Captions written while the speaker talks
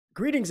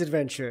Greetings,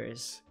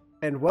 adventurers,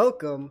 and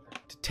welcome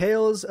to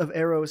Tales of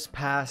Eros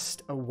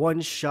Past, a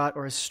one-shot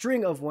or a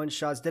string of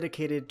one-shots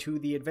dedicated to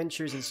the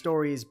adventures and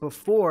stories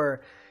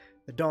before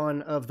the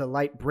dawn of the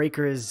Light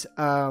Breakers.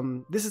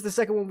 This is the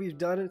second one we've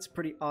done. It's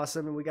pretty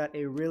awesome, and we got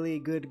a really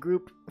good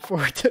group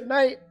for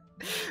tonight.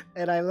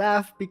 And I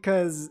laugh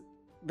because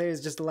there's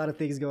just a lot of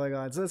things going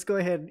on. So let's go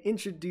ahead and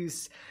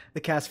introduce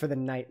the cast for the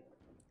night.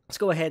 Let's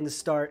go ahead and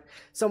start.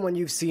 Someone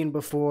you've seen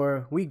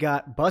before. We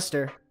got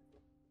Buster.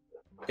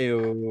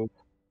 Ew.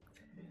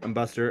 I'm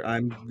Buster.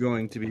 I'm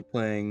going to be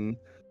playing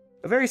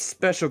a very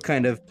special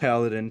kind of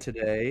paladin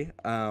today.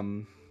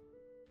 You'll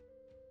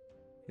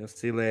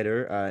see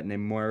later.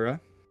 Named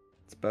Moira.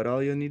 That's about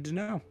all you'll need to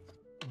know.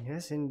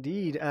 Yes,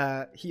 indeed.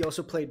 He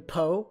also played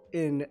Poe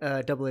in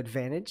Double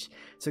Advantage,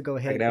 so go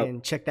ahead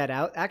and check that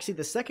out. Actually,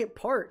 the second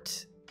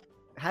part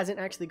hasn't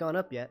actually gone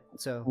up yet,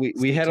 so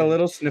we had a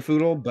little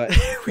sniffoodle, but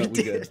we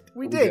did. Good.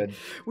 We did.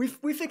 We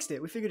fixed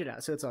it. We figured it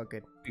out, so it's all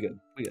good. We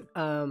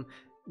good.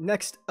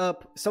 Next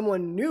up,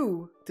 someone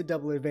new to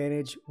Double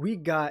Advantage, we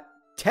got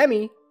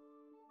Temmie.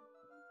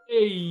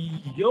 Hey,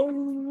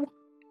 yo!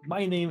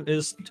 My name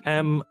is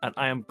Tem, and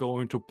I am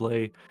going to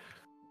play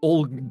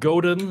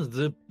Olgoden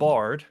the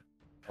Bard.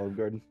 Olive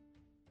Garden.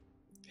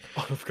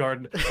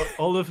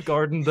 Olive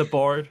Garden the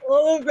Bard.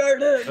 Olive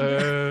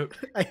Garden!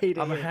 I hate it.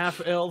 I'm a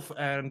half-elf,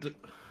 and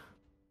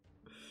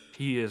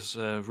he is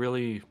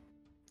really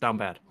down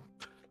bad.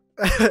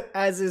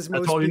 As is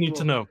most That's all people. you need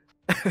to know.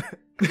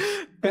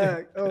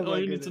 Oh all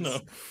you need to know.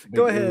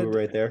 Go ahead.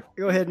 Right there.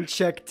 Go ahead and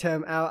check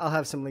Tem out. I'll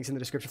have some links in the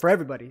description for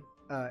everybody,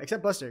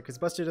 except Buster, because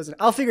Buster doesn't.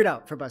 I'll figure it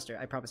out for Buster.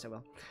 I promise I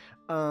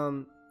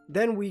will.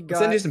 Then we got.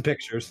 I'll send you some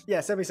pictures.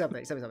 Yeah, send me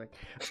something.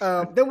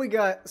 Then we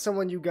got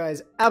someone you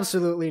guys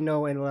absolutely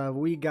know and love.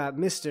 We got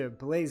Mr.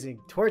 Blazing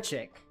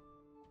Torchic.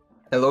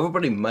 Hello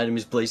everybody, my name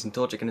is Blazing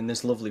Torchic, and in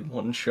this lovely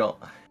one-shot...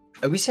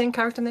 Are we saying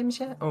character names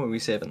yet, or are we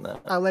saving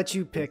that? I'll let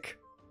you pick.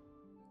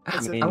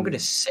 I'm gonna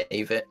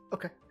save it.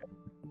 Okay.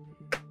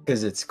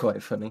 Because it's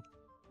quite funny.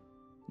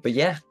 But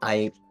yeah,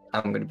 I'm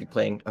gonna be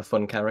playing a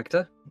fun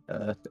character.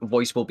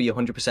 Voice will be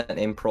 100%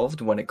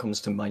 improved when it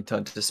comes to my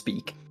turn to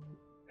speak.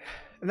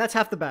 And that's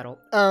half the battle.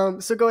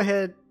 So go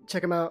ahead,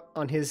 check him out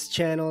on his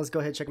channels. Go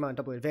ahead, check him out on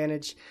Double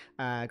Advantage.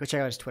 Go check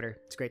out his Twitter.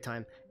 It's a great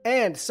time.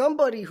 And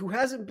somebody who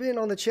hasn't been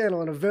on the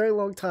channel in a very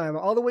long time,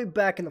 all the way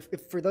back in the,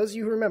 for those of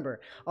you who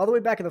remember, all the way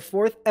back in the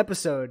 4th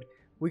episode,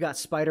 we got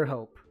Spider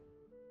Hope.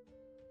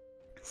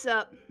 What's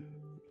up?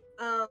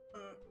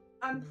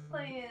 I'm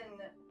playing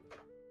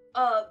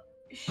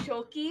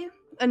Shoki,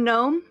 a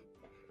gnome.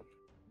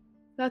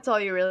 That's all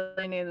you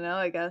really need to know,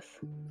 I guess.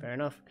 Fair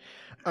enough.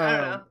 I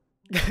don't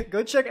know.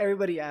 Go check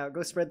everybody out.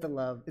 Go spread the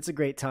love. It's a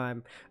great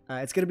time.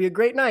 It's gonna be a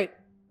great night.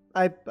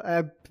 I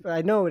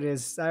know it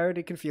is. I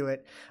already can feel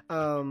it.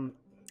 And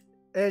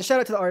shout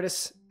out to the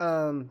artists.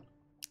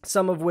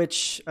 Some of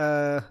which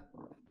their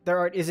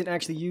art isn't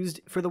actually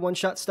used for the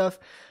one-shot stuff,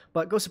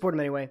 but go support them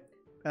anyway.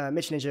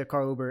 Mitch Ninja,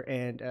 Carl Uber,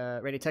 and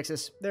Renny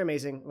Texas. They're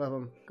amazing. Love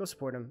them. Go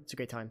support them. It's a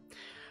great time.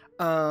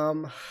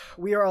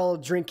 We are all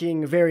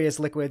drinking various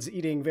liquids,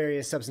 eating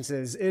various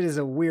substances. It is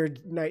a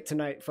weird night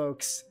tonight,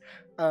 folks.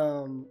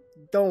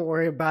 Don't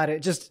worry about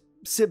it. Just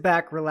sit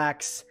back,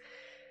 relax,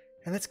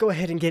 and let's go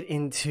ahead and get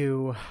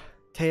into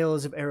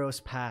Tales of Eros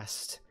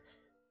Past.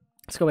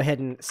 Let's go ahead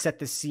and set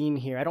the scene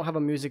here. I don't have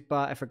a music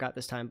bot. I forgot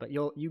this time, but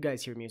you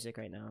guys hear music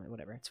right now.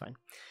 Whatever. It's fine.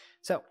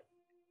 So,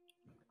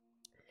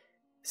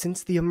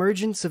 since the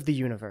emergence of the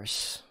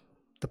universe,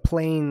 the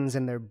planes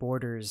and their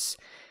borders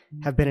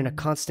have been in a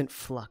constant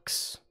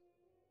flux,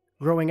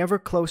 growing ever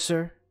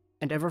closer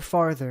and ever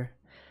farther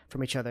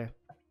from each other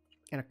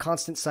in a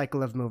constant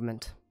cycle of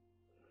movement.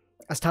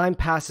 As time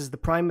passes, the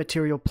prime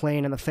material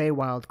plane and the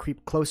Feywild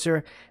creep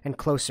closer and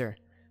closer,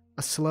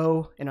 a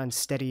slow and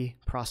unsteady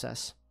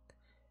process.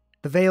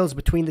 The veils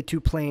between the two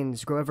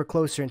planes grow ever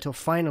closer until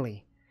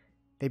finally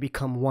they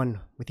become one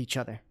with each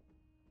other.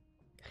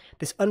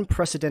 This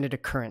unprecedented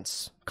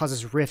occurrence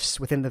causes rifts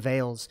within the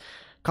veils,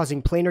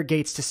 causing planar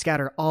gates to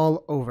scatter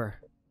all over,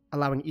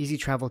 allowing easy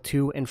travel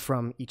to and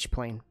from each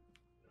plane.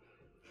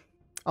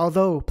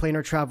 Although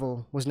planar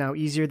travel was now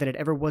easier than it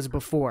ever was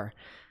before,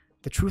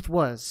 the truth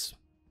was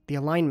the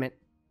alignment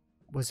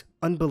was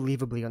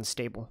unbelievably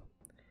unstable,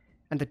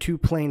 and the two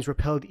planes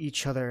repelled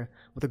each other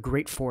with a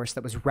great force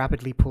that was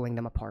rapidly pulling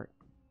them apart.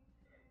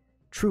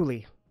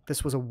 Truly,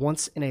 this was a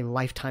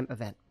once-in-a-lifetime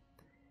event.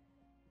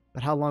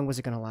 But how long was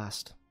it going to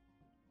last?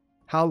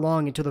 How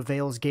long until the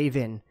veils gave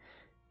in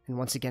and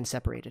once again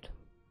separated?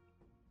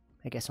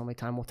 I guess only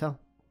time will tell.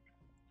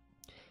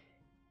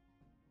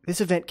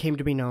 This event came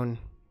to be known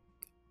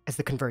as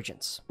the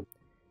Convergence,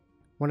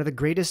 one of the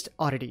greatest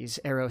oddities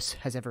Eros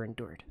has ever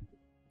endured.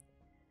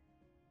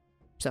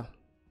 So,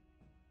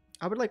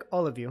 I would like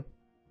all of you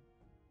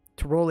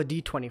to roll a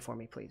d20 for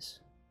me, please.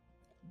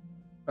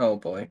 Oh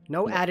boy.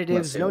 No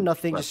additives, no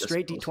nothing, just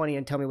straight d20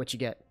 and tell me what you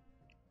get.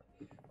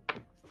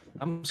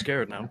 I'm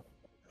scared now.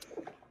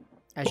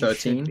 As you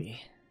 13. should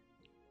be.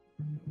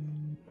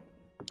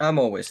 I'm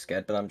always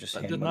scared, but I'm just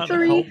That handing did not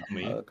my help a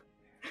me. hug.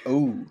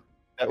 Oh,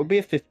 That would be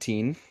a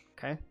 15.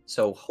 Okay.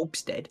 So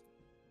Hope's dead.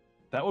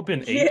 That would be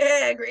an 8.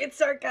 Yeah, great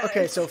start, guys.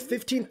 Okay, so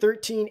 15,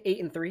 13, 8,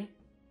 and 3.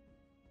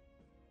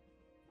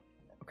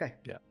 Okay.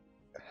 Yeah.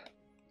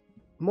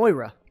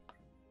 Moira,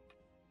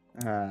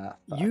 Fuck.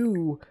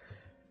 you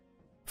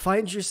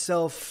find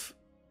yourself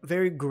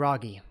very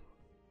groggy.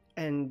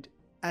 And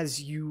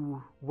as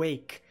you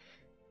wake,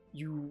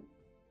 you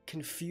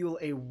can feel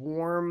a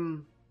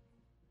warm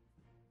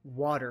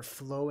water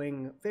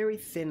flowing, very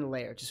thin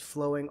layer, just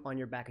flowing on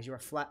your back as you are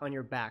flat on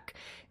your back.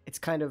 It's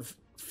kind of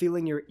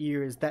filling your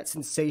ears. That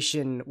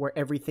sensation where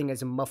everything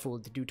is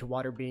muffled due to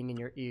water being in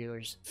your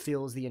ears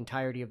fills the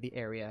entirety of the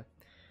area.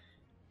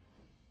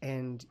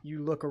 And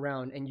you look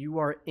around and you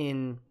are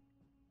in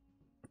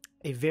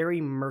a very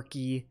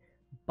murky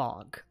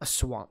bog, a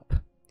swamp.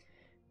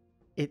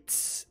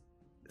 Its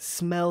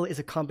smell is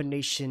a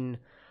combination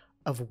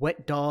of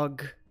wet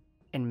dog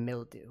and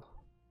mildew.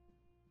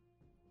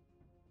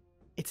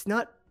 It's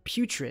not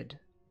putrid,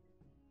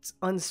 it's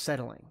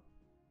unsettling.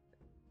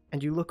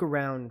 And you look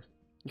around,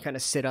 you kind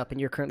of sit up, and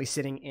you're currently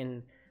sitting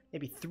in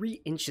maybe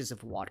 3 inches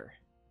of water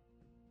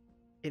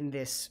in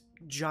this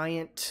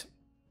giant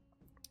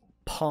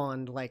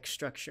pond-like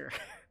structure.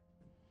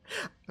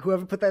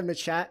 Whoever put that in the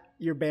chat,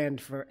 you're banned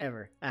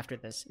forever after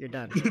this. You're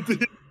done.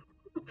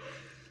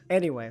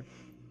 Anyway,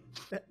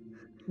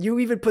 you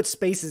even put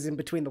spaces in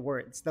between the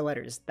words, the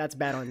letters. That's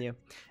bad on you.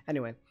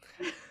 Anyway,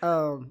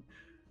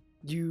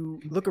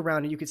 you look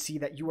around and you can see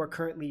that you are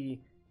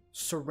currently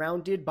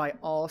surrounded by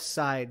all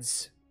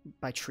sides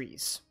by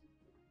trees.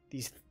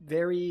 These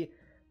very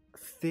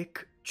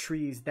thick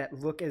trees that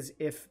look as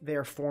if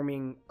they're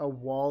forming a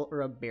wall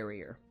or a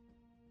barrier.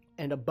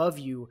 And above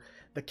you,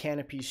 the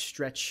canopies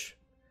stretch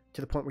to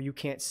the point where you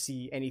can't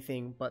see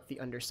anything but the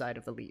underside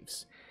of the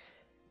leaves.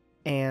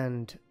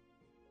 And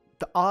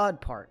the odd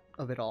part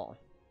of it all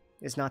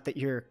is not that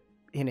you're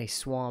in a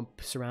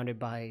swamp surrounded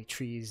by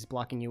trees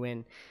blocking you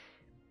in,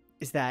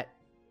 is that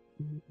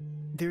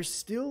there's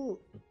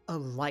still a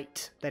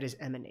light that is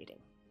emanating.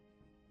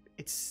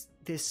 It's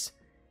this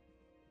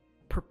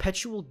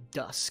perpetual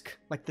dusk,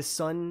 like the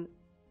sun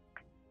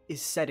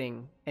is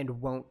setting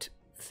and won't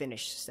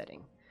finish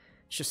setting.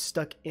 It's just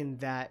stuck in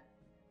that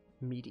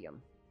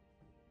medium.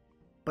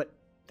 But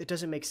it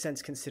doesn't make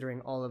sense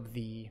considering all of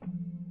the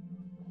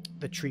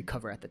tree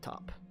cover at the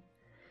top.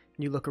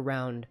 And you look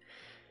around,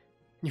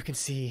 you can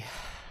see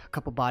a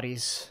couple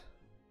bodies,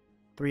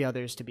 3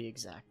 others to be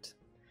exact.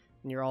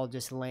 And you're all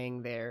just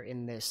laying there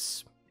in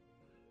this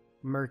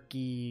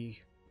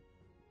murky,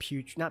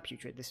 not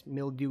putrid, this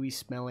mildewy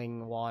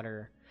smelling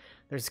water.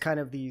 There's kind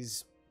of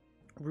these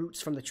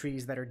roots from the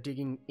trees that are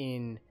digging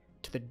in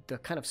to the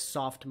kind of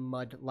soft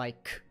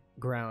mud-like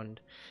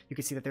ground. You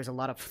can see that there's a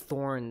lot of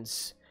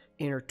thorns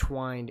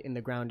intertwined in the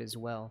ground as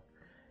well.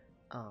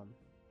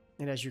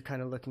 And as you're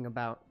kind of looking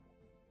about,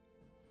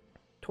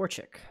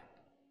 Torchic,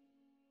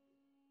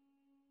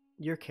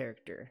 your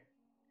character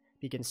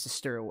begins to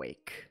stir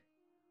awake.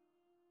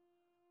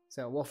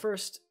 So, well,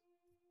 first,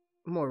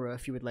 Moira,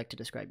 if you would like to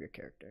describe your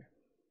character.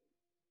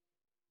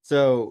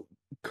 So,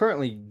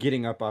 currently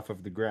getting up off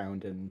of the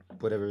ground and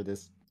whatever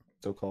this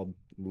so-called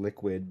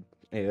liquid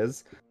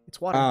is.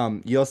 It's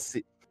water. You'll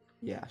see.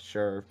 Yeah,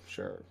 sure.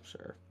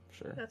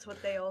 That's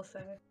what they all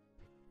say.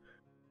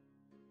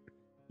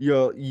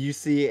 You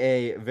see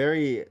a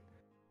very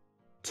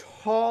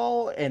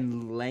tall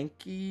and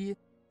lanky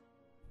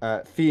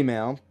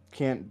female.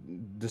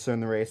 Can't discern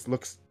the race.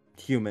 Looks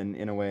human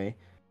in a way.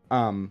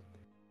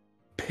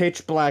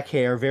 Pitch black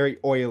hair, very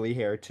oily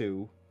hair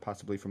too,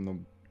 possibly from the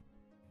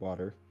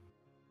water.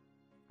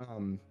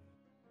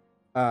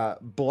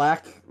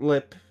 Black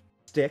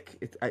lipstick.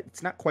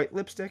 It's not quite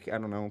lipstick. I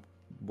don't know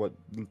what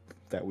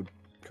that would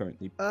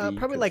currently be.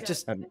 Probably like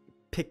just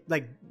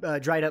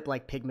dried up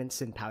like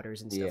pigments and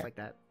powders and stuff like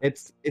that.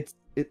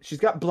 She's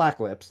got black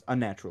lips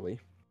unnaturally.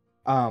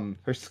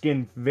 Her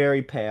skin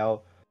very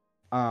pale.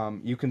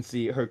 You can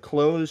see her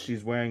clothes.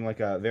 She's wearing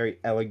like a very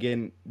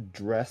elegant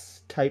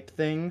dress type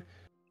thing.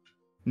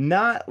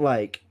 Not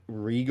like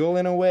regal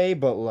in a way,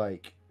 but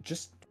like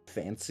just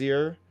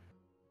fancier.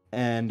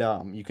 And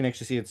you can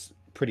actually see it's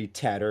pretty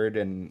tattered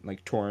and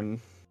like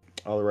torn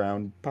all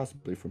around,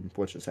 possibly from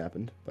what just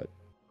happened, but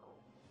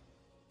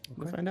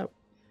we'll find out.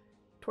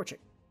 Torchic,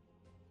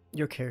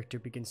 your character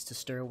begins to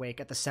stir awake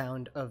at the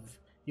sound of,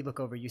 you look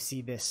over, you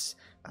see this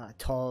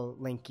tall,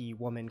 lanky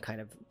woman kind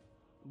of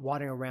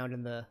wandering around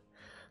in the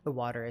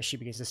water as she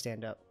begins to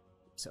stand up.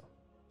 So,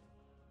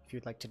 if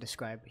you'd like to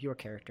describe your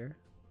character.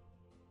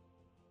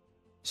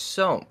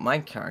 So, my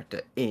character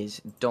is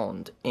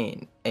donned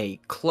in a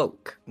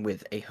cloak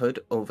with a hood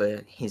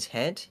over his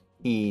head.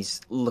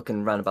 He's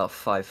looking around about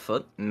 5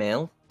 foot,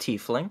 male,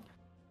 tiefling.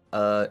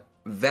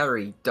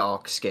 Very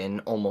dark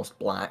skin, almost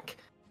black.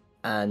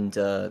 And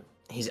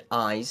his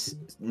eyes,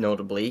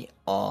 notably,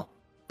 are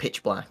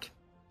pitch black.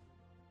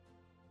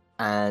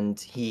 And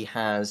he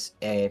has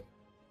a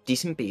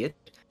decent beard.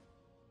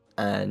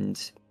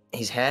 And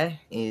his hair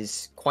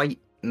is quite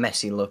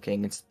messy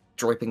looking. It's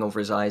draping over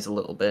his eyes a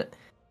little bit.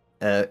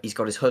 He's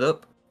got his hood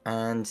up,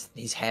 and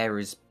his hair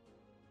is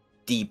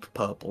deep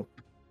purple.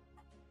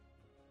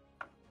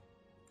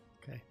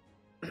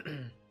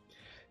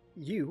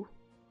 you,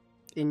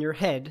 in your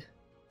head,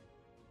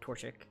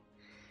 Torchic,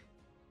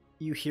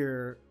 you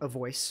hear a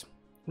voice,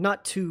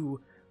 not too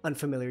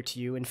unfamiliar to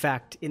you. In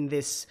fact, in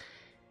this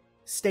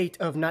state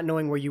of not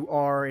knowing where you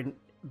are and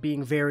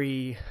being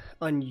very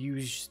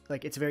unusual,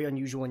 like it's very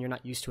unusual and you're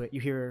not used to it,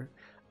 you hear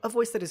a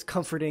voice that is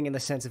comforting in the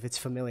sense of it's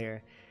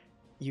familiar.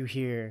 You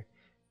hear,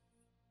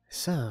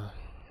 "So,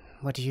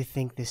 what do you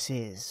think this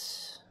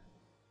is?"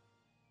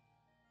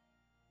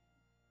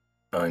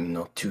 I'm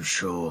not too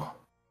sure.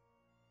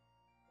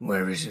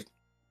 Where is it?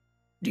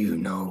 Do you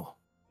know?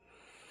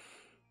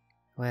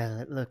 Well,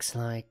 it looks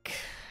like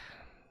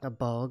a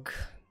bog,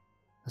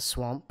 a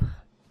swamp.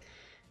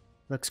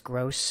 Looks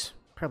gross.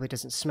 Probably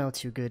doesn't smell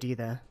too good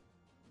either.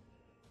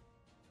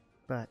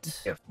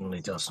 But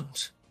Definitely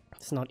doesn't.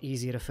 it's not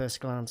easy at a first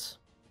glance.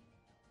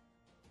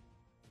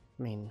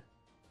 I mean,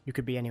 you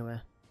could be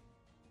anywhere.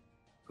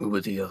 Who are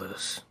the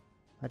others?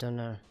 I don't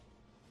know.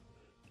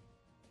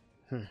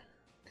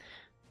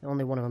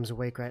 Only one of them's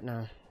awake right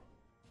now.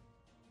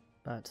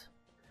 But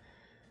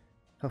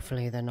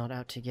hopefully they're not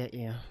out to get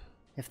you.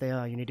 If they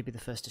are, you need to be the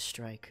first to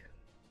strike.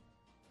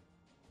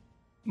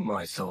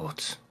 My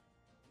thoughts.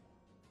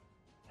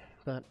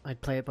 But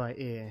I'd play it by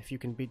ear. If you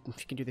can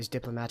do this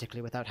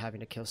diplomatically without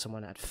having to kill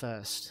someone at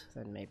first,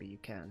 then maybe you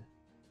can.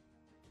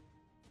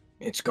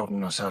 It's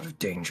gotten us out of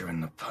danger in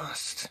the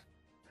past.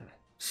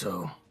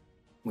 So,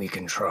 we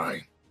can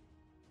try.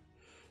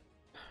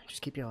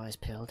 Just keep your eyes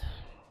peeled.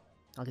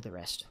 I'll do the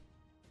rest.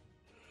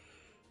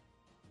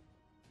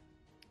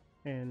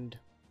 And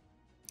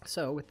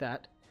so with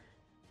that,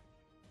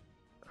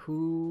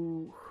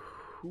 would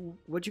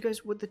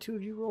the two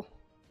of you roll?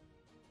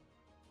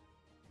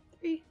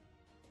 3.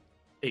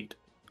 8.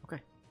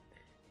 Okay.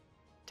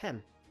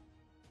 10.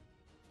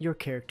 Your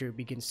character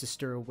begins to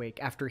stir awake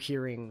after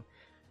hearing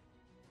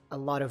a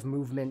lot of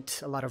movement,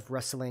 a lot of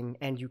rustling,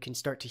 and you can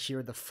start to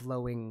hear the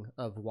flowing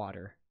of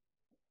water.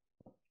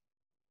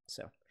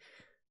 So,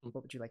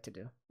 what would you like to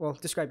do? Well,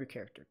 describe your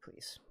character,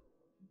 please.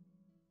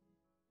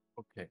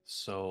 Okay,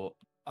 so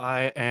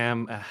I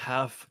am a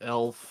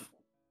half-elf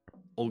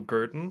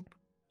Olgurton.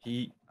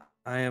 I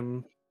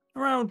am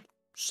around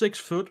 6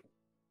 foot,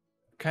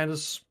 kind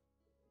of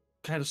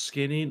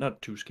skinny,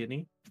 not too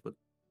skinny, but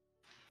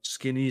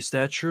skinny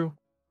stature.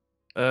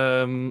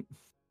 I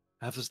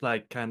have this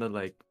kind of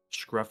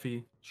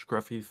scruffy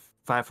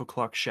 5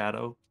 o'clock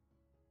shadow.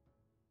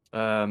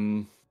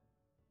 And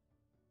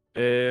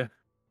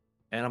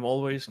I'm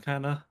always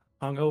kind of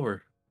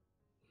hungover.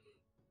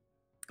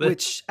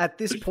 Which, at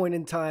this point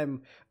in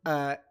time,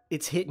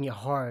 it's hitting you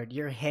hard.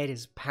 Your head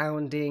is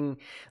pounding.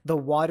 The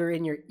water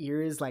in your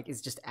ears,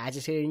 is just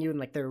agitating you, and,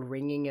 they're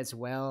ringing as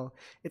well.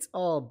 It's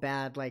all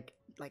bad. Like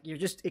you're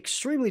just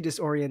extremely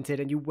disoriented,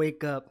 and you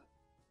wake up.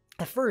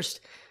 At first,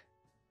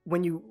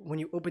 when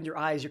you opened your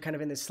eyes, you're kind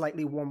of in this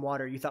slightly warm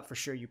water. You thought for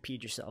sure you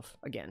peed yourself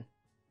again.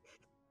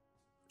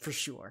 For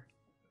sure.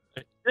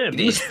 It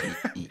is.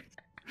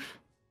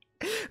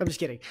 I'm just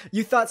kidding.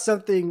 You thought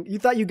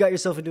you got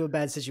yourself into a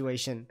bad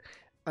situation.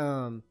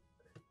 Yeah,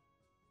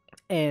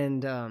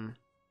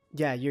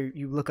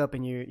 you look up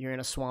and you're in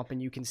a swamp,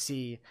 and you can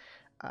see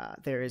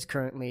there is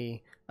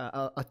currently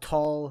a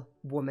tall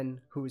woman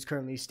who is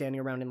currently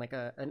standing around in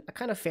a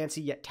kind of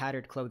fancy yet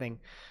tattered clothing,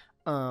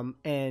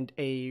 and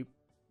a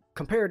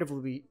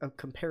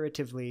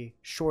comparatively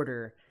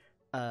shorter,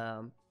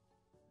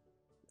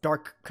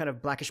 dark kind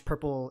of blackish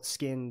purple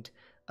skinned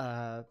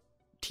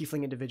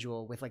tiefling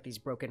individual with these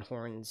broken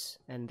horns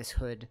and this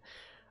hood,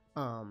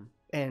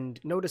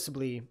 and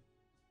noticeably.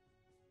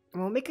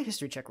 Well, make a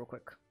history check real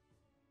quick.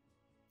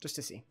 Just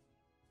to see.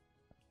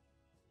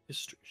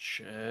 History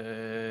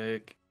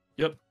check.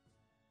 Yep.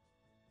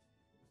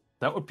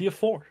 That would be a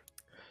 4.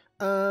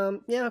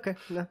 Yeah, okay.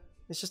 No,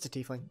 it's just a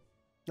tiefling.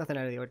 Nothing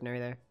out of the ordinary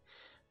there.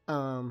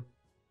 But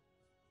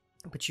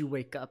you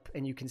wake up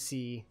and you can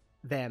see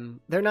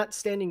them. They're not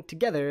standing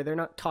together. They're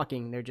not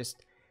talking. They're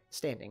just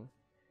standing.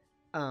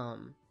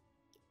 And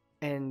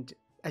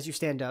as you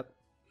stand up,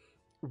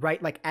 right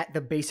at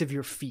the base of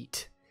your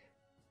feet,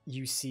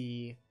 you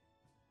see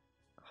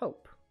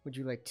Hope. Would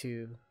you like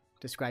to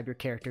describe your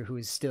character who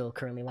is still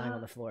currently lying on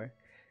the floor?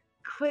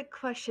 Quick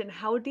question: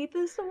 how deep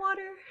is the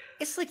water?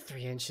 It's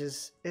 3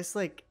 inches. It's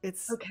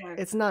Okay.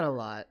 It's not a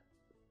lot.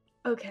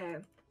 Okay,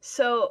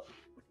 so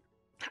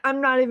I'm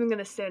not even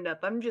gonna stand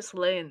up. I'm just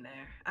laying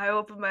there. I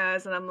open my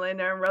eyes and I'm laying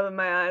there and rubbing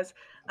my eyes.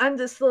 I'm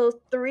this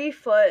little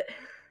 3-foot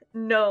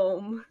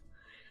gnome,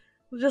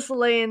 just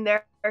laying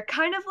there,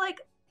 kind of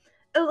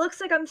it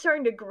looks like I'm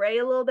starting to gray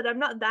a little bit. I'm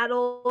not that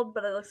old,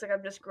 but it looks like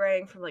I'm just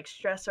graying from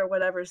stress or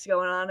whatever's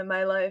going on in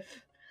my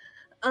life.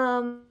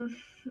 I'm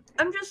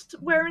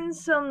just wearing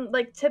some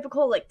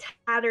typical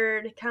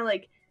tattered kind of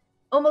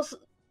almost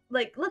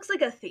looks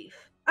like a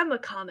thief. I'm a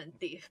common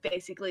thief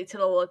basically to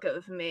the look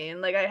of me,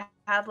 and I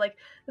have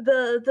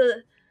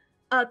the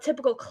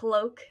typical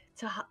cloak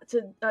to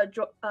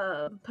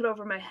put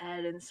over my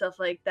head and stuff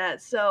like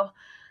that. So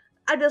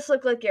I just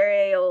look like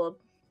your old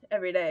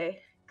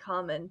everyday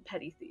common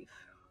petty thief.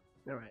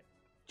 All right.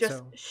 Just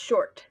So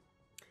short.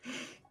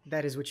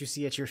 that is what you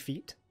see at your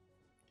feet.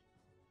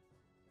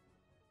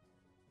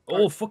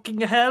 Oh,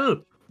 fucking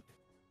hell!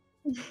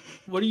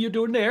 What are you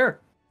doing there?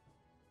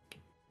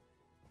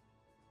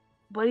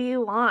 What do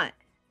you want?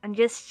 I'm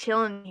just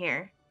chilling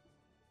here.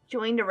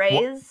 Join the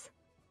raise?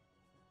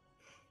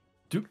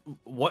 Dude,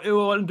 what do you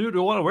want to do? Do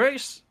you want to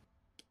race?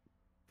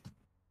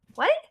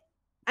 What?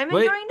 I'm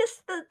Wait. enjoying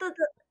this.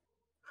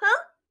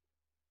 Huh?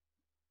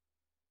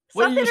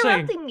 What Stop are you saying?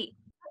 interrupting me.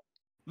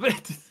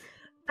 Wait.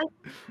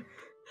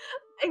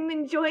 I'm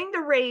enjoying the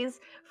rays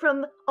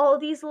from all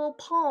these little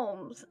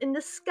palms in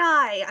the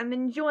sky. I'm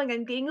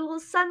getting a little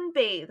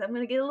sunbathe. I'm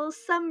gonna get a little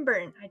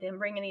sunburn. I didn't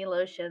bring any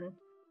lotion.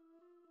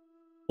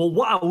 Well,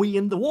 why are we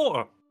in the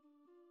water?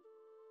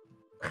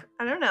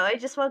 I don't know, I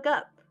just woke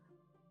up.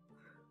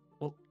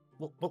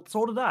 Well,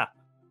 so did I.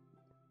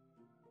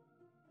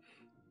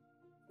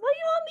 What do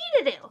you want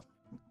me to do?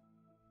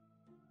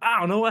 I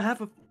don't know. I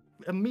have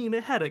a mean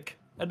headache,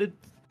 and it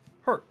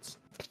hurts.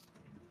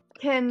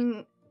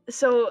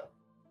 So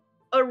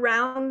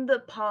around the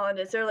pond,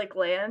 is there like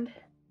land?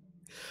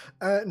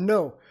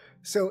 No.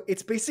 So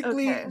it's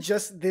basically Okay.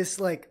 just this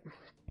like,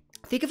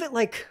 think of it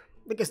like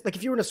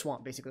if you were in a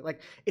swamp, basically.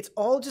 Like it's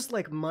all just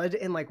like mud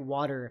and like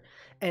water,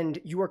 and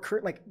you are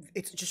like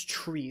it's just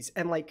trees,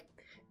 and like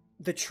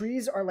the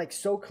trees are like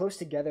so close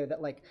together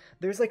that like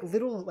there's like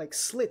little like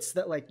slits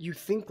that like you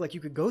think like you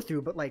could go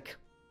through, but like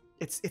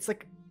it's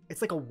like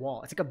a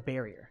wall. It's like a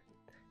barrier.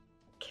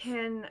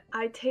 Can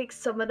I take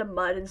some of the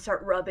mud and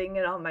start rubbing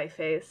it on my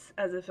face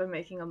as if I'm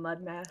making a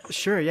mud mask?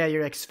 Sure, yeah,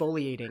 you're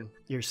exfoliating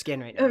your skin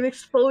right now. I'm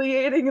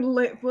exfoliating and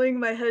laying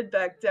my head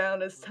back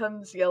down as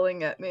Tum's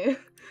yelling at me.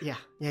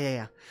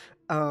 Yeah.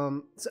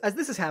 So as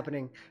this is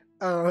happening,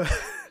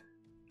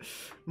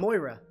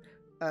 Moira,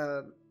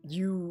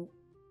 you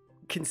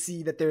can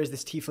see that there is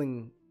this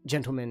tiefling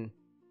gentleman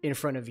in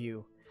front of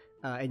you,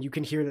 and you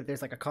can hear that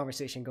there's like a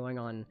conversation going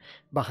on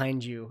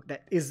behind you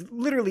that is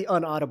literally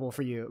unaudible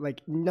for you.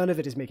 Like none of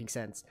it is making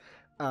sense.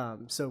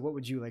 So what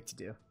would you like to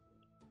do?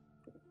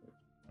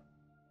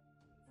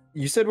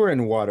 You said we're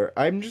in water.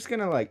 I'm just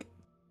gonna like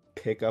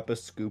pick up a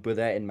scoop of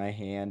that in my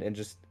hand and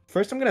just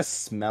first I'm gonna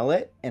smell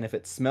it, and if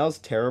it smells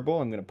terrible,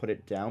 I'm gonna put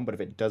it down. But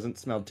if it doesn't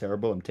smell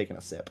terrible, I'm taking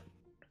a sip.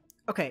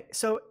 Okay,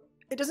 so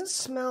it doesn't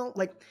smell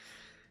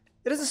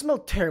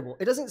terrible.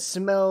 It doesn't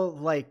smell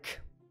like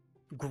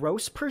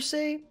gross per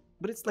se,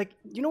 but it's like,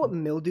 you know what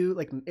mildew,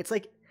 like it's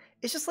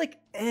just like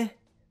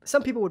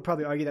some people would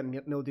probably argue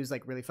that mildew is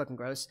like really fucking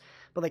gross,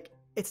 but like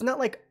it's not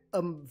like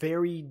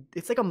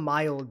it's like a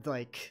mild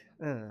like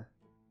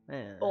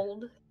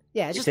Old.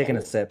 yeah, it's Just just taking a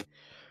old. sip.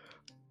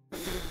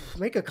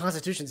 Make a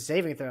Constitution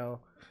saving throw.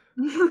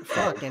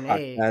 Fucking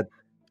A.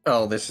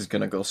 Oh, this is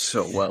gonna go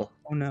so well.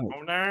 Oh no.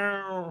 Oh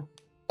no!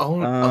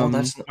 Oh,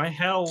 that's My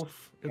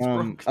health is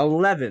broken.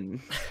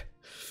 11.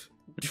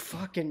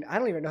 Fucking, I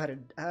don't even know how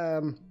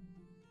to.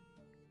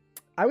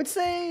 I would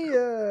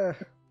say.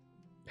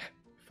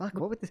 Fuck.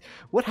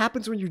 What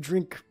happens when you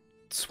drink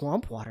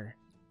swamp water?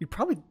 You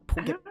probably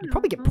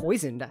get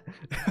poisoned.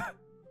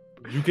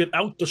 You get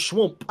out the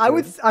swamp. I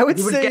would you would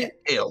say. get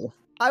ill.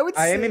 I would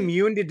I say. am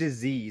immune to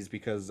disease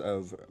because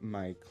of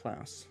my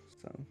class.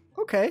 So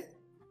Okay,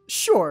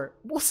 sure.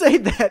 We'll say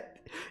that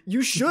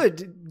you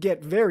should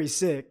get very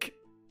sick,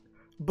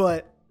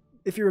 but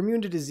if you're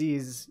immune to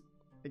disease,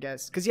 I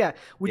guess. Because yeah,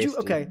 would you? Yes,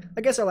 Okay,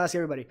 I guess I'll ask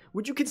everybody.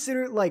 Would you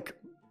consider like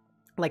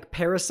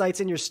parasites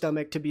in your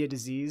stomach to be a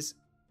disease?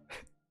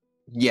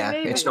 Yeah,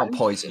 Maybe. it's not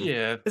poison.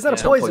 Yeah. It's not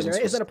yeah. a poison, poison,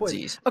 right? It's not a it's poison.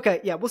 disease.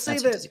 Okay, yeah, we'll say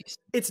That's a that disease.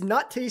 it's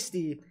not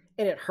tasty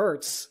and it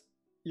hurts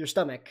your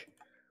stomach.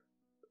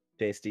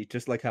 tasty,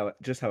 just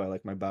how I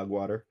like my bog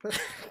water.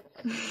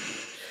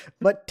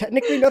 But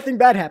technically nothing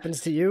bad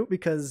happens to you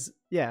because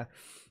yeah.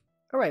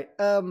 All right.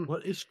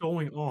 What is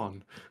going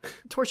on?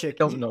 Torchic,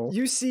 Don't know.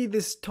 you see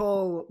this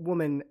tall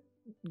woman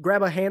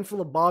grab a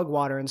handful of bog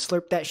water and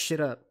slurp that shit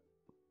up.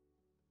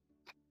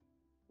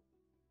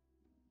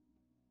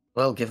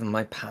 Well, given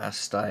my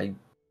past, I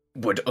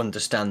would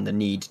understand the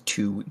need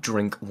to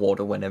drink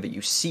water whenever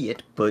you see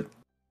it, but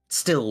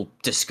still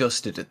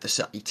disgusted at the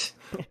sight.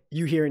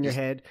 You hear in your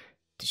head,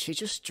 did she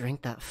just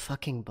drink that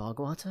fucking bog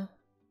water?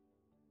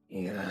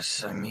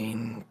 Yes, I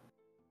mean,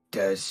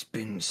 there's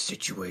been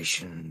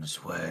situations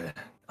where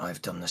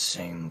I've done the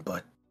same,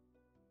 but...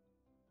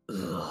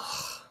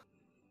 Ugh.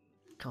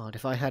 God,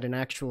 if I had an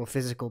actual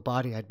physical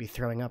body, I'd be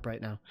throwing up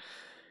right now.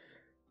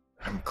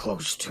 I'm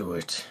close to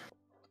it.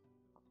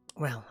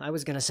 Well, I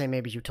was gonna say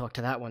maybe you talk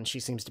to that one. She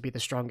seems to be the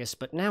strongest,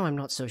 but now I'm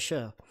not so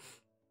sure.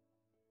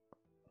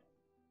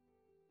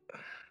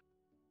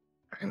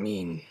 I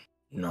mean,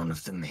 none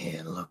of them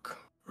here look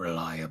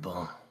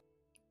reliable.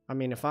 I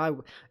mean, if I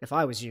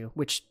was you,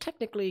 which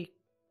technically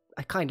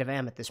I kind of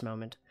am at this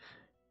moment,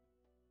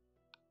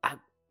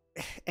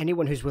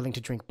 anyone who's willing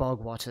to drink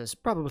bog water is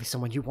probably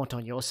someone you want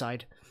on your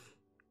side.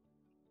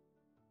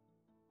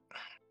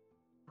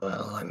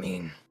 Well, I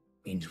mean,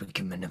 means we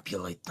can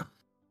manipulate them.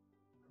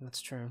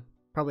 That's true.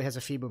 Probably has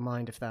a feeble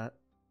mind, if that.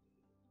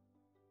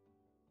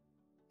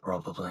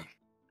 Probably.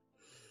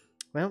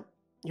 Well,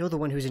 you're the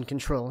one who's in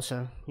control,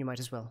 so you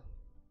might as well.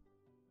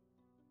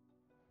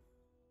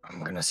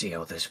 I'm gonna see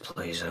how this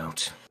plays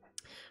out.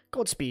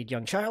 Godspeed,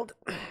 young child.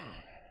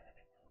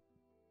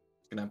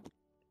 Gonna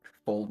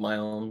fold my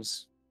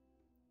arms.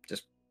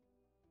 Just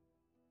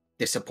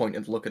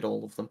disappointed look at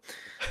all of them.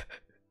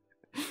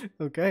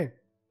 Okay.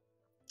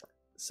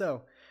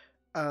 So,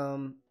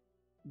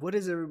 what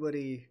is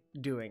everybody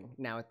doing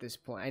now at this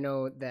point? I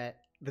know that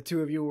the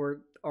two of you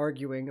were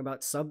arguing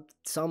about some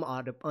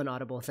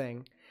unaudible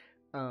thing.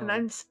 And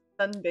I'm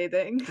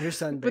sunbathing. You're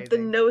sunbathing. With the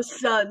no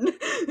sun.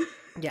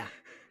 Yeah.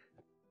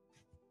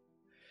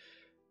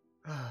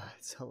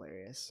 It's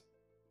hilarious.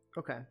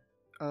 Okay.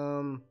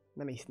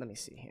 Let me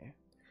see here.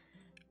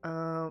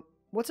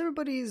 What's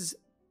everybody's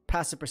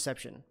passive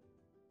perception?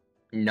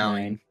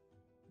 9.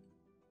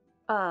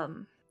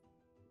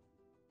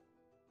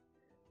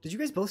 Did you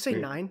guys both say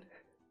Wait. 9?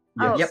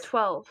 Oh, Yep.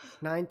 12.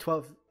 9,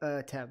 12,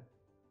 Tab.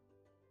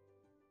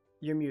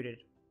 You're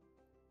muted.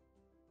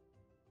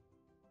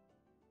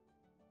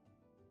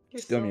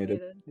 You're Still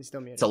muted. He's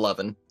still muted. It's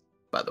 11,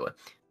 by the way.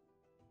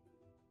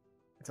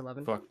 It's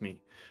 11? Fuck me.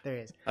 There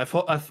he is. I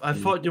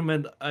thought you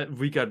meant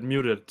we got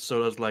muted,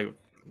 so that's like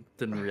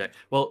didn't react.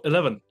 Well,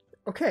 11.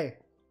 Okay.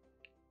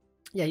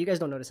 Yeah, you guys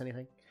don't notice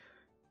anything.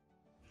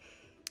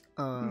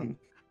 Hmm.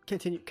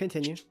 Continue.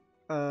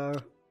 Yeah.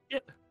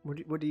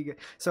 What do you get?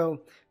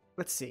 So,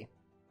 let's see.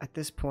 At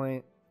this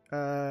point,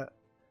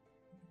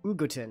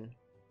 Ugotin,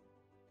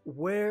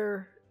 what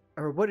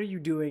are you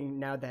doing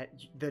now that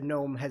the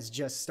gnome has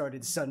just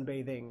started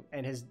sunbathing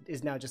and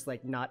is now just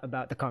like not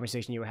about the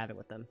conversation you were having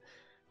with them?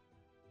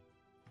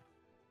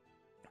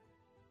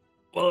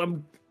 Well,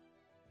 I'm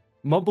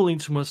mumbling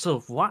to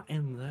myself, what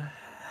in the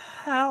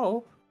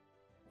hell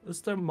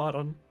is there mud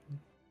on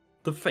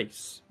the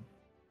face?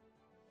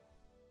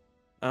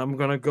 I'm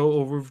gonna go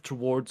over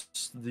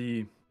towards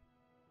the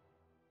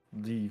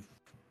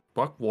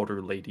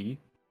Buckwater lady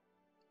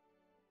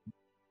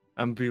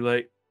and be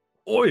like,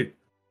 "Oi!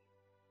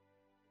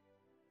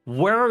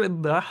 Where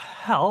in the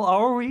hell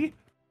are we?"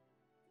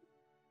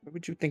 What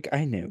would you think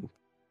I knew?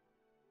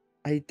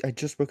 I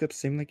just woke up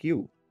same like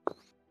you.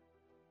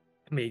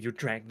 I mean, you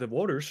drank the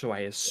water, so I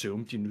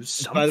assumed you knew By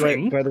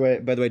something. the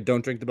way,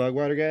 don't drink the bog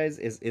water, guys.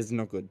 Is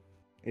no good.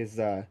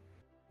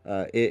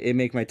 It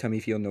make my tummy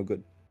feel no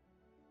good.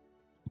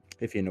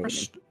 If you know what I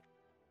mean.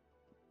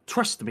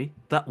 Trust me,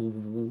 that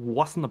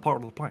wasn't a part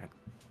of the plan.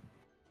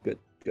 Good.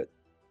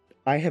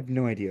 I have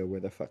no idea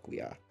where the fuck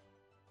we are.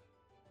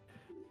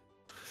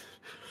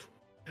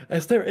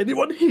 Is there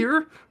anyone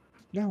here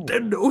No.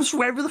 that knows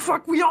where the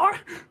fuck we are?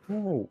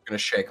 No. I'm gonna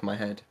shake my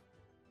head.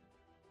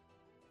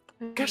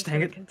 I'm Gosh just dang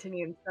gonna it.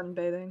 continue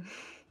sunbathing.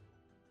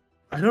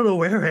 I don't know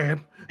where I am,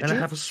 Did and I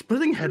you- have a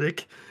splitting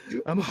headache.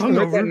 I'm Did you hurt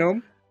that hungover.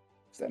 gnome?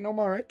 Is that gnome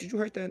alright? Did you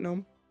hurt that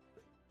gnome?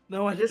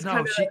 No, I Just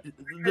no. kinda,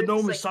 The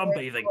gnome Just, is like,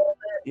 sunbathing.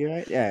 You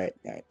alright? Yeah,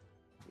 alright.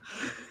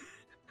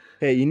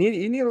 Hey, you need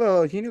a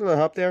little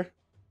help there?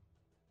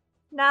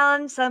 Now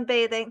I'm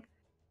sunbathing.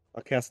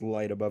 I'll cast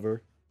light above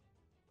her.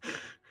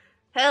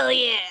 Hell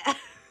yeah!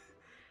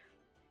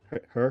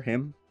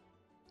 Him?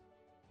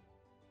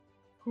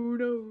 Who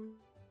knows?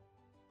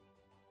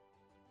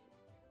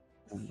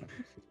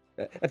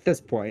 At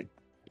this point,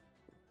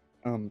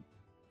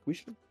 we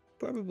should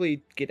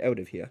probably get out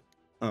of here.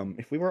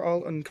 If we were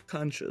all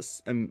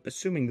unconscious, I'm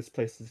assuming this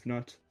place is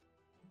not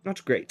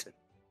great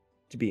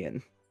to be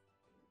in.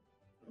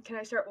 Can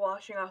I start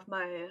washing off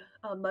my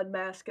mud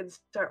mask and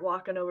start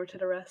walking over to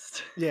the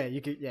rest? Yeah,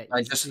 you could. Yeah, I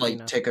it's just easy like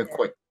enough. take a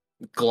quick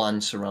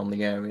glance around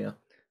the area.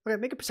 Okay,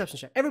 make a perception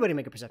check. Everybody,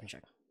 make a perception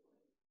check.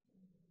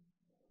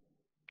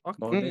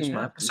 What is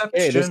my Mm. perception?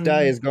 Hey, this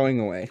die is going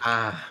away.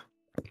 Ah,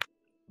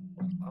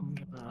 I'm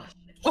gonna...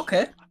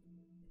 okay. I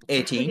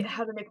 18. forget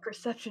how to make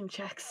perception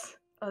checks.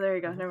 Oh, there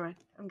you go. Never mind.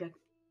 I'm good.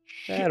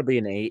 That'll be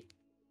an 8.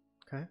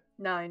 Okay.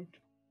 9.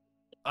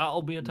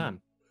 I'll be a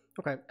 10.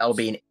 Okay. That'll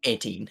be an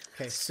 18.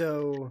 Okay,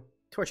 so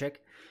Torchic,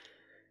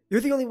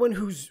 you're the only one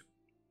who's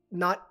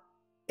not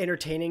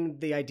entertaining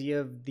the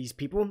idea of these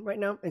people right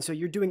now, and so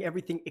you're doing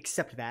everything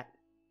except that.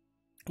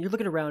 You're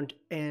looking around,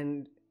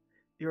 and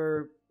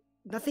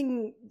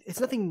it's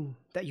nothing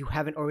that you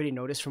haven't already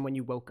noticed from when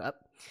you woke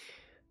up.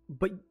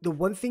 But the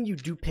one thing you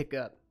do pick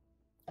up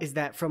is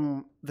that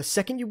from the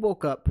second you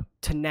woke up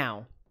to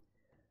now,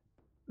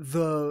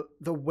 the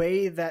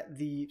way that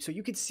so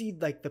you could see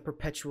like the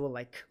perpetual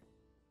like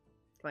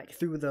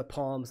through the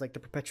palms, like the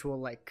perpetual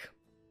like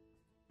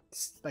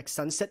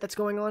sunset that's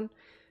going on.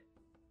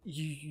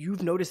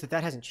 You've noticed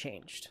that hasn't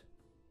changed.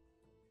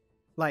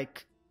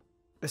 Like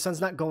the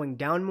sun's not going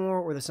down more,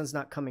 or the sun's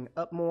not coming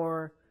up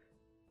more.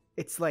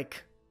 It's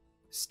like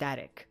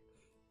static.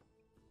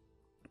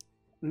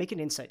 Make an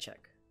insight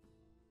check.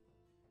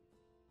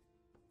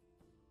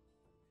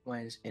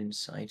 Where's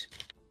insight?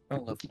 Oh,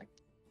 lovely.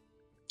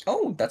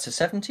 Oh, that's a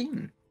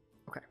 17.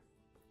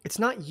 It's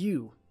not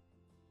you,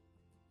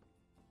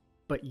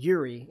 but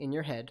Yuri in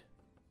your head,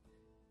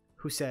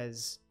 who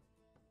says,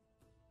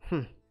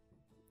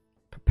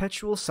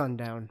 perpetual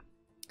sundown.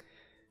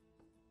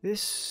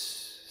 This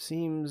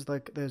seems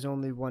like there's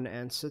only one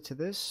answer to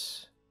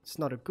this. It's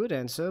not a good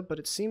answer, but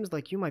it seems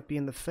like you might be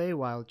in the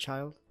Feywild,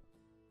 child.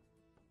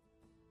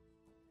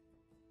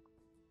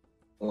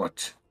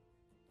 What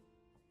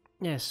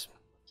Yes.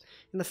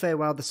 In the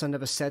Feywild, the sun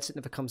never sets, it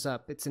never comes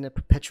up. It's in a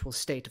perpetual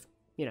state of,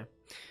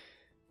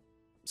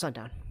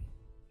 sundown.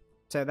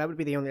 So that would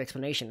be the only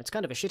explanation. It's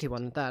kind of a shitty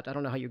one at that. I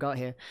don't know how you got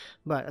here,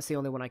 but that's the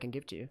only one I can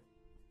give to you.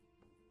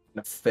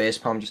 The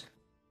facepalm just.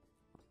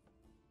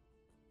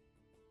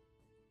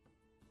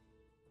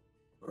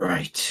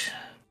 Right.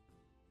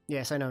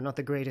 Yes, I know, not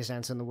the greatest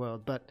answer in the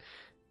world, but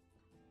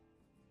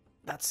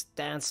that's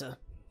the answer.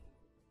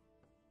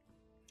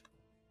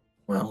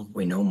 Well,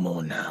 we know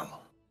more now.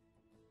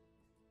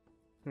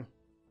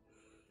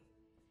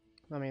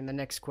 I mean, the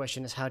next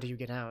question is, how do you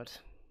get out?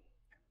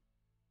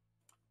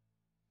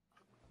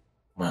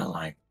 Well,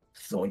 I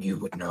thought you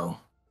would know.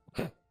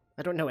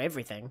 I don't know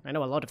everything. I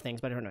know a lot of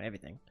things, but I don't know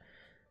everything.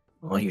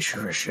 Well, you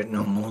sure should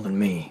know more than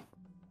me.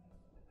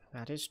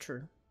 That is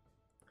true.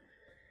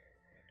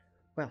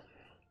 Well,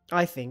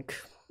 I think,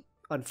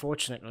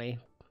 unfortunately,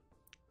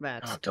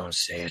 that... Oh, don't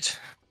say it.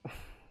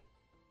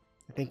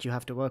 I think you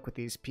have to work with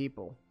these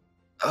people.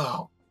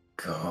 Oh,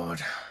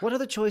 God. What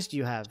other choice do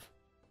you have?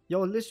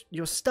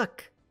 You're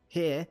stuck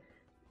here,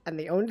 and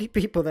the only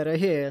people that are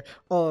here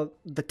are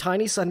the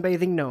tiny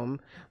sunbathing gnome,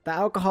 the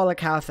alcoholic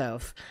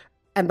half-elf,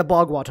 and the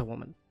bogwater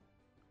woman.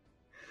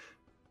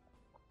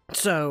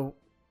 So,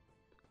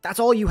 that's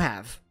all you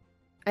have.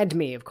 And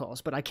me, of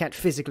course, but I can't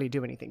physically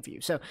do anything for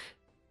you, so...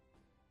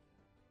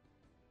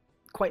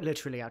 Quite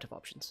literally out of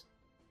options.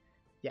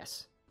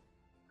 Yes.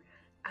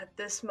 At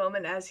this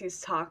moment, as he's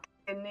talking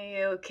to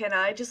you, can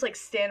I just,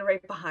 stand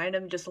right behind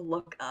him, just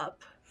look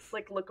up?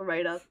 Look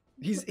right up.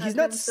 He's at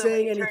not him, so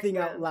saying when he anything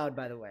turns out around- loud,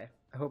 by the way.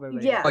 I hope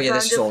everybody... Yeah, Oh, yeah, so I'm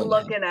this just is all-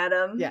 looking at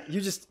him. Yeah, you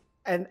just...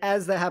 And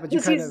as that happens, you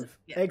 'Cause kind he's- of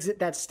yeah. exit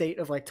that state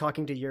of,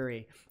 talking to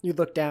Yuri. You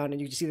look down,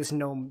 and you see this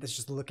gnome that's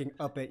just looking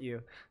up at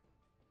you.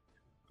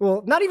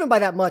 Well, not even by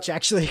that much,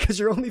 actually, because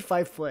you're only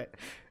 5 foot.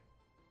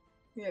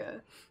 Yeah.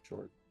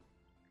 Short.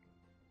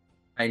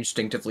 I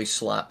instinctively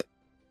slap.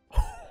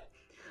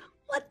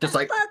 What the Just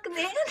like- fuck,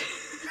 man?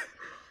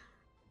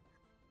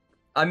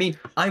 I mean,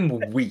 I'm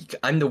weak.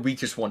 I'm the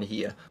weakest one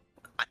here.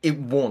 It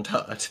won't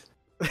hurt.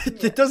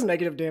 It does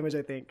negative damage,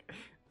 I think.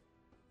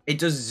 It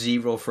does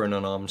 0 for an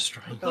unarmed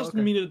strike. Doesn't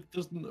okay. mean it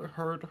doesn't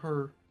hurt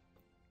her.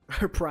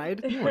 Her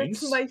pride? It hurts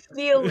Points. my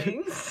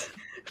feelings.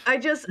 I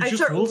just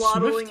start Will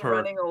waddling Smithed and her.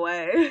 running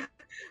away.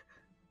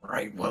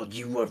 Right, well,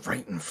 you were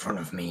right in front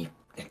of me.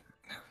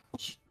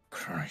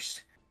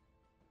 Christ.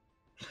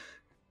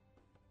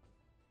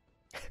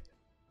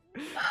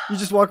 You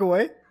just walk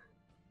away?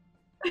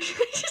 I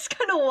just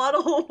kind of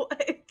waddle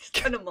away, just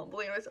kind of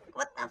mumbling to myself,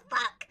 what the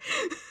fuck?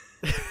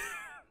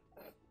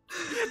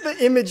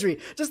 The imagery,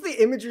 just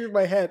the imagery in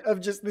my head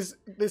of just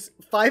this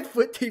 5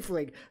 foot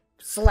tiefling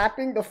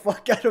slapping the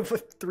fuck out of a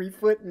 3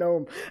 foot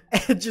gnome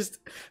and just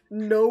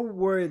no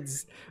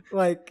words.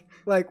 Like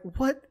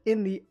what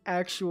in the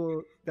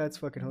actual... That's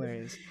fucking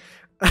hilarious.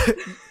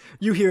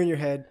 You hear in your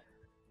head,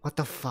 what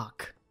the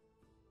fuck?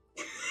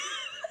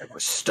 I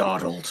was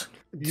startled.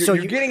 You're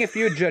getting a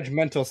few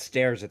judgmental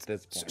stares at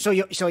this point. So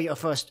your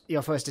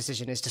first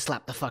decision is to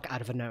slap the fuck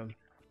out of a gnome.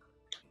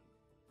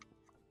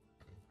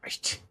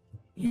 Right.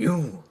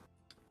 You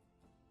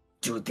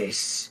do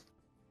this.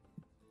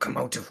 Come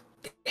out of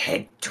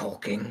head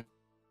talking.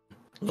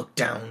 Look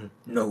down,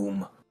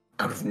 gnome,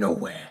 out of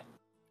nowhere.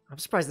 I'm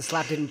surprised the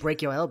slap didn't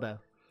break your elbow.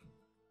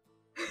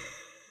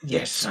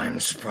 Yes, I'm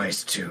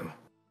surprised too.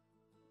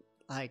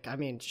 I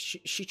mean,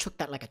 she took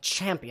that like a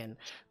champion.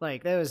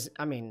 There was,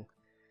 wow.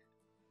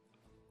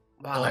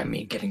 Well, I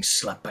mean, getting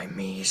slapped by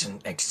me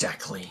isn't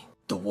exactly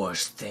the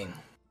worst thing.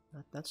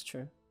 That's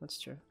true. That's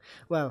true.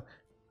 Well,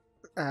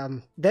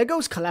 there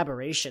goes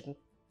collaboration,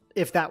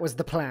 if that was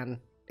the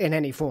plan in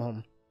any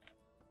form.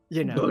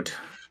 You know. Good.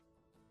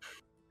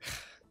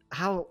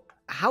 How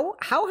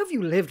have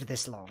you lived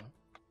this long?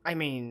 I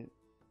mean,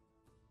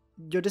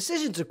 your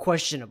decisions are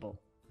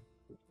questionable.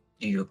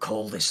 Do you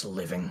call this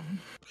living?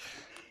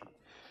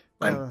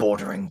 I'm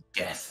bordering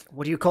death.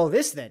 What do you call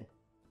this then?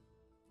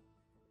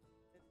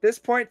 At this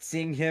point,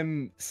 seeing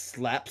him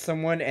slap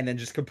someone and then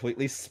just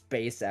completely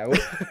space out,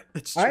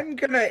 It's true. I'm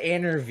gonna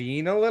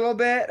intervene a little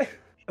bit.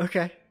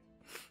 Okay.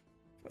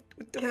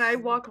 Can I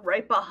walk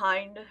right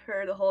behind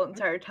her the whole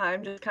entire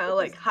time, just kind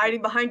of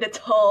hiding behind a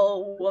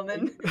tall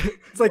woman?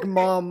 It's like,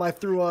 Mom, I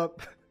threw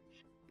up.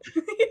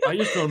 I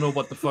just don't know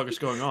what the fuck is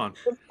going on.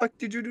 What the fuck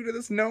did you do to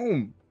this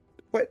gnome?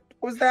 What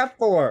was that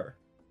for?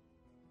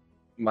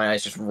 My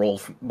eyes just roll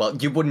from... Well,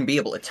 you wouldn't be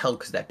able to tell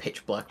because they're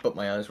pitch black, but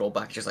my eyes roll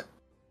back just like...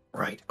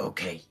 Right,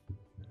 okay.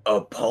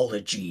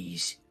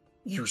 Apologies.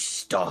 You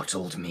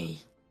startled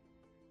me.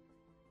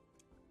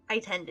 I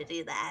tend to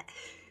do that.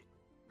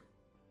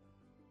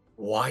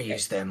 Why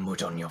is there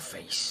mud on your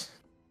face?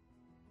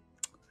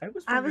 I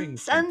was I was wondering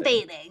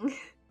something. sunbathing,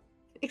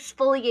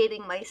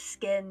 exfoliating my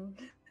skin.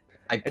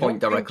 I I don't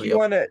point think directly you up.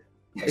 wanna.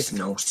 There's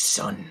no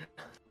sun.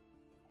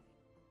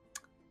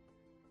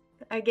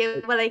 I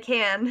give what I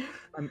can.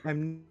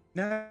 I'm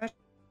not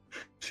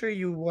sure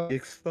you want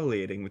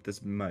exfoliating with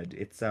this mud.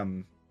 It's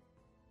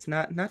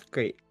not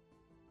great.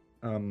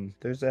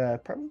 There's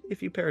probably a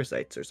few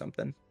parasites or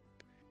something.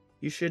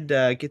 You should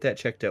get that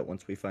checked out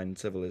once we find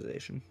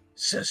civilization.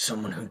 Says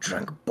someone who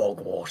drank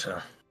bog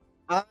water.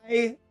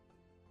 I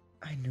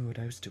knew what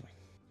I was doing.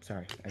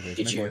 Sorry, I raised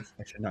Did my you? voice.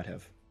 I should not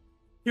have.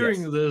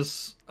 Hearing Yes.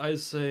 this, I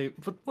say,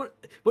 but what?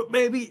 But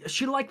maybe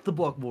she liked the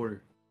bog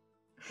water.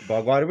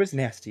 Bog water was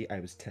nasty. I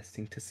was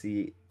testing to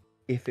see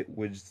if it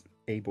was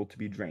able to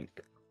be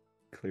drank.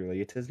 Clearly,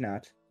 it is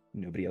not.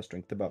 Nobody else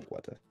drank the bog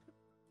water.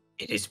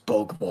 It is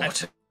bog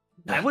water.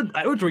 I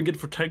would drink it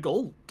for 10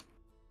 gold.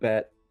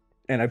 Bet.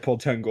 And I pulled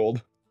 10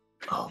 gold.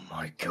 Oh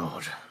my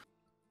god.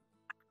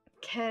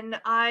 Can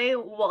I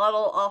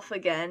waddle off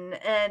again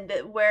and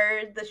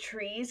where the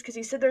trees? Because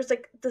you said there's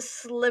like the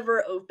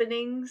sliver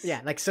openings.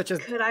 Yeah, like such a.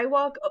 Could I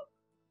walk?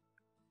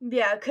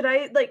 Yeah. Could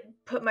I like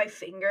put my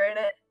finger in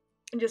it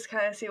and just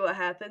kind of see what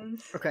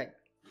happens? Okay.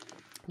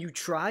 You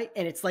try,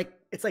 and it's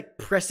like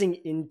pressing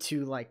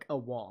into like a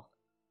wall.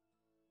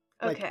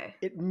 Like, Okay.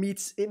 It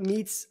meets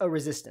a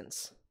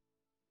resistance.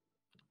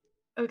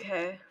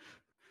 Okay.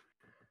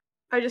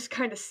 I just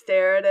kind of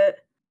stare at it.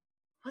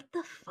 What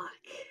the fuck?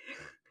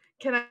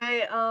 Can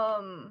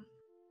I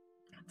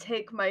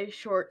take my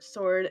short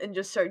sword and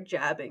just start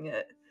jabbing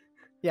it?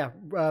 Yeah.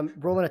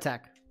 Roll an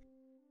attack.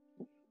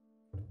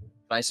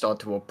 I start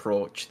to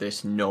approach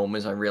this gnome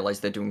as I realize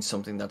they're doing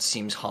something that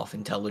seems half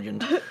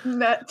intelligent.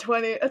 Nat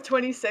 20, a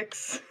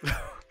 26.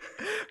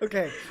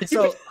 Okay.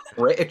 So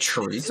We're a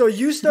tree. so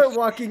you start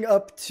walking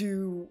up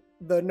to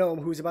the gnome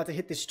who's about to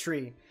hit this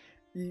tree.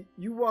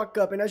 You walk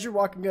up, and as you're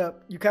walking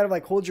up, you kind of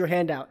like hold your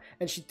hand out,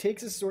 and she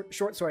takes a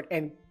short sword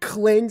and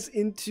clings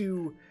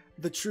into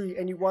the tree,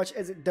 and you watch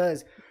as it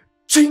does.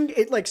 Ching!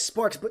 It like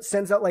sparks, but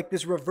sends out like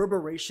this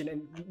reverberation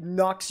and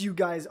knocks you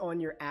guys on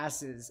your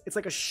asses. It's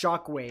like a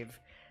shockwave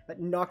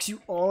that knocks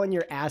you all on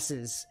your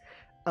asses,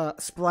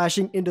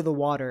 splashing into the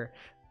water.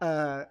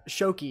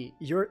 Shoki,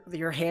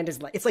 your hand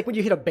is like, it's like when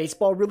you hit a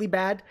baseball really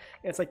bad,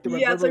 and it's like the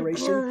Yeah, it's like,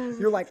 reverberation. brrr.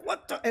 You're like,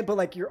 what the? But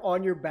like you're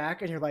on your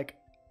back, and you're like,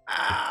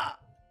 ah.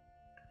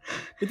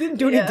 It didn't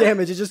do any Yeah.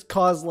 damage. It just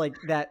caused like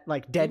that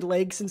like dead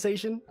leg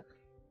sensation.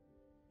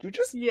 You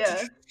just Yeah.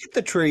 hit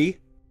the tree.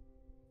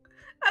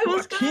 I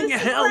was King gonna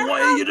of say, hell,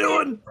 what are you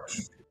doing?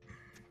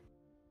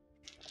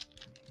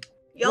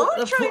 Y'all What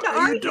are the trying to fuck are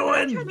you argue. I'm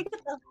doing? trying to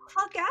get the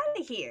fuck out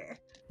of here.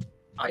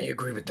 I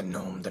agree with the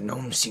gnome. The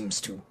gnome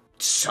seems to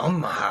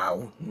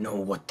somehow know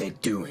what they're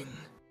doing.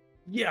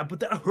 Yeah,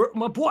 but that hurt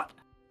my butt.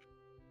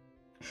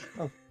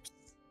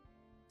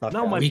 Not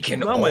Now bad. my We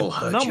can now all my,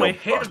 hurt now your my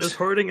hand butt. is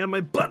hurting and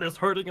my butt is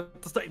hurting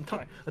at the same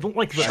time. I don't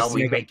like this. Shall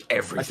we make a- make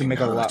everything I can make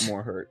a lot hurt?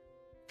 more hurt.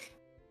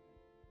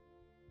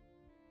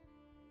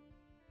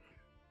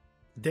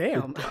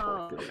 Damn,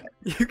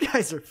 you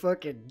guys are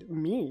fucking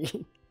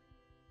mean.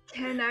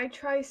 Can I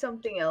try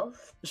something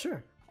else?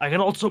 Sure. I can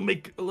also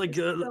make like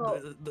No.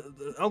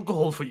 the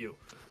alcohol for you.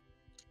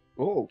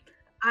 Oh,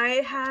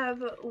 I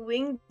have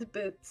winged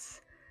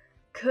boots.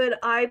 Could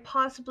I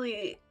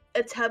possibly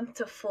attempt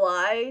to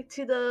fly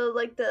to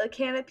the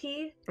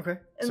canopy Okay.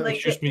 and So like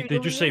Excuse get me, through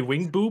did the you say leaves?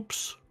 wing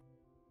boops?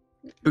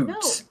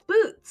 Boots. No,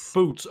 boots.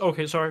 Boots.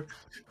 Okay, sorry.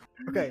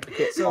 okay.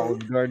 So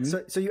Olive Garden.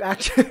 so you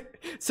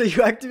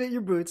activate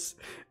your boots,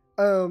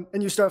 and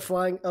you start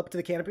flying up to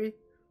the canopy.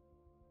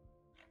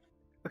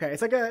 Okay,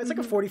 it's like a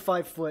Mhm.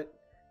 45-foot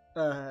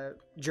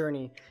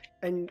journey,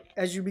 and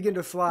as you begin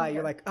to fly,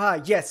 you're Okay.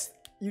 like, yes,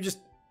 you just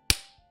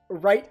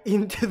right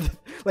into the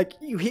like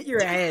you hit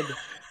your head,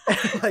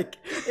 like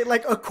it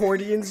like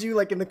accordions you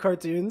like in the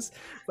cartoons,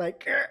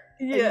 like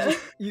and you Yeah.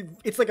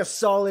 it's like a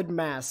solid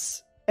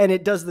mass, and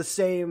it does the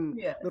same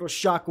Yeah. little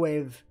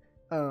shockwave,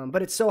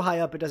 but it's so high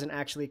up it doesn't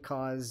actually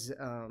cause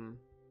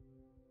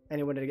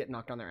anyone to get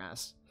knocked on their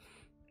ass.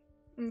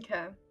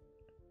 Okay.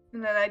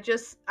 And then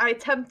I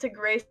attempt to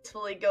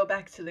gracefully go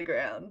back to the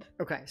ground.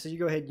 Okay, so you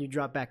go ahead and you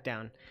drop back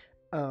down.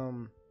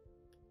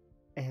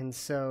 And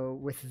so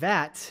with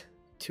that,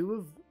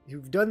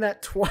 you've done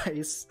that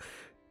twice.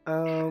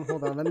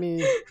 Hold on, let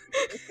me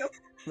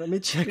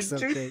check Did you-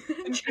 something.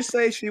 Didn't you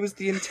say she was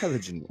the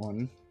intelligent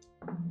one?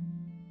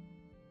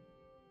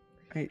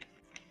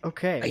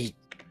 Okay.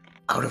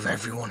 Out of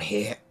everyone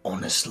here,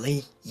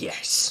 honestly,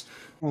 yes.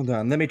 Hold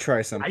on, let me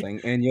try something,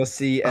 and you'll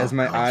see as Oh,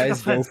 my God, take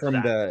eyes go offense to from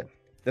that.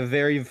 the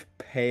very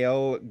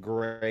pale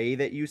gray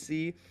that you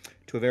see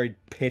to a very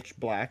pitch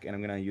black, and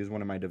I'm gonna use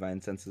one of my divine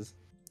senses.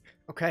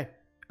 Okay.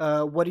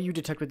 What do you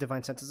detect with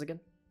divine senses again?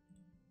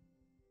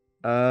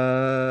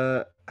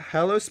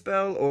 Hallow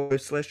spell or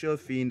celestial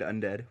fiend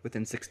undead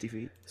within 60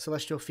 feet.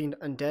 Celestial fiend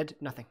undead?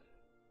 Nothing.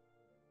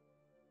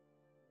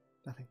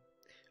 Nothing.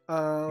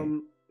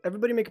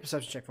 Everybody make a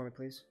perception check for me,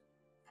 please.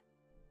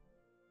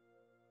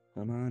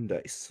 Come on,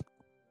 dice.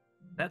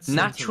 That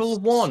Natural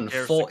sentence one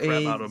scares for the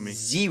crap out a of me.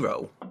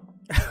 0.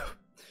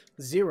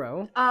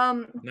 0.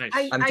 Nice.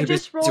 I I'm too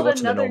just busy rolled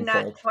watching the another gnome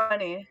nat fall.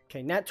 20.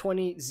 Okay, nat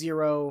 20,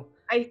 0,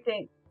 I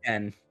think.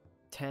 10.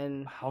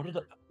 10. How did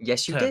I?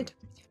 Yes, you 10.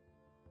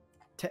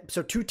 did.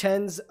 So 2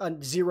 10s,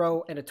 a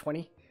 0, and a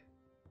 20.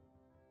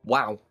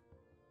 Wow.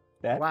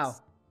 That's, Wow.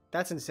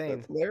 That's insane.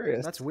 That's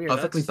hilarious. That's weird.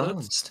 Perfectly That's-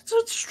 balanced. That's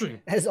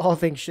interesting. As all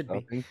things should be.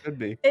 Something could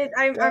be.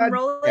 I'm God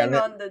rolling damn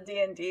it. on the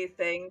D&D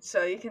thing,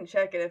 so you can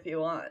check it if you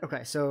want.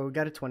 Okay, so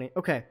got a 20.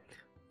 Okay.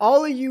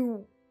 all of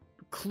you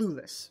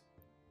clueless,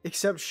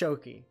 except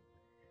Shoki.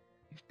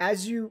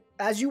 As you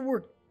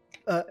were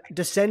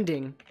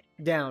descending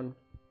down,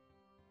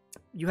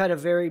 you had a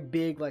very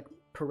big like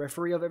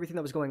periphery of everything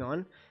that was going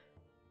on.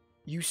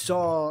 You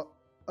saw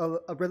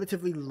a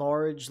relatively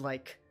large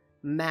like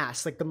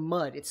mass, like the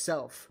mud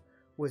itself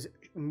was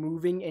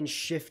moving and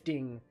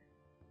shifting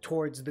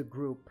towards the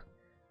group.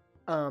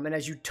 And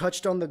as you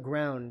touched on the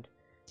ground,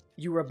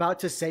 you were about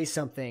to say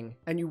something,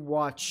 and you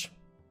watch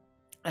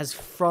as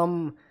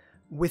from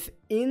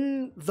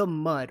within the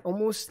mud,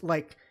 almost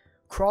like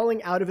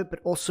crawling out of it, but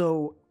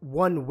also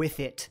one with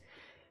it,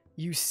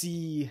 you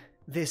see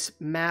this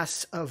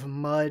mass of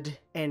mud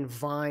and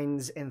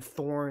vines and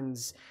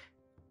thorns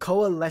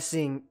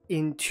coalescing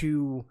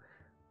into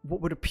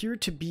what would appear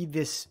to be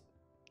this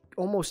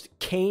almost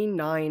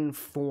canine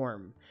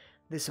form.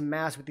 This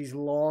mass with these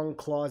long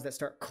claws that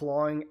start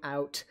clawing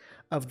out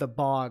of the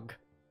bog.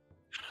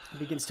 It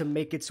begins to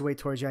make its way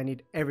towards you. I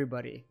need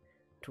everybody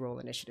to roll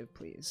initiative,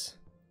 please.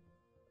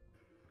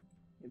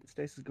 The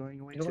dice is going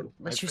away You know what? too.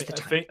 Let's use the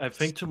time. I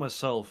think to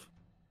myself,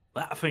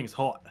 that thing's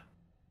hot.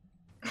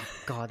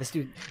 God, this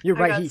dude, you're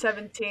I right. got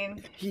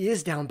 17. He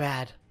is down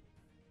bad.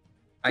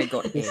 I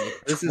got a This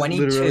is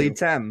 22. literally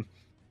 10.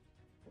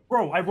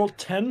 Bro, I rolled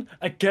 10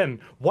 again.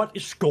 What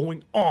is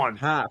going on?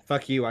 Ha!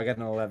 Fuck you. I got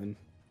an 11.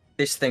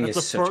 This thing That's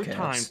is the such third time.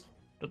 chaos.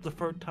 That's the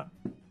third time.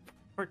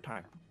 Third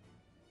time.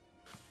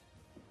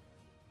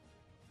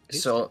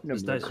 So,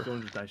 This dice is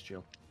going to dice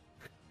jail.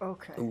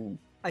 Okay. ooh,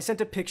 I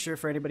sent a picture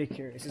for anybody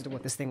curious as to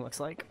what this thing looks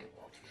like.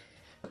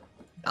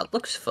 that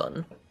looks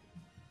fun.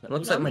 It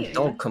looks That like my looks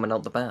dog fun. coming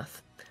out the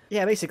bath.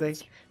 Yeah, basically.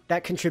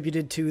 That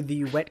contributed to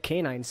the wet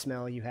canine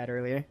smell you had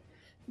earlier.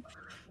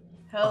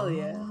 Hell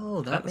yeah.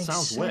 Oh, that That makes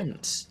sounds wet.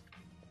 sense.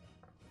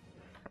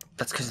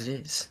 That's because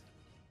it is.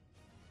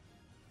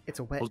 It's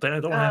a wet. Well, then I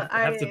don't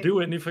have to do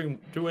any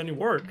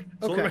work.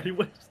 It's Okay. already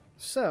wet.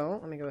 So,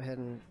 let me go ahead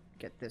and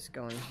get this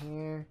going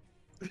here.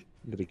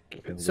 Really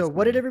kill So, this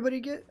what did thing. everybody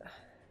get?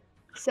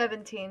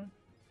 17.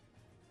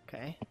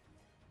 Okay.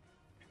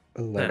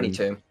 11.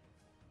 22.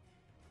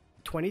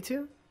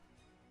 22?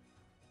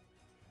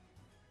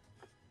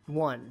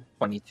 1.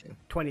 22.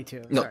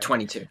 22. No, sorry.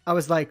 22. I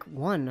was like,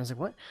 1. I was like,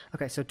 what?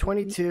 Okay, so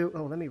 22.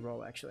 Oh, let me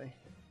roll, actually.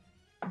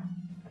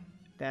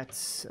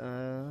 That's,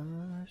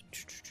 okay.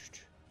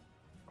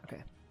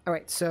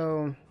 Alright,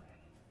 so...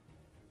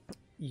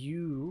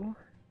 You...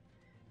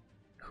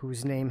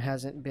 Whose name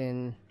hasn't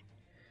been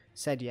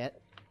said yet.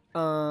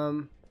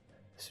 So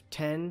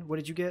 10. What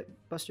did you get,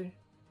 Buster?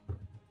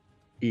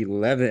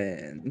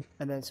 11.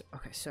 And then,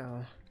 okay,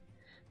 so...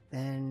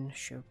 Then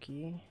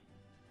Shoki.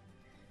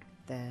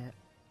 That...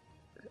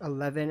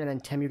 11, and then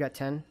Tem, you got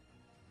 10.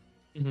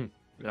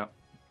 Yeah.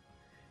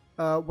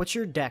 What's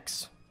your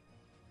dex?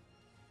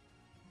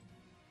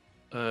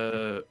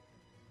 Modifier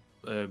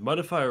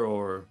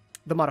or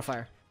The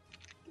modifier.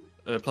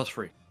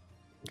 +3.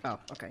 Oh,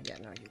 okay. Yeah,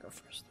 now you go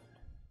first.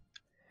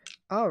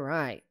 All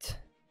right.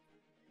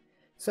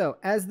 So,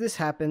 as this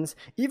happens,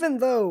 even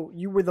though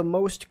you were the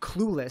most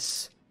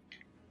clueless,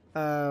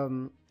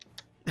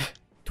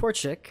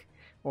 Torchic,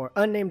 or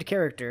unnamed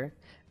character,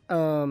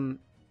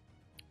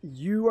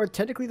 you are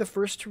technically the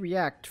first to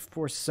react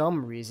for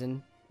some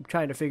reason. I'm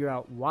trying to figure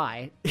out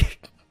why.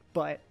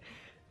 But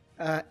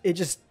it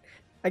just,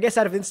 I guess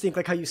out of instinct,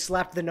 like how you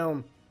slapped the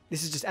gnome.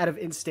 This is just out of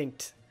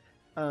instinct.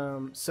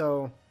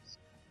 So,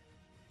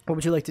 what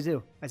would you like to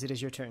do as it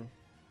is your turn?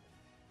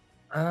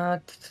 I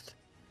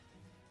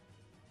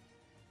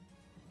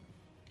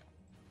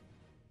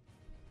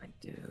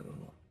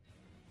do.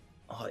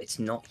 Oh, it's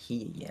not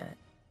here yet.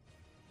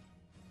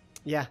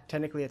 Yeah,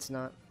 technically it's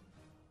not.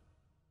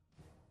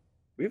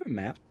 We have a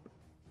map.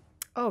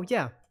 Oh,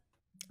 yeah.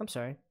 I'm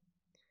sorry.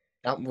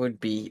 That would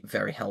be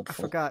very I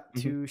helpful. forgot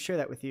to share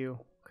that with you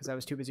because I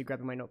was too busy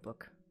grabbing my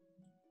notebook.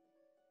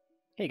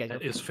 Here you guys go.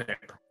 That is fair.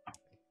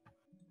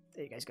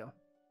 There you guys go.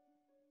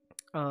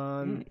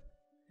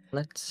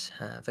 Let's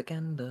have a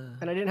gander.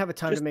 And I didn't have a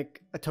time Just- to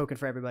make a token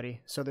for everybody,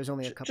 so there's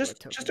only a couple of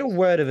tokens. Just a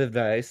word of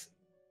advice.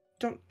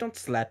 Don't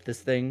slap this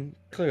thing.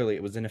 Clearly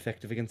it was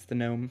ineffective against the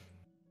gnome.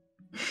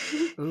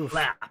 Oof.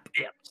 Slap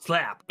it,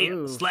 slap it,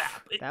 Oof.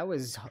 slap it. That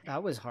was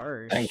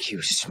harsh. Thank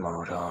you,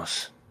 smart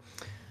ass.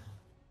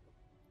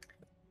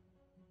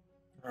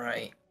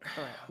 Right.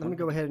 All right, let me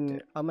go ahead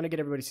and I'm gonna get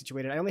everybody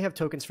situated. I only have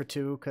tokens for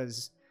 2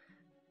 because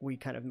we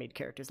kind of made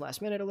characters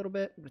last minute a little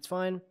bit, but it's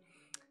fine.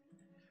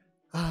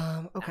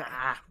 Okay.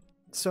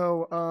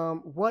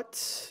 So,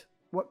 what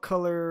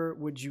color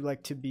would you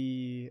like to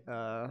be,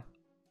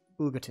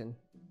 Ugaton?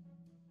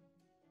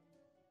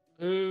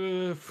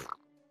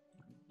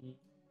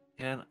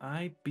 Can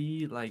I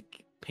be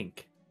like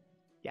pink?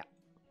 I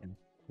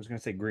was gonna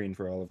say green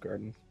for Olive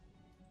Garden.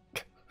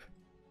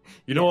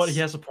 You know what? Yes.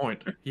 He has a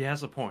point. He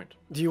has a point.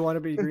 Do you want to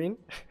be green?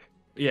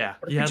 Yeah,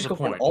 What if he we has just a go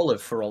for an point. olive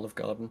for Olive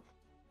Garden?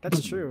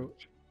 That's true.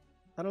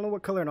 I don't know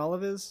what color an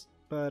olive is,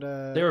 but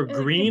They're It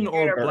green could be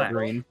or green or black,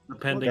 purple.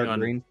 depending Dark on.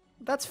 green.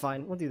 that's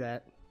fine. We'll do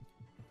that.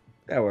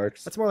 That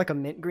works. That's more like a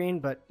mint green,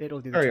 but it'll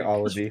do the Very trick.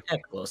 olivey. Yeah,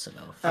 close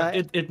enough.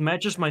 It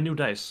matches my new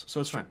dice,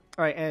 so it's fine.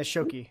 All right, and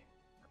Shoki.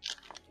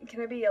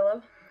 Can I be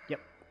yellow?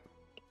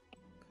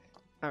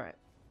 All right,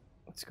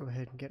 let's go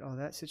ahead and get all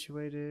that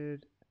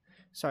situated.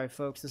 Sorry,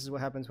 folks. This is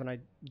what happens when I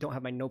don't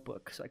have my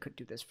notebook, so I could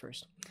do this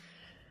first.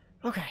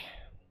 Okay,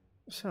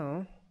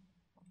 so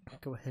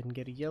go ahead and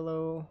get a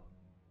yellow.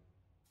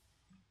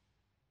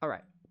 All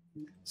right.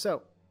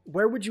 So,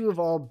 where would you have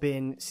all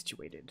been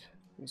situated?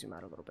 Let me zoom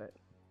out a little bit.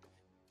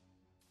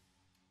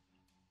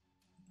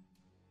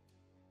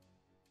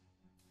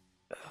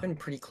 Been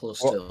pretty close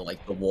to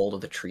like the wall of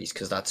the trees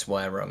because that's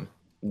where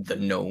the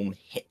gnome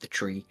hit the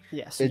tree.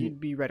 Yeah, so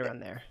you'd be right around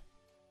there.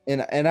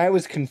 And I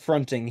was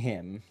confronting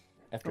him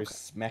after Okay.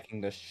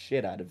 smacking the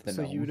shit out of the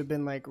So gnome. you would have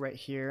been like right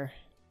here,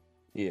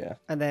 Yeah.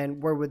 and then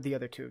where would the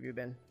other two of you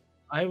been?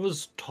 I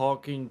was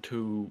talking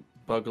to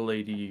Bug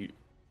Lady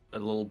a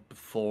little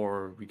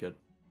before we get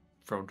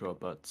thrown to our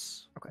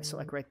butts. Okay, so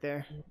like right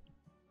there.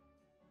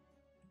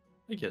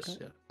 I guess,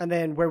 Okay. yeah. And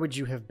then where would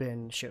you have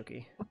been,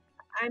 Shoki?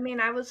 I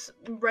mean, I was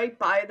right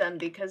by them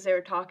because they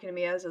were talking to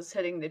me as I was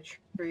hitting the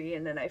tree,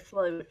 and then I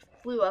flew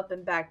up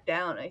and back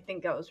down. I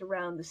think I was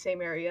around the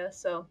same area,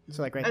 so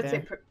So like right I'd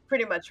there. say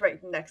pretty much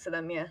right next to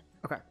them. Yeah.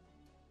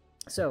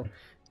 So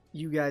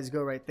you guys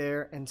go right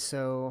there, and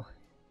so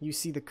you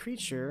see the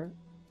creature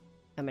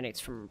emanates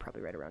from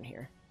probably right around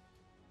here.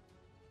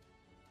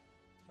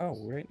 Oh,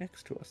 right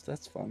next to us.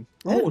 That's fun.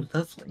 Oh,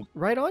 lovely.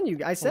 Right on you.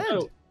 I said.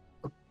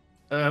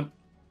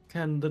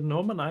 Can the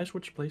gnome and I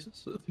switch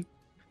places?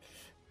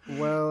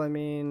 Well, I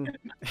mean,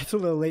 it's a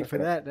little late for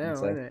that now, One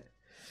sec. isn't it?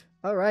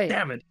 All right.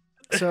 Damn it.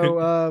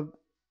 So,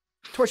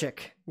 Torchic,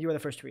 you are the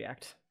first to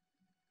react.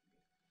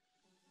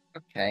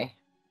 Okay.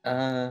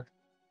 I've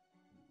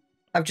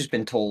just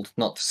been told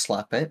not to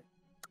slap it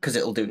because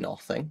it'll do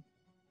nothing.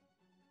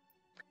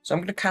 So I'm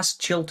going to cast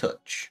Chill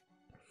Touch.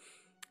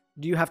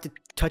 Do you have to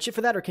touch it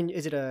for that, or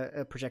is it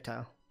a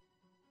projectile?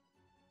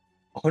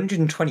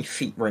 120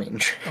 feet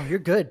range. Oh, you're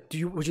good.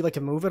 Would you like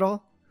to move at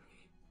all?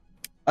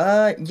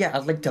 Yeah,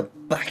 I'd like to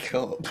back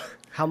up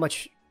How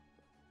much?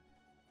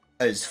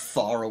 as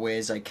far away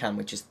as I can,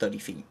 which is 30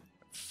 feet.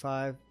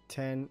 5,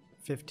 10,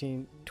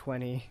 15,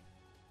 20,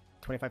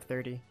 25,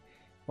 30.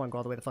 One go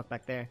all the way the fuck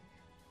back there.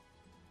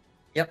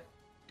 Yep.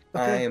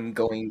 I Okay. am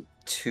going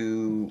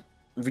to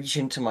reach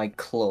into my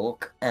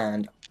cloak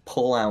and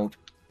pull out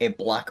a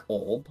black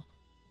orb.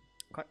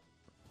 Okay.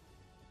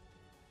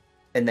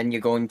 And then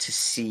you're going to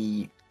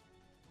see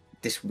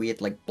this weird,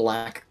 like,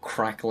 black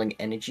crackling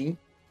energy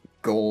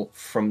go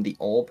from the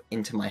orb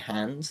into my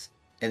hands.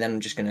 And then I'm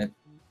just going to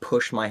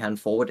push my hand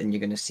forward, and you're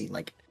going to see,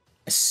 like,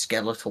 a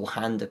skeletal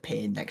hand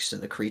appear next to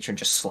the creature and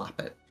just slap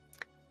it.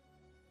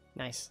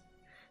 Nice.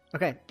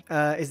 Okay.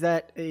 Is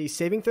that a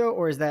saving throw,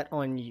 or is that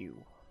on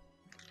you?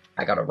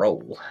 I got a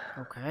roll.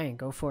 Okay,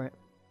 go for it.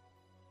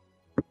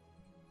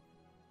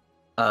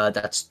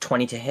 That's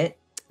 20 to hit.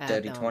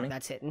 Dirty No, 20?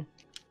 That's hitting.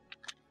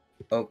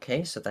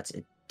 Okay, so that's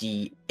a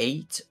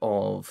d8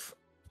 of...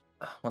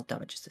 what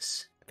damage is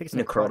this? I think it's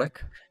Necrotic.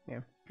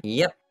 Yeah.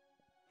 Yep.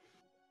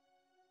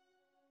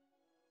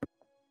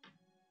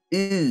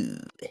 Ooh.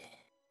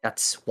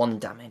 That's 1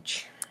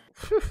 damage.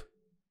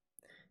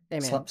 Hey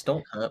man, Slaps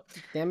don't hurt.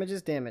 damage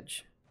is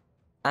damage.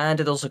 And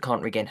it also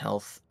can't regain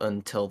health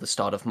until the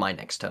start of my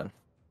next turn.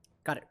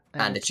 Got it.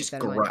 And I'll it's keep just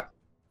that in mind.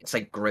 it's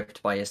like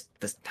gripped by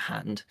this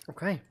hand.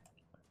 Okay.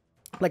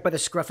 Like by the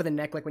scruff of the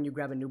neck, like when you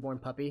grab a newborn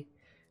puppy.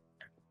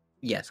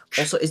 Yes.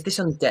 Also, is this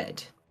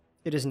undead?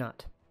 It is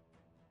not.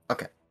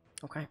 Okay.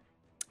 Okay.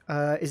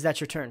 Is that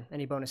your turn?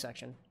 Any bonus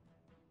action?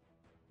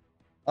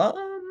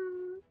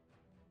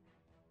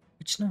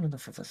 It's not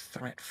enough of a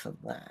threat for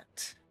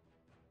that.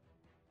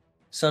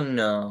 So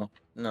no,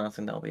 I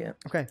think that'll be it.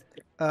 Okay.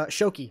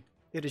 Shoki,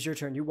 it is your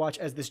turn. You watch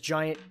as this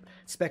giant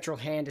spectral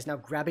hand is now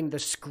grabbing the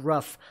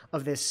scruff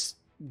of this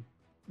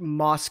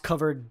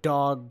moss-covered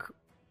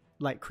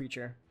dog-like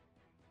creature.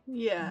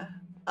 Yeah.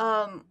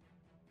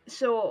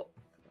 So.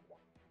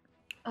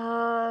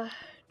 I'm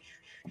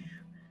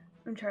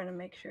trying to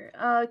make sure.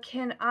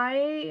 Can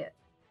I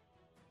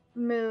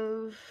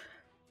move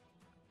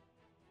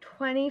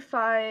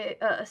 25?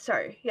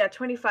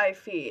 25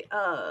 feet.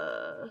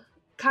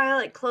 Kind of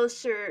like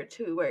closer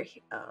to where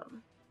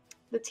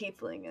the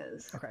tiefling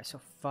is. Okay, so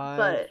 5,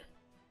 But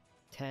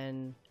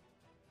 10,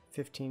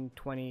 15,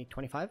 20,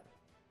 25?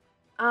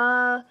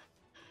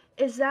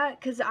 is that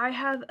because I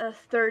have a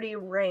 30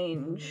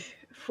 range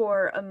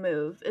for a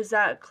move? Is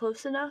that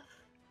close enough?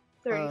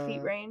 30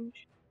 feet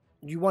range?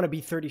 Do you want to be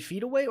 30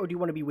 feet away, or do you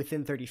want to be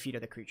within 30 feet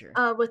of the creature?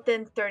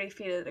 Within 30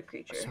 feet of the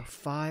creature. So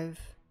 5,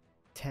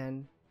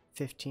 10,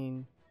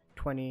 15,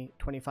 20,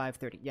 25,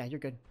 30. Yeah, you're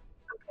good.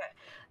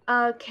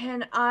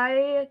 Can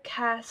I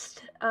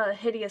cast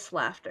Hideous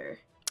Laughter?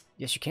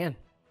 Yes, you can.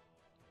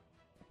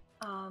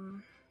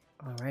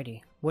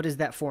 Alrighty. What is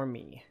that for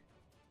me?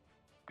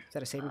 Is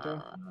that a saving throw?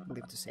 I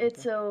believe it's a saving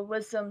It's a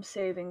Wisdom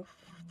saving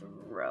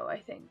throw, I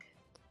think.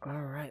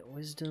 Alright,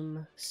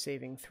 wisdom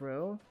saving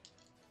throw.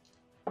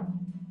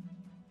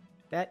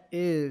 That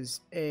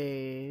is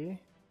a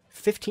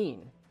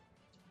 15.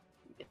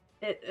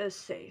 It is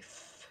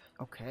safe.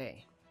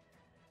 Okay.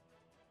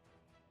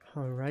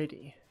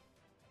 Alrighty.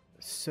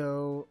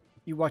 So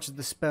you watch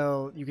the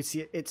spell, you can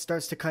see it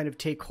starts to kind of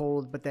take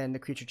hold, but then the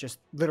creature just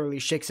literally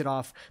shakes it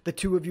off. The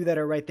two of you that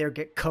are right there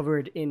get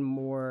covered in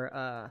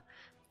more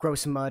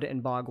gross mud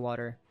and bog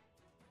water.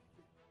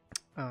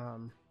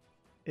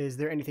 Is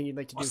there anything you'd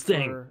like to do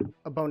for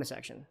a bonus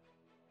action?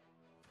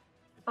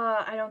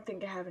 I don't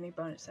think I have any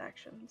bonus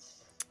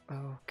actions.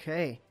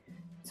 Okay.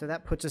 So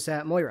that puts us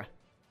at Moira.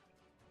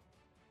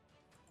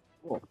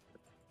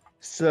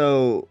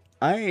 So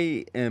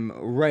I am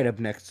right up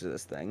next to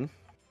this thing.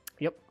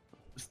 Yep.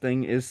 This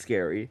thing is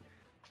scary.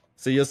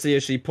 So you'll see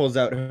as she pulls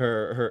out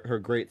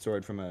her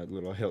greatsword from a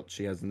little hilt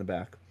she has in the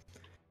back.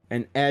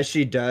 And as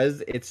she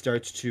does, it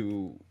starts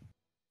to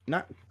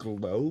not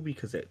glow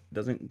because it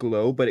doesn't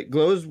glow, but it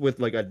glows with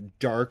like a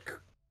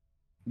dark,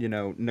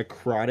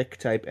 necrotic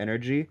type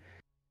energy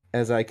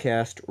as I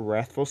cast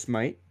Wrathful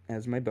Smite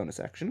as my bonus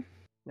action.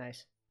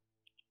 Nice.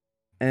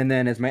 And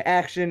then as my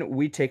action,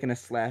 we take a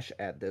slash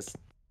at this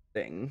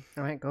thing.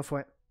 All right, go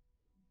for it.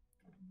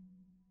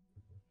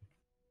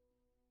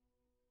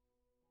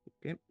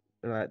 Okay.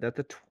 That's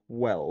a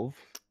 12.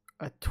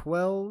 A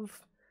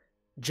 12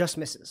 just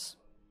misses.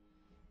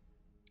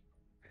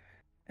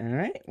 All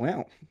right,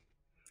 well.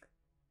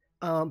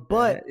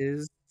 But that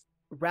is...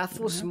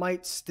 Wrathful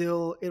Smite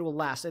still, it will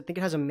last. I think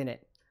it has a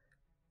minute.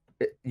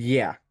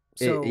 Yeah.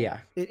 So yeah.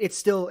 It's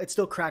still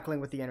crackling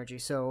with the energy,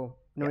 so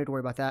no need to worry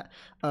about that.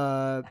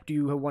 Do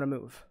you want to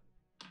move?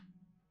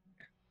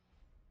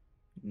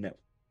 No.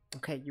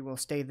 Okay, you will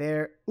stay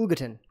there.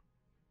 Ugaton.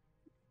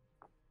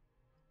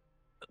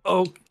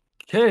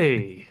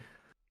 Okay.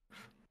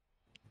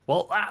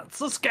 Well,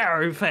 that's a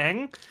scary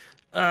thing.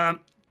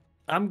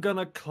 I'm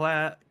gonna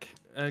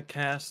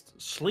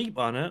cast sleep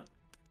on it.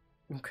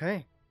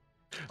 Okay.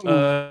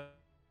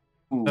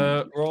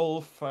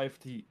 Roll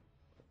 5d8.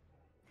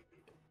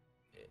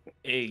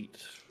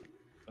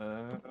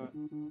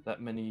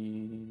 That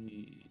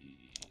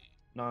many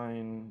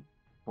 9,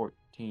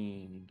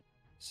 14,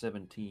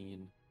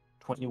 17,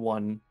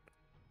 21.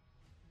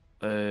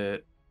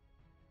 The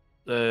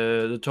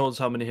total is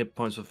how many hit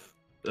points of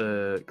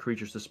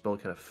creatures the spell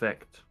can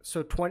affect.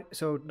 So 20.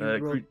 So you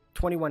rolled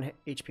 21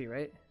 HP,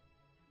 right?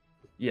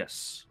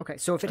 Yes. Okay,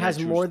 so if it has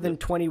more than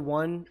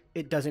 21,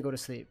 it doesn't go to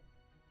sleep.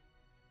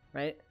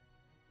 Right?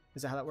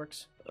 Is that how that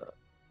works?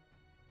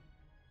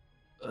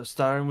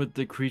 Starting with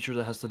the creature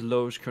that has the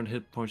lowest current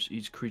hit points,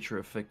 each creature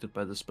affected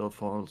by the spell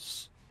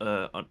falls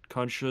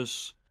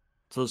unconscious.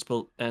 Till the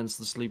spell ends,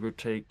 the sleeper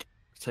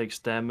takes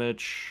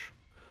damage,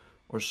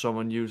 or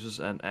someone uses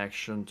an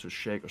action to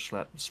shake or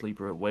slap the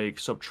sleeper awake.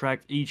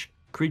 Subtract each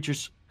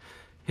creature's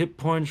hit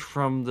points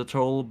from the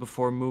total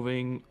before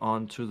moving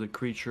on to the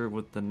creature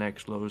with the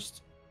next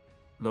lowest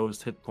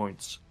hit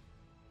points.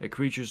 A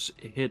creature's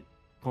hit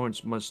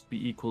points must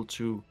be equal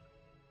to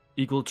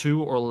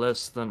or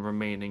less than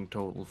remaining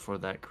total for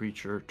that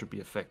creature to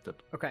be affected.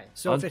 Okay,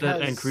 so if it has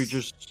and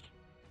creatures,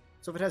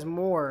 so if it has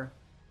more,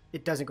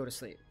 it doesn't go to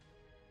sleep.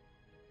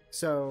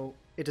 So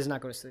it does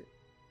not go to sleep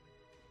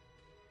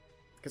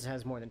because it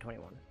has more than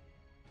 21.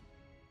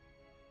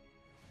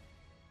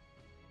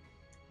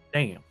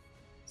 damn.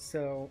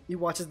 So you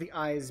watch as the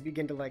eyes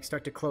begin to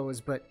start to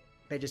close, but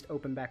they just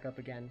open back up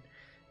again.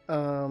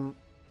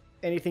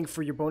 Anything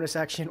for your bonus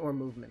action or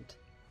movement?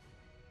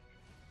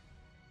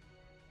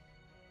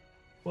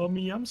 Well,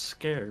 I'm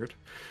scared.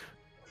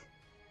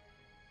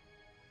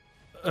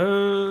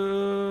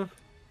 No,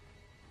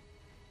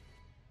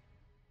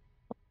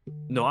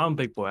 I'm a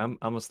big boy. I'm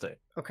gonna stay.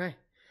 Okay.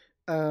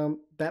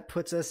 That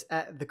puts us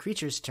at the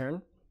creature's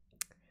turn.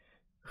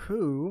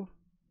 Who?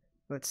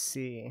 Let's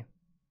see.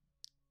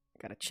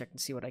 Gotta check and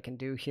see what I can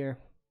do here.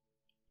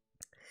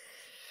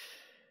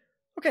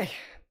 Okay.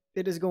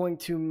 It is going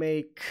to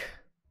make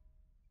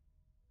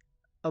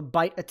a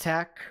bite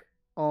attack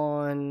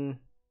on...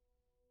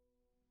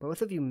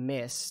 Both of you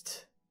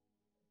missed.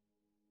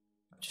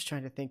 I'm just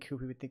trying to think who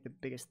we would think the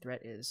biggest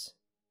threat is.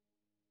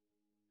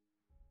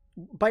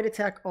 Bite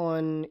attack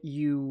on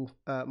you,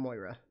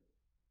 Moira.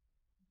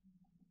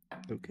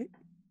 Okay.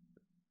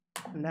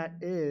 And that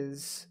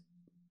is...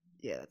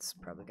 Yeah, that's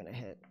probably going to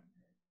hit.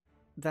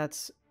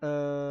 That's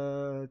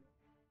 24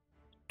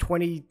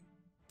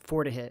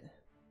 to hit.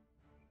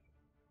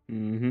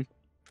 Mm-hmm.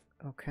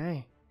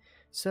 Okay.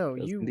 So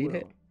Does you indeed will,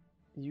 hit.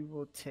 you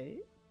will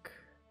take...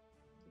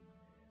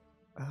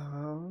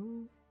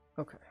 Okay.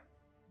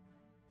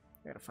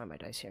 I gotta find my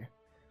dice here.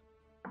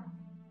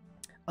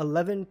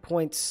 11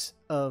 points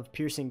of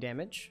piercing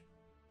damage.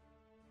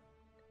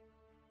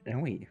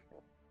 Owie.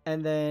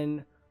 And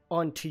then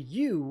onto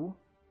you,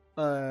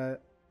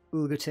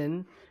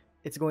 Ulgaton,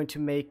 it's going to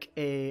make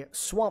a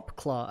swamp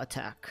claw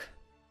attack.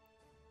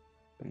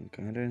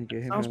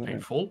 Sounds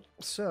painful.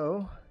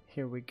 So,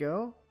 here we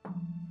go.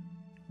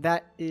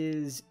 That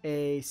is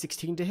a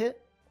 16 to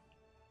hit.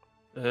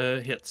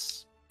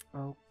 Hits.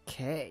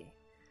 Okay.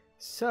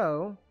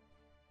 So,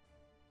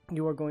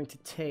 you are going to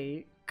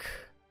take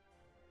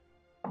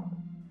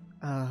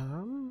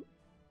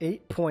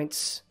 8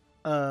 points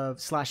of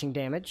slashing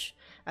damage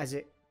as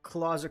it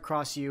claws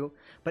across you,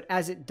 but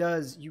as it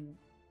does, you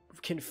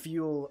can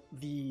feel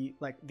the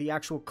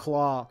actual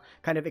claw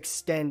kind of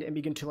extend and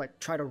begin to like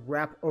try to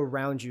wrap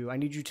around you. I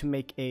need you to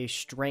make a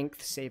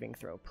strength saving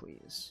throw,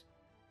 please.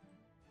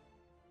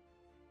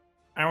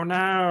 Oh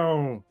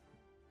no!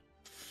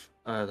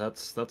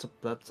 That's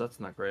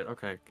not great.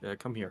 Okay,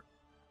 come here.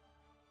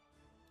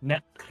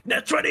 Net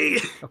 20.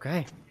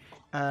 Okay.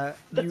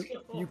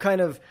 You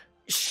kind of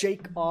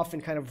shake off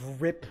and kind of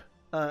rip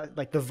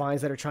like the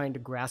vines that are trying to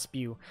grasp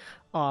you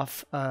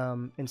off,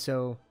 and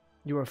so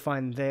you are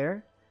fine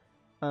there.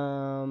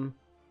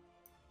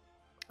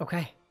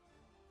 Okay,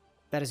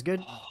 that is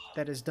good.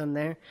 That is done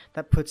there.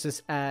 That puts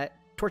us at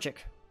Torchic.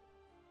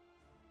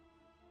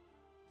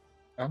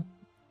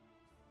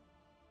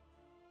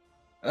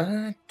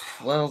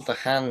 Well, the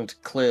hand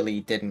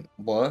clearly didn't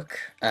work,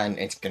 and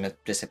it's gonna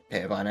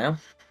disappear by now.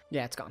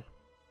 Yeah, it's gone.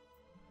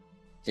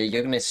 So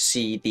you're gonna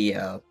see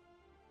the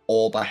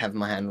orb I have in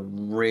my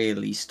hand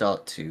really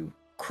start to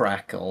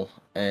crackle,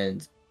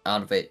 and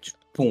out of it,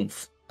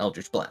 poof,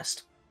 Eldritch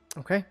Blast.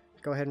 Okay,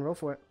 go ahead and roll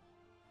for it.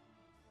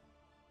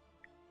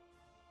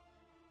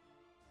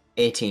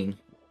 18.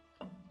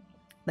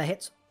 That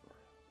hits.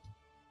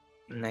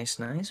 Nice,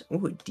 nice.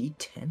 Ooh, a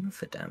D10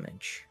 for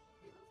damage.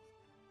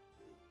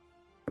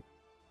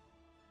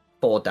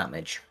 4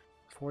 damage.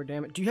 4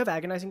 damage. Do you have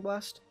Agonizing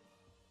Blast?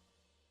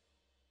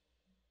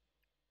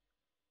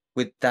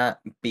 Would that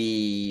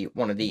be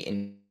one of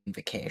the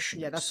invocations?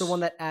 Yeah, that's the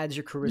one that adds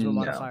your Charisma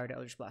modifier to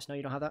Eldritch Blast. No,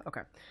 you don't have that?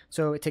 Okay.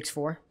 So it takes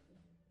 4?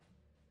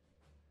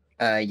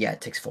 Yeah,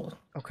 it takes 4.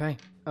 Okay.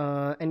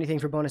 Anything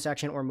for bonus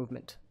action or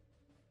movement?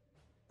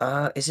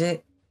 Is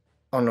it?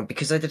 Oh no,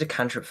 because I did a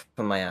cantrip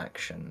for my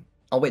action.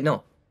 Oh wait,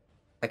 no.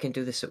 I can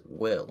do this at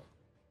will.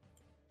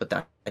 But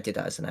that I did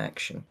that as an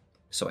action,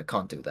 so I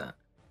can't do that.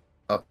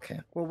 Okay.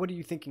 Well, what are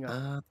you thinking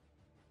of?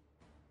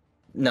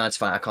 No, it's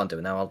fine. I can't do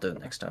it now. I'll do it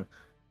next time.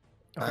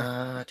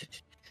 Okay.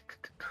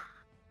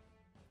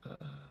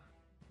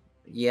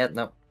 Yeah,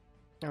 no.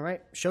 All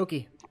right,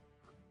 Shoki.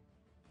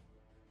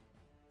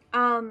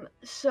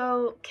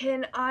 So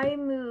can I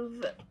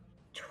move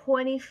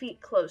 20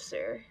 feet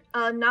closer?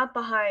 Not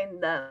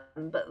behind them,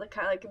 but like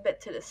kind of like a bit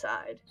to the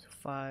side. So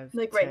 5,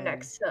 like 10, right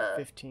next to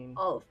 15,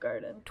 Olive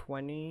Garden.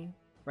 20,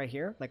 right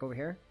here, like over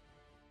here.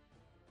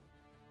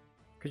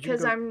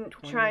 Because I'm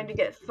trying to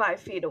get 5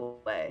 feet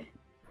away.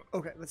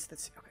 Okay, let's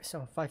see. Okay,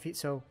 so 5 feet.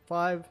 So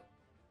 5,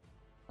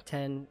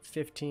 10,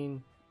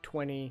 15,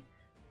 20,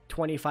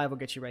 25 will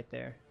get you right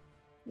there.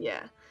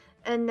 Yeah.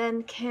 And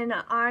then can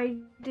I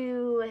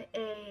do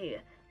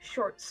a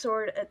short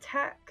sword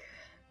attack?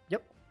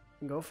 Yep,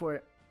 go for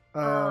it.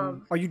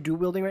 Are you dual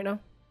wielding right now?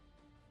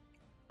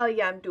 Oh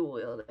yeah, I'm dual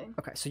wielding.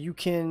 Okay, so you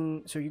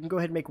can go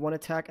ahead and make one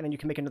attack, and then you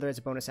can make another as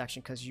a bonus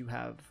action because you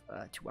have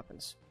 2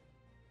 weapons.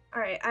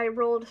 All right, I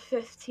rolled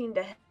 15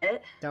 to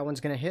hit. That one's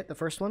gonna hit the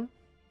first one.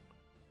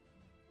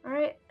 All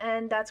right,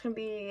 and that's gonna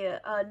be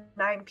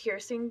 9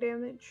 piercing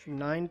damage.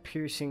 9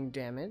 piercing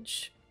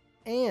damage,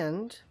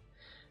 and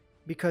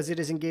because it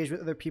is engaged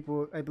with other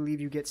people, I believe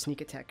you get sneak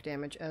attack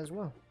damage as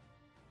well.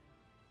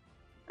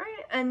 All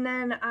right, and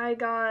then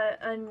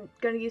I'm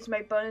gonna use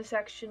my bonus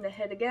action to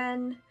hit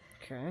again.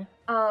 Okay.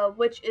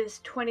 Which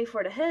is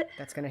 24 to hit.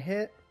 That's gonna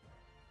hit.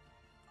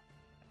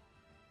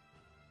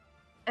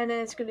 And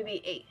then it's gonna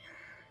be 8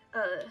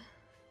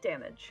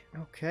 damage.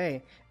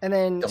 Okay, and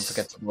then Don't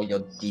forget to roll your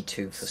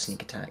D2 for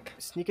sneak attack.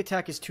 Sneak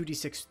attack is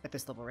 2d6 at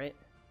this level, right?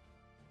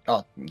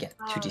 Oh, yeah,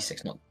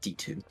 2d6, not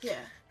D2. Yeah.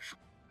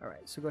 All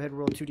right, so go ahead and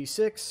roll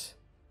 2d6.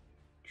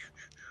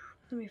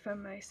 Let me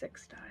find my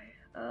 6 die.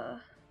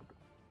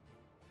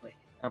 Wait.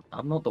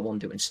 I'm not the one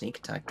doing sneak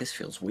attack. This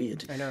feels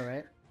weird. I know,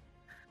 right?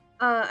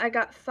 I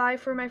got 5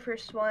 for my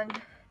first one,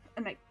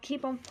 and I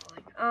keep on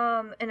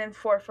falling. And then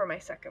 4 for my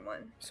second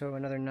one. So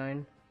another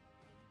 9.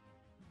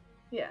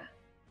 Yeah.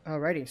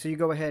 Alrighty, so you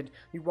go ahead.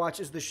 You watch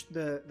as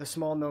the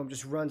small gnome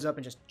just runs up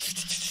and just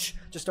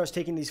starts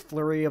taking these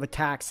flurry of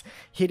attacks,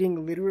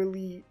 hitting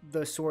literally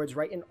the swords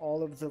right in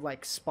all of the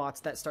like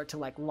spots that start to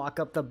like lock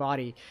up the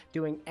body,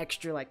 doing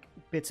extra like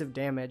bits of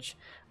damage,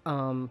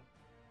 in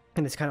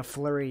this kind of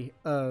flurry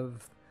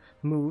of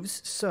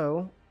moves.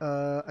 So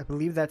I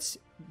believe that's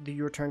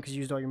your turn because you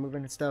used all your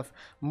movement and stuff.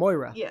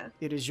 Moira, Yeah.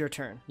 it is your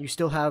turn. You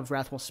still have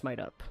Wrathful Smite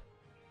up.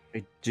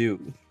 I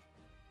do.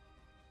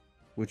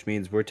 Which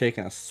means we're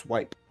taking a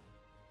swipe.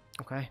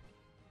 Okay.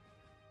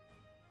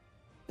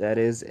 That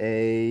is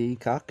a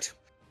cocked.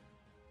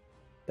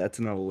 That's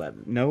an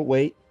 11. No,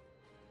 wait.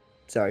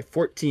 Sorry,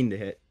 14 to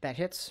hit. That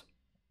hits.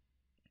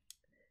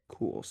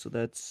 Cool. So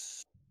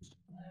that's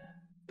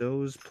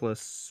those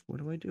plus what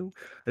do I do?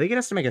 I think it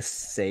has to make a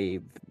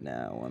save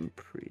now. I'm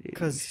pretty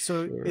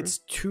So sure. it's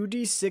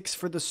 2d6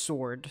 for the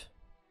sword.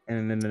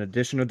 And then an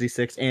additional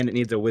d6, and it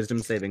needs a wisdom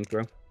saving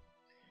throw.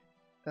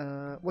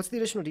 What's the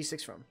additional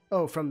d6 from?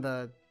 Oh, from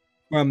the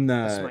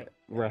The smite.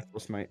 Wrathful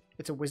Smite.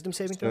 It's a wisdom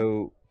saving throw?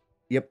 So,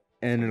 yep,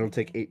 and it'll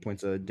take 8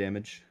 points of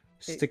damage.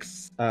 8.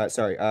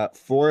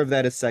 4 of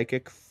that is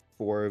psychic,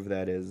 4 of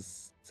that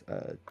is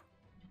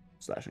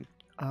slashing.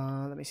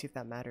 Let me see if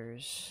that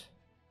matters.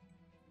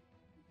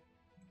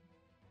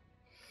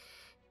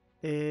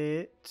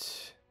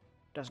 It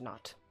does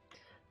not.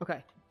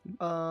 Okay.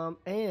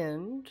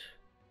 And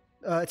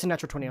it's a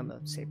natural 20 on the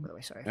save, by the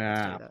way. Sorry, I forgot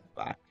to tell you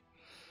fuck.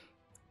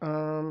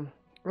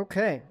 that.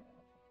 Okay.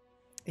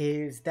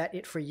 Is that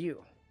it for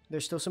you?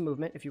 There's still some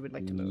movement if you would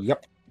like to move.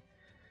 Yep.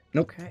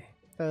 Nope. Okay.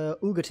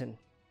 Ugaton,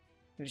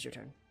 it is your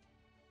turn.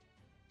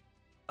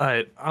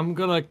 Alright, I'm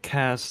gonna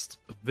cast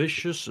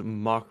Vicious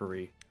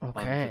Mockery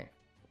Okay.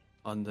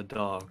 on the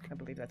dog. I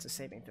believe that's a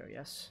saving throw,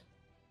 yes?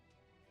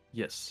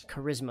 Yes.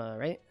 Charisma,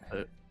 right?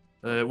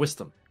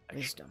 Wisdom.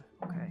 Wisdom.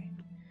 Okay.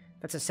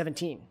 That's a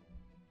 17.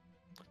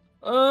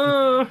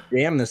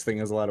 Damn, this thing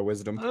has a lot of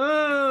wisdom.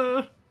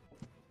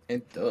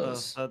 It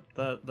does.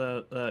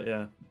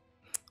 Yeah.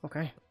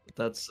 Okay.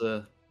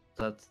 That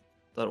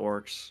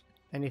works.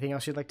 Anything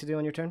else you'd like to do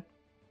on your turn?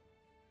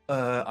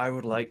 I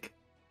would like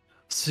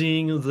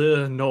seeing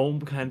the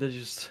gnome kind of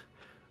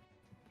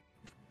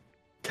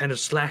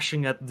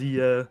slashing at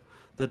the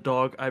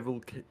dog. I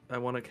want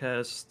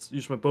to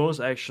use my bonus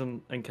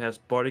action and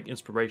cast Bardic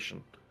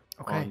Inspiration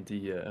on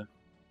the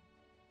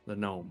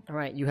gnome. All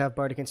right, you have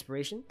Bardic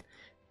Inspiration.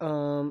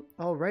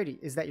 Alrighty,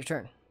 is that your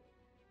turn?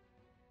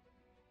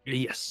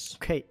 Yes.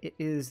 Okay, it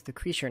is the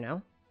creature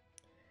now,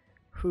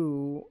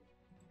 who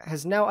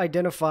has now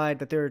identified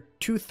that there are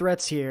two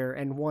threats here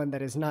and one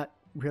that is not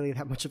really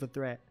that much of a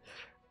threat.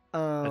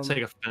 I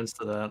take offense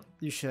to that.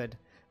 You should.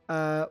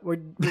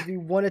 Would be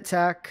one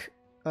attack,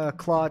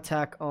 claw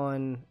attack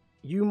on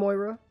you,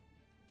 Moira,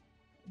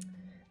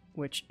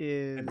 which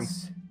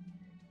is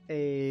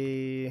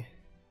a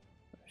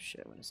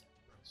what is that?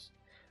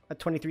 A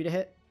 23 to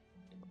hit.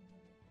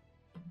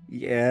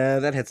 Yeah,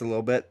 that hits a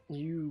little bit.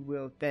 You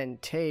will then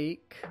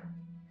take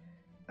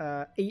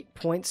 8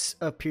 points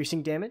of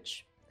piercing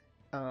damage.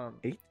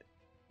 8?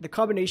 The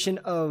combination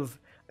of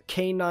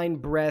canine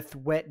breath,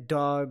 wet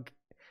dog,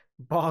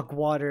 bog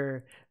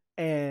water,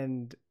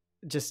 and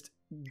is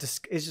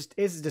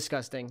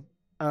disgusting.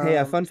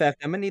 Hey, fun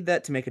fact. I'm gonna need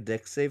that to make a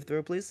dex save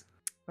throw, please.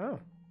 Oh,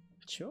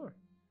 sure.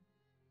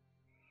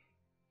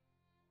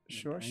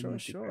 Sure.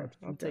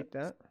 I'll take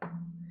that.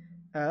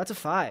 That's a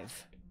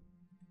 5.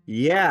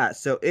 Yeah,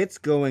 so it's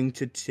going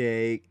to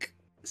take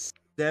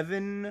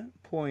 7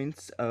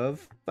 points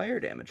of fire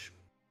damage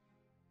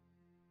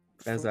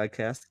as I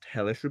cast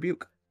Hellish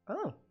Rebuke.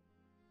 Oh.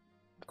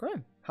 Great.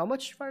 How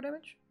much fire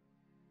damage?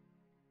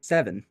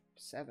 7.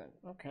 7.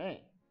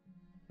 Okay.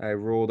 I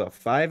rolled a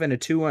 5 and a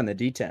 2 on the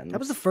d10. That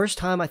was the first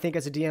time I think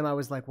as a DM I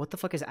was like, what the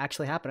fuck is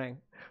actually happening?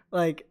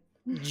 Like,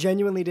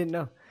 genuinely didn't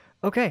know.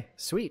 Okay,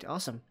 sweet,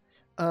 awesome.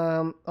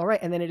 All right,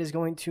 and then it is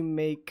going to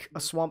make a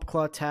Swamp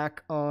Claw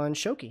attack on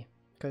Shoki,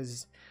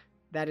 because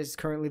that is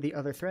currently the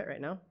other threat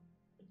right now.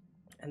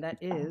 And that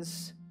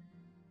is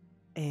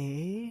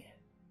a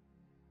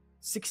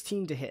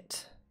 16 to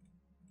hit.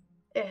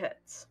 It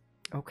hits.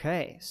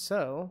 Okay,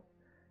 so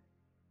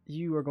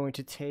you are going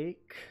to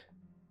take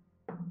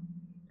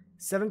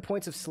 6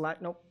 points of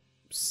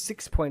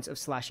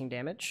slashing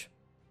damage.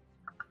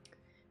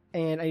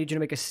 And I need you to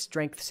make a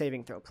strength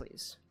saving throw,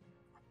 please.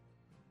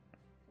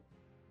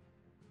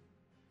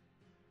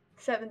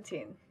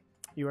 17.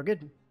 You are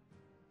good.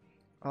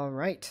 All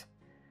right.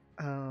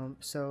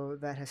 So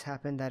that has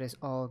happened. That is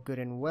all good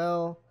and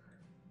well.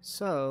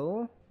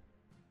 So,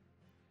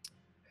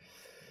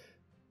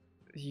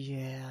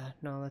 yeah,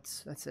 no,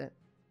 that's it.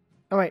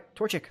 All right,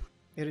 Torchic,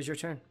 it is your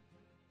turn.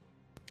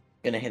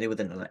 Gonna hit it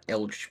with another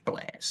Eldritch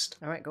Blast.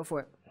 All right, go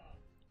for it.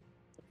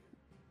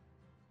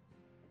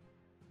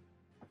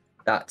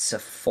 That's a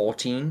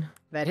 14.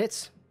 That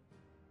hits.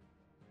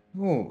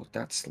 Oh,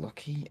 that's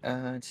lucky.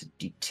 It's a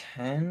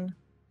D10.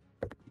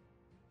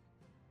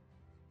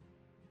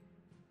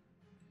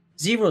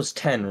 0's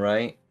 10,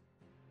 right?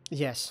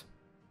 Yes.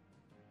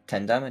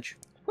 10 damage.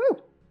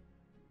 Woo!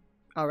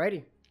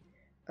 Alrighty.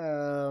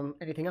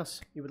 Anything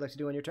else you would like to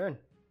do on your turn?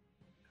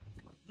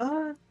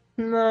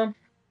 No.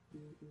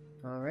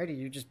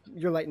 Alrighty,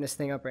 you're lighting this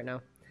thing up right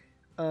now.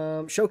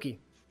 Shoki,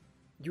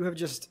 you have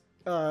just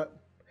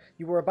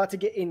you were about to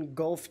get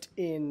engulfed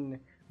in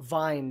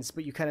vines,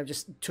 but you kind of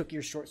just took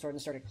your short sword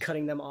and started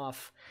cutting them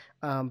off.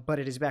 But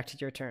it is back to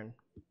your turn.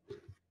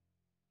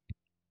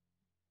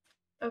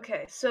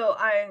 Okay, so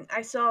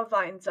I saw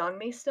vines on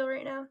me still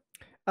right now?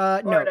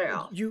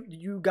 No,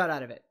 you got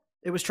out of it.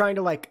 It was trying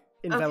to like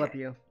envelop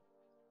you.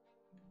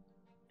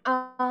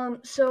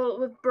 So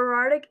with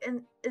Bardic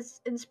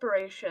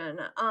Inspiration,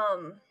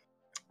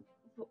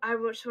 I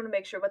just want to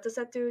make sure, what does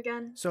that do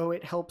again? So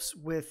it helps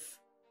with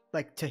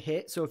like to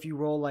hit. So if you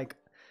roll like,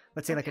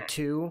 let's say like a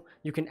 2,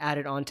 you can add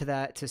it onto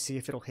that to see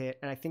if it'll hit.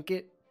 And I think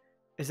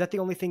is that the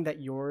only thing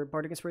that your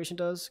Bardic Inspiration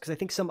does? Because I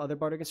think some other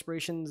Bardic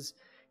Inspirations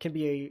can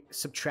be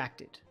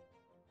subtracted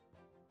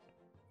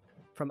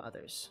from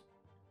others.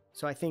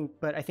 So I think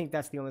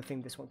that's the only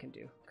thing this one can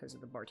do because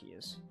of the Bard he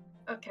is.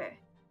 Okay.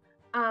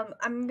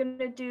 I'm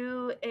gonna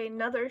do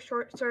another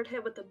short sword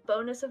hit with the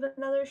bonus of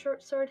another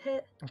short sword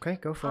hit. Okay,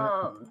 go for it.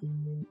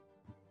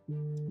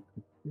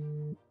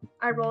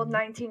 I rolled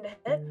 19 to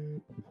hit.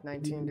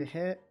 19 to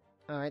hit.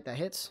 All right, that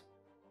hits.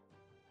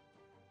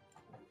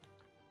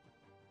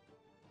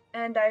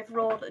 And I've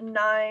rolled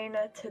 9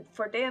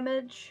 for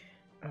damage.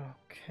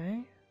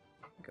 Okay.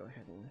 Go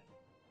ahead and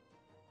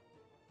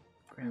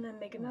grab And then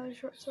make another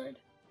short sword.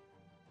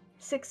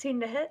 16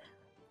 to hit.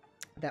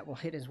 that. Will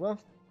hit as well.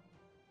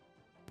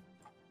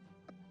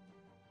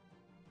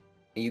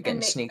 Are you getting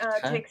And sneak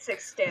attack? take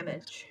 6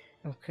 damage.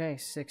 Okay,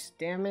 6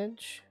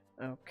 damage.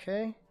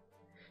 Okay.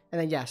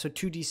 And then, yeah, so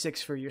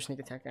 2d6 for your sneak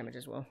attack damage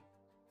as well.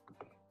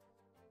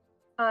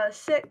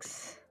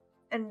 6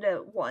 and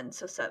 1,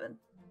 so 7.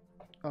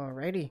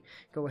 Alrighty.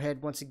 Go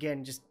ahead once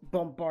again, just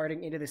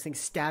bombarding into this thing,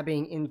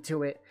 stabbing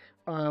into it.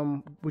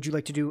 Would you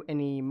like to do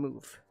any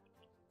move?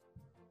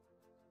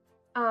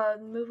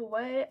 Move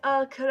away.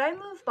 Could I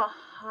move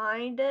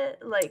behind it,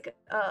 like,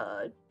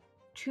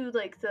 to,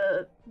 like,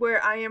 the,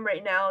 where I am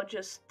right now,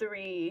 just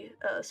 3,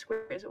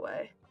 squares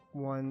away?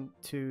 1,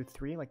 2,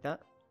 3, like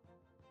that?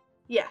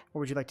 Yeah. Or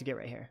would you like to get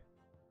right here?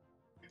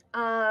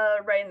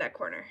 Right in that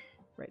corner.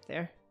 Right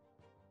there?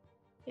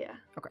 Yeah.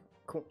 Okay,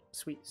 cool.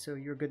 Sweet. So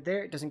you're good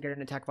there. It doesn't get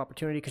an attack of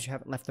opportunity because you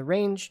haven't left the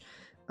range.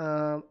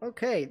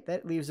 Okay,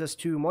 that leaves us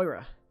to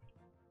Moira.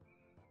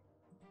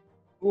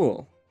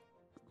 Cool.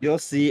 You'll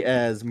see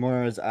as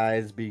Moira's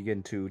eyes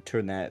begin to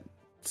turn that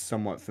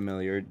somewhat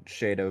familiar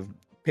shade of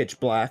pitch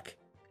black,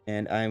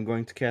 and I am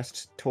going to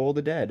cast Toll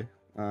the Dead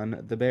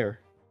on the bear.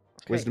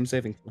 Okay. Wisdom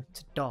saving throw.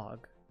 It's a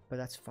dog, but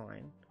that's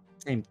fine.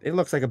 Same. It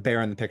looks like a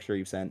bear in the picture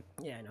you sent.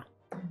 Yeah, I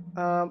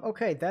know.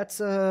 Okay, that's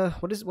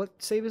what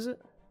save is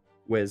it?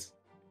 Wiz.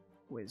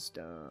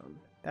 Wisdom.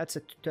 That's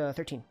a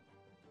 13.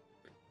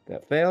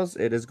 That fails.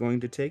 It is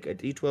going to take a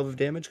d12 of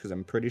damage because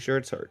I'm pretty sure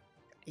it's hurt.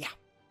 Yeah,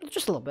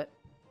 just a little bit.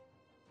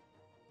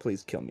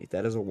 Please kill me.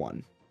 That is a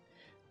 1.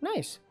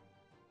 Nice.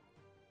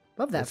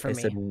 Love that for I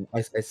me.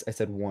 Said, I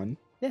said 1.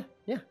 Yeah.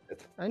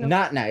 I know.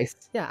 Not nice.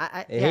 Yeah,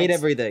 I hate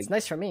everything. It's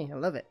nice for me. I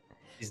love it.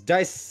 These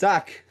dice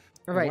suck.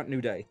 All I right. want new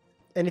dice.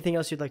 Anything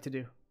else you'd like to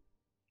do?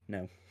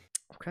 No.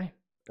 Okay.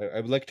 I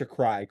would like to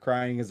cry.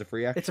 Crying is a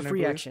free action. It's a I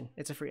free believe. action.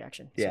 It's a free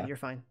action. Yeah. So you're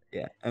fine.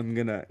 Yeah, I'm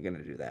gonna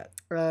do that.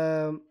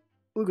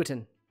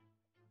 Ugoton.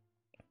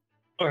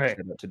 All right.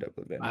 Shout out to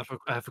double advantage.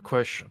 I have a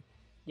question.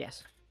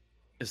 Yes.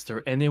 Is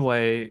there any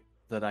way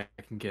that I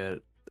can get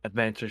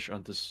advantage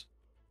on this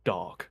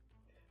dog?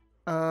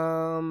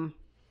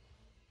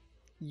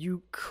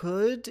 You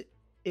could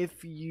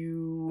if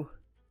you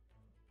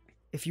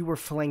were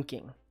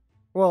flanking.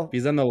 Well,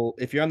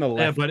 If you're on the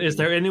left. Yeah, but is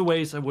there any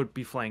ways I would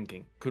be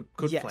flanking? Could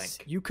yes,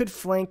 flank? you could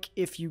flank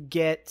if you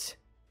get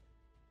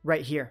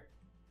right here.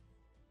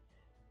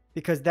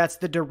 Because that's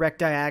the direct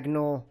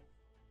diagonal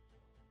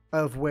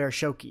of where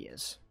Shoki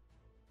is.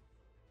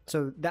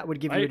 So that would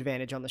give you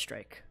advantage on the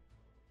strike.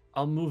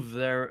 I'll move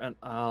there and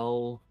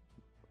I'll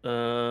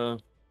draw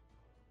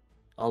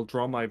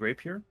my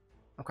rapier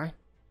Okay.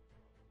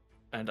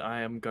 and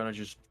I am gonna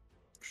just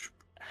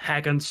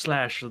hack and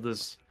slash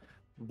this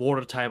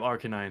water type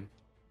Arcanine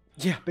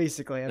Yeah,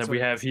 basically. That's that we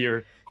what it have is.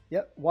 here.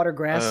 Yep, water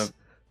grass.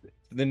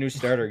 The new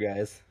starter,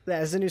 guys.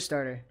 That's a new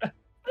starter.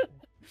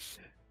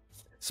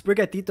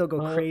 Sprigatito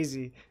go Uh,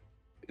 crazy.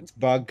 It's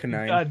Bog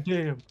Canine. God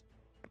damn.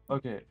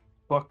 Okay,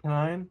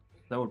 Buck-9.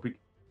 That would be.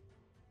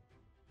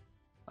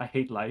 I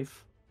hate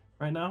life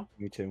right now.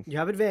 Me too. You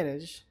have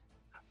advantage.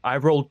 I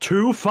rolled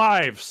 2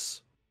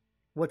 5s.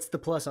 What's the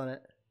plus on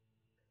it?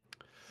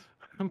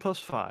 And plus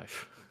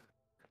 5.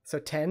 So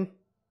 10?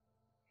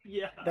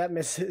 Yeah. That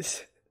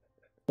misses.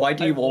 Why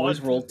do I you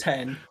always want- roll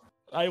 10?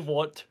 I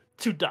want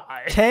to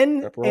die.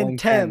 10 Stop rolling and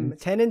 10.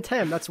 tens. 10 and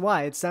 10. That's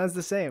why. It sounds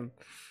the same.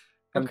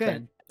 I'm Okay.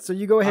 10. So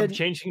you go I'm ahead.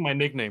 changing my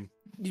nickname.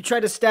 You try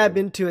to stab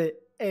into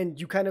it, and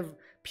you kind of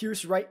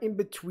pierce right in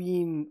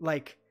between,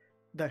 like,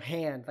 the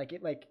hand. Like,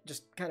 it, like,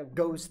 just kind of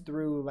goes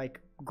through, like,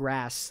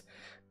 grass.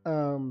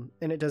 And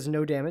it does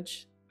no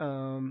damage.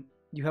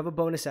 You have a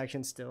bonus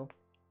action still.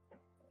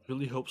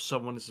 Really hope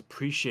someone is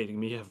appreciating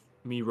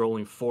me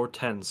rolling 4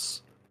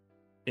 10s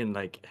in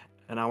like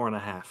an hour and a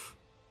half.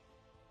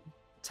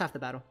 It's half the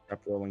battle.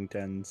 Stop rolling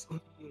 10s.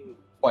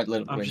 Quite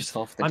little I'm wins just,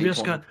 off the I'm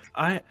just D20.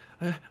 gonna,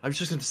 I'm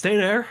just gonna stay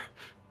there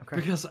Okay.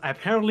 because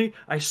apparently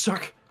I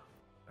suck.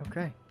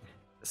 Okay.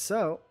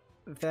 So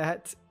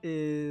that's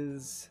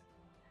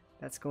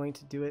going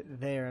to do it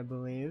there, I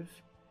believe.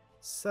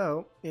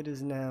 So it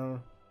is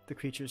now the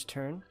creature's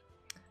turn,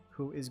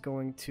 who is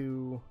going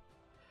to.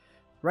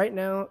 Right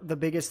now, the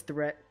biggest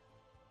threat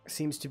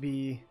seems to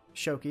be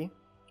Shoki.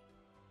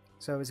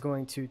 So is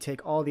going to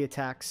take all the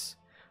attacks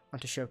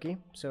onto Shoki.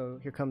 So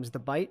here comes the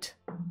bite.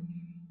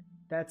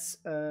 That's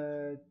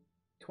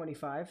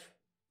 25.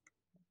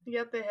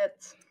 Yep, it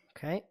hits.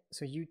 Okay,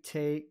 so you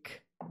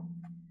take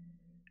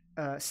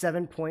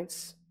 7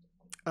 points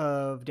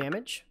of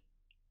damage.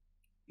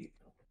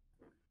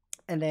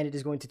 And then it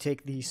is going to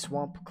take the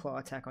Swamp Claw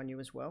attack on you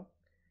as well,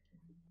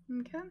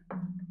 Okay.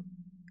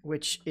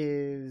 which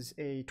is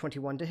a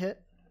 21 to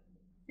hit.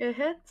 It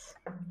hits.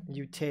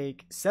 You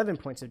take 7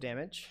 points of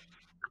damage.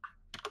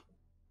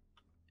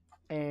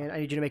 And I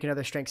need you to make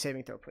another strength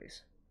saving throw,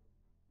 please.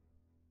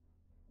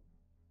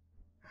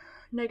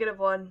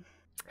 -1.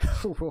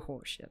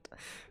 Oh, shit.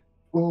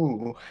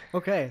 Ooh.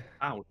 Okay,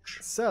 Ouch.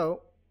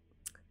 so,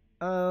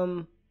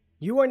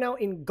 you are now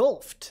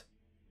engulfed.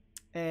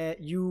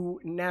 You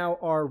now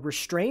are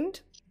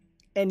restrained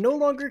and no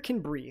longer can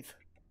breathe.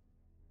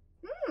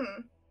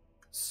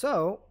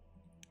 So,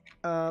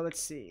 let's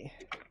see.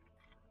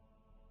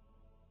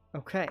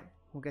 Okay,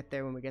 we'll get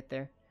there when we get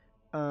there.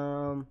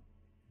 All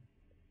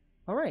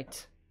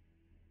right.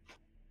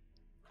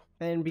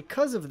 And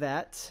because of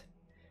that,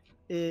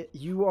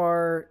 you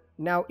are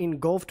now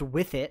engulfed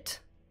with it.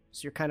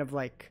 So you're kind of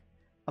like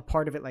a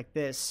part of it like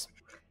this.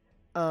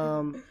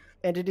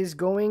 And it is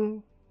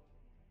going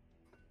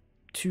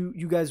to,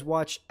 you guys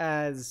watch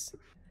as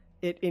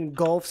it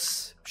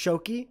engulfs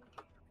Shoki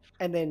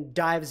and then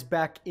dives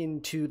back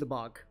into the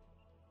bog.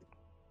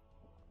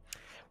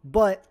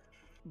 But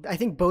I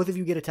think both of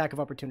you get attack of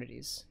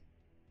opportunities.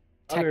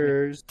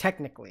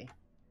 Technically.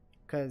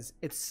 Because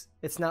it's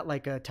not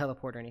like a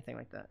teleport or anything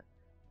like that.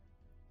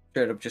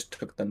 Straight up just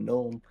took the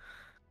gnome.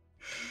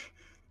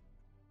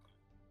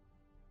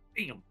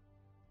 Damn.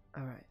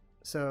 All right.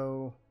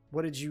 So,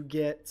 what did you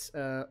get,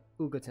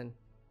 Ugoton?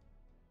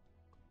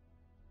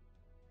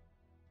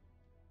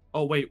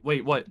 Oh, wait,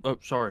 what? Oh,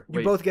 sorry. You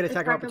Wait. both get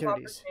attack of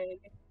opportunities.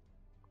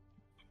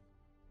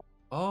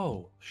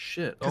 Oh,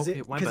 shit. Because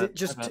Okay, my bad.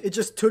 it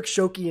just took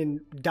Shoki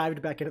and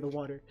dived back into the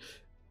water.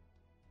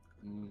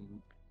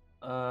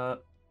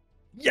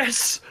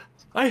 Yes!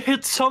 I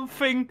hit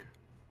something!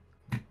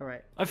 All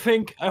right.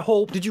 I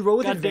hope. Did you roll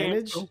with Goddamn.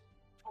 advantage? Oh,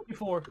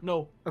 24,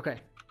 no. Okay.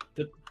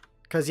 The-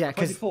 Because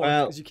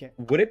Well, you can't.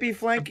 would it be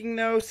flanking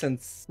though?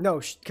 Since No,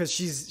 because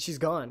she's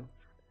gone,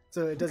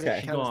 so it doesn't Okay.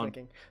 count as Gone.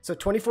 flanking. So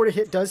 24 to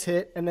hit does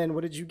hit, and then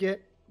what did you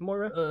get,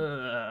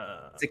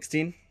 Moira?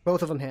 16.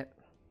 Both of them hit.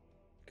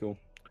 Cool.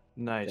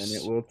 Nice.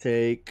 And it will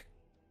take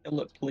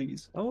Look,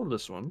 please. Oh,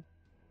 this one.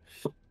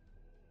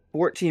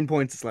 14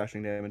 points of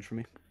slashing damage for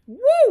me. Woo!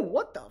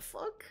 What the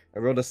fuck? I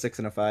rolled a 6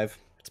 and a 5.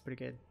 That's pretty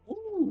good.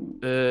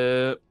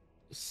 Ooh.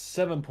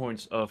 7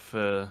 points of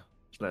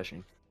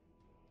slashing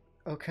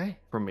Okay.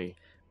 from me.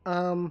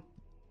 Um,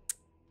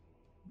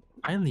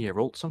 Finally, I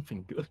rolled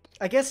something good.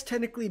 I guess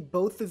technically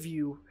both of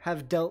you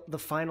have dealt the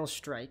final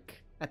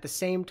strike at the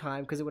same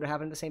time because it would have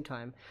happened at the same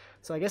time.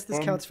 So I guess this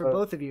counts for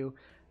both of you.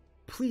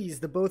 Please,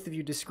 the both of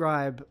you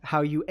describe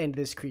how you end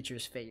this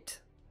creature's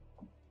fate.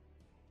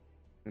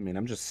 I mean,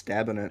 I'm just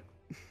stabbing it.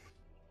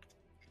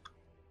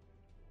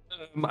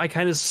 I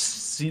kind of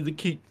see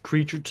the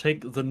creature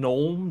take the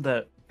gnome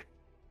that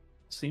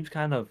seems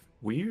kind of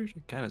weird.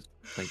 Kind of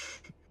like,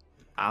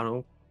 I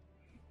don't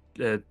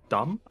know,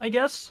 dumb, I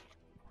guess.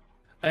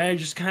 And I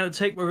just kind of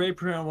take my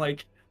rapier and I'm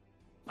like,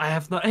 I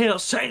have not hit a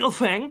single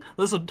thing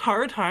this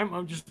entire time.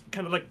 I'm just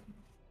kind of like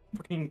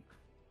fucking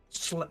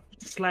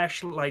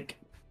slash like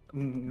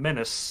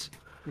menace.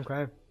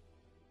 Okay.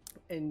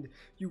 And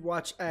you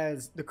watch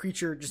as the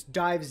creature just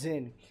dives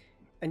in,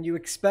 and you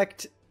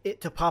expect it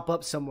to pop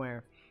up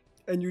somewhere.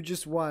 And you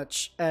just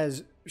watch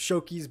as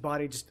Shoki's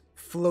body just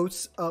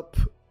floats up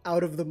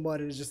out of the mud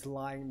and is just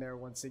lying there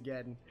once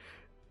again.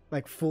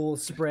 Like full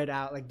spread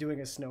out, like doing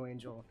a snow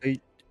angel.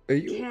 Are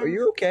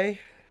you okay?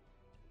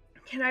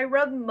 Can I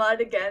rub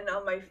mud again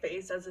on my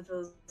face as if it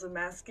was a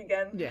mask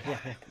again? Yeah.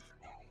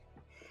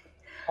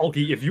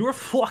 Okay, if you are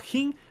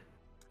fucking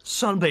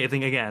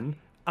sunbathing again,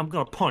 I'm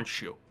gonna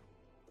punch you.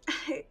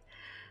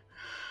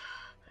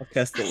 I'll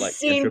cast the I've light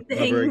seen cantrip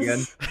cover again.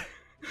 things.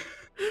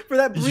 For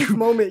that brief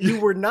moment, you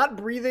were not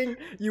breathing,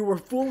 you were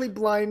fully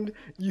blind,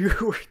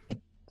 it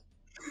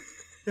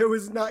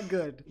was not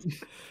good.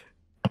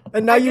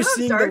 And now I you're do have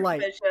seeing the dark light.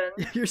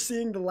 vision. You're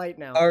seeing the light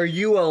now. Are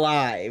you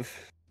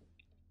alive?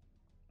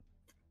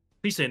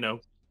 Please say no.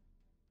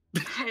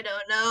 I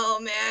don't know,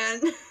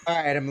 man.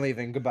 Alright, I'm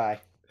leaving. Goodbye.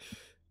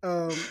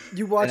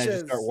 You watch And I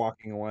as just start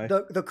walking away.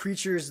 the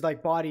creature's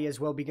like body as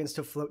well begins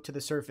to float to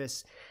the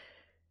surface.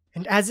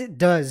 And as it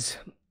does,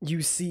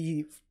 you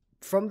see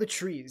from the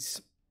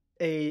trees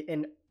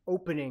an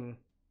opening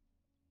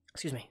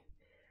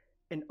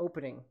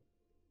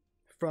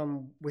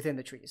from within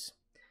the trees.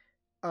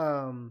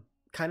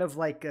 Kind of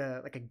like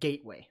a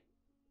gateway.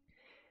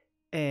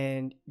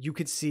 And you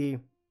could see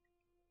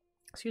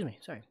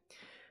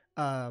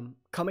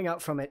coming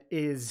out from it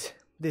is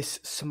this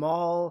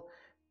small,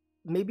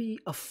 maybe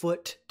a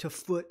foot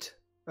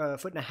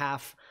and a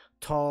half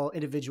tall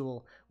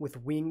individual with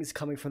wings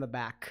coming from the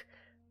back.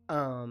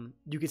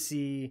 You could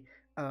see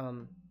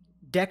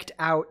decked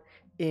out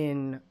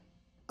in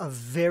a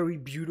very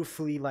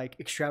beautifully like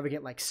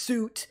extravagant like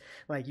suit.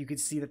 Like you could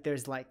see that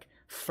there's like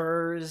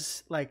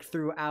furs like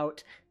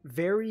throughout,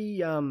 very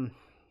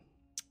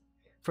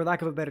for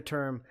lack of a better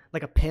term,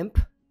 like a pimp.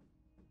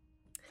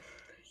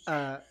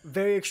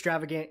 Very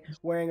extravagant,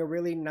 wearing a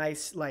really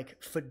nice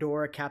like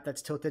fedora cap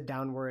that's tilted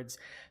downwards,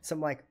 some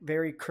like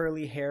very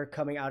curly hair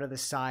coming out of the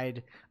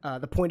side,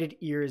 the pointed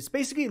ears.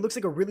 Basically, it looks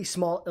like a really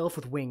small elf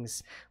with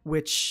wings,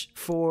 which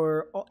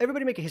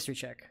everybody make a history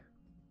check.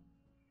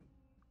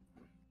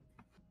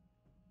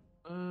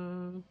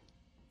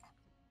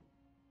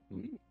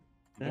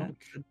 That's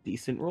a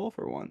decent roll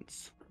for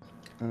once.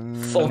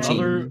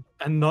 14.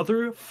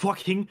 Another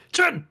fucking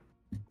 10!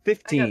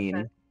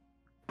 15.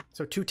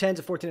 So 2 10s,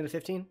 a 14, and a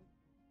 15?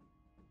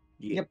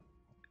 Yep.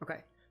 Okay.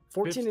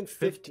 14 and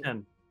 15.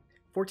 10.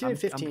 14 and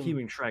 15. I'm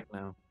keeping track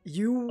now.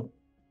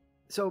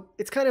 So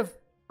it's kind of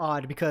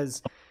odd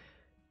because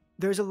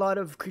there's a lot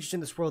of creatures in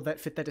this world that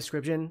fit that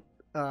description.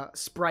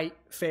 Sprite,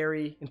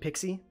 fairy, and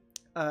pixie.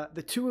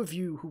 The two of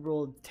you who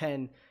rolled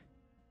 10,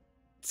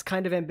 it's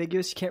kind of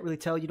ambiguous. You can't really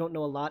tell. You don't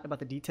know a lot about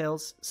the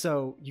details,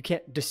 so you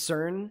can't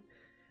discern.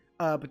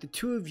 But the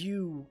two of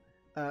you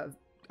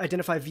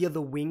identify via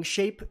the wing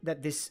shape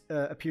that this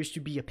appears to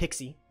be a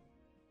pixie.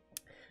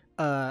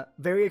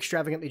 Very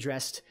extravagantly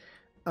dressed,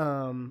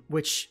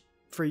 which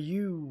for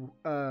you,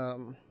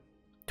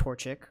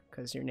 Torchic,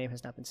 because your name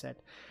has not been said,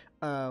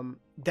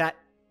 that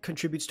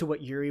contributes to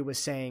what Yuri was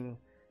saying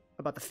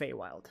about the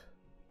Feywild.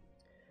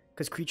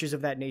 Because creatures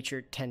of that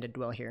nature tend to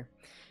dwell here.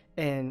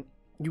 And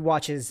you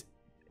watch as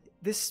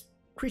this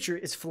creature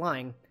is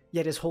flying,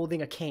 yet is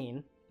holding a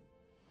cane,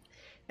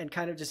 and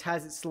kind of just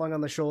has it slung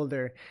on the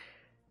shoulder,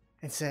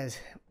 and says,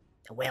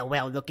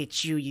 well, look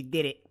at you, you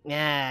did it.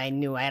 I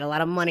knew I had a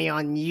lot of money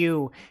on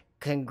you.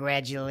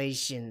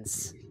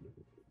 Congratulations.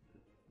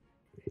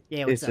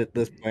 Yeah, what's It's up? at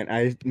this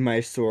point, my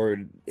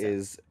sword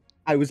is...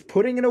 I was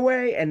putting it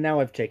away, and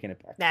now I've taken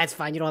it back. That's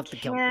fine, you don't have to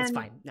kill me. It's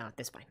fine. No,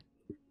 that's fine.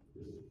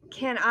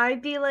 Can I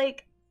be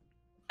like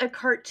a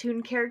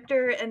cartoon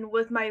character, and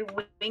with my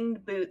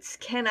winged boots,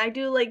 can I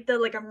do like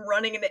I'm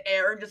running in the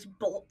air and just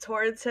bolt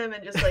towards him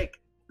and just like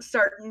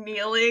start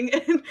kneeling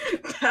and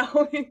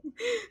bowing?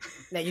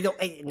 No, you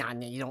don't. You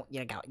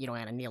don't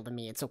have to kneel to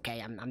me. It's okay.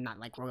 I'm not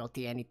like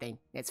royalty or anything.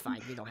 It's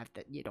fine. You don't have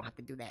to. You don't have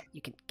to do that.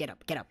 You can get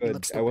up. You Good.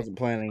 look I stupid. wasn't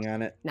planning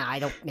on it. No, I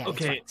don't. Yeah,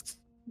 it's Okay. fine.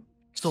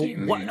 So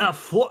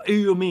what do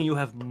you mean you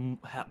have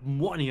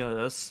money on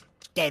us?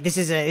 Yeah, this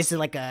is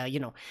like a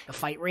a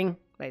fight ring.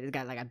 Like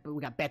we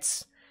got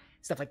bets,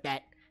 stuff like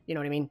that. You know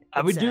what I mean?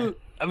 Are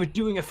we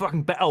doing a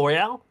fucking battle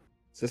royale?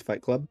 Is this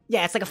Fight Club?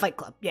 Yeah, it's like a fight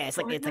club. Yeah, it's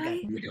like a.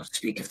 We don't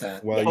speak of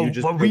that. Well, Oh, you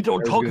just but we broke- don't I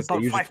was talk gonna say,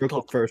 about you Fight just broke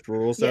Club. the first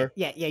rule, sir.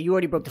 Yeah. You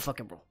already broke the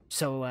fucking rule.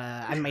 So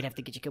I might have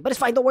to get you killed, but it's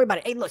fine. Don't worry about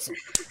it. Hey, listen.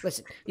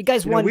 You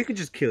guys You know, won. we could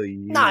just kill you.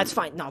 Nah, it's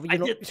fine. No, I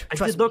you did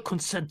trust not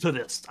consent to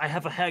this. I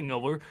have a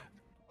hangover.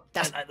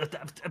 That's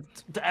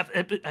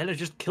And I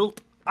just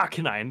killed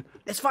Arcanine.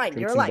 It's fine. Drink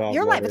You're some alive. dog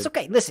You're alive. water. It's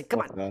okay. Listen, come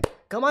on.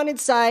 Come on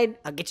inside.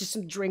 I'll get you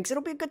some drinks.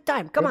 It'll be a good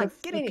time. Come on,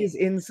 get in here. Is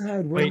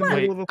inside. We're Wait, in the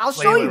wait. middle of a I'll Wait,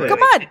 show wait, you. wait, Come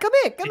wait. on.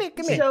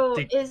 Come here. So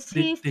Did- is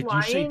he did you say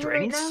flying right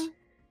drinks? now?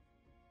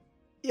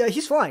 Yeah,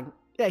 he's flying.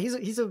 Yeah,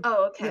 he's a.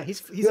 Oh, okay. Yeah,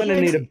 he's You're a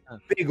gonna need pixie. a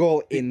big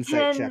ol'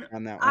 insight Can check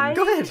on that I- one.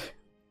 Go ahead.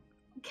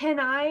 Can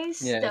I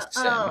Yeah,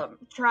 same.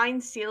 try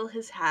and steal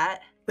his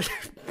hat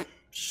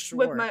Sure.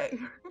 with my?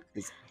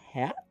 His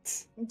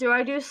hat? Do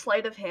I do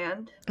sleight of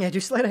hand? Yeah, do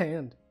sleight of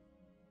hand.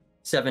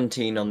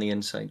 17 on the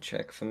inside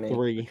check for me.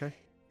 3.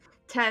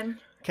 10.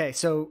 Okay,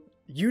 so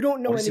you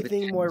don't know wanna see the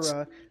anything, tens.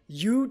 Moira.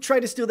 You try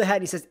to steal the hat,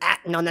 and he says,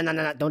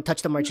 no, don't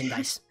touch the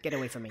merchandise. Get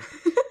away from me.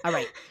 All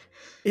right.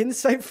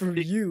 Insight for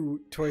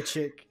you,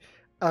 Torchic.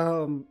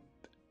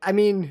 I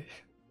mean,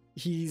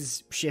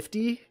 he's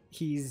shifty.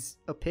 He's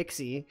a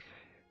pixie.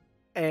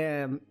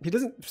 He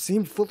doesn't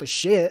seem full of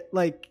shit.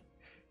 Like,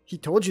 he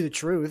told you the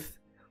truth.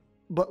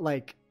 But,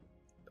 like,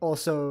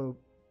 also,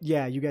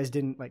 yeah, you guys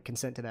didn't, like,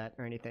 consent to that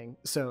or anything.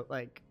 So,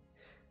 like,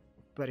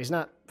 but he's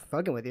not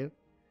fucking with you.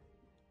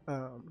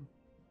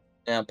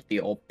 Yeah, put the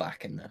old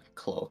back in the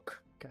cloak.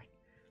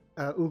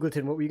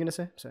 Ugleton, what were you gonna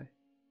say? Sorry.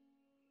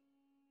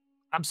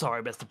 I'm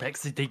sorry, Mr.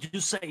 Pixie. Did you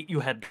say you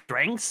had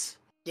drinks?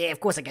 Yeah, of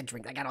course I got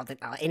drink. I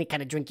got any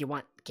kind of drink you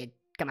want, kid.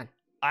 Come on.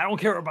 I don't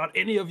care about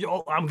any of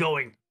y'all. I'm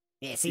going.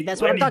 Yeah, see, that's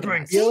what I'm Any talking about.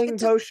 drinks? See, Healing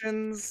it's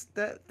potions?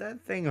 That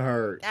thing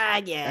hurt.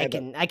 yeah,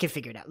 I can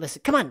figure it out.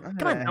 Listen, come on,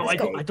 No,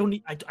 let's go. I don't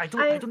need. I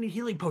don't need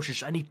healing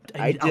potions. I need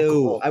I do.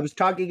 alcohol. I was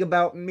talking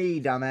about me,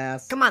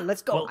 dumbass. Come on,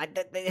 let's go. Well-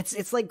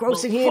 It's like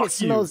gross well, in here. And it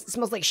fuck you.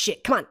 smells like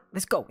shit. Come on,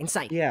 let's go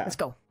inside. Yeah. let's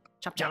go.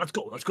 Chop Yeah,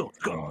 chop. let's go.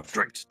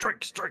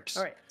 Drinks.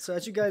 All right. So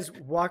as you guys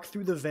walk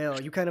through the veil,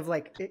 you kind of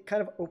like it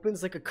kind of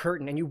opens like a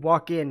curtain, and you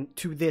walk in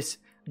to this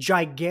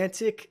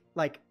gigantic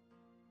like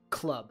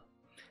club.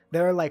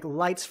 There are like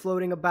lights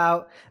floating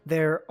about.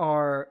 There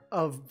are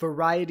a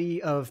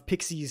variety of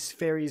pixies,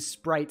 fairies,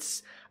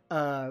 sprites,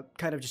 kind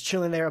of just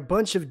chilling there. A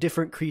bunch of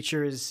different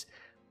creatures.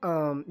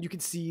 You can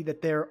see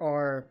that there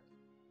are,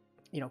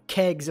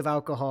 kegs of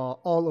alcohol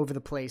all over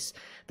the place.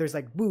 There's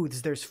like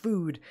booths. There's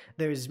food.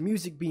 There's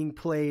music being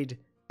played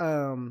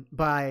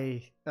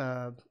by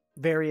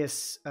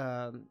various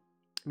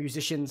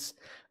musicians.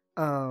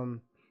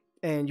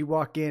 And you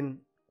walk in,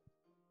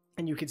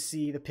 and you can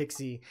see the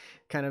pixie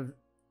kind of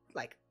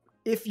like,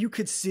 if you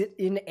could sit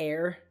in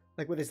air,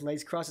 like with his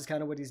legs crossed, is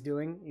kind of what he's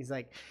doing. He's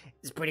like,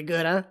 "It's pretty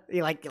good, huh?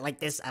 You like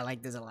this? I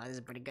like this a lot. This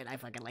is pretty good. I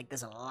fucking like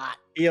this a lot."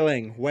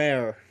 Healing.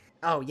 Where?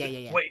 Oh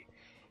yeah. Wait,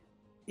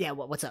 Yeah,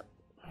 what's up?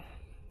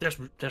 there's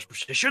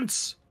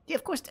musicians. Yeah,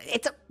 of course.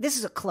 This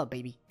is a club,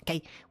 baby.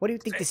 Okay, what do you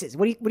think this is?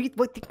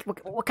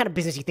 What kind of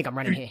business do you think I'm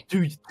running here?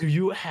 Do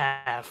you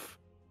have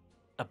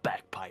a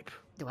bagpipe?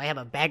 Do I have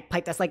a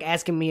bagpipe? That's like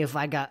asking me if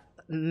I got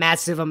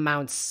massive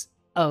amounts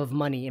of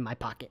money in my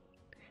pocket.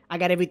 I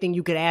got everything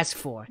you could ask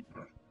for.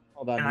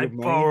 Hold on, and you I have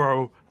money?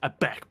 borrow a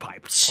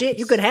bagpipe. Shit,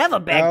 you please. could have a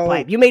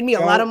bagpipe. You made me a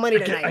lot of money I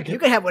tonight. can- You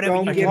can have whatever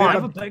Don't you give want.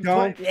 him want. a Bagpipe?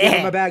 don't give him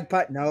Yeah. a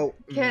bagpipe. No.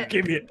 Can't-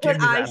 Give me Could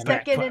I that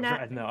second in bagpipe that?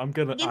 right now. I'm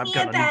gonna Give me a need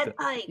that.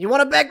 bagpipe. You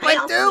want a I bagpipe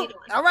also too? need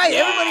one. All right,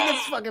 everybody Yeah.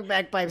 gets fucking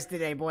bagpipes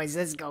today, boys.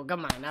 Let's go.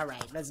 Come on. All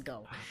right, let's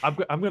go. I'm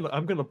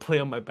gonna play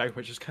on my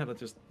bagpipe, just kind of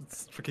just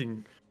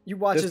freaking. You At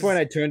watch this as point,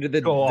 I turn to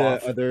the Go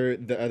off. other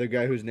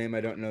guy whose name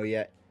I don't know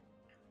yet.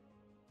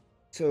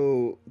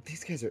 So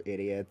these guys are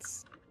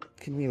idiots.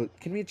 Can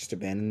we just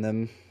abandon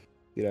them?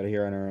 Get out of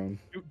here on our own.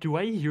 Do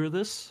I hear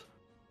this?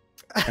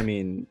 I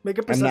mean, make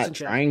a I'm perception not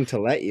check. trying to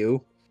let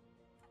you.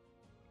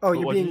 Oh,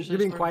 What did you say, you're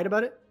being sorry? quiet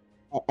about it?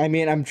 I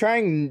mean, I'm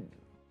trying.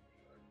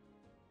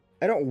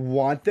 I don't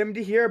want them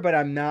to hear, but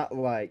I'm not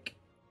like.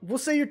 We'll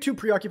say you're too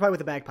preoccupied with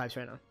the bagpipes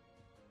right now.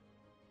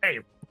 Hey,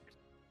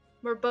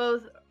 We're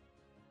both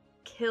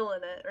killing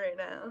it right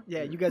now.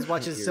 Yeah, you guys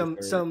watch as Ears some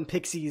hurt. some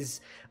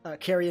pixies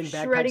carrying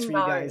bagpipes Shredding for you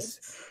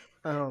guys.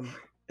 bards.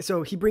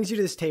 So he brings you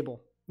to this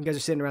table. You guys are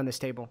sitting around this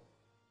table.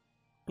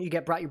 You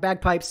get brought your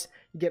bagpipes.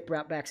 You get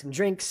brought back some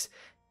drinks,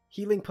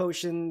 healing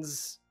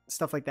potions,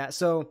 stuff like that.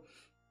 So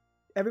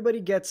everybody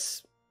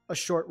gets a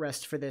short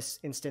rest for this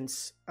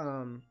instance.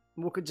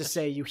 We could just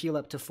say you heal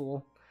up to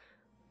full,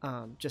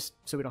 just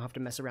so we don't have to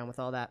mess around with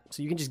all that.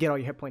 So you can just get all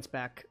your hit points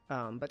back.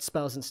 But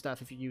spells and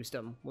stuff, if you used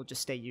them, will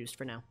just stay used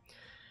for now.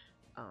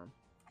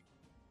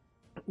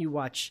 You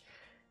watch.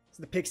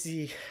 So the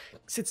pixie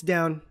sits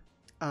down,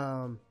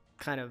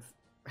 kind of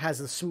has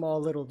a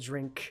small little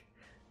drink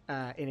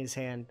in his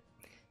hand.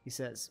 He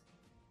says,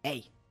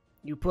 "Hey,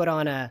 you put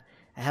on a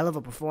hell of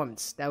a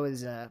performance. That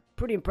was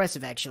pretty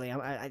impressive, actually.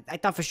 I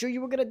thought for sure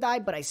you were gonna die,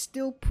 but I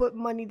still put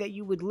money that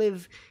you would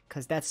live,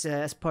 because that's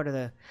part of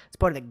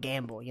the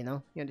gamble. You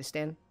know, you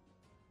understand?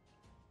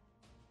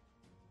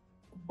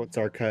 What's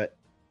our cut?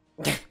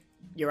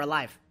 You're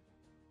alive.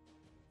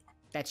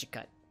 That's your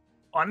cut.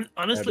 honestly,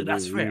 How do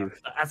that's we fair.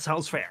 leave? That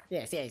sounds fair.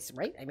 Yes,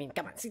 right. I mean,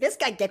 come on. See, this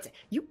guy gets it.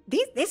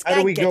 This guy How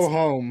do we gets go it.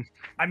 home?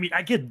 I mean,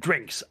 I get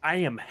drinks. I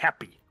am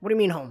happy. What do you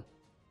mean home?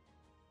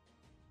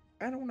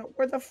 I don't know.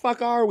 Where the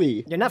fuck are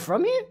we? You're not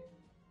from here?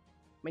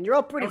 I mean, you're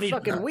all pretty Don't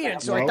fucking even-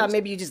 weird, so I No. thought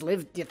maybe you just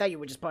lived. I thought you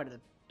were just part of the.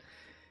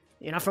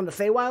 You're not from the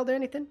Feywild or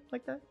anything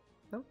like that?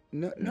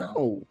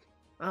 No.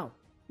 Oh,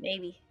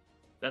 Maybe.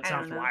 That I don't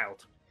sounds know.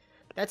 wild.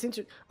 that's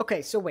interesting.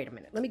 Okay, so wait a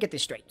minute. Let me get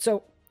this straight.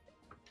 So,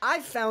 I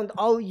found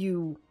all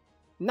you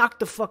knocked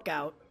the fuck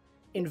out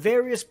in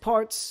various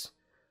parts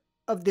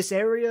of this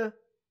area,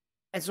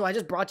 and so I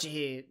just brought you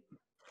here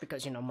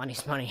because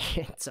money's money.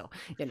 So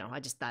I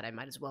just thought I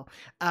might as well.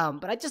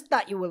 But I just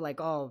thought you were like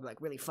all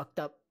like really fucked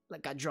up,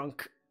 like got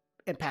drunk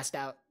and passed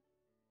out.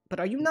 But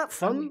are you not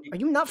from? Are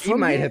you not He from?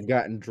 might here? have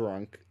gotten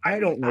drunk. I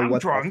don't know I'm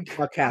what drunk. the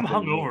fuck I'm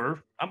happened.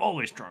 hungover. I'm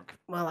always drunk.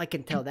 Well, I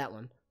can tell that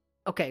one.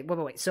 Okay,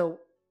 wait. So,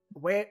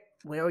 where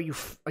are you?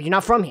 Are you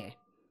not from here?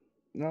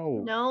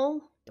 No.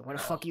 No. Then where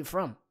the fuck are you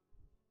from?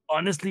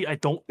 Honestly, I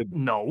don't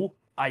know.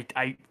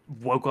 I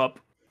woke up.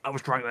 I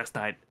was drunk last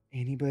night.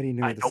 Anybody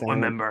know I the don't silent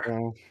remember.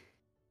 spell?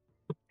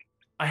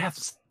 I have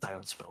the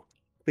silent spell.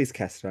 Please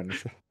cast it on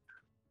yourself.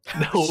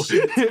 No.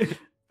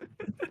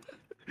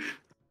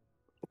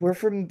 We're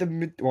from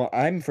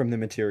I'm from the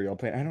material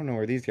plane. I don't know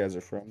where these guys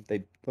are from.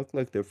 They look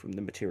like they're from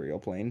the material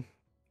plane.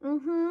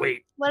 Mm-hmm.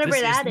 Wait. Whatever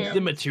this that is is.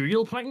 the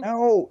material plane?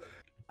 No.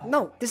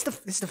 No, this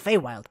is the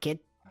Feywild, kid.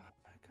 Oh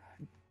my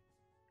god.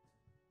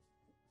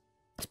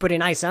 It's pretty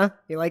nice, huh?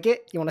 You like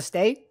it? You want to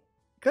stay?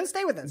 Come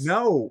stay with us.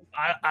 No.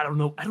 I don't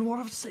know. I don't know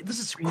what to say. This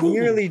is We cool.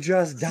 nearly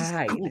just This is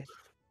died. cool.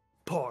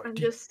 Party. I'm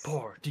just-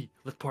 Party.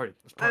 Let's party.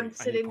 Let's party. I I'm need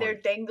sitting there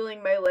party.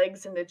 dangling my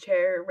legs in the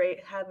chair,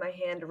 have my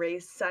hand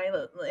raised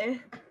silently.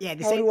 Yeah,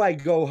 this How ain't do I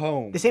go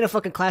home? this ain't a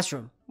fucking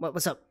classroom.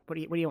 What's up? What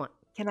do you want?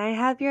 Can I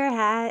have your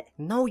hat?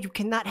 No, you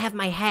cannot have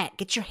my hat.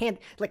 Get your hand,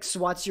 like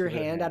swats your Give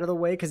it a hand hat. out of the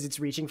way because it's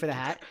reaching for the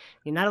hat.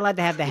 You're not allowed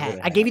to have the Give it hat.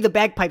 a I gave hat. you the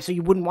bagpipe so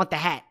you wouldn't want the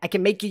hat. I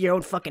can make you your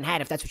own fucking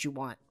hat if that's what you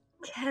want.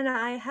 Can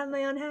I have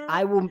my own hat?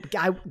 I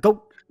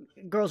go,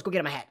 girls, go get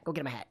him a hat. Go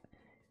get him a hat.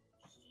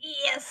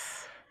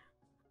 Yes.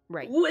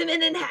 Right.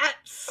 Women in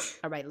hats.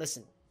 All right.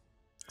 Listen.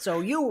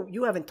 So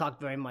you haven't talked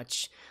very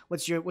much.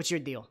 What's your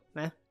deal,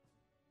 man?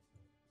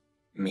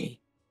 Me?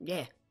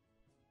 Yeah.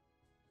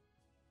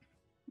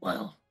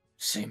 Well,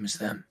 same as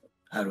them.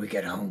 How do we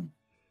get home?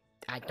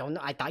 I don't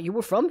know. I thought you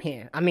were from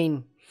here. I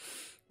mean,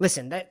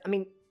 listen. There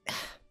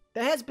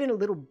has been a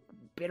little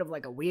bit of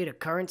like a weird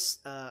occurrence.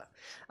 A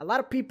lot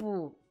of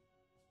people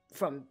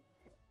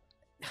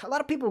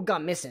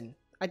got missing.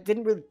 I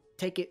didn't really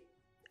take it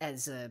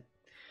as a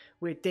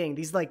weird thing.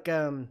 These like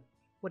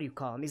what do you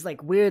call them? These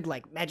like weird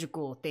like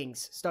magical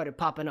things started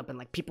popping up, and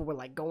like people were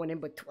like going in,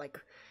 but like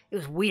it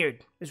was weird.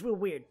 It was real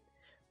weird.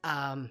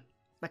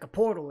 Like a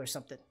portal or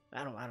something.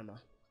 I don't know.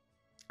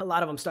 A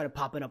lot of them started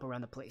popping up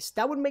around the place.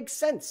 That would make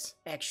sense,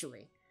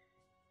 actually.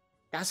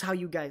 That's how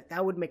you guys.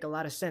 That would make a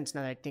lot of sense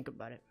now that I think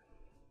about it.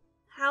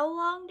 How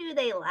long do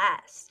they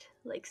last?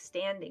 Like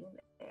standing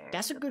there.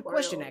 That's a in the good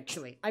question, portal?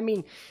 actually. I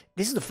mean,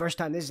 this is the first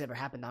time this has ever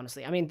happened,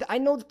 honestly. I mean, I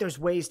know that there's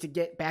ways to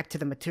get back to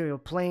the material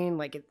plane.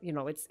 Like,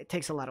 it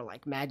takes a lot of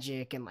like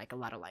magic and like a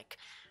lot of like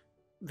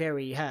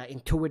very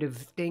intuitive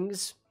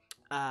things.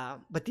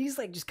 But these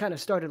like just kind of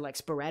started like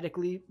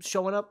sporadically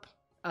showing up.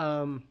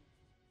 I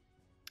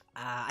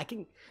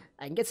can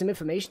get some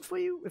information for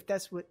you if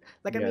that's what.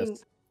 Like, I mean,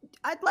 Yes.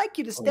 I'd like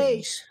you to stay.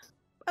 Please.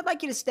 I'd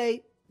like you to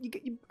stay.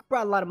 You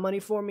brought a lot of money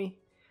for me,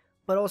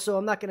 but also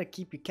I'm not gonna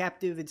keep you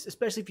captive. It's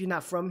especially if you're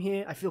not from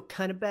here. I feel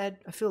kind of bad.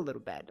 I feel a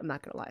little bad. I'm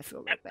not gonna lie. I feel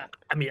a little bad.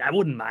 I mean, I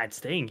wouldn't mind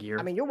staying here.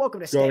 I mean, you're welcome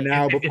to Go stay.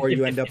 now if- before if-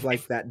 you if- end up if-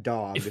 like that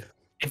dog.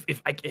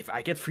 if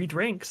I get free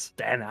drinks,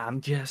 then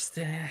I'm just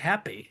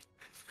happy.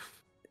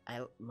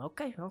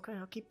 Okay. I'll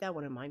keep that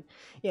one in mind.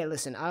 Yeah,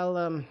 listen. I'll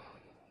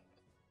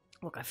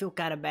look. I feel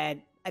kind of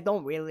bad. I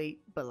don't really,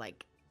 but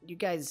like you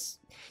guys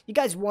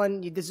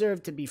won. You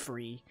deserve to be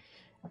free.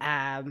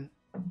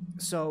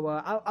 So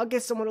I'll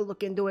get someone to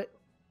look into it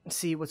and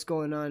see what's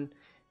going on.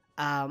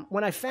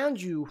 When I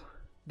found you,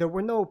 there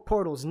were no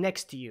portals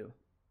next to you,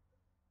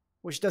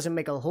 which doesn't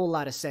make a whole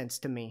lot of sense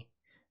to me.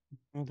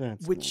 Well,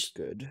 that's Which-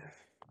 not good.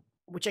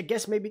 Which I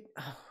guess maybe,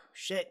 oh,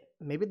 shit,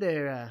 maybe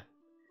they're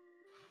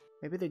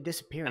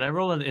disappearing. Can I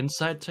roll an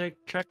insight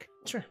check?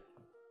 Sure.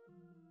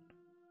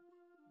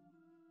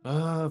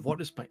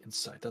 What is my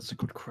insight? That's a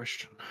good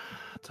question.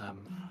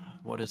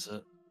 What is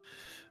it?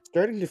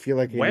 Starting to feel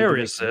like I Where need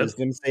to is make it?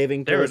 wisdom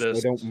saving There it throw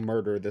so I is. don't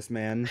murder this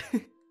man.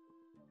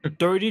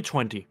 Dirty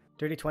 20.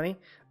 Dirty 20.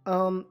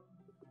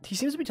 He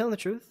seems to be telling the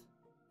truth.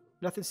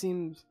 Nothing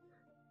seems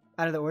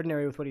out of the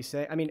ordinary with what he's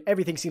saying. I mean,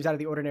 everything seems out of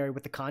the ordinary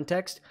with the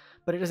context,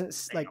 but it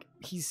doesn't like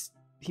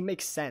he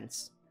makes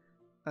sense.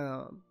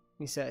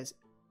 He says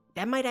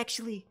that might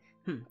actually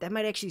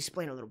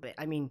explain a little bit.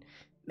 I mean,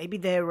 maybe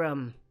they're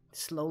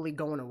slowly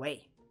going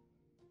away.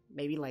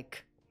 Maybe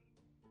like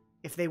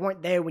if they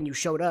weren't there when you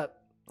showed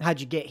up, how'd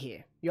you get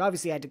here? You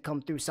obviously had to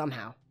come through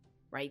somehow,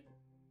 right?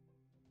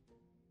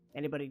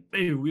 Anybody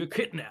Maybe we were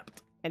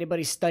kidnapped.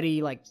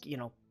 study like,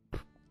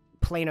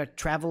 planar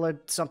travel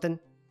or something?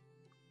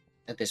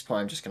 At this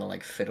point, I'm just gonna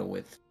like fiddle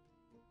with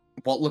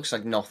what looks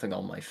like nothing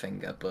on my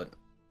finger, but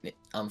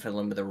I'm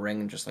fiddling with a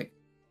ring and just like,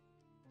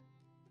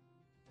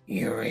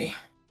 Yuri,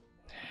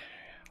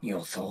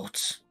 your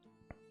thoughts?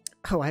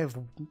 Oh, I have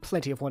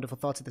plenty of wonderful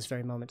thoughts at this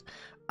very moment.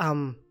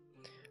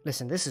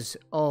 Listen, this is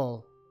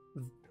all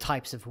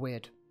types of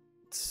weird.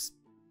 It's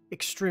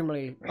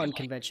extremely Really?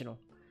 unconventional.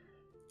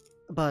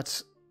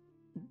 But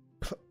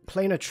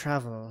planar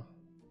travel,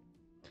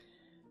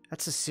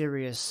 that's a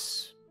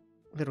serious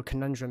little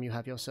conundrum you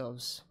have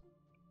yourselves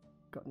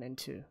gotten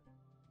into.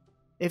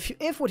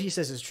 If what he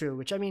says is true,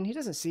 which, I mean, he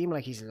doesn't seem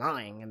like he's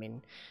lying. I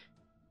mean,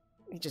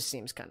 he just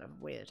seems kind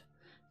of weird.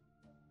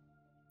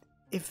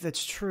 If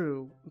that's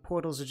true,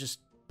 portals are just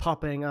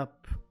popping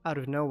up out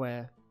of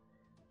nowhere.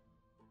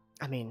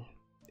 I mean,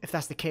 if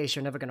that's the case,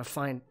 you're never going to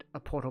find a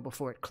portal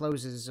before it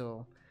closes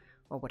or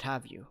what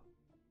have you.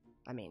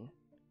 I mean,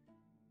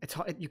 it's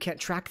hard, you can't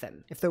track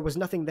them. If there was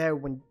nothing there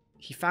when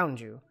he found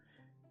you,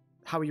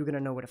 how are you going to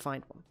know where to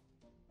find one?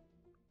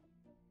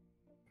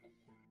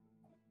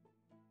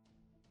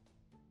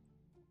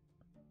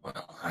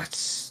 Well,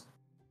 that's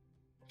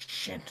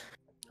shit.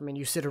 I mean,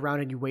 you sit around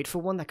and you wait for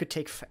one. That could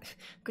take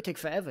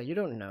forever. You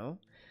don't know.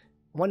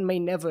 One may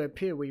never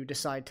appear where you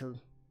decide to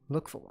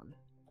look for one.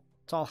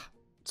 It's all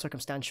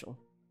circumstantial.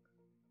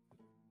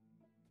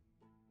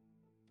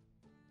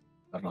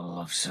 But I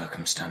love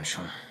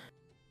circumstantial.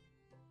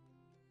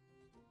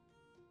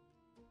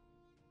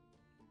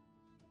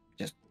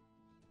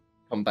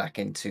 come back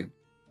into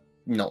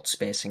not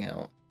spacing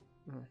out.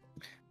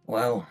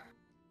 Well,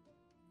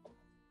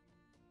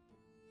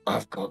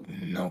 I've got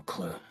no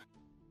clue.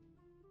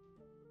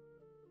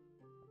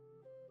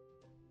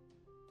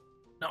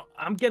 No,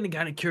 I'm getting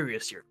kind of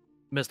curious here,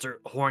 Mr.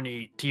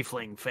 Horny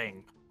Tiefling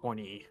thing.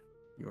 Horny,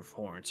 you have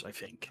horns, I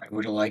think. I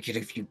would like it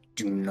if you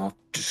do not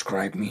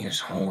describe me as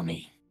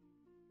horny.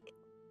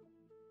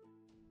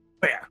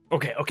 Fair.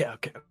 Okay.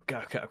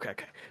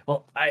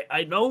 Well,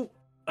 I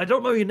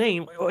don't know your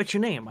name. What's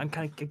your name? I'm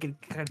kind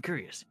of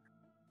curious.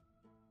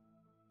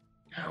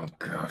 Oh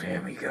god,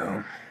 here we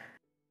go.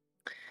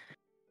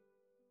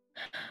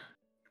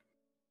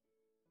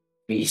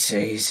 He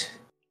says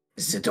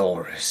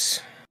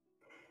Zadorus.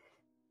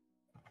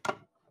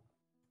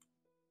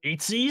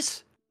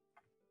 Feetsies?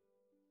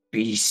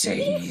 B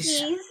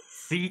says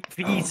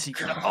Feetsies.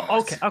 God. Oh,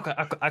 okay.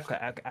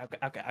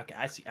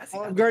 I see.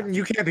 Olive Garden,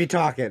 you can't be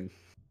talking.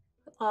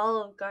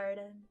 Olive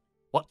Garden.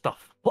 What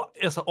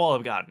is an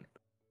Olive Garden?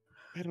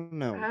 I don't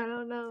know. I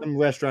don't know. Some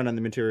restaurant on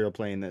the material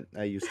plane that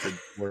I used to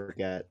work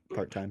at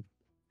part time.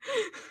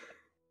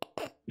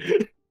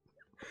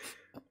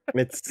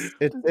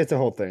 It's a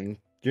whole thing.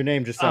 Your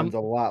name just sounds a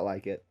lot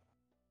like it.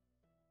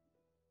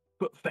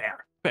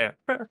 Fair.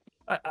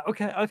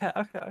 Okay.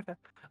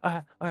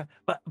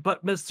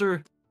 But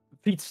Mr.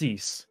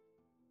 Feetsies,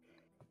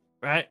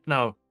 right?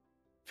 No,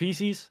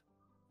 feces.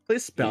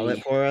 Please spell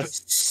it for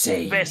us.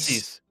 Says.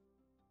 Feces.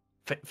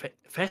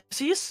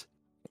 Feces?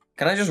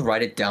 Can I just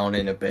write it down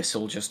in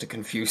Abyssal just to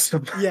confuse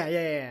them?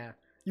 Yeah.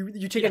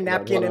 You take a Yeah.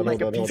 napkin and like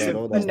Hold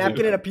on. a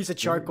napkin and a piece of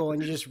charcoal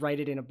and you just write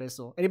it in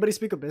Abyssal. Anybody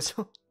speak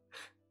Abyssal?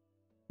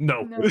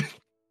 No. No.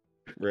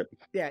 Rip.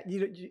 Yeah,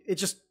 it's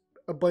just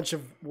a bunch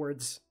of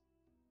words.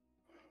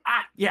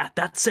 Ah, yeah,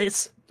 that's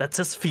it. That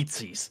says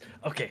feetsies.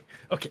 Okay.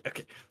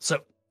 So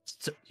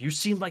you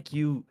seem like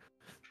you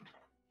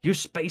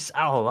space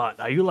out a lot.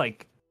 Are you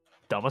like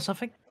dumb or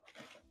something?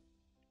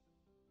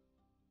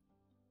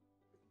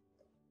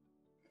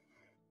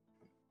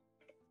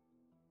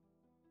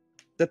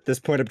 At this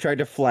point, I'm trying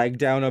to flag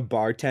down a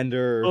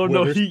bartender or Oh,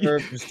 no, whoever he-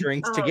 serves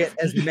drinks to get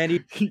as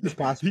many as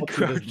possible. He to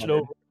this crouched woman.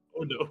 over.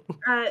 Oh no.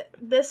 At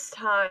this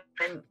time,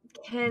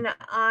 can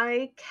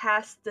I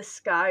cast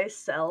Disguise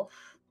Self?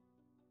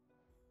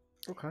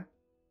 Okay.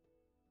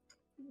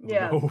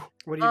 Yeah. No.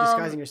 What are you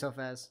disguising yourself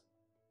as?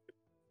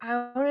 I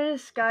want to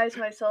disguise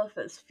myself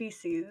as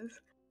feces.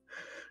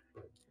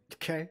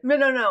 Okay.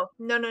 No.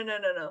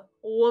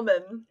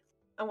 Woman.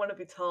 I want to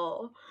be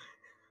tall.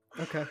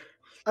 Okay.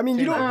 I mean,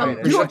 you Change don't. my You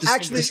don't identity.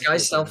 actually.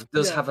 Disguise self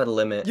does Yeah. have a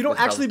limit. You don't with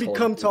how actually tall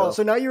become you can tall. go.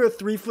 So now you're a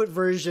 3-foot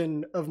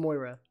version of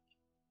Moira.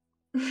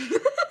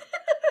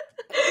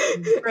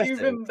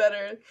 Even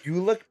better.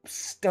 You look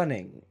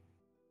stunning.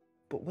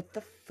 But what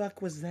the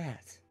fuck was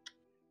that?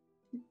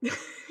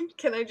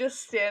 Can I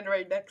just stand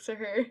right next to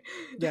her?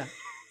 Yeah.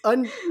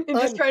 And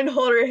just try and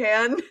hold her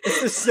hand.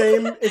 It's the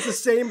same. It's the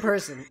same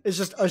person. It's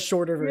just a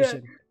shorter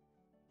version.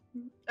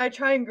 I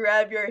try and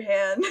grab your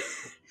hand.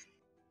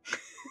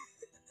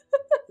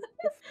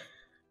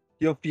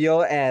 You'll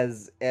feel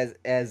as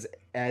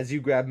you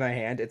grab my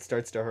hand, it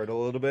starts to hurt a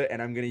little bit,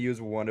 and I'm gonna use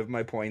one of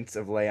my points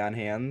of lay on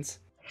hands.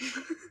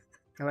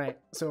 All right.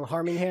 So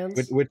harming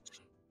hands. Which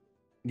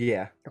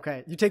yeah.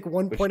 Okay. You take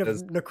 1 Which point of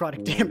does-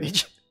 necrotic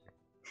damage.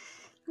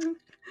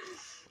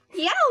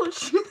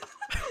 Ouch!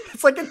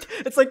 It's like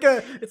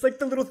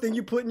the little thing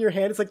you put in your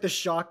hand. It's like the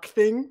shock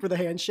thing for the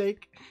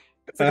handshake.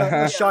 It's like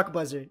a shock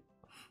buzzer.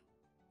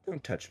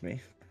 Don't touch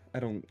me. I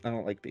don't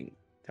like being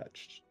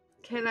touched.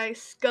 Can I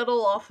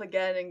scuttle off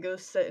again and go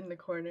sit in the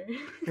corner?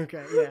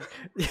 Okay, yeah.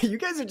 You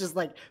guys are just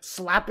like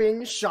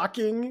slapping,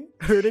 shocking,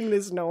 hurting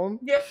this gnome.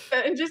 Yeah,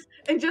 and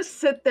just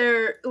sit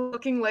there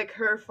looking like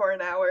her for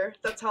an hour.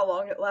 That's how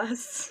long it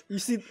lasts. You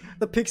see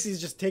the pixie's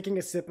just taking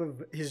a sip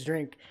of his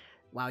drink.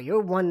 Wow, you're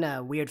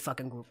one weird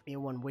fucking group. You're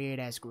one weird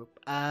ass group.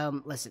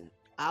 Listen,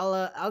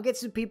 I'll get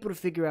some people to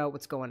figure out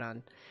what's going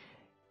on,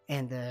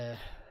 and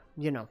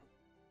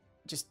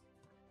just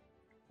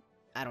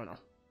I don't know.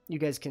 You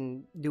guys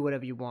can do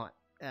whatever you want.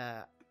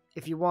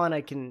 If you want, I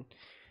can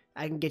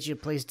get you a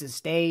place to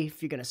stay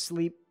if you're gonna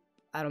sleep.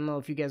 I don't know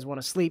if you guys want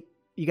to sleep.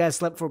 You guys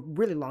slept for a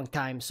really long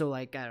time, so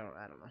like I don't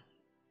know.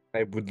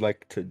 I would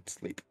like to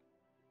sleep.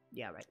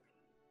 Yeah, right.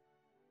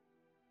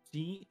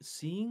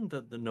 Seeing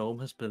that the gnome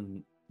has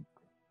been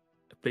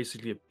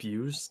basically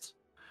abused,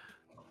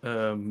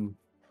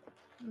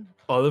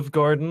 Olive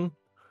Garden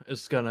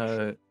is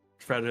gonna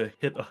try to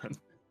hit on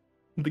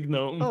the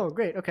gnome. Oh,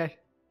 great. Okay,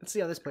 let's see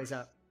how this plays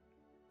out.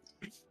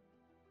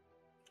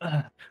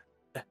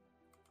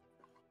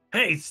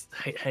 Hey,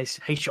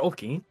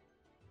 Shulky.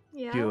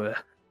 Yeah.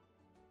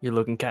 You're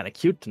looking kind of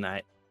cute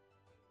tonight.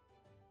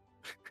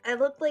 I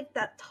look like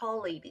that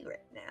tall lady right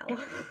now.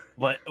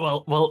 What?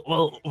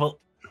 Well.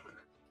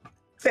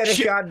 That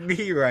Shit. got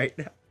me right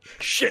now.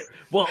 Shit.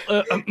 Well,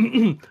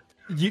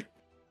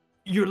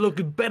 you're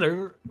looking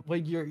better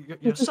when you're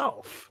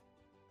yourself.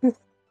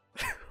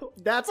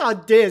 That's a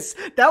diss.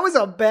 That was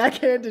a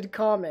backhanded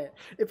comment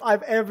if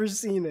I've ever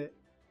seen it.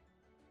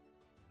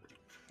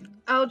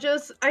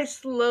 I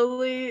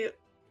slowly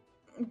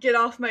get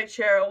off my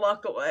chair and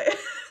walk away.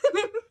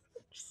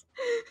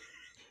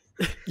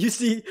 You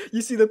see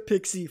the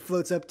pixie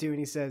floats up to you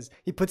and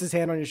he puts his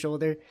hand on your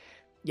shoulder.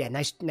 Yeah,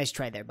 nice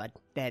try there, bud.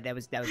 That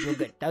was real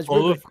good. That was real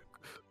Olive, good.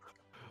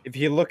 If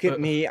you look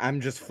at me, I'm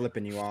just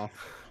flipping you off.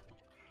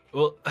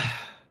 well,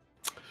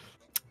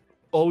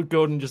 old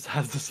Gordon just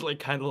has this like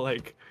kind of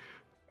like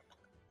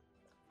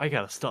I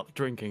gotta stop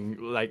drinking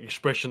like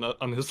expression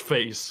on his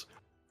face.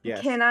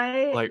 Yes. Can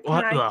I Like can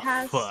what I the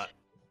cast, fuck?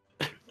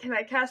 Can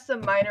I cast a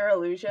minor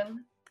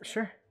illusion?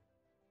 Sure.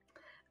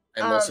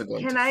 I'm also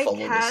going can to I follow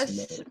cast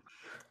this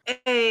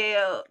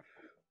man.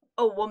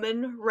 a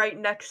woman right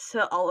next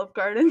to Olive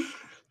Garden?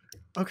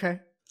 Okay.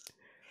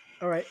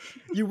 All right.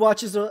 You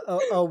watch as a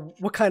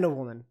what kind of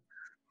woman?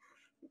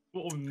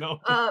 Oh no.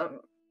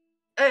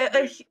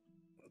 A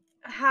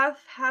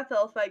half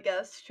elf, I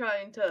guess,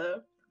 trying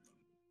to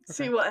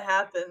see Okay. what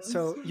happens.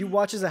 So you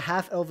watch as a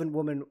half-elven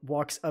woman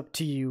walks up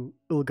to you,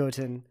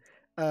 Ulgoten.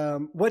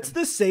 What's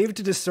the save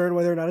to discern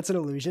whether or not it's an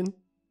illusion?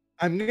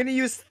 I'm gonna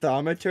use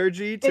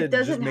thaumaturgy to it just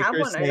doesn't make have her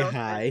one. I say don't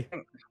hi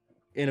think.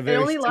 in a very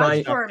only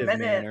lasts for a seductive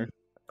minute. manner.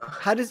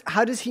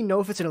 How does he know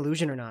if it's an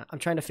illusion or not? I'm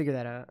trying to figure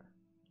that out.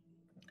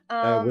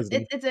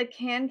 Wisdom. It's a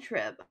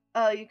cantrip.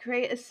 You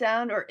create a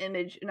sound or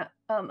image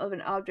of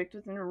an object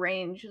within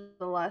range of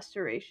the last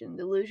duration.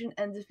 The illusion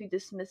ends if you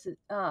dismiss it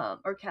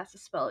or cast a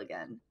spell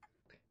again.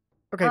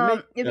 Okay,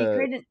 If you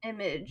create an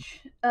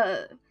image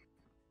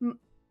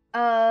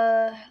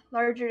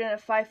larger than a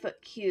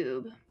 5-foot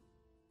cube.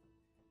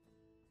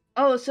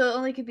 Oh, so it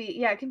only could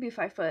be it can be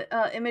 5 foot.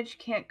 Image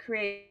can't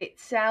create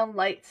sound,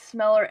 light,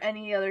 smell, or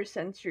any other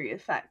sensory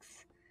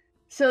effects.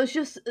 So it's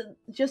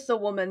just a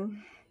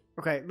woman.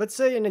 Okay, let's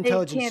say an It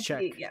intelligence can't check.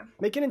 be, yeah.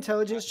 Make an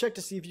intelligence check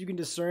to see if you can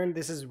discern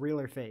this is real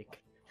or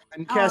fake.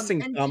 I'm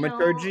casting until-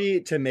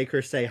 thaumaturgy to make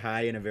her say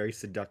hi in a very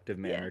seductive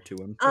manner to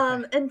him.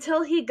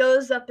 Until he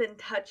goes up and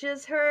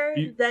touches her,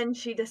 You- then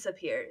she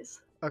disappears.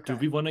 Okay. Do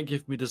we want to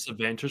give me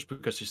disadvantage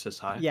because she says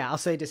hi? Yeah, I'll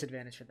say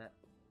disadvantage for that.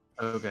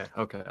 Okay.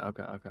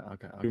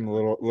 Give him a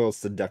little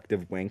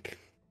seductive wink.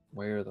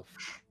 Where the?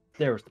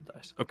 There's the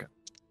dice. Okay.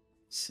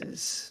 This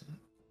is.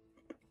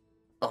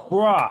 Oh,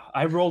 Bruh,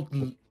 I rolled.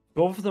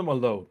 Both of them are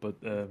low, but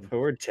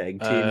We're tag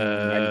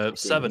team.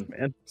 7.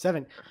 Man.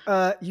 7.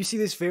 You see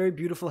this very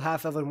beautiful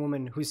half-elven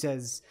woman who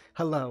says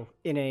hello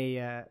in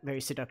a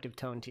very seductive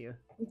tone to you.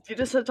 You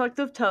just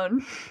seductive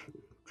tone.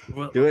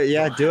 Well, Do it,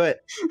 yeah, do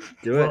it.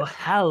 Do well, it.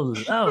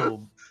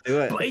 hello, Do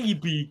it.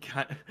 baby.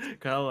 Kind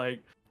of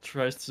like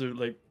tries to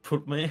like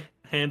put my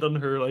hand on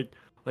her like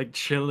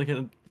chin like,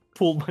 and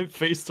pull my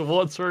face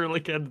towards her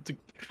like and to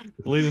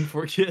lean in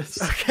for a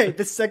kiss. Okay,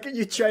 the second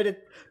you try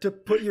to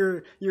put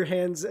your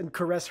hands and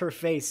caress her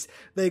face,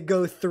 they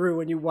go through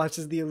and you watch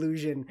as the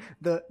illusion,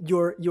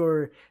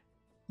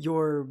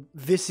 your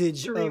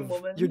visage Dream of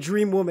woman. your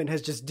dream woman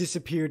has just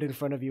disappeared in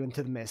front of you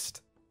into the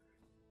mist.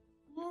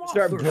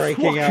 Start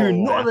breaking out Motherfucker,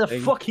 not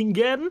laughing. fucking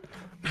again.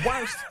 Why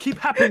does it keep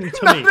happening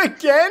to me? Not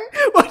again?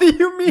 What do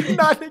you mean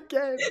not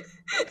again?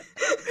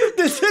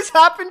 Does this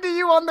happen to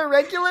you on the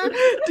regular?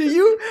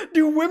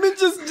 Do women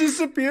just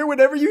disappear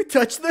whenever you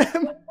touch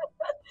them?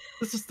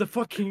 This is the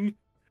fucking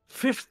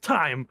 5th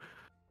time.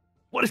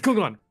 What is going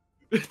on?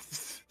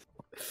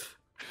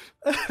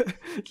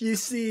 you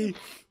see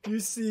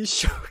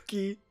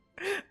Shoki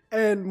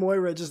and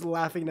Moira just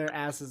laughing their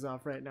asses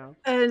off right now.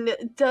 And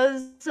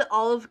does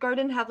Olive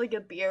Garden have like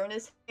a beer in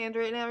his hand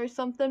right now or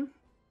something?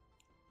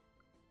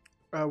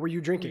 Were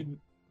you drinking?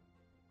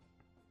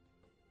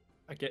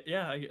 I guess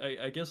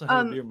I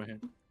have a beer in my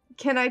hand.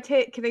 Can I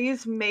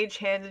use Mage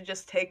Hand and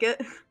just take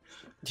it?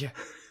 Yeah.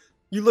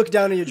 You look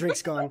down and your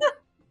drink's gone.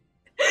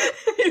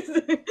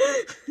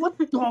 What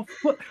the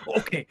fuck?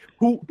 Okay,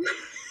 who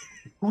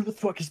the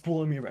fuck is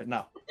pulling me right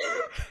now?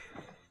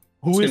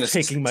 Who Just is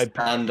gonna taking my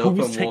stand who up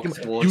is and taking walk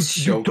my-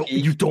 towards you don't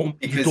Shoki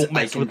you don't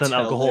mess with an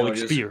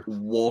alcoholic beer.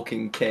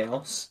 Walking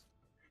chaos.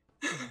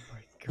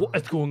 What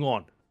is going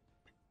on?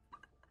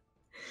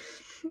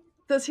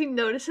 Does he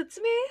notice it's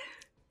me?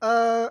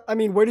 I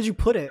mean, where did you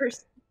put it?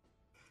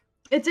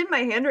 It's in my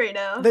hand right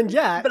now. Then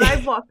yeah. But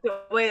I've walked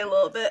away a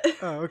little bit.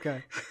 Oh,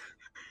 okay.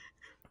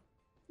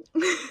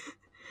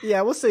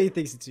 Yeah, we'll say he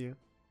thinks it's you.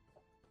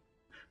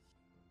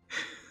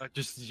 I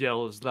just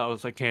yell as loud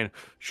as I can.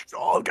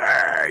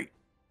 Shogi!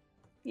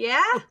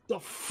 Yeah? What the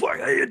fuck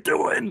are you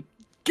doing?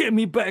 Give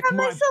me back Have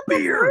my myself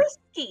beer! a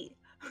brewski.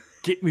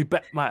 Get me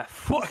back my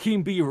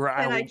fucking beer!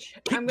 I And will I'm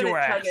kick gonna your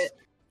chug ass! it.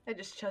 I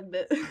just chugged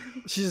it.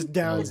 She just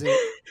downs it.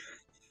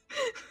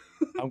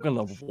 I'm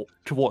gonna walk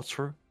towards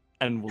her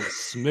and will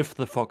smith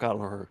the fuck out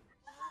of her.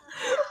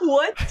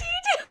 What do you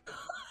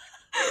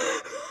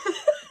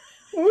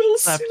Will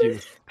Slap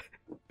Smith.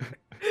 you.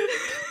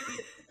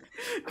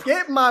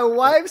 Get my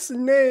wife's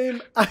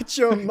name out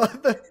your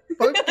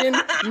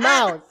motherfucking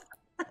mouth.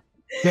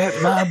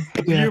 Get my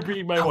You beer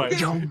be my out wife.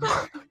 your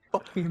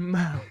fucking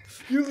mouth.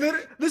 You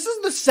literally. This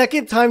is the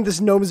second time this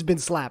gnome's been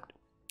slapped.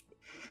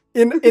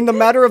 In the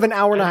matter of an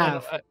hour and a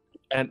half.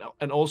 And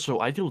also,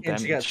 I deal And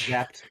she got damage.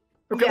 zapped.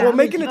 Okay, Yeah, well,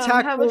 make an how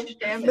attack roll. much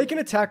damage? Make an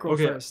attack roll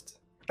Okay. first.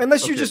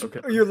 Unless you Okay, just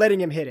okay. you're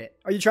letting him hit it.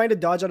 Are you trying to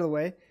dodge out of the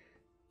way?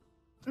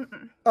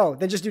 Mm-mm. Oh,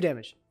 then just do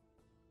damage.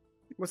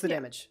 What's the Yeah.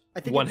 damage? I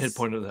think 1 it's- hit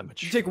point of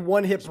damage. You take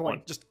 1 hit Just point.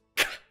 one. Just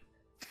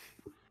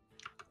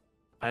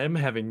I am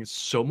having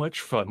so much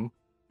fun.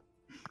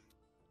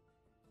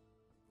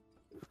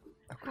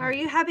 Are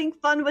you having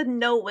fun with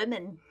no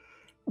women?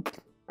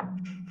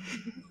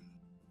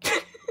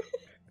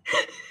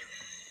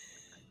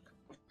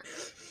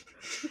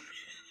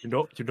 You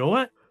know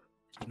what?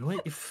 You know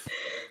what? You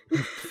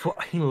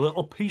fucking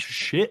little piece of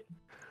shit.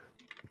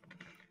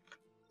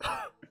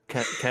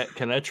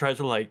 Can I try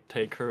to like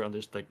take her and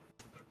just like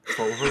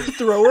throw her?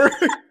 throw her.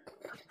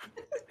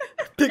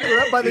 Pick her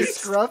up by the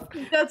scruff.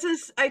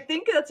 I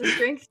think that's a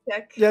strength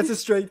check. Yeah, it's a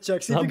strength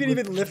check. See if you can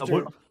even lift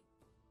her.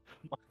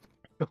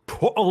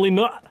 Probably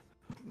not.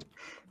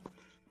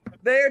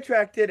 They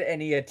attracted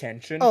any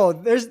attention Oh,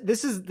 this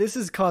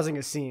is causing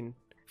a scene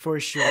for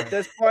sure. at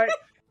this point.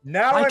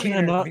 Now I I'm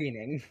cannot-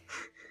 intervening.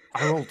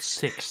 I rolled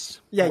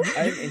 6. Yeah,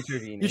 I'm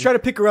intervening. you try to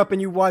pick her up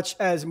and you watch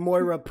as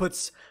Moira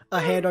puts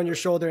a hand on your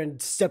shoulder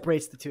and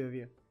separates the two of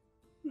you.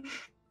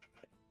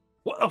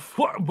 What the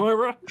fuck,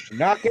 Moira?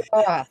 Knock it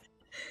off.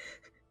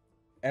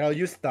 And I'll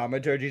use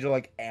thaumaturgy to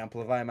like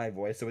amplify my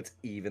voice so it's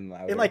even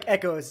louder. It like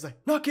echoes. It's like,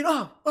 knock it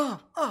off,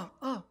 off.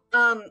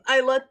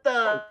 I let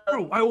the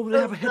Bro, I already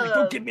have a headache.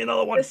 Go get me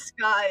another one.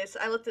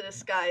 I let the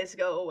disguise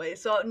go away.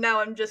 So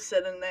now I'm just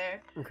sitting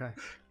there. Okay.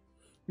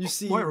 You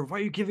see, Moira, why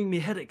are you giving me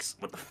headaches?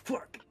 What the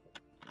fuck?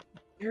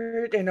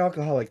 You're an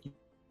alcoholic.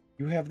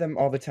 You have them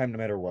all the time, no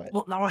matter what.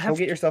 Well, now I Go have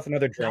get yourself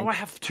another drink. now I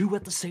have 2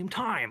 at the same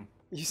time.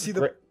 you see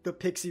Right. the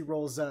pixie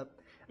rolls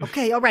up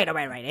Okay, all right.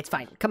 It's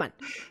fine. Come on.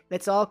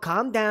 Let's all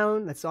calm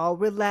down. Let's all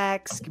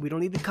relax. We don't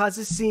need to cause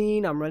a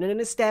scene. I'm running an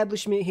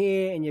establishment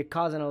here, and you're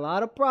causing a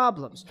lot of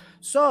problems.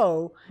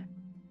 So,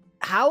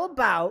 how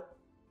about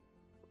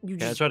you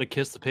Can I just... try to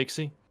kiss the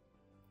pixie?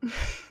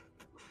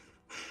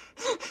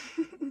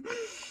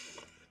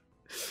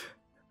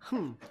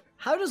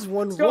 How does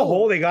one Still roll?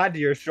 holding on to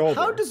your shoulder.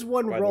 How does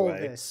one by the roll way.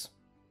 this?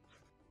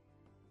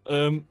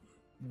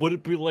 Would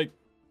it be like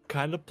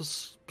kind of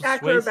persuasive?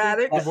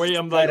 Acrobatics. The way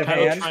I'm Sleight like of kind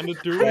of hand. trying to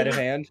do Sleight it. of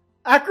hand.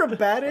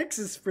 Acrobatics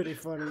is pretty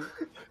funny.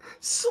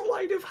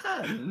 Sleight of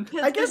hand.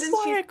 I guess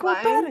Isn't she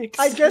acrobatics.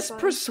 I guess fine.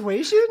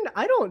 persuasion?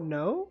 I don't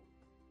know.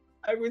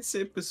 I would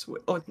say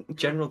persuade. Oh,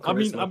 general I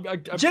mean, charisma.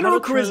 I'm General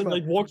kinda trying to, charisma.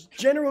 like walk.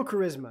 General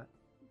charisma.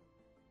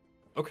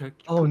 Okay.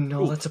 Oh no,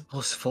 Cool. that's a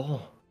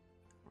 +4.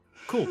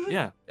 Cool.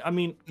 Yeah. I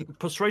mean,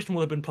 persuasion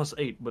would have been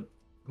 +8, but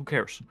who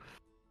cares?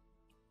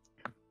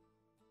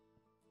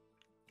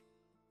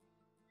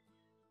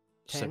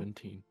 10?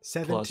 17.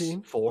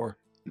 17? Plus 4.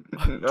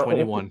 No.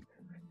 21.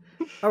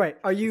 All right.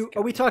 Are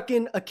we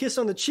talking a kiss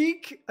on the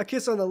cheek, a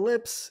kiss on the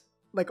lips,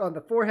 like on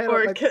the forehead,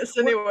 Or a like, kiss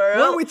what- anywhere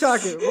What are we else.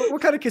 talking?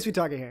 What kind of kiss we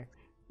talking here?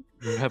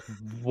 You have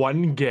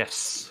one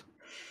guess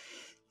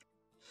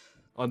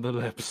on the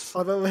lips.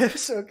 On the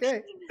lips,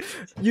 okay.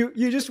 You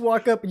just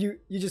walk up, you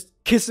just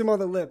kiss him on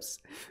the lips.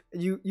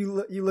 You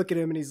look at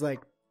him and he's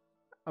like,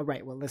 "All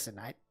right, well, listen,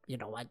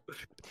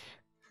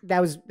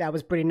 that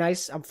was pretty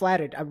nice. I'm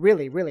flattered.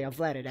 I'm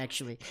flattered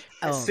actually."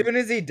 As soon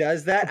as he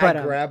does that, but,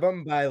 I grab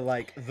him by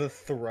like the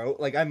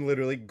throat, like I'm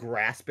literally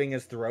grasping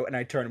his throat, and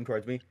I turn him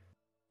towards me.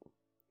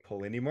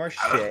 Pull any more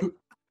shit,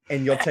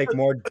 and you'll take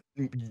more.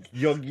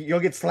 You'll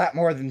get slapped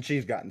more than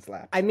she's gotten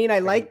slapped. I mean, I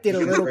liked it a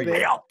little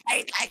bit.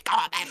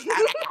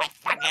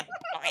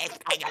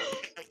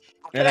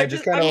 And I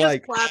just kind of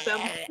like, clap him.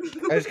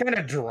 I just kind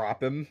of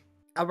drop him.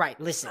 All right,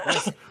 listen.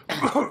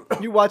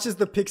 You watch as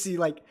the pixie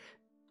like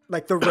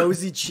the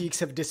rosy cheeks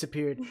have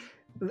disappeared.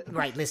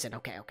 Right, listen.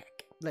 Okay.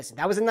 Listen,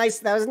 that was a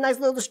nice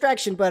little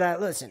distraction, but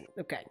listen.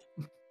 Okay.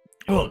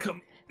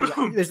 Welcome.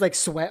 There's like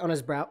sweat on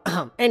his brow.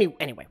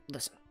 Anyway,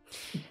 listen.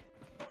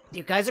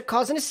 You guys are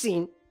causing a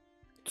scene.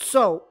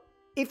 So,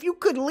 if you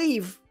could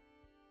leave,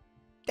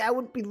 that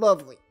would be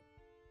lovely.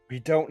 We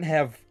don't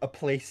have a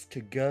place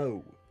to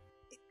go.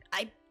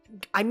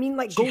 I mean,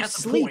 like, She go has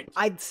a sleep. point.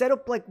 I'd set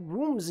up, like,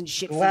 rooms and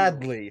shit for you.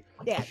 Gladly.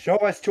 Yeah. Show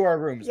us to our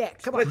rooms. Yeah,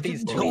 come Split on.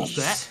 these Didn't two. tell us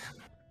that.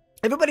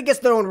 Everybody gets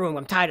their own room.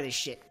 I'm tired of this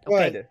shit.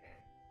 Okay? Good.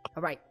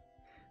 All right.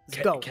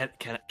 Let's go. Can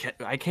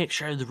I can't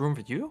share the room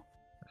with you?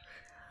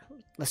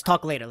 Let's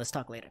talk later.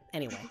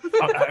 Anyway,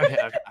 Okay.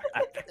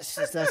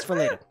 that's for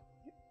later.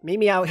 Meet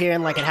me out here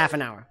in, like, a half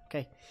an hour,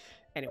 okay?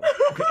 Anyway.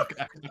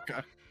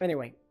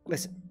 Anyway,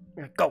 listen.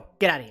 Go.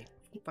 Get out of here.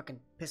 Fucking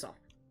piss off.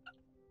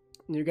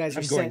 You guys are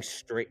I'm going sent.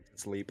 straight to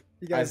sleep.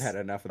 You guys, I've had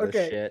enough of this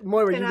okay, shit.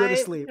 Moira, Can you go to I-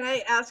 sleep. Can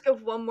I ask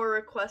of one more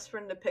request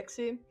from the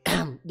pixie?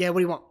 Yeah, what do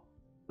you want?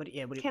 What do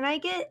you... Can I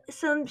get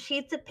some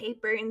sheets of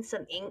paper and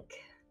some ink?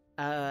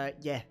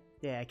 Yeah,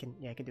 I can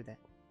do that.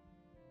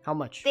 How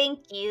much?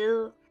 Thank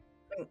you.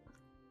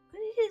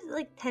 Just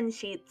like 10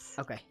 sheets.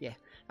 Okay, yeah.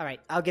 All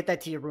right, I'll get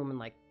that to your room in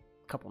like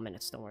a couple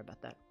minutes. Don't worry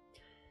about that.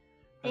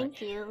 All Thank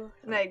right. you.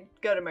 And I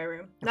go to my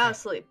room. Not Okay.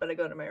 asleep, but I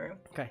go to my room.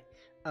 Okay.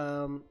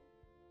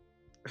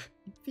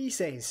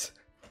 Theses,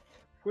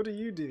 what do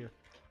you do?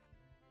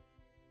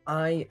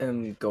 I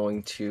am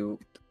going to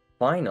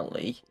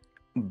finally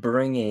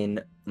bring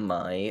in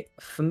my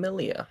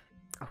familiar.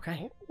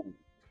 Okay.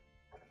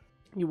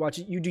 You watch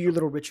it. You do your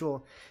little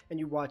ritual, and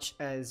you watch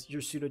as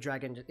your pseudo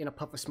dragon, in a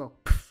puff of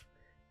smoke,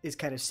 is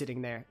kind of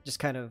sitting there, just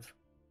kind of.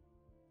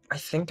 I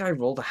think I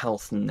rolled a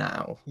health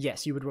now.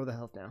 Yes, you would roll the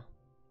health now.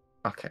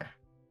 Okay.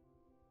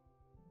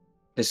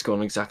 This is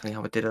going exactly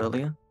how it did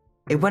earlier.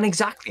 It went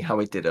exactly how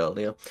it did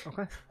earlier.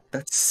 Okay.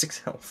 That's 6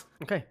 health.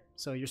 Okay.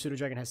 So your pseudo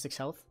dragon has 6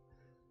 health.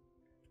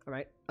 All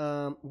right.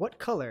 What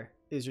color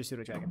is your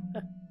pseudo dragon?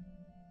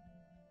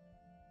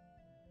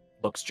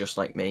 Looks just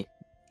like me.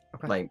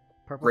 Okay. Like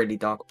Purple. really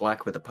dark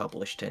black with a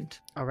purplish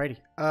tint. Alrighty.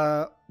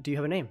 Do you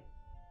have a name?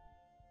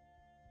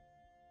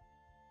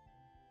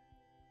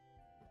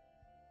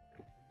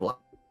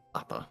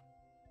 Lapper.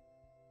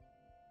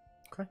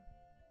 Okay.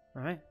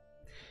 All right.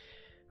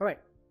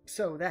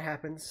 So that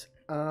happens.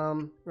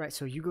 Right.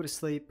 So you go to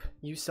sleep.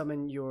 You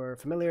summon your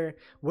familiar.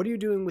 What are you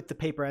doing with the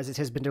paper as it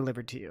has been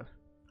delivered to you?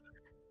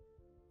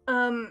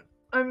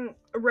 I'm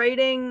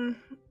writing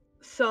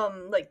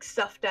some like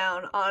stuff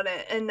down on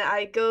it, and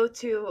I go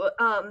to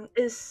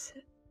is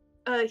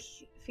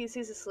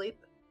Feces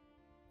asleep,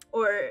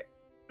 or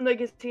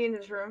like is he in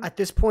his room? At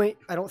this point,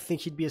 I don't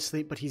think he'd be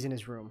asleep, but he's in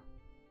his room.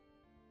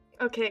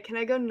 Okay, can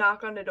I go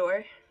knock on the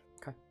door?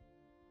 Okay.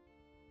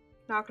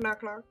 Knock,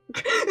 knock, knock.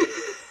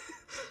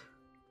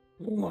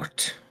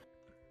 What?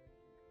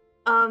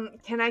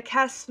 Can I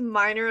cast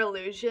minor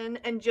illusion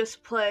and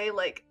just play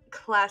like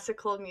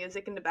classical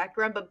music in the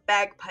background, but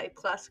bagpipe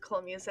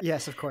classical music?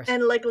 Yes, of course.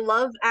 And like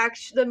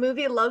the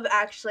movie Love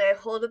Actually, I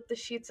hold up the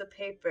sheets of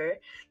paper,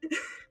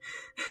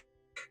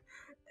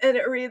 and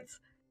it reads,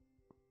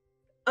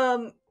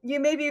 "You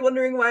may be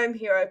wondering why I'm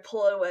here." I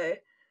pull it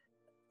away.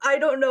 I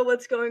don't know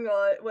what's going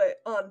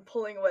on,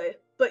 pulling away,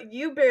 but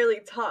you barely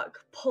talk,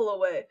 pull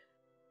away.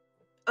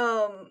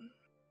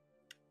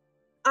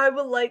 I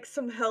would like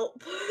some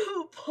help,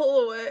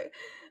 pull away.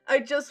 I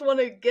just want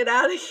to get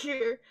out of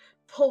here,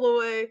 pull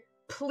away,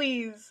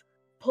 please,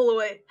 pull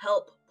away,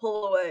 help,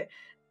 pull away.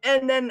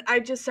 And then I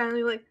just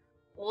silently like,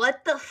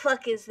 what the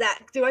fuck is that?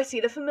 Do I see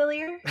the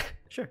familiar?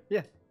 Sure,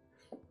 yeah.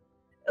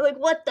 Like,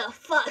 what the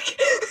fuck?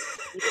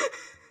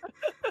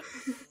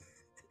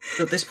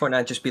 So at this point,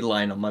 I'd just be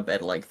lying on my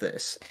bed like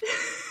this.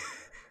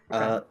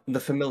 The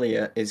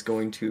familiar is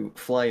going to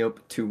fly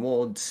up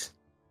towards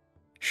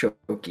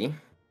Shoki.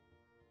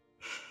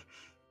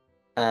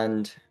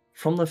 And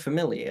from the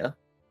familiar...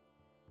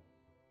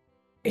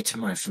 It's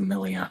my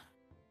familiar.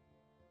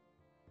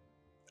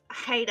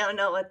 I don't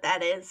know what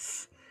that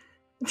is.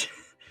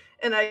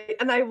 and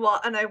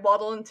I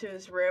waddle into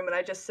his room and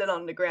I just sit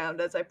on the ground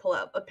as I pull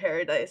out a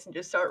paradise and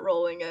just start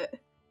rolling it.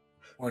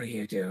 What are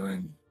you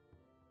doing?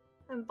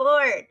 I'm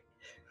bored.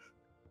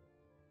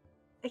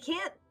 I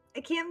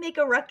can't make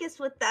a ruckus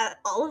with that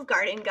Olive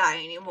Garden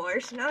guy anymore,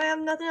 so now I have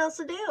nothing else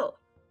to do.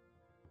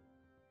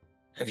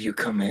 Have you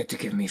come here to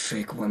give me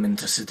fake women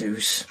to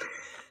seduce?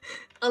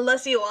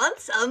 Unless you want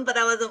some, but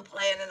I wasn't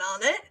planning on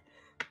it.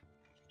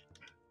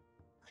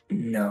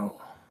 No.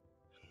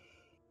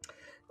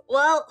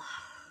 Well,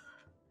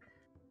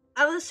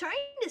 I was trying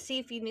to see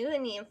if you knew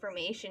any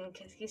information,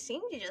 because you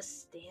seem to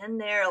just stand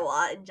there a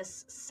lot and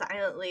just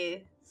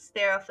silently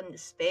stare off into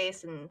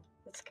space, and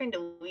it's kind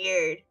of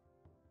weird.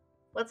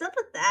 What's up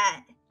with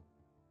that?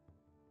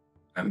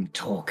 I'm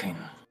talking.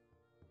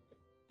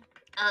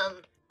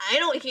 I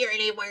don't hear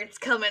any words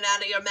coming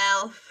out of your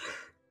mouth.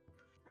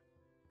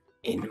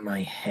 In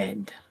my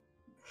head.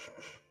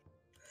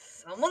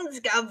 Someone's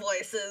got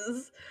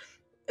voices.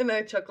 And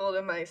I chuckle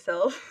to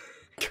myself.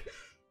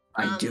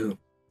 I do,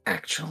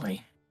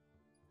 actually.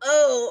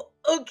 Oh,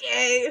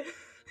 okay.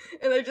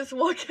 And I just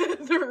walk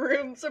out of the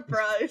room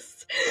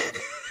surprised.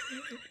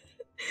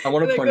 I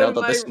want And to I point go out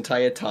to that this my-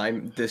 entire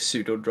time, this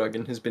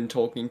pseudo-dragon has been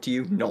talking to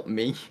you, not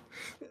me.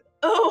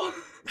 Oh.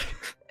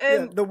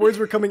 Yeah, And the words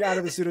were coming out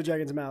of the pseudo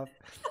dragon's mouth.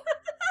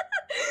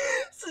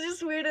 so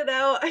just weirded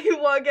out, I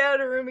walk out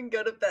of the room and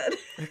go to bed.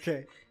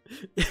 Okay.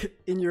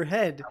 In your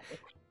head,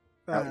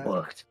 That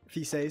worked.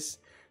 he says,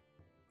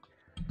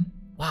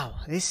 wow,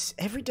 this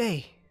every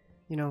day,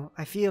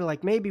 I feel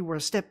like maybe we're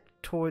a step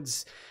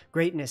towards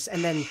greatness,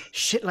 and then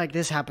shit like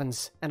this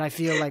happens, and I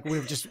feel like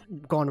we've just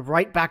gone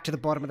right back to the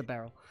bottom of the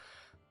barrel.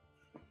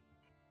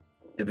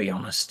 To be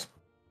honest,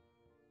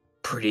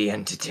 pretty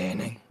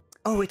entertaining.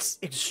 Oh, it's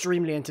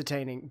extremely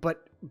entertaining,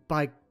 but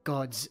by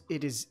gods,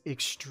 it is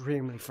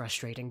extremely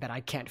frustrating that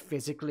I can't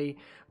physically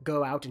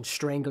go out and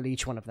strangle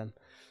each one of them.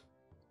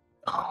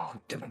 Oh,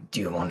 do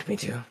you want me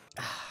to?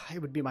 It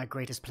would be my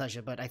greatest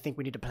pleasure, but I think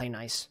we need to play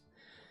nice.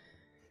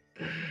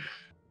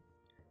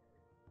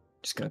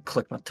 Just gonna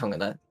click my tongue at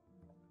that.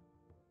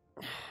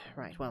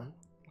 Right, well,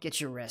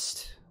 get your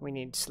rest. We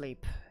need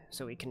sleep,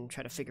 so we can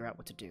try to figure out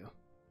what to do.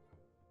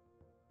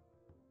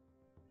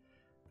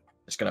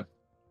 Just gonna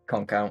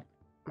conk out.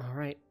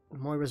 Alright,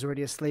 Moira's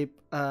already asleep.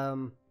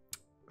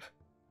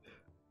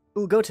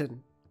 Ulgoten,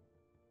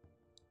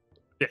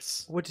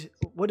 Yes.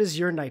 what does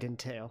your night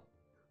entail?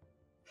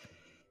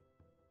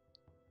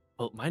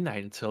 Well, my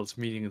night entails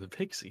meeting the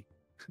pixie.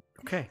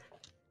 Okay.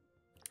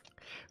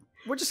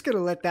 We're just gonna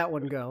let that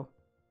one go.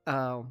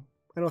 I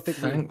don't think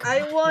Thank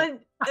I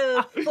want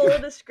a full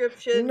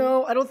description.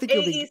 No, I don't think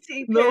you'll be...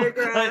 AEC No,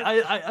 paragraph.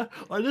 I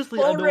honestly,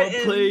 Full I know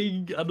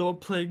written. I know I'm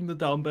playing the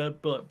down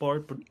bad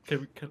part, but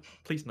can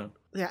please no.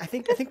 Yeah, I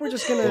think we're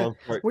just gonna... Well,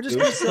 part We're just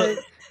two. gonna say,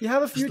 you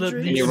have a few Just let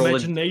drinks... Can you roll a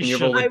Imagination.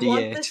 D8? I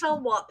want this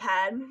on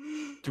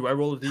Wattpad. Do I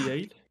roll a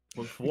d8?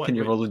 Well, for what? Can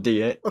you Wait, roll a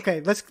D8?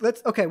 Okay, let's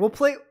okay, we'll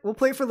play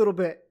for a little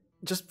bit,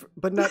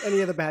 but not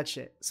any of the bad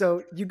shit.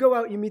 So you go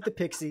out, you meet the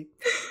pixie.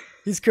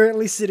 He's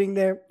currently sitting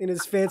there in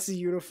his fancy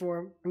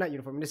uniform, not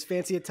uniform, in his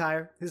fancy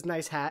attire, his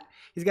nice hat.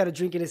 He's got a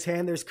drink in his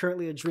hand. There's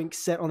currently a drink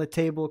set on the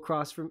table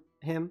across from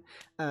him.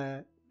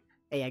 Hey,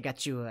 I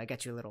got you a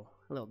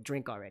little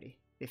drink already.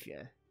 If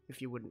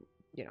you wouldn't,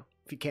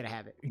 if you care to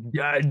have it.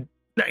 God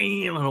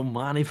damn, I don't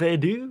mind if I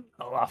do.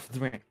 I love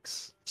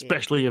drinks,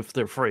 especially if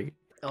they're free.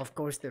 Of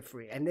course they're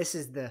free, and this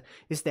is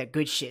that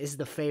good shit. This is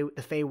the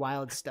Fey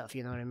Wild stuff.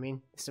 You know what I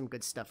mean? Some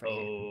good stuff right here.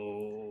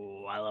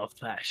 Oh, I love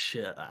that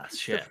shit. That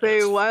shit. Fey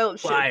that's Wild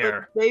fire. shit,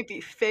 but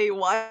maybe Fey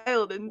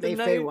Wild in the They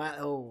night. Fey Wild.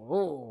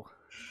 Oh.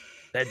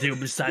 That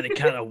dude was sounding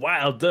kind of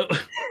wild though.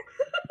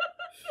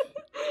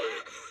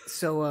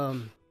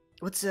 So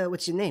what's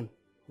your name,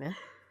 man?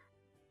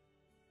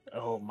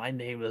 Oh, my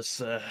name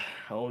is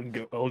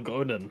Old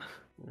Gordon.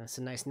 That's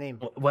a nice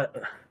name. What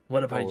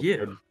about Old you?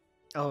 Gordon.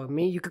 Oh,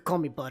 me? You could call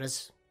me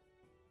Butters.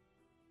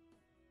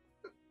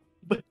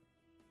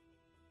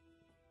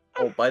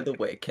 Oh, by the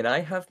way, can I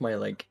have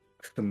my,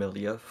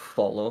 familiar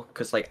follow?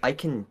 Because, I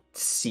can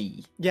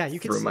see Yeah, you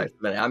can through see. my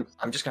familiar.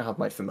 I'm just gonna have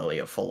my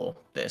familiar follow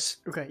this.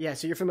 Okay, yeah.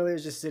 So your familiar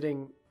is just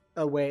sitting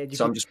away. And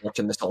So I'm just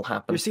watching this all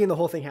happen. you're seeing the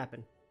whole thing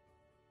happen.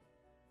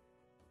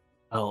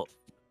 Oh,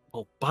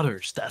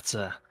 Butters. That's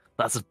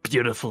That's a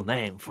beautiful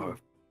name for a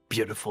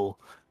beautiful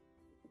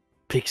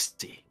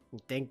pixie.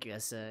 Thank you.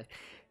 It's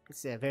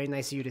very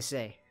nice of you to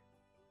say.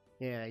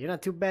 Yeah, you're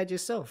not too bad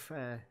yourself.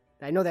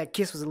 I know that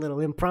kiss was a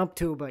little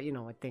impromptu, but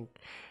I think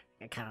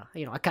I kind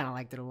of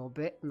liked it a little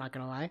bit. I'm not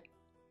gonna lie.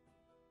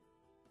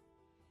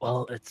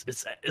 Well, it's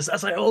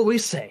as I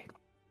always say,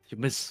 you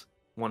miss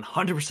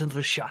 100% of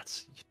the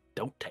shots you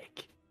don't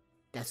take.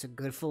 That's a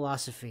good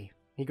philosophy.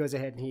 He goes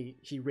ahead and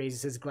he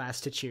raises his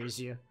glass to cheers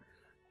you.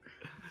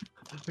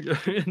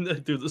 And I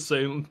do the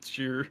same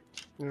cheer.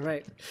 All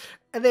right,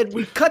 and then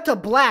we cut to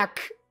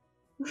black.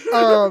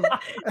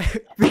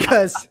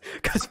 Because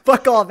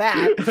fuck all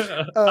that.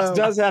 This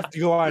does have to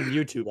go on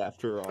YouTube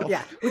after all.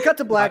 Yeah, we cut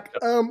to black.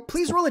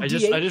 Please roll a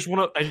D8. I just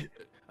want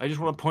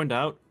to point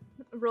out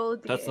Roll a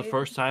D8. that's the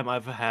first time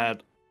I've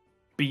had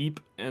beep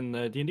in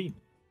D&D.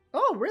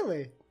 Oh,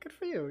 really? Good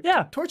for you.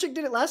 Yeah. Torchic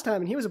did it last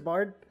time, and he was a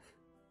bard.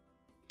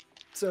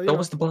 So That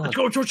was the bard. Let's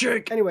go,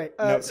 Torchic! Anyway,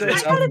 No, so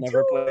I'll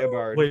never play a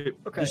bard. Wait,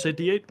 Okay. you say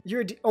D8?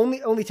 you're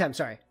only Tem.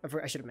 Sorry,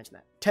 I should have mentioned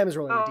that. Tem is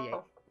rolling a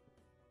D8.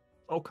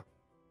 Oh, Okay.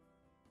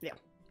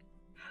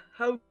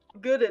 how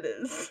good it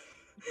is.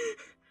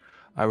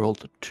 I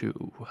rolled a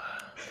 2.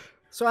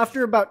 So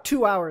after about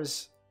 2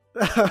 hours,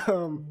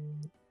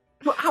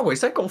 What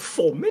hours? I got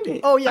 4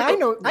 minutes. oh yeah, I got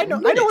know 4 what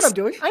I'm minutes.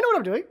 doing. I know what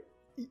I'm doing.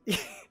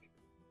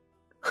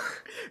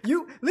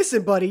 You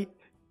listen, buddy.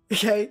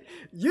 Okay,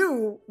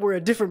 you were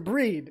a different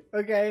breed.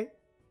 Okay,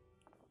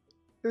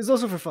 it was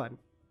also for fun.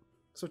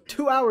 So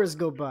 2 hours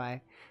go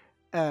by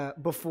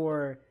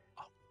before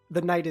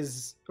the night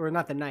is, or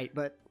not the night,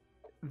 but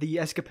the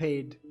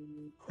escapade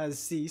has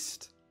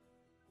ceased.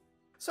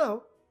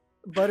 So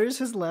Butters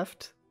has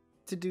left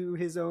to do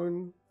his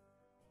own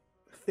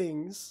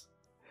things,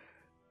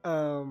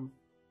 and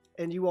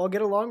you all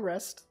get a long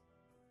rest.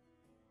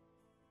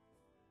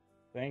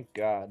 Thank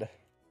God.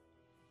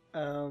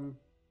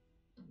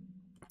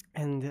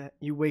 And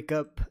you wake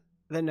up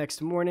the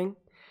next morning,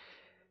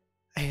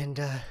 and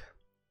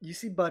you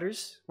see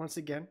Butters once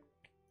again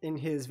in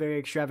his very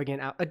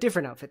extravagant a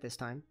different outfit this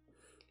time.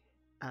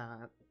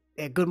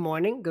 Good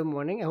morning, good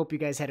morning. I hope you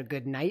guys had a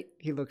good night.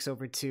 He looks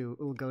over to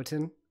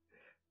Ulgoten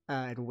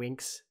and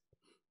winks.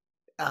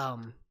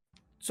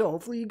 So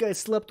hopefully you guys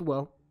slept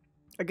well.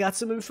 I got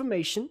some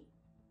information.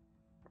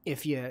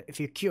 If you're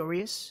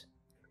curious.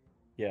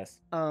 Yes.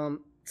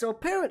 So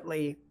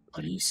apparently,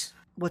 Please.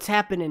 what's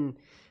happening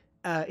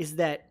is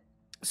that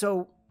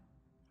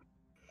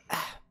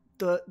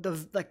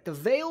the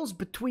veils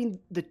between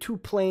the two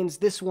planes,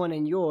 this one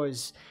and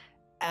yours,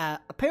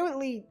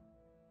 apparently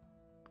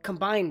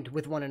combined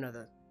with one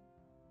another,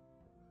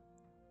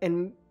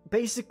 and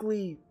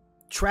basically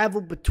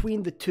travel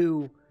between the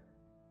two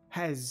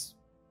has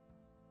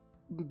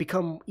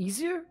become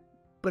easier,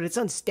 but it's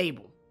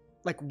unstable,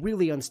 like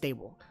really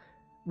unstable,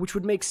 which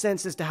would make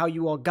sense as to how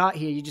you all got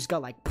here. You just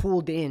got like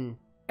pulled in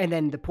and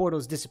then the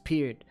portals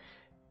disappeared,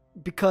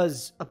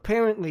 because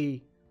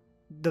apparently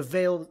the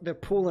veil, they're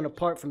pulling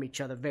apart from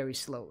each other very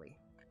slowly.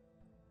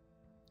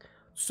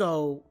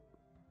 So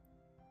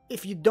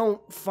if you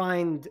don't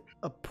find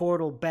a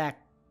portal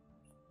back,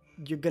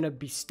 you're gonna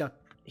be stuck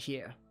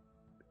here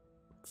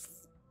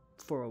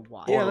for a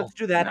while. Yeah, let's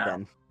do that no.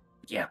 then.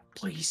 Yeah,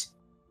 please.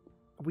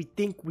 We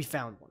think we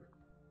found one.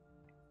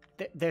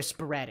 They're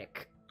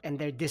sporadic, and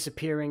they're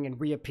disappearing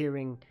and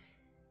reappearing.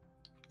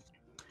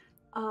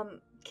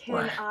 Can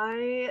What?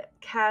 I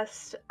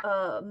cast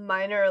a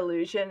minor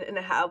illusion and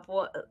have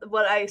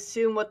what I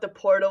assume what the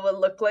portal would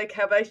look like?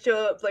 Have I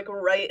show up like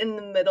right in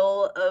the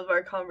middle of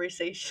our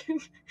conversation?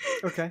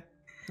 Okay.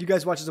 You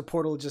guys watch as a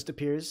portal just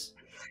appears.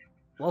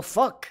 Well,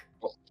 fuck.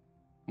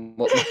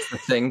 What's the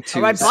thing to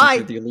Alright, see bye.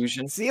 through the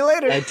illusion? See you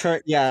later.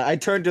 I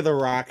turned to the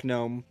rock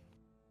gnome.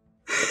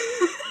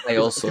 I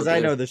also Because I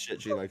do. know the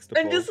shit she likes to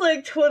pull. I'm just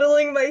like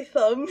twiddling my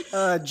thumbs.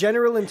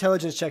 General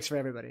intelligence checks for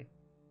everybody.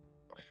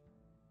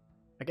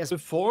 I guess.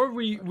 Before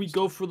we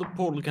go through the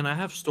portal, can I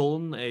have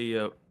stolen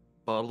a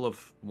bottle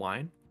of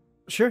wine?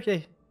 Sure, yeah.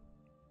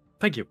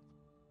 Thank you.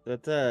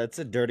 It's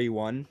a dirty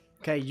one.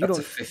 Okay, you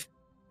That's don't.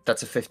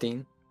 That's a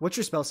 15. What's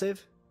your spell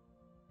save?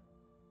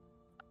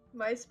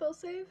 My spell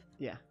save?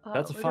 Yeah.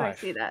 That's a where do I 5.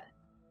 see that?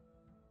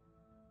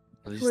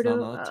 At least Where not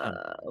do,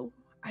 another 10.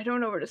 I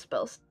don't know where the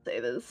spell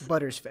save is.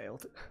 Butters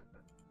failed.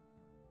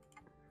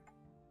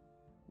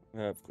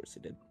 Of course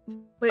it did.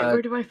 Wait, Uh,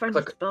 where do I find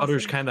the click spell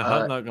Butter's save? kind of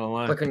hot, not gonna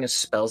lie. Click on your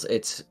spells,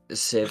 it's a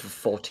save of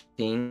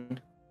 14.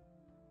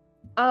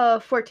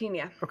 14,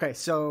 yeah. Okay,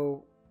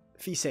 so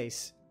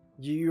Fises,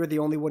 you're the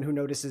only one who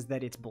notices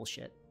that it's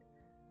bullshit.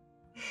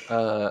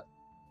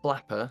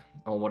 Flapper,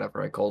 or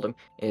whatever I called him,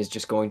 is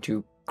just going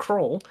to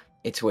crawl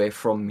its way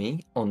from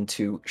me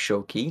onto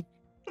Shoki,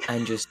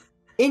 and just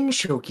in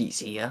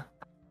Shoki's ear.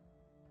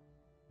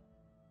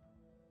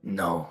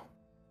 No.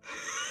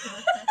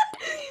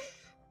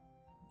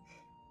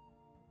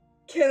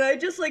 Can I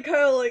just like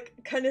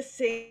kind of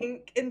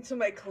sink into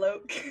my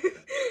cloak?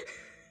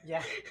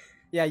 Yeah.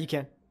 Yeah, you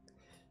can.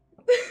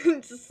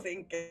 Just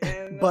sink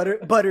in. Butters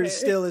Okay.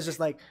 still is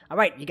just like, all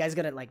right, you guys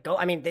gonna like go?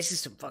 I mean, this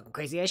is some fucking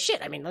crazy ass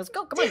shit. I mean, let's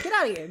go. Come on, get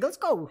out of here. Let's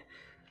go.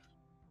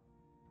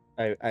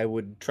 I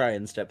would try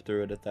and step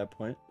through it at that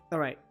point. All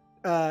right.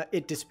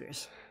 It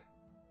disappears.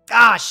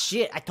 Ah,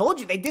 shit! I told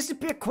you they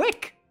disappear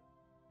quick.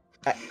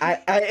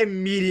 I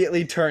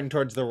immediately turn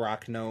towards the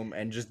rock gnome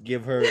and just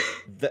give her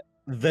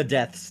the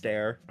death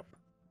stare.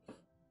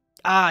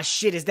 Ah,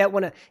 shit! Is that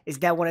one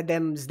of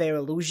them's their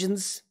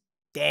illusions?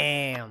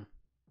 Damn.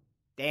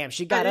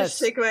 She got I us. just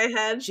shake my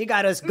head. She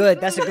got us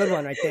good. That's a good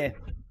one right there.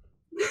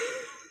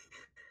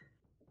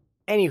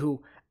 Anywho,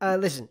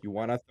 listen. You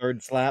want a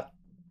third slap?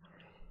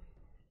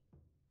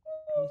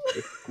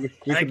 We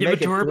Can I could give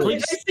make it to her, three.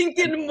 please? I'm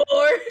thinking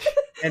more.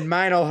 And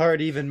mine'll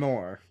hurt even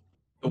more.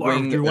 The Or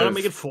wing do you wanna of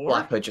make it 4?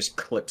 Flapper just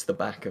clips the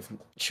back of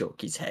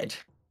Chalky's head.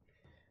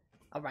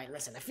 All right,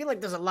 listen. I feel like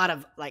there's a lot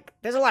of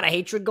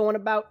hatred going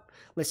about.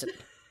 Listen.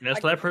 Can I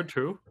slap her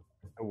too?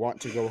 I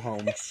want to go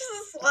home. It's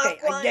just a slap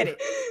Okay, I get line.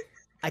 it.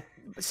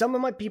 Some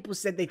of my people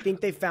said they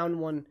think they found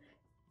one,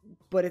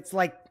 but it's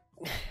like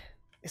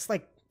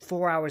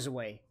 4 hours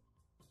away.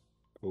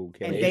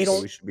 Okay, And they so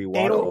don't- we should be They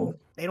walking.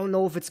 don't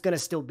know if it's gonna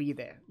still be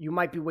there. You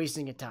might be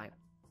wasting your time.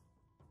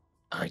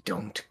 I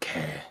don't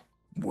care.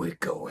 We're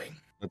going.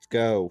 Let's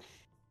go.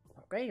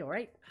 Okay, all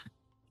right.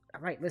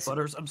 Listen.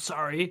 Butters, I'm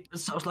sorry. It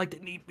sounds like they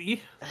need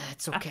me.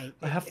 It's okay.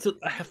 I have to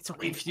it's okay.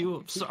 leave you.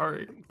 I'm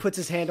sorry. He puts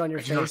his hand on your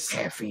I do not face.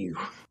 care for you.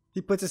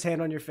 He puts his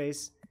hand on your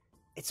face.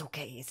 It's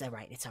okay. It's all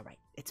right.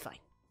 It's fine.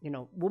 You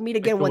know, we'll meet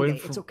again go one in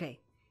day. It's for- okay.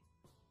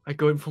 I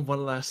go in for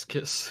one last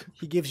kiss.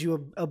 He gives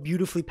you a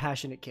beautifully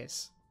passionate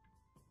kiss.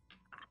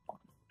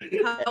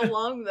 How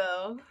long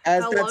though?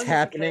 As How long that's is the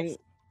happening,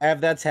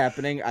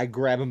 kiss? I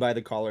grab him by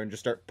the collar and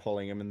just start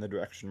pulling him in the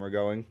direction we're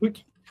going.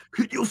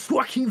 Could you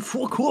fucking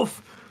fuck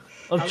off?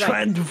 I'm All right.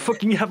 trying to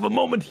fucking have a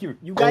moment here.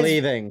 You guys,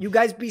 Leaving. you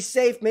guys be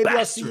safe. Maybe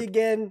I'll see you Bastard.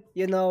 again.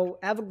 You know,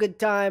 have a good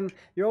time.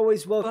 You're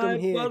always welcome Bye,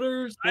 here.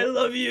 Butters. I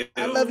love you.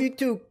 I love you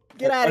too.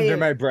 Get out of Under here.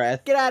 my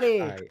breath. Get out of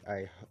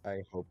here.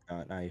 I hope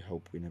not. I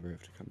hope we never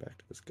have to come back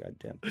to this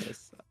goddamn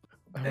place.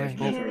 All right.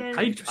 Man.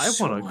 I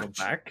So want to go much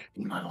back.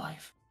 in my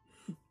life.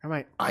 All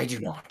right. I do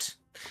not.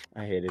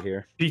 I hate it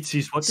here.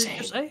 Beatsies, what did you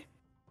Same. say?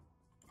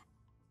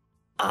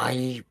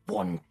 I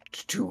want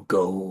to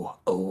go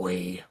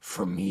away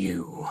from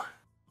you.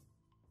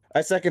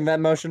 I second that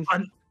motion.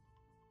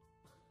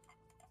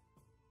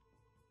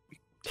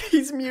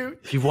 He's mute.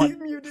 You want- He's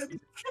muted.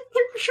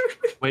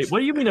 Wait, what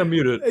do you mean I'm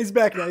muted? He's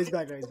back now.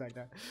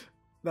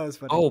 That was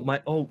funny.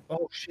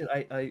 Oh shit!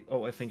 I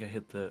think I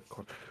hit the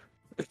cord.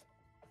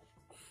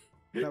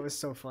 That was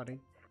so funny.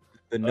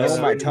 The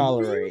gnome I Uh,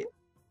 tolerate.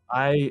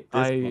 I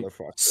This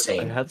motherfucker.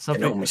 Same. had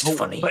something. gnome is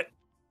funny.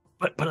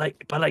 But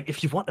like,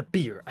 if you want a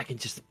beer, I can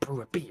just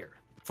brew a beer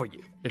for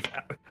you.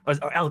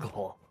 Or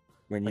alcohol.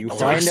 When you Like,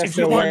 find if us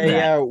you a want way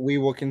that. out, we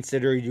will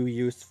consider you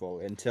useful.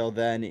 Until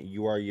then,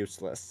 you are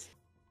useless.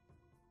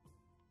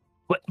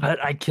 But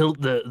I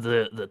killed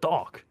the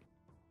dog.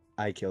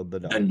 I killed the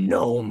The dog.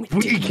 gnome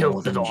We did killed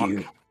more the than dog.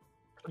 you.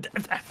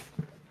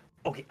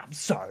 Okay, I'm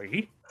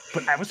sorry,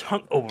 but I was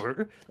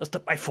hungover. That's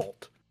not my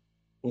fault.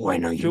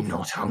 When are you You're-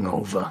 not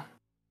hungover?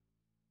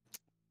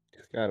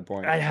 Got a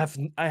point. I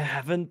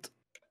haven't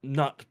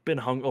not been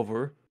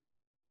hungover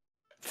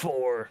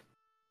for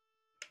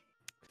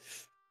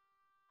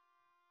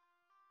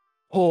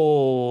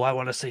I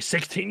want to say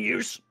 16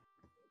 years.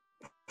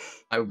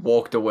 I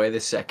walked away the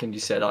second you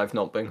said I've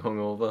not been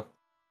hungover.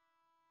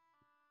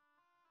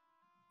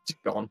 It's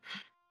gone.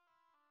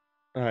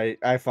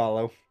 I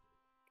follow.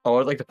 Oh,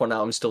 I'd like to point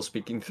out I'm still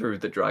speaking through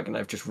the dragon.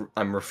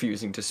 I'm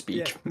refusing to Yeah,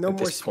 speak no at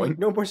more this point.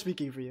 no more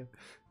speaking for you.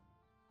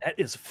 That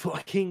is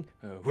fucking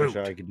Wish rude.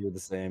 I could do the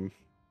same.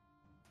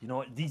 You know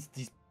what? These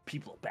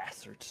people are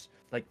bastards.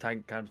 Like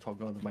kind of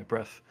talking under my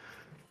breath.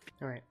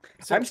 All right.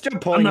 So I'm still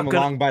pulling not him gonna-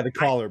 along by the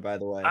collar, by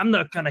the way. I'm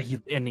not gonna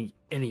hit any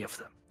of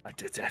them. I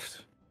did that.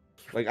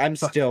 Like, I'm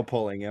Fuck. still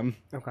pulling him.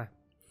 okay.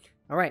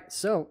 All right.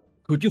 So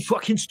Could you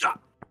fucking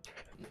stop?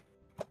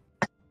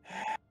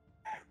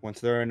 Once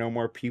there are no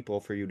more people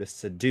for you to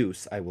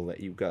seduce, I will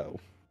let you go.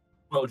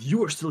 Well,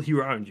 you are still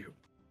here, aren't you?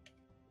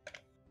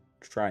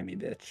 Try me,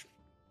 bitch.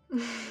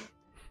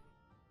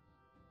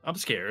 I'm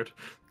scared.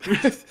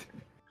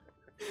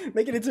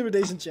 make an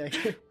intimidation check.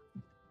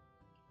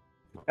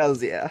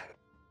 Hells yeah.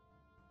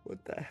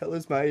 What the hell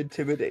is my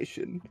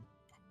intimidation?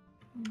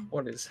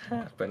 What is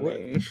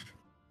happening?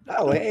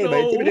 Oh, hey, my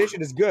No.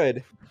 intimidation is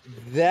good.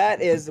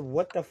 That is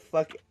what the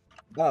fuck.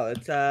 Oh,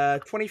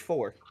 it's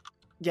 24.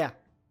 Yeah.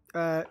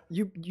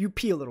 You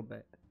pee a little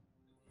bit.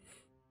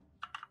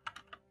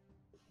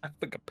 I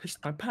think I pissed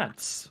my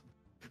pants.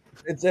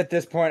 It's at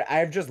this point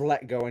I've just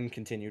let go and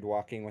continued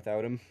walking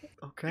without him.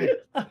 Okay.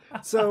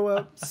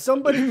 So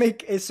somebody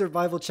make a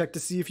survival check to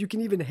see if you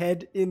can even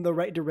head in the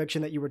right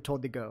direction that you were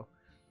told to go.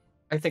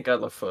 I think I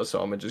left first, so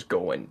I'm gonna just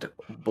go and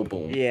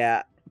boom.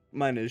 Yeah,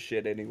 mine is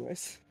shit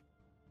anyways.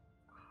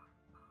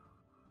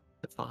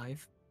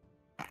 5.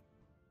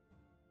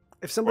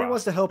 If somebody Wow.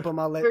 wants to help him,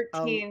 I'll let.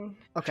 13.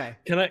 Okay.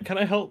 Can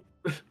I help?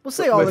 We'll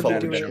say all With of you all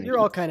doing it. measures. You're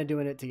all kind of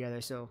doing it together,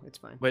 so it's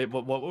fine. Wait,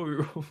 what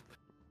were we?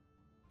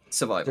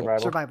 Survival.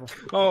 Survival.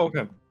 Oh,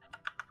 okay.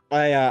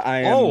 I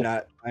am Oh.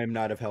 not. I am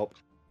not of help.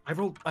 I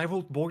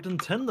rolled more than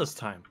 10 this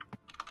time.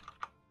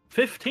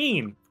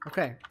 15.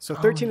 Okay, so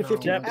Oh, 13 and no.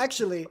 15. Yep.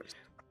 Actually,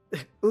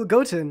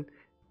 Ulgoten,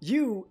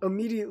 you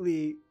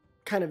immediately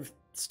kind of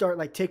start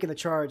like taking the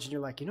charge, and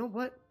you're like, you know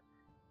what?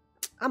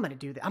 I'm gonna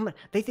do that.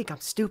 They think I'm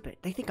stupid.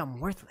 They think I'm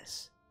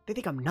worthless. They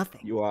think I'm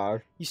nothing. You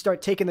are. You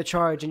start taking the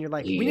charge, and you're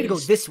like, He we need to go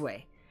is. this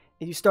way,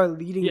 and you start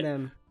leading Yeah.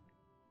 them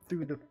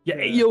through the. Yeah,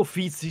 the- hey, yo,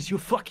 feetsies, you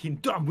fucking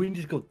dumb. We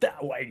need to go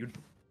that way, you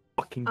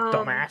fucking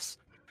dumbass.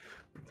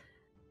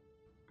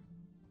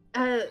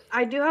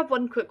 I do have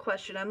one quick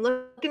question. I'm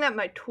looking at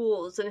my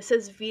tools and it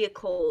says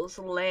vehicles,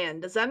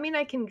 land. Does that mean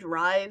I can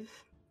drive?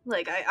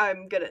 Like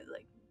I'm good at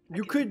like. I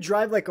You can- could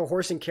drive like a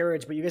horse and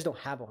carriage, but you guys don't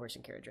have a horse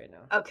and carriage right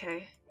now.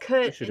 Okay.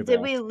 should have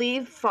Did we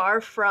leave far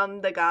from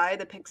the guy,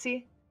 the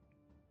pixie?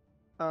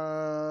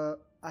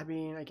 I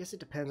mean, I guess it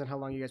depends on how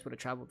long you guys would have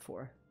traveled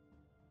for.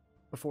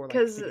 Before, like,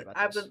 Because thinking about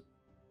I this. would.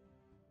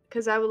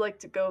 Because I would like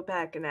to go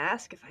back and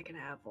ask if I can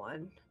have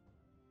one.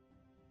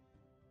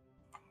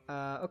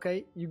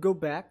 Okay, you go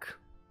back.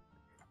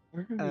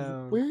 Where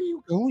Um, are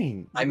you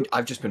going?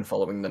 I've just been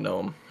following the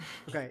gnome.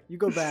 Okay, you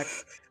go back.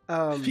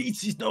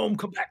 Feetsies, gnome,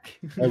 come back.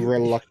 I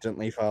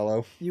reluctantly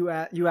follow. You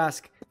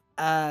ask,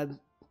 the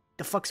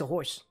fuck's a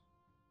horse?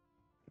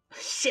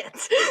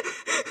 Shit.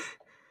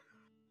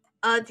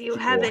 Do you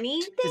have What?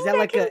 anything Is that, that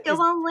like can a- go is-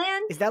 on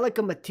land? Is that like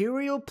a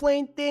material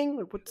plane thing?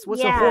 What's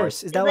a Yeah.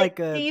 horse? Is that like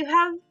a? Do you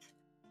have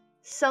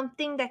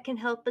something that can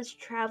help us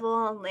travel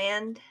on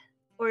land?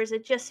 Or is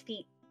it just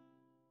feet?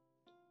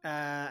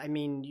 I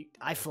mean,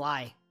 I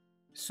fly,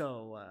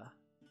 so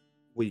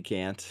We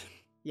can't.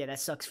 yeah, that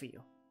sucks for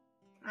you.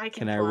 I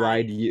can Can I fly.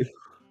 ride you?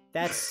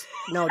 That's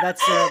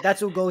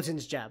that's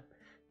Ulgoten's job.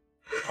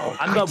 Oh,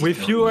 I'm I not did with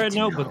not you need right to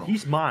now, but know.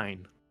 he's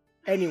mine.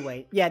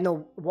 Anyway, yeah,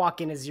 no,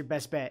 walking is your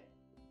best bet.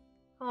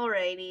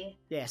 Alrighty.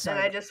 Yeah, And sorry.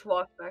 I just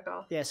walked back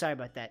off. Yeah, sorry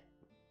about that.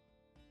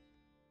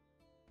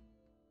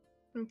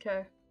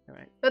 Okay. All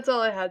right. That's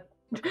all I had.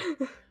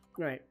 All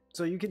right.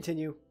 So you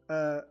continue.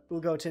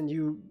 Ulgoten,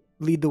 you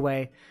lead the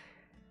way,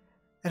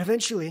 and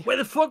eventually, Where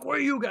the fuck were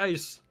you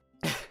guys?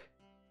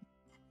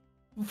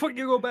 Fuck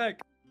you go back.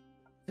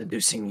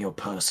 Seducing your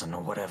person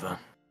or whatever.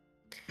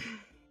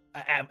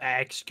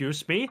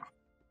 Excuse me?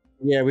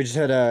 Yeah, we just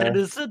had That a.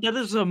 is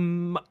a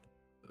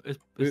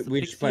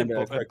we just planned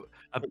a quick-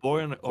 a boy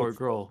and or a quick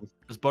girl. focus.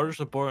 Is Butters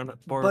a boy and a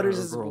boy Butters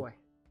or a is a girl? boy.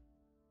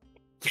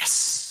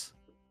 Yes.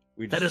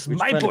 We That just- is we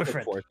just my planned a quick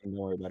boyfriend. foursome, don't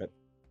worry about it.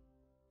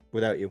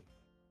 Without you.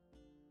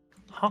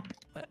 Huh?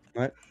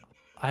 What?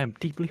 I am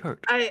deeply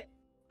hurt.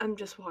 I'm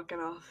just walking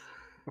off.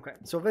 Okay.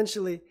 So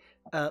eventually,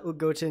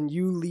 Ulgoten,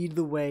 you lead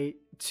the way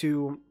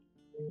to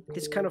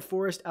this kind of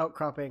forest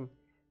outcropping,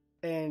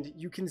 and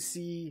you can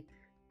see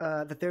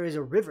that there is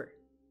a river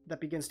that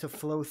begins to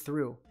flow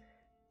through,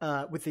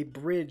 with a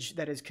bridge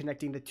that is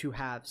connecting the two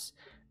halves.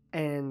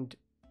 And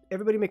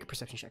everybody make a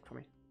perception check for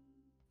me.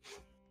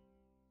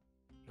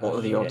 What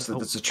are the Yeah, odds that oh,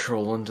 there's a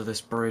troll under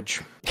this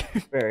bridge?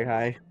 Very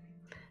high.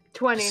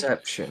 20.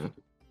 Perception.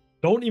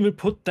 Don't even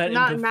put that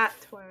Not into not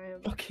 20.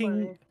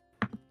 fucking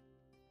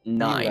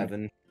 9.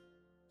 11.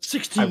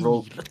 16. I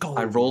rolled. Let's go.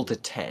 I rolled a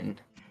 10.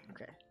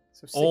 Okay.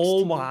 So 16,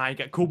 Oh my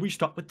god, Kobe,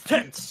 stop with the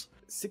tents.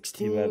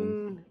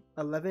 16,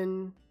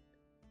 11.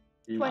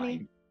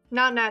 20.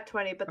 Not nat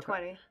 20, but Okay.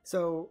 20.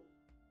 So,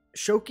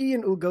 Shoki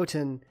and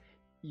Ulgoten,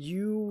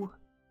 you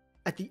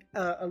at the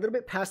a little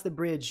bit past the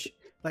bridge,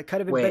 like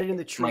kind of embedded in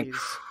the my,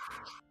 trees.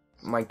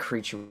 my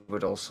creature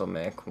would also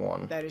make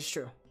one. That is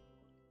true.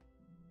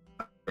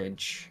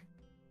 Bridge.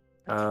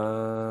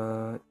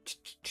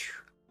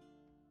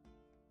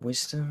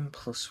 Wisdom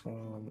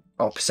 +1.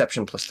 Oh,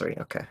 perception +3.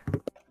 Okay.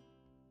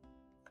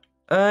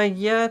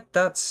 Yeah,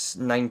 that's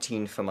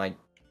 19 for my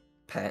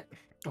pet.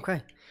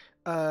 Okay.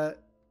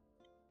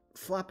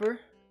 Flapper,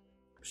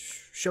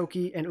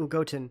 Shoki, and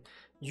Ulgoten,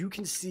 you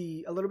can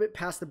see a little bit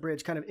past the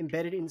bridge, kind of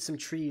embedded in some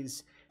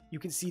trees. You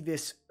can see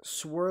this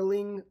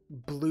swirling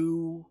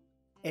blue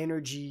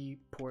energy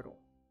portal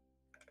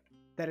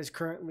that is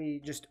currently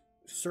just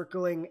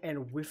circling and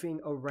whiffing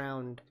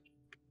around.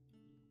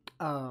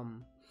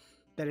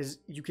 That is,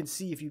 you can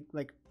see if you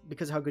like,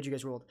 because of how good you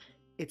guys rolled,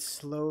 it's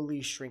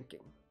slowly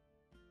shrinking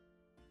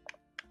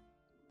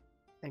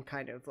and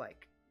kind of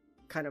like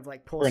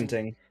pulsing.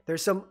 Printing.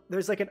 There's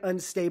like an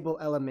unstable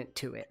element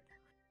to it.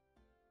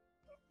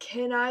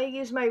 Can I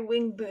use my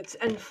wing boots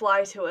and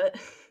fly to it?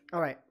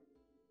 All right.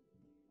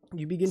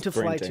 You begin to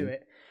fly to Sprinting.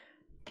 it.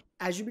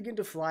 As you begin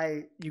to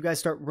fly, you guys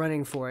start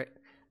running for it.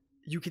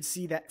 You can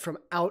see that from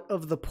out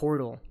of the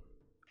portal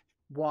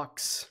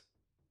walks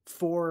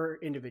 4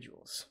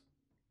 individuals.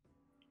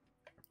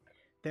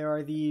 There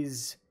are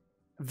these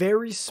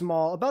very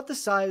small, about the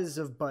size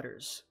of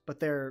Butters,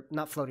 but they're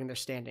not floating, they're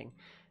standing.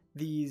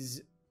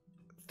 There's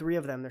 3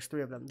 of them.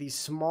 These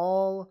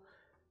small,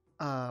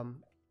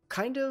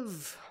 kind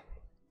of,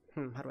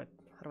 how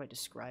do I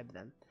describe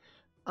them?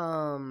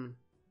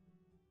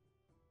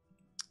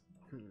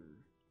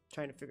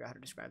 Trying to figure out how to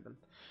describe them.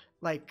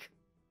 Like,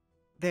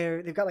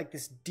 they've got like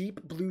this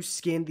deep blue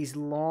skin, these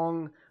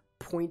long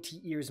pointy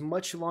ears,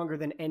 much longer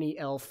than any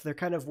elf. They're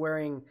kind of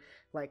wearing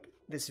like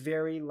this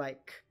very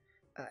like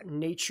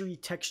naturey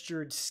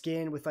textured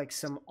skin with like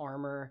some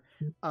armor,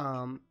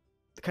 kind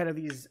of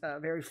these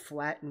very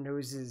flat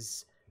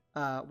noses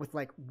with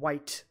like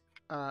white,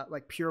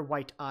 like pure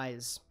white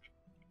eyes.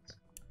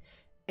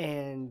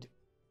 And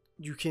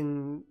you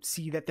can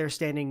see that they're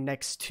standing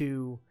next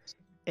to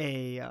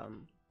a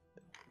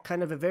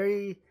kind of a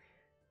very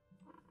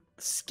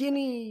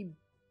skinny,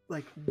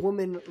 like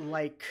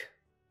woman-like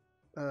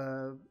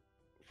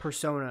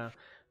persona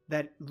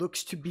that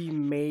looks to be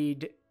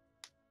made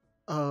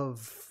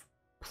of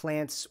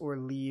plants or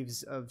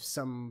leaves of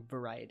some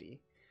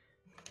variety.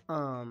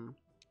 And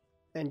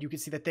you can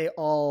see that they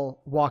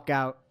all walk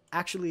out.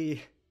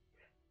 Actually,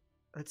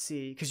 let's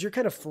see, because you're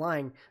kind of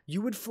flying.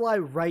 You would fly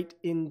right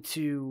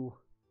into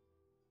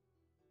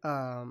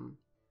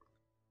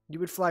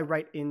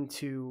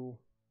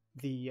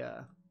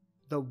the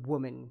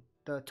woman,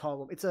 the tall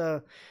woman. It's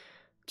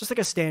just like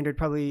a standard,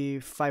 probably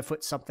 5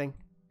 foot something.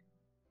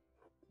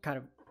 Kind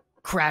of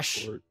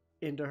crash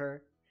into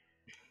her.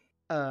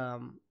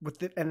 And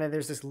then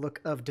there's this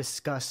look of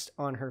disgust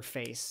on her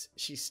face.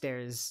 She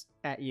stares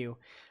at you.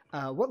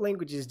 What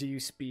languages do you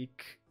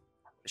speak,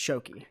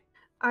 Shoki?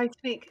 I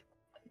speak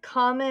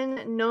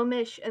Common,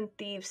 Gnomish, and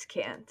Thieves'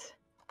 Cant.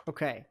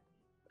 Okay.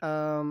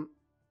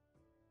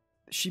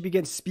 She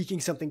begins speaking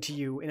something to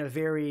you in a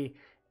very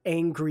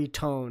angry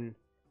tone,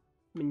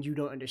 and you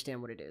don't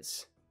understand what it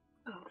is.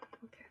 Oh,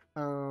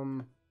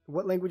 okay.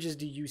 What languages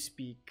do you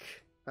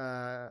speak,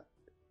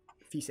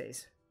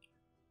 Theses?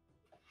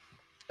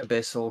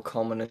 Abyssal,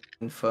 Common,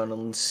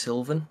 Infernal, and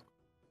Sylvan.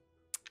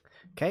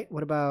 Okay,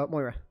 what about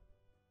Moira?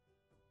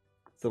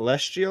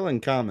 Celestial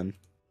and common.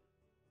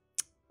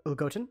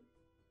 Ulgoten?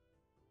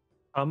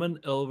 Common,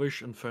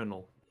 Elvish,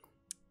 Infernal.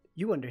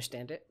 You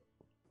understand it.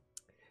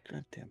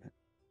 God damn it.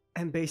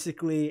 And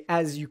basically,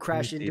 as you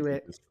crash into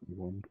it,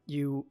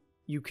 you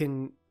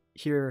can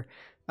hear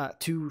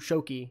to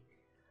Shoki,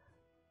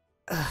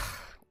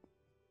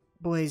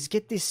 boys,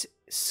 get this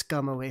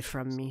scum away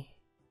from me.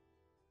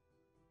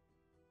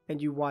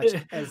 And you watch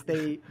as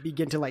they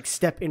begin to like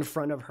step in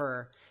front of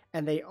her,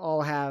 and they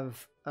all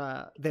have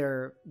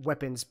their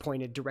weapons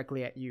pointed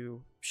directly at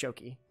you,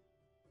 Shoki.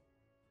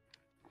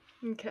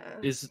 Okay.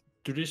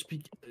 Do they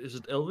speak? Is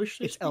it Elvish?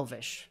 It's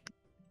Elvish.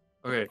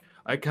 Okay,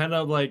 I kind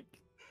of like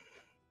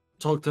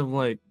talk to them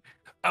like,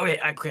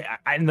 Okay,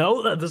 I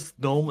know that this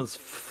gnome is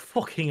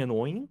fucking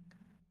annoying,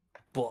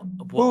 but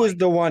Who is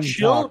the one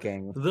chill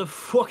talking? the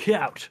fuck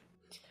out.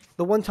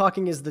 The one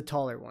talking is the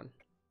taller one.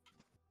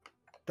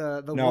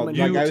 The No, woman. like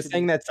who I looks was to be-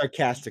 saying that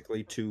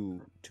sarcastically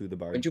to the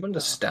bard. Would you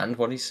understand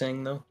what he's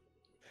saying, though?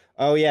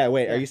 Oh yeah,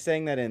 wait. Yeah. Are you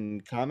saying that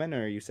in common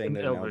or are you saying in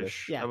that in Elvish.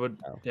 Elvish? Yeah. I would.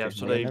 Oh, Yeah, okay.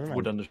 so Okay, they never mind.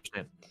 would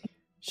understand.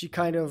 She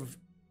kind of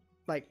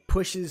like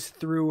pushes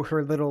through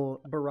her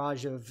little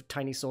barrage of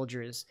tiny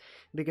soldiers,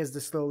 begins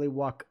to slowly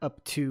walk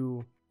up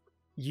to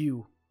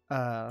you,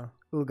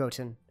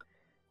 Ulgoten,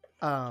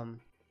 and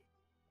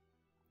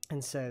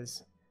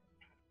says,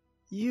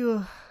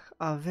 "You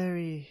are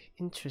very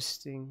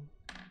interesting.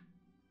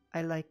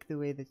 I like the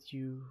way that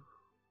you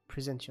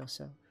present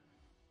yourself."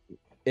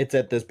 It's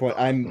at this point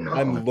I'm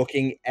No.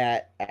 looking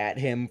at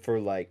him for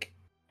like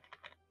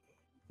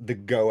the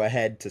go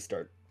ahead to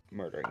start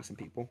murdering some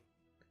people.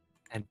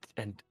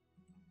 And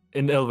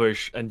in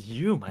Elvish, and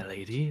you, my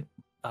lady,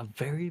 are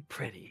very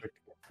pretty.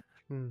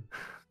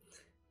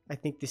 I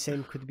think the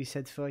same could be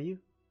said for you.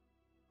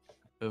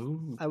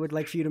 Oh. I would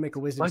like for you to make a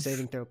wisdom My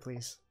saving throw,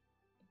 please.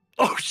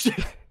 Oh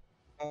shit!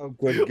 Oh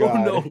good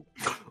god. Oh no!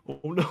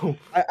 Oh no!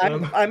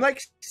 I'm like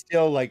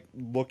still like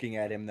looking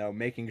at him though,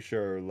 making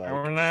sure like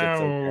Oh shit's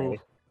no. okay.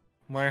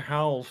 My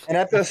house. And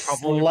at the is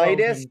probably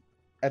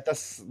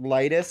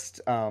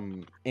slightest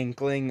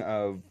inkling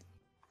of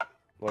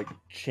like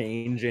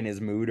change in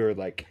his mood or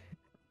like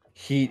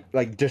heat,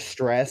 like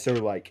distress or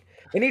like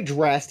any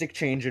drastic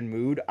change in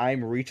mood,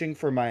 I'm reaching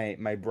for my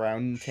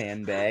brown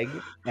tan bag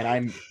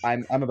and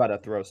I'm about to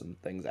throw some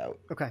things out.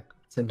 Okay.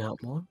 It's a nat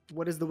one.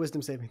 What is the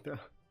wisdom saving throw?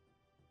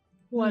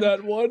 One.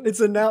 That one. It's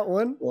a nat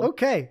one. One.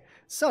 Okay.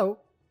 So,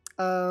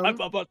 I'm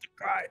about to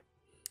cry.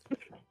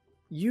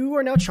 you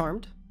are now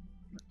charmed.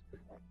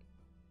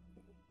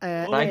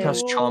 Can I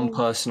cast Charm Oh.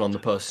 Person on the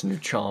person who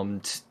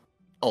charmed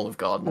Olive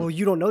Garden? Well,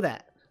 you don't know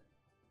that.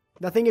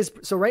 Nothing is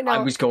so right now.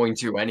 I was going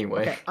to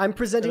anyway. Okay, I'm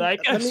presenting. And I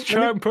guess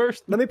charm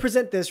person. Let me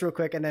present this real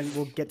quick, and then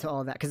we'll get to all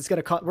of that because it's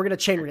gonna. We're gonna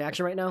chain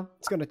reaction right now.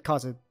 It's gonna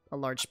cause a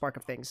large spark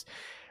of things.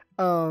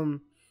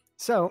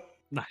 So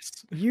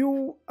Nice.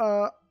 you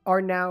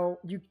are now.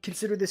 You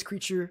consider this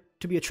creature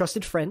to be a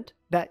trusted friend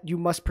that you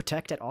must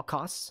protect at all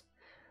costs.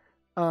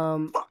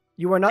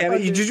 You are not. Yeah, but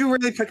under- did you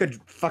really pick a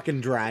fucking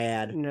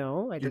dryad?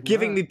 No, I did You're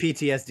giving not. me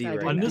PTSD I right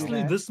didn't now. do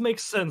Honestly, that. this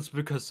makes sense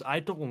because I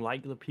don't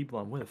like the people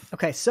I'm with.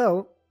 Okay,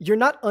 so you're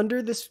not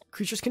under this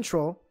creature's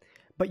control,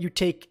 but you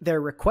take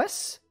their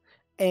requests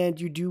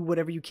and you do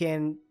whatever you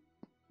can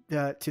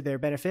to their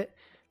benefit.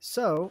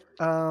 So,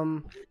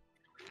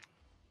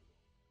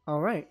 all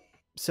right.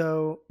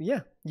 So,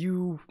 yeah,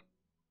 you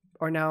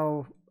are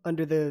now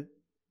under the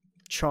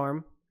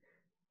charm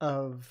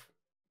of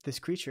this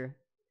creature,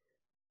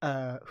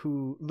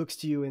 who looks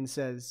to you and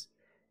says,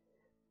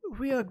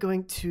 we are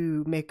going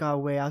to make our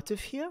way out of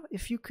here.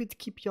 If you could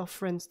keep your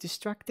friends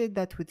distracted,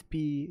 that would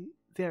be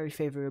very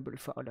favorable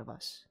for all of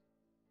us.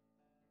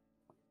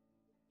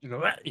 You know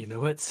what? You know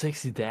what?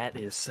 Sexy Dad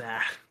is.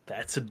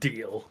 That's a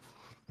deal.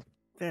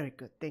 Very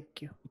good,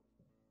 thank you.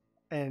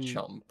 And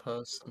Charm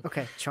person.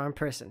 okay, charm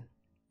person.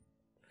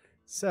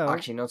 So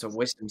Actually, no, it's a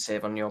wisdom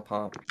save on your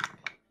part.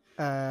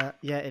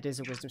 yeah, it is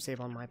a wisdom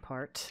save on my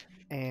part,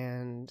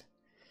 and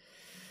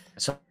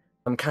So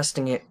I'm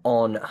casting it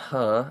on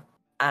her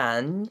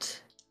and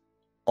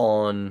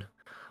on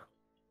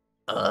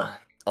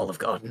Olive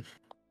Garden.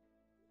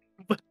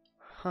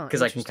 huh,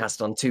 Because I can interesting.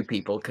 cast on 2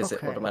 people because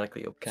Okay. it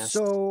automatically upcasts.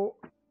 So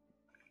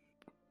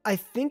I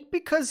think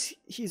because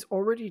he's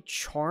already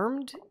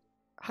charmed.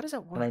 How does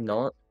that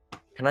work?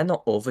 Can I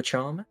not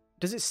overcharm it?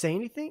 Does it say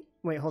anything?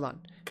 Wait, hold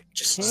on.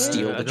 Just Can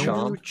steal I the don't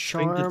charm? you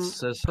charm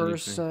says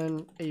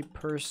anything. a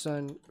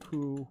person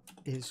who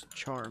is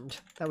charmed?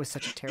 That was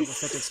such a terrible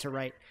sentence to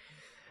write.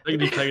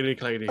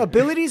 Claggity.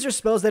 Abilities or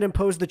spells that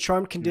impose the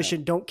charmed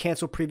condition don't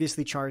cancel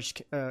previously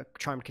charged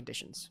charmed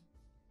conditions.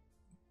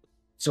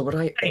 So would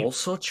I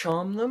also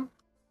charm them?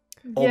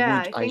 Or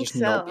Yeah, would I think just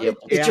not be so.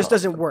 able to It Yeah. just charm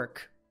doesn't them?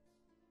 work.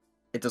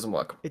 It doesn't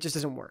work. It just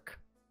doesn't work.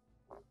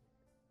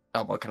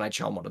 Oh, well, can I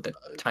charm one of the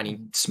tiny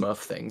Smurf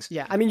things?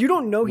 Yeah, I mean, you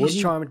don't know he's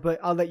Wouldn't- charmed, but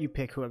I'll let you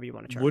pick whoever you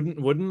want to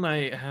charm. Wouldn't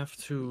I have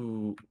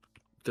to?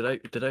 Did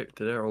I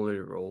already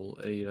roll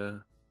a?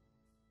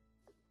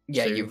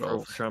 Yeah, you saving throw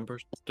rolled. for charm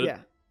person? Yeah,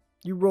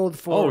 you rolled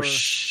for Oh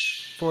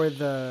for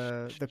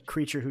the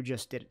creature who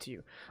just did it to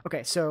you.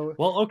 Okay, so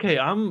Well, okay.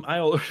 I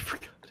already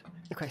forgot.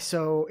 okay,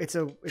 so it's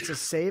a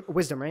save,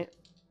 wisdom, right?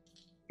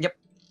 Yep.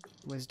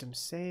 Wisdom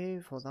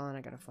save. Hold on,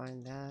 I gotta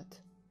find that.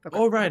 Okay.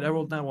 Oh right, I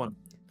rolled that one.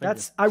 Thank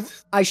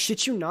That's I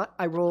shit you not.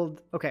 I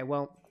rolled. Okay,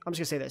 well, I'm just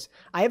gonna say this.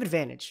 I have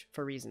advantage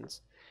for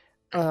reasons.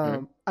 I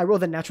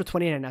rolled a natural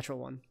 20 and a natural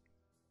 1.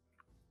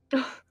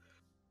 you.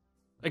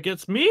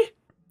 Against me?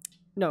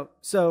 No,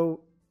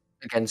 so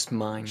Against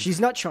mine. she's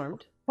not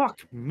charmed.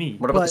 Fuck me.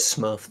 What about but- the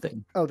Smurf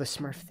thing? Oh, the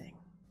Smurf thing.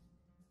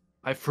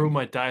 I threw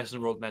my dice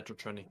and rolled natural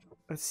 20.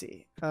 Let's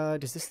see.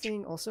 Does this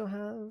thing also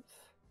have?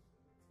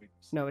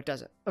 No, it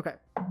doesn't. Okay.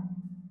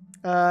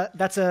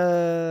 That's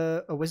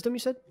a wisdom. You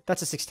said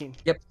that's a 16.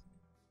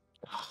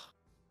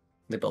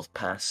 They both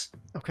pass.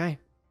 Okay.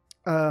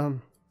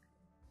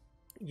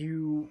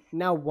 You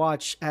now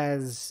watch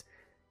as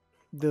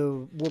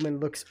the woman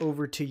looks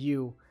over to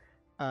you,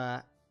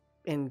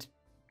 and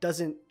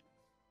doesn't.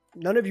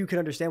 None of you can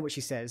understand what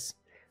she says,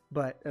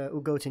 but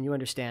Ugoten, you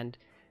understand.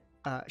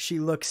 She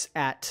looks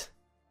at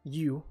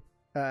you,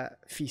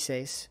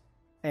 Fises,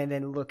 and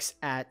then looks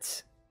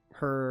at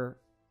her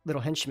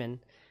little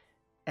henchman,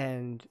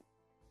 and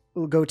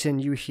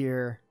Ugoten, you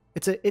hear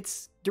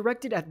it's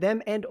directed at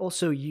them and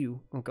also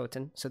you,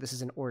 Ugoten. So this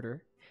is an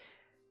order.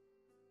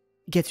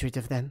 Get rid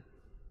of them,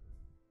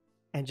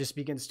 and just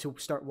begins to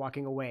start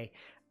walking away.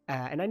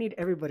 And I need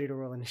everybody to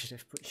roll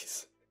initiative,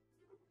 please.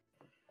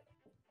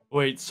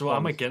 Wait, so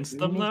I'm against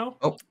them now?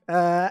 Oh,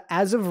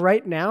 As of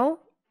right now,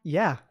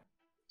 yeah.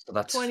 so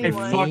that's 20. I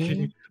 21.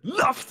 fucking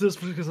love this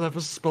because I have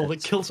a spell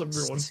that kills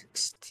everyone.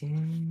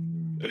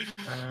 16.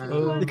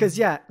 Because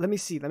yeah, let me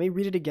see. Let me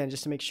read it again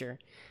just to make sure.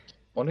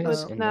 What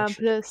is Now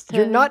initiative? plus 10.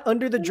 You're not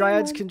under the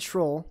Dryad's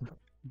control,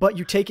 but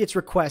you take its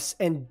requests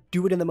and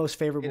do it in the most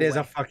favorable It is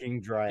way. a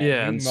fucking dryad.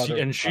 Yeah, you and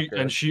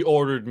motherfucker. she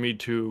ordered me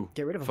to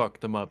Get rid of 'em. fuck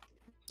them up.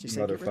 She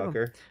said get rid of 'em.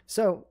 Motherfucker.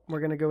 So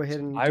we're gonna go ahead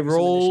and I do some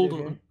rolled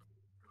initiative here.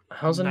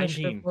 How's 19.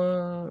 initiative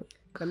work?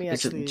 Let me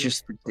Is it actually.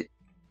 just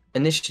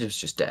initiative's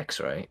just Dex,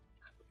 right?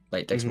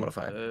 Like Dex Mhm.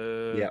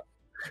 modifier. Yeah.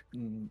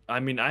 I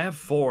mean, I have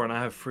 4 and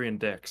I have 3 in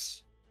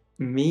Dex.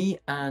 Me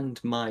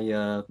and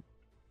my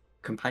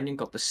companion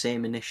got the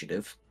same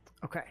initiative.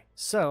 Okay,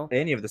 so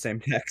And you have the same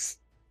decks.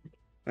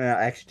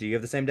 Actually, do you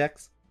have the same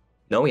decks?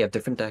 No, we have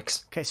different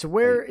decks. okay, so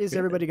where you is good?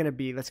 everybody gonna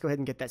be? Let's go ahead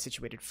and get that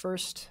situated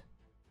first.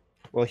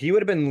 Well, he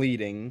would have been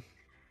leading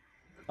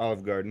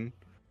Olive Garden,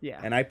 Yeah.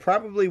 and I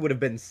probably would have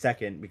been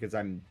second because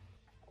I'm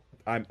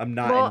not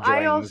Well, enjoying I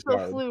this also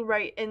guard. flew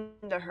right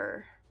into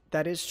her.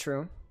 That is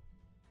true.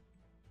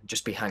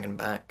 Just be hanging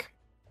back.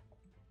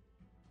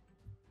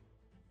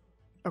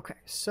 Okay,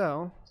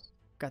 so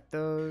got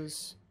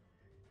those.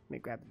 Let me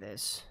grab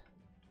this.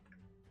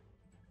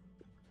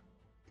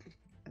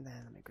 And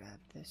then let me grab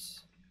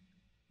this.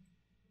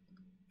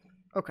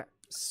 Okay,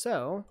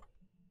 so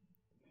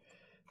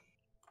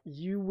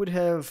you would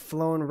have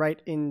flown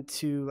right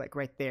into like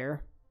right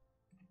there.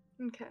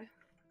 Okay.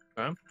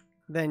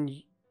 Then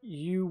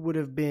you would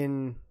have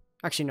been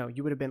actually no,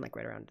 you would have been like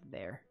right around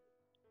there.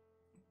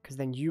 Cuz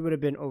then you would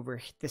have been over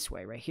this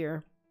way right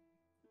here.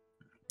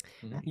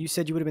 Mhm. You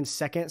said you would have been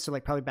second, so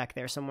like probably back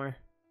there somewhere.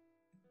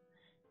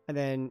 And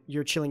then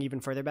you're chilling even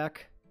further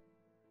back.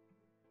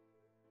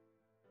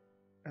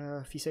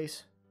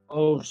 Fises.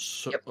 Oh,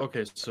 so Yep.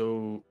 okay,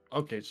 so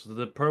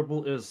the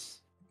purple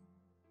is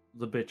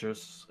the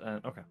bitches,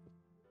 and okay.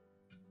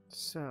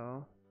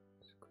 So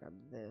let's grab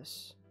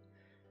this.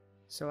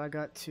 So I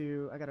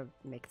gotta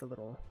make the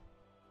little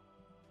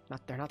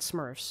they're not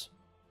Smurfs,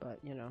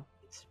 but you know.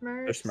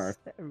 Smurfs. Smurf.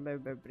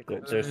 Pretty They're,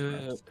 cool. they're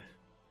Smurfs.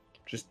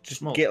 Just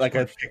Small get like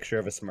a Smurfs. picture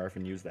of a Smurf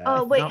and use that.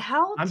 Oh wait, Now,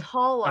 how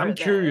tall are I'm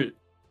they? curious.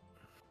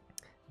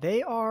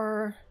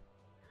 They're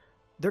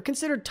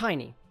considered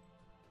tiny.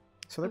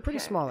 So they're pretty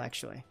Okay. small,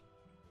 actually.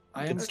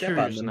 I can am step on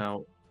curious them.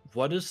 now.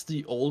 What is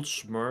the old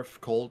Smurf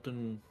called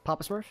in?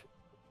 Papa Smurf?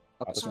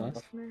 Papa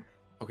Smurf. Smurf.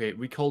 Okay,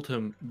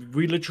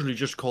 we literally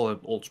just call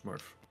him Old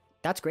Smurf.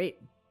 That's great.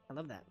 I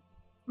love that.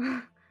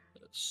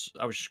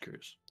 I was just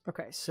curious.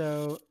 Okay,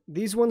 so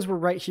these ones were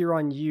right here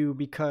on you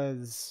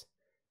because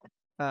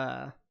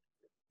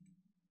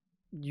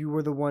you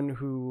were the one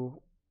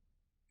who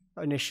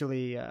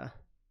initially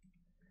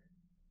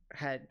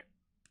had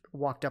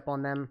walked up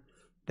on them.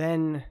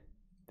 Then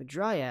the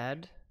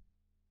Dryad.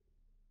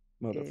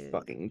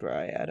 Motherfucking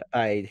Dryad.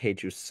 I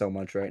hate you so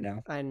much right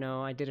now. I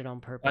know, I did it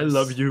on purpose. I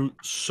love you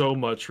so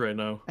much right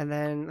now. And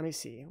then, let me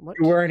see. What?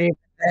 You weren't even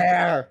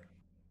there.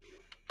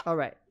 All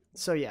right,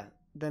 so yeah.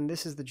 Then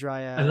this is the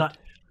Dryad.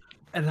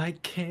 And I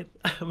can't.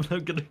 I'm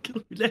not gonna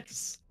kill you.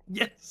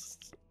 Yes.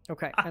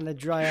 Okay, and the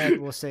Dryad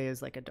we'll say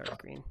is like a dark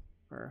green,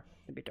 or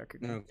maybe darker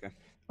green. Okay.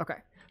 Okay,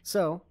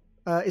 so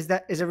is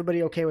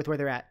everybody okay with where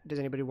they're at? Does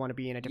anybody want to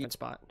be in a different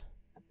spot?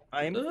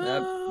 I'm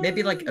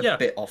Maybe like a yeah.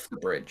 bit off the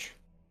bridge.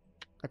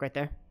 Like right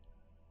there?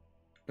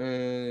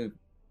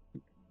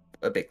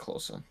 A bit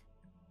closer.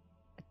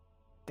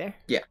 There?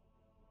 Yeah.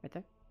 Right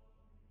there?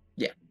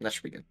 Yeah, that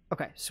should be good.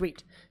 Okay,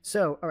 sweet.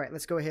 So, all right,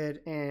 let's go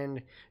ahead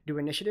and do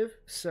initiative.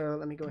 So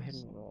let me go ahead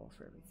and roll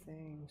for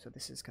everything. So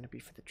this is going to be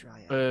for the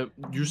Dryad.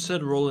 You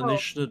said roll Oh.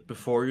 initiative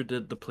before you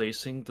did the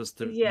placing. Does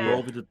the Yeah.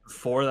 roll we did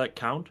before that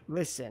count?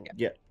 Listen.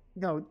 Yeah.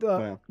 No,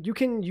 Well. you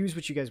can use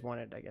what you guys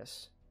wanted, I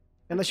guess.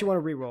 Unless you want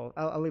to re-roll.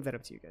 I'll leave that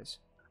up to you guys.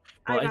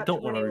 Well, I got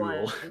don't want to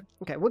 21. reroll.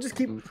 Okay, we'll just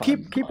keep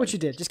Fine, keep what fine. you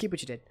did. Just keep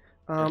what you did.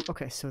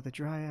 Okay, so the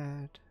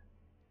Dryad.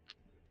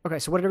 Okay,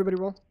 so what did everybody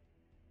roll?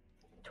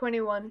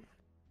 21.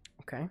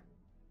 Okay.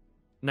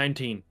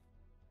 19.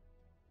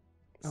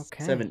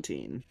 Okay.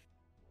 17.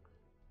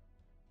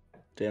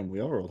 Damn, we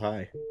all rolled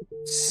high.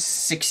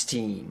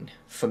 16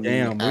 for me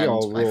Damn, we and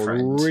all my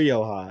friend. rolled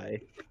real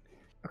high.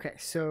 Okay,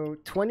 so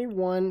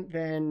 21,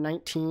 then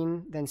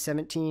 19, then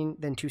 17,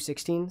 then two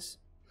 16s.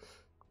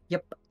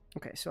 Yep.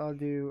 Okay, so I'll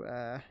do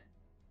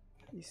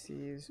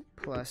ECs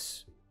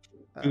plus.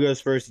 Who goes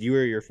first? You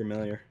or your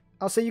familiar?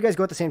 I'll say you guys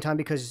go at the same time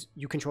because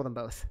you control them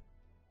both.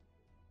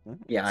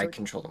 Yeah, I So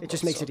control them. It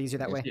just both, makes so it easier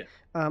that way. Yeah.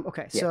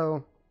 Okay, Yeah.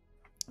 so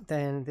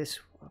then this.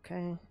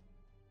 Okay.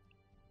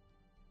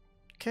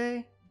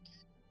 Okay.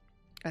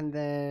 And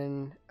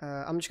then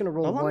I'm just gonna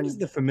roll How long one does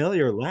the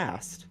familiar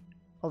last?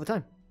 all the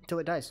time until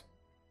it dies.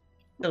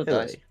 Still Really?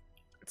 dies.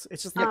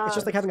 It's just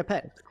like having a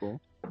pet. That's cool.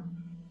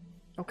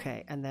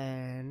 Okay, and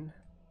then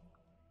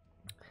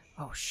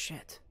oh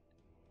shit.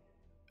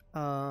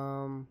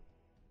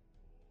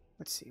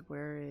 Let's see,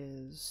 where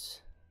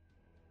is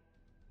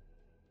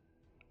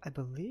I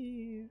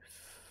believe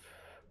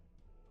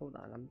hold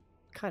on, I'm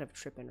kind of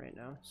tripping right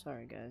now.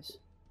 Sorry guys.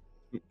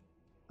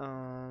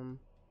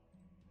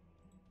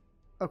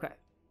 Okay.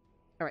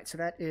 Alright, so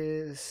that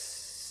is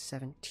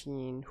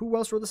 17. Who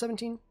else rolled the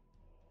 17?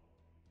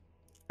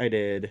 I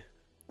did.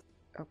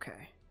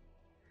 Okay.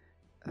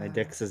 My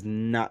dex is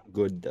not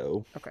good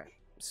though. Okay,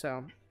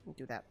 so we'll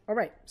do that. All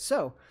right,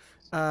 so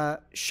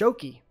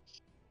Shoki,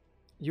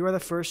 you are the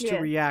first to Yeah.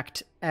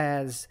 react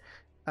as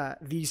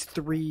these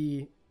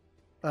three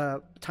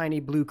tiny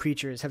blue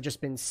creatures have just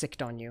been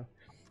sicked on you.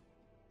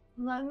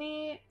 Let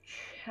me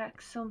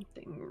check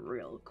something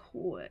real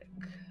quick.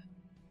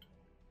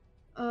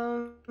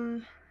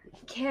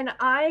 Can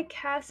I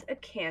cast a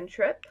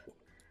cantrip?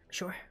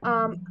 Sure.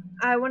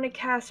 I want to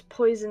cast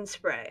poison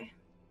spray.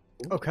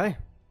 Okay.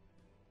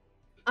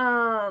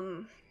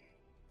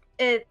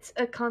 It's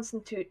a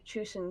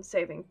Constitution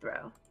saving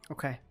throw,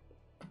 Okay.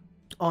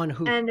 On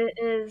who? and it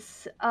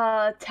is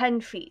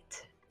 10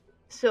 feet,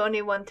 so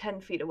anyone 10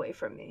 feet away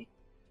from me.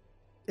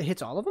 It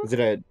hits all of them? Is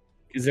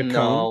it a cone?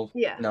 No,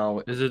 Yeah.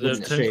 no. Is it a It's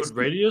 10-foot shape.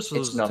 radius or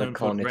It's is it not a 10-foot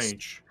cone, it's-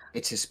 range?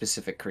 It's a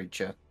specific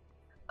creature.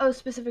 Oh,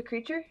 specific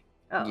creature?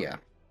 Oh. Yeah.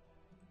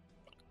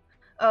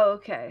 Oh,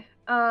 okay.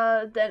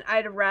 Then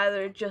I'd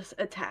rather just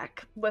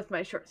attack with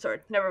my short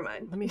sword. Never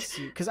mind. Let me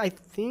see, because I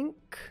think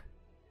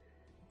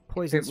If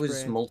poison it was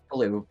spray.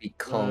 multiple, it would be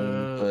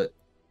cone, Uh, but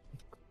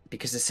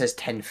because it says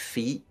 10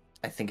 feet,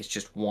 I think it's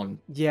just one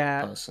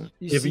Yeah. person.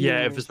 You If,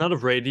 yeah, if see- it's not a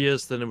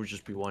radius, then it would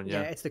just be one.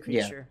 yeah, Yeah. it's the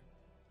Yeah. creature.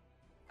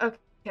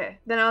 Okay,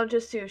 then I'll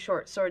just do a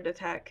short sword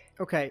attack.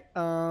 Okay.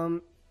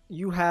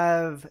 You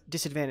have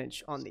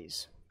disadvantage on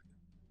these.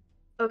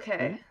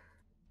 Okay.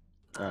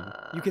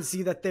 You can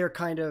see that they're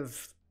kind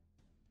of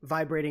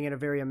vibrating at a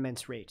very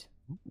immense rate.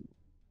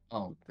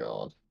 Oh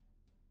god.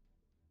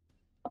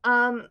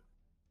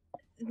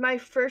 My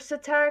first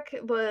attack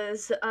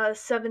was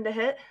 7 to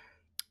hit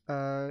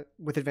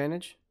With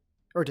advantage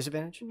or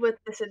disadvantage? with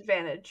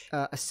disadvantage.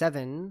 A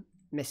 7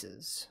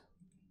 misses.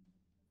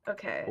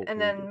 Okay, Oh, and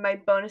really? then my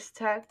bonus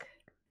attack.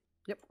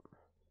 Yep.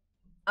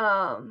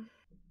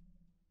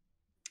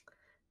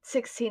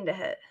 16 to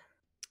hit.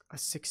 A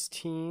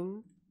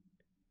 16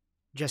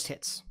 just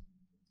hits.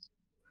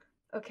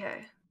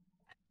 Okay.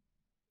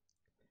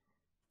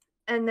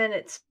 And then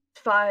it's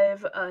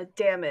 5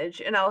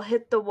 damage, and I'll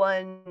hit the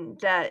one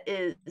that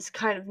is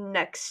kind of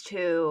next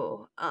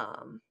to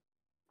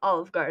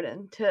Olive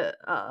Garden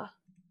to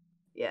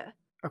yeah.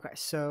 Okay,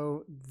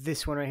 so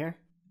this one right here.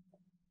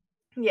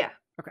 Yeah.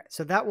 Okay,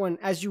 so that one,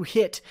 as you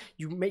hit,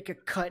 you make a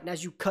cut, and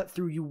as you cut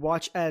through, you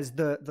watch as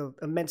the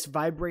immense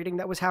vibrating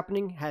that was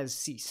happening has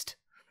ceased.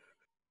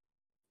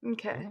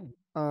 Okay.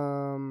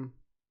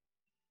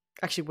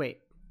 Actually, wait.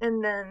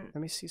 And then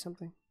Let me see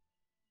something.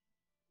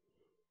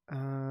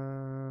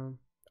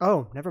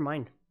 Oh, never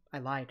mind. I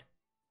lied.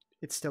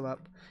 It's still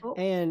up. Oh,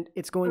 And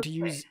it's going to okay.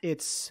 use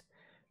its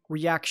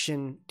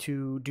reaction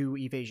to do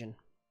evasion.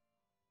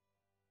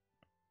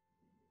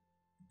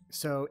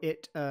 So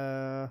it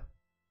oh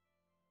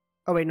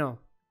wait, no.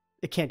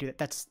 It can't do that.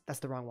 That's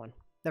the wrong one.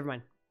 Never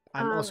mind.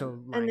 I'm also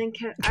lying. And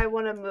then I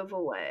want to move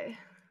away.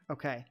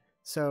 Okay.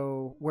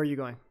 So where are you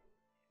going?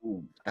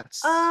 Ooh,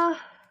 that's I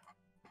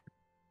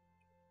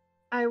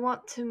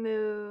want to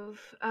move.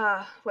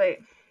 Wait.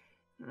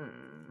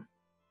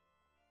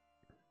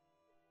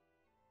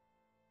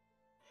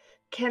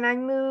 Can I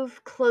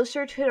move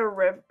closer to the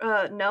river?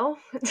 No.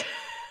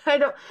 I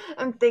don't.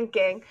 I'm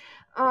thinking.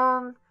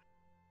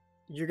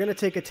 You're gonna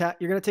take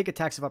You're gonna take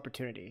attacks of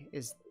opportunity.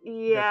 Is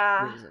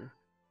Yeah. the reason?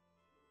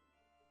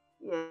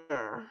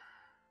 Yeah.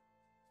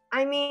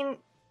 I mean.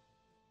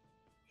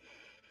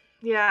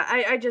 Yeah.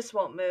 I just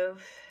won't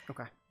move.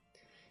 Okay.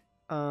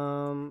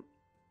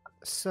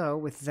 So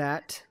with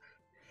that,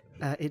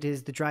 it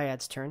is the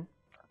Dryad's turn,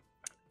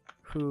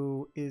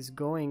 who is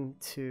going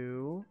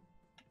to.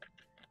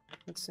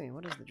 Let's see.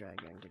 What is the Dryad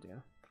going to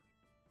do?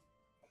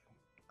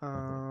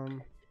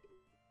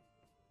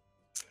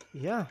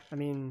 Yeah. I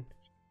mean.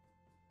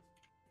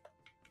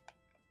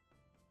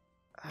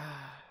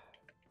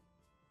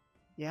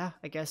 Yeah.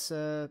 I guess.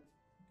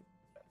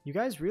 You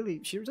guys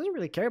really. She doesn't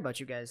really care about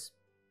you guys,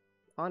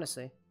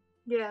 honestly.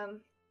 Yeah.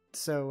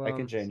 So I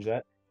can change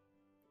that.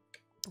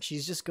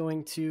 she's just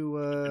going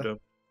to.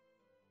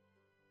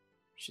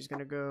 She's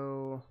gonna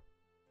go.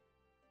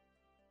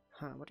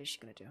 What is she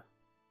gonna do?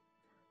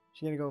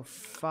 She's gonna go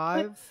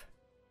 5,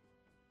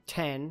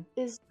 10.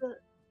 Is the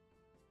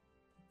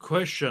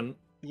Question.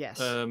 Yes.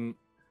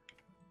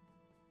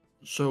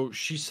 So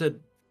she said,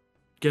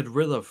 "Get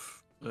rid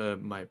of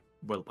my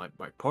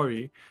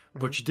party,"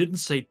 but she didn't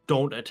say,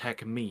 "Don't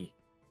attack me."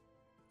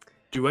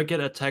 Do I get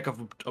attack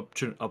of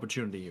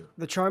opportunity here?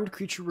 The charmed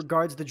creature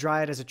regards the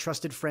Dryad as a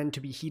trusted friend to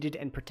be heeded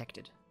and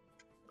protected.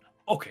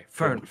 Okay,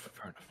 fair enough.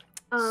 Fair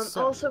enough.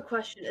 So- Also,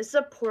 question: is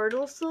the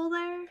portal still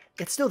there?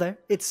 It's still there.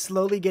 It's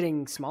slowly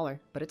getting smaller,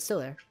 but it's still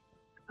there.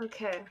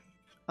 Okay.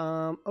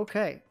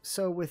 Okay.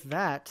 So with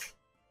that,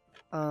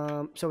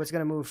 so it's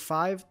gonna move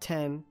 5,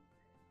 10.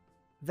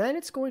 Then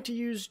it's going to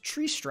use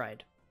Tree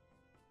Stride.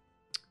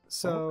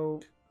 So,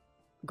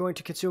 going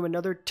to consume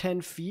another 10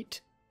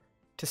 feet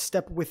to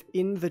step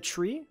within the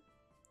tree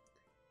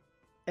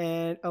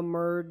and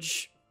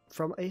emerge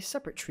from a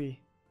separate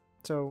tree.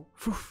 So,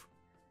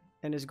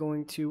 and is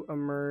going to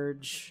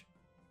emerge.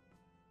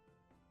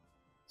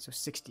 So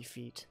 60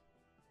 feet.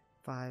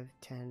 5,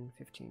 10,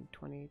 15,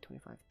 20,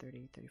 25,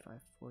 30,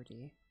 35,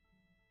 40,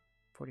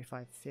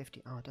 45,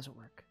 50. Oh, it doesn't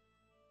work.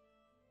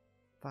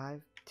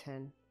 5,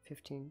 10,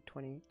 15,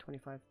 20,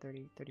 25,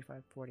 30,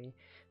 35, 40,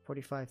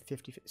 45,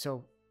 50.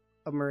 So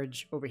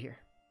emerge over here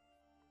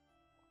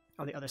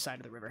on the other side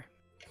of the river.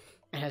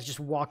 And has just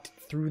walked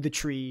through the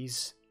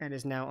trees and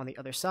is now on the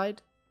other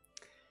side.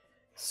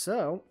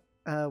 So,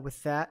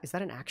 with that, is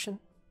that an action?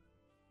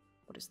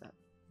 What is that?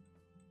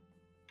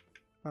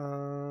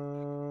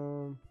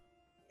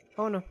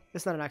 Oh no,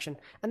 it's not an action.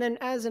 And then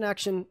as an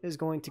action is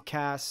going to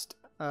cast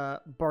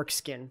Bark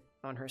Skin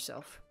on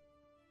herself.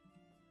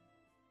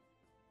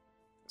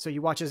 So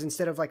you watch as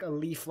instead of like a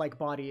leaf-like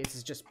body,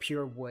 it's just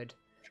pure wood.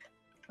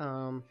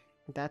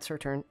 That's her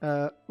turn.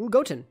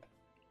 Goten.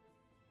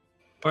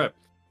 All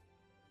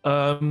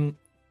right.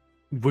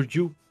 Would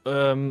you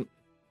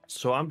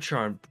so I'm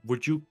charmed.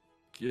 Would you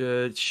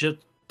should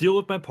deal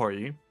with my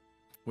party?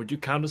 Would you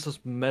count this as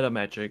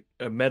metagaming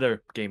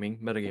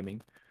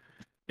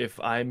if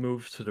I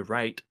move to the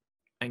right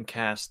and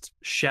cast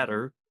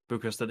Shatter,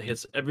 because that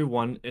hits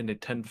everyone in a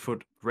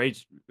 10-foot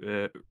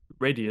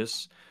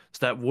radius, so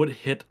that would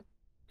hit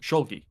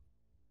Shulky?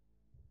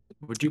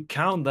 Would you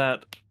count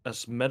that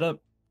as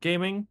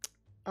metagaming?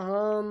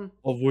 Or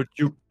would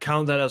you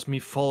count that as me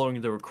following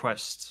the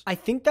request? I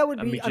think that would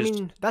And be. me I just-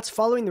 mean, that's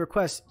following the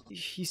request.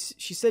 She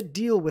said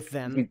deal with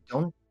them.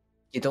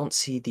 you don't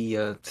see the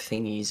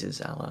thingies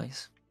as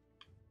allies.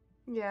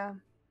 Yeah.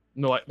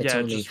 No, It's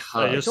only just her.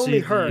 I It's just only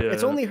see her. the,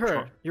 It's only her.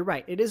 char- You're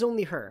right. It is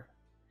only her.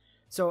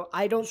 So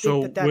I don't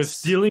So think that that's.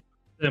 with dealing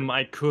with them,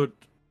 I could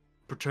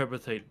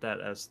interpretate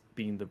that as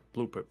being the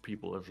blooper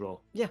people as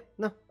well. Yeah.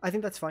 No, I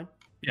think that's fine.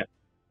 Yeah.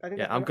 I think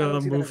Yeah, that- I'm I don't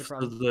gonna see that as a move to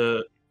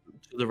problem.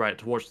 the right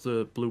towards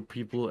the blue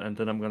people, and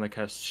then I'm gonna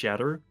cast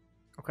Shatter,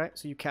 Okay,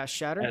 so you cast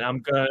Shatter. and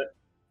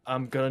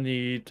I'm gonna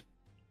need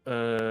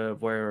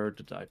where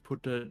did I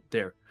put it?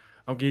 There.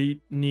 I'm gonna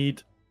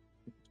need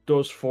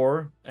those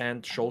four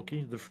and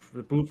Shulky, the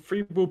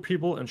three blue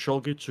people and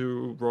Shulky,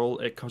 to roll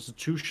a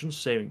Constitution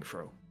saving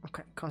throw.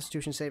 Okay,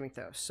 Constitution saving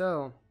throw.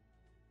 So,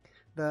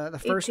 the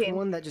first 18.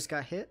 one that just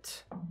got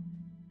hit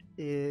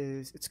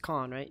it's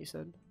con, right? You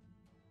said.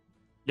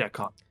 Yeah,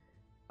 con.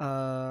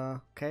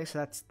 Okay, so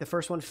that's the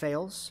first one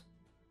fails.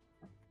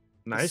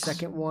 Nice. The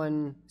second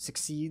one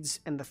succeeds,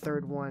 and the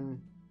third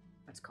one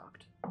that's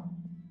cocked.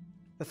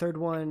 The third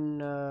one,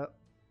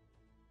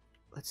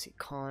 let's see,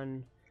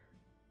 con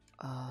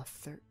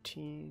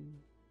 13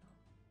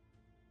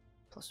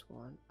 plus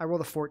 1. I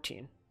rolled a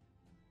 14.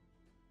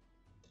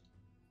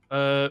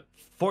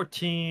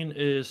 14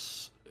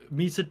 is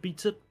meets it,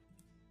 beats it.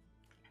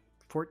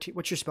 14.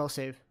 What's your spell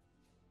save?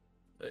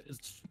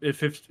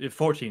 It's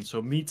 14, so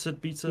meets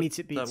it, beats it. Meets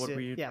it, beats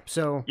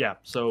it. Yeah,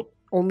 so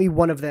only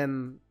one of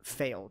them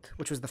failed,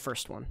 which was the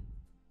first one.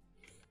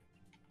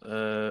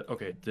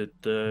 Okay, did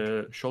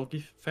the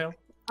Shulky fail?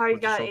 I Or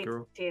did got Shulky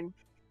roll? 18.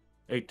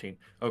 18.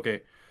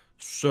 Okay,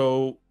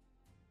 so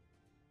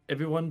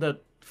everyone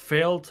that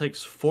failed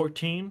takes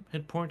 14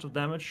 hit points of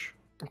damage.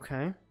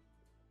 Okay.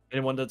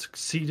 Anyone that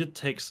succeeded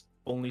takes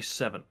only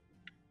 7.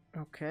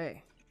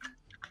 Okay.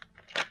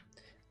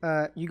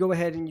 You go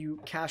ahead and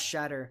you cast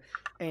Shatter,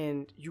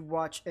 and you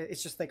watch.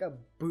 It's just like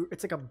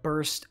it's like a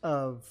burst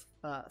of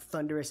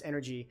thunderous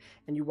energy,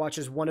 and you watch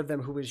as one of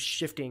them, who is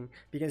shifting,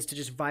 begins to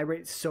just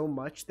vibrate so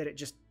much that it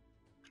just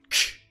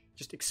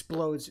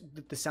explodes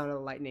with the sound of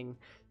the lightning.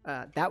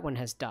 That one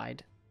has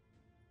died.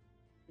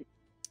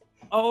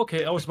 Oh,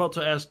 okay. I was about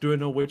to ask, do I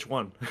know which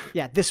one?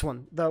 Yeah, this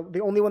one,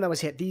 the only one that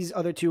was hit. These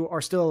other two are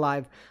still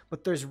alive,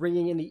 but there's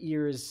ringing in the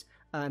ears,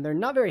 and they're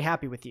not very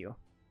happy with you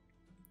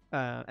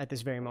at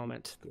this very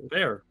moment.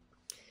 There.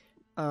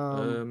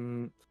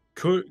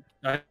 Could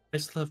I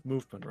still have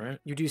movement, right?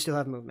 You do still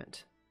have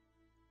movement.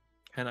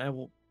 And I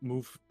will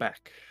move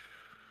back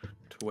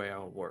to where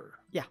I were.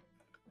 Yeah.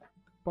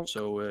 Bonk.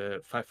 So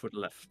 5 foot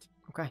left.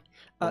 Okay.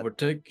 I would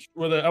take.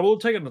 Well, I will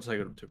take it. I'll take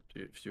it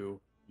if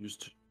you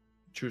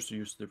choose to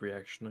use the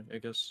reaction, I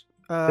guess.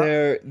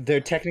 They're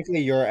technically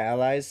your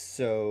allies,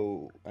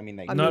 so I mean,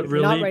 not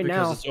really, not right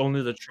because now. it's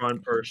only the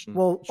charm person.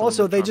 Well, It's only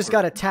also the they charm just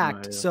got person.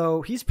 attacked, Yeah.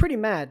 so he's pretty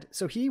mad.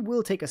 So he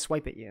will take a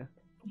swipe at you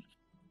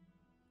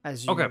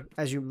as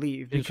you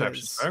leave,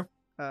 Interceptions, because fair?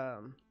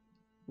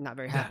 not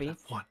very happy. Nat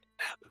one.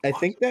 I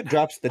think that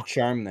drops the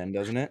charm, then,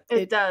 doesn't it?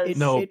 It does.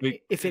 No,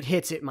 if it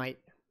hits, it might.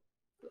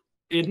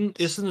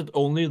 Isn't it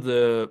only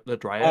the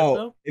dryad Oh,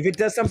 though? if it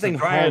does something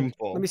dryad.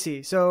 harmful. Let me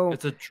see. So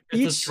It's a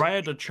each-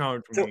 dryad that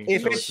charmed for So me.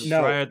 if so it's- it's a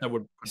no. dryad that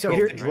would. So control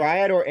here- If me, the right?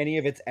 dryad or any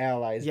of its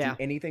allies Yeah. do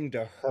anything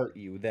to hurt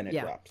you, then it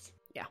Yeah. drops.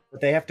 Yeah. But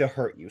they have to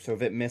hurt you, so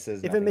if it misses...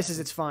 if it nothing misses,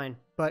 happens. it's fine.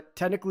 But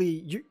technically,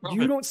 you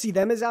Okay. don't see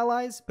them as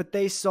allies, but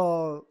they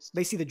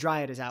see the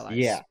dryad as allies.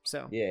 Yeah.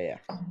 So Yeah.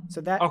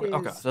 so that Okay, is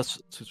okay,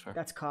 that's fair.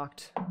 that's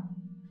cocked.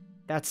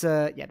 That's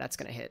that's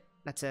gonna hit.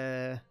 That's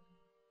a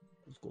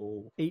Let's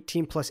go.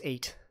 18 plus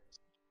 8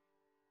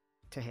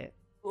 to hit.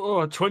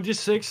 Oh,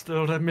 26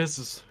 though, that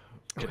misses.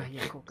 Okay,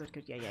 yeah, cool, good,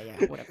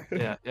 yeah, whatever.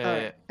 Yeah,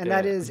 Alright, and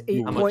that is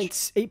 8 How much?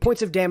 points. 8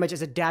 points of damage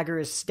as a dagger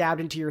is stabbed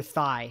into your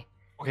thigh.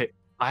 Okay,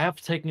 I have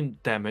taken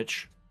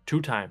damage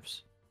 2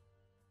 times.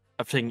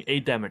 I've taken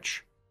 8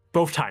 damage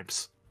both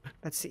times.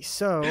 Let's see.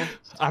 So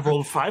I've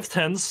rolled 5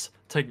 10s,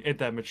 taken 8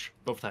 damage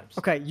both times.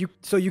 okay, you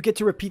get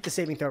to repeat the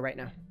saving throw right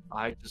now.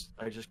 I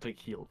just click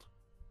healed.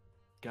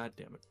 God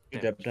damn it.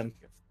 Good Damn job, Tim.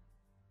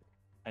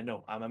 I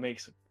know, I'm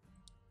amazing.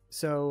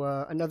 So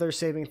another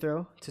saving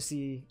throw to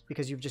see,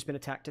 because you've just been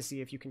attacked, to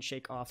see if you can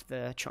shake off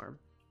the charm.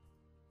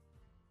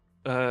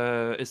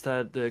 Is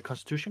that the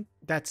Constitution?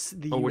 That's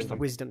the Oh, wisdom.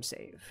 wisdom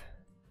save.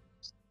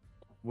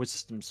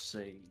 Wisdom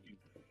save.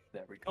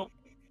 There we go.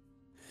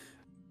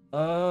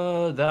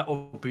 That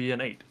will be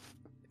an 8.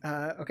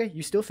 Okay,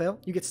 you still fail.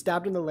 You get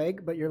stabbed in the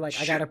leg, but you're like,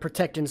 I gotta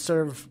protect and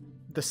serve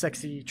the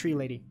sexy tree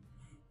lady.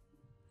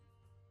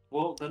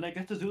 Well, then I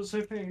get to do the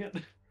same thing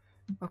again.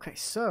 Okay,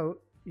 so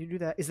you do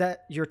that. Is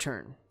that your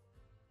turn?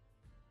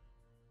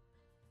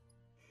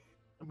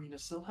 I mean, I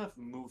still have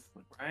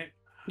movement, right?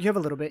 You have a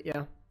little bit,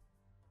 yeah.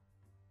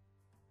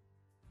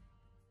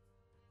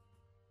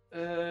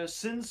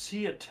 Since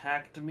he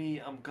attacked me,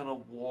 I'm gonna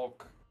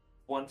walk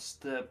 1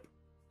 step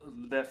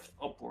left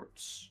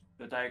upwards,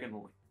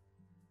 diagonally.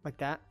 Like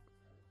that?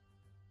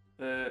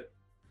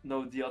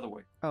 No, the other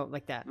way. Oh,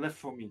 like that. Left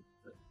for me.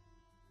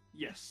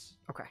 Yes.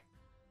 Okay.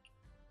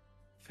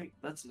 I think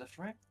that's left,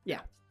 right?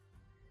 Yeah.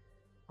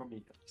 For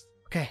me, at least.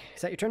 Okay,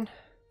 is that your turn?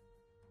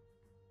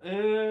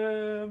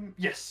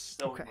 Yes.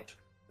 That was Okay. my turn.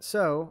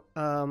 So,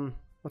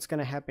 what's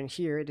gonna happen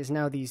here? It is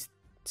now these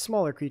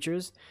smaller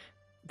creatures.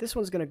 This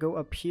one's gonna go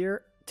up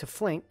here to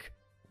flank,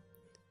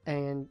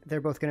 and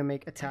they're both gonna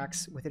make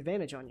attacks with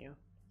advantage on you.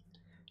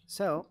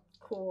 So,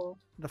 Cool.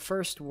 the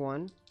first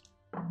one,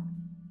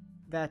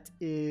 that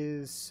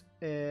is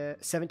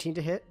 17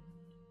 to hit,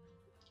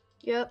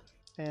 Yep.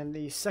 and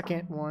the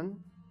second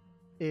one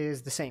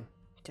is the same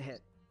to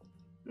hit.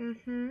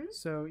 Mm-hmm.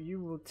 So you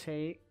will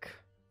take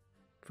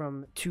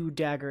from 2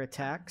 dagger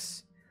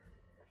attacks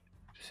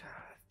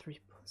 3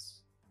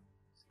 plus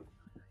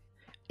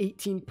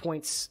 18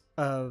 points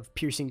of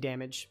piercing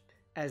damage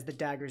as the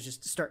daggers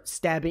just start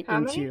stabbing How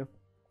into many? you.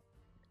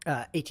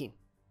 18.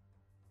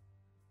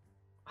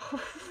 Oh,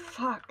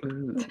 fuck.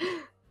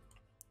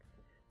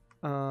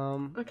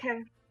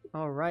 Okay.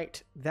 All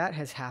right, that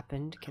has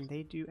happened. Can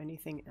they do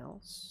anything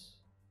else?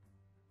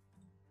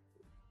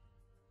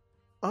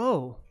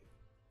 Oh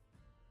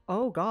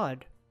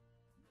God,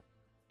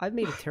 I've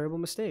made a terrible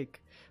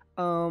mistake.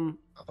 With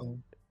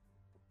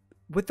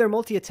their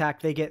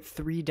multi-attack, they get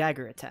 3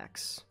 dagger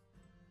attacks.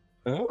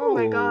 Oh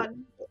my god.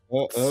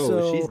 She's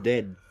So-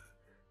 dead.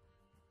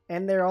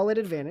 And they're all at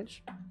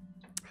advantage.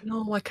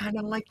 No, I kind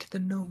of liked the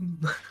gnome.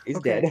 He's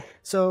Okay. dead.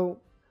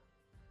 So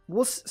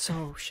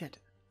so shit.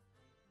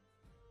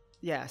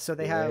 Yeah, so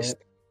they have Yeah.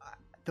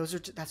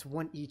 that's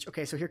 1 each.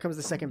 Okay, so here comes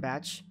the second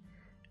batch.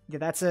 Yeah,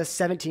 that's a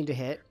 17 to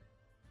hit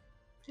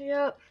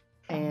Yep.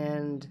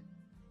 and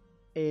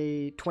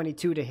a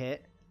 22 to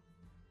hit.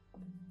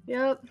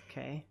 Yep.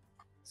 Okay.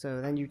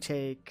 So then you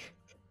take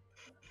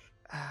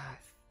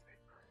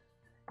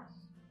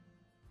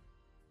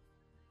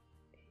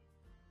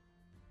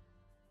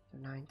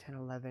 9, 10,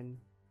 11,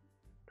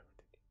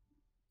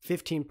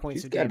 15 points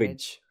She's of gotta be-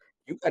 damage.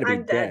 You gotta be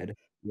I'm dead. dead.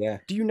 Yeah.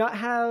 Do you not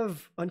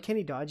have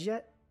Uncanny Dodge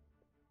yet?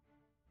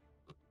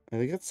 I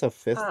think it's a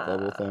 5th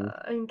level thing.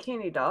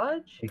 Uncanny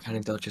dodge. Kind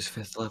of dodges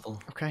 5th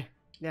level. Okay.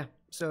 Yeah.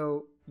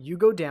 So you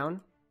go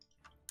down.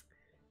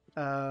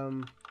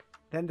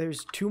 Then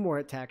there's 2 more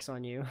attacks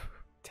on you,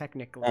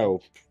 technically.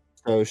 Oh.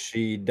 So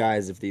she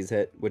dies if these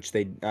hit, which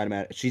they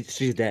automatic.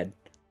 She's dead.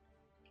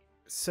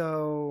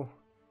 So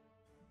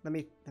let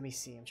me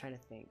see. I'm trying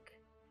to think.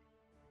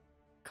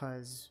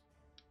 Cause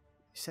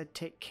you said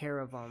take care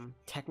of them.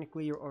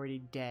 Technically, you're already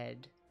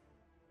dead.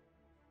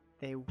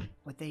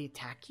 Would they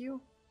attack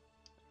you?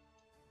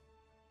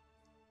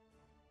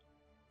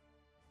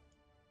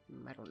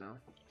 I don't know.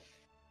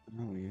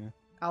 Oh yeah.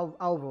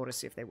 I'll roll to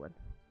see if they would.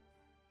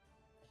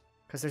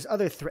 Because there's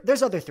other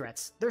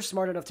threats. They're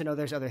smart enough to know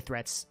there's other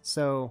threats.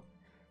 So,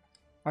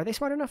 are they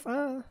smart enough?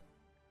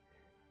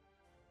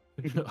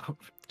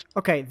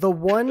 Okay, the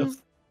one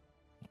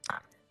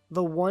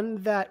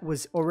that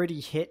was already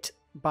hit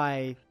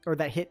by, or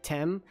that hit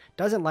Tem,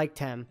 doesn't like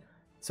Tem,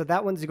 so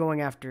that one's going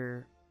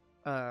after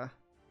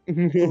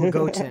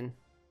Goten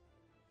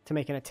to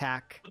make an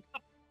attack.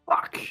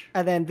 Fuck.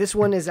 And then this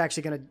one is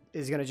actually gonna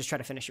just try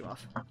to finish you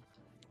off.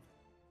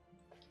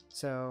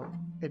 So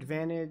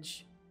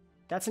advantage.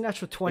 That's a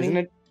natural 20. Isn't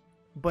it?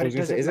 But it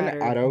doesn't isn't matter.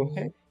 it auto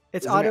hit?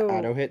 It's Isn't auto. it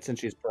auto hit since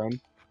she's prone?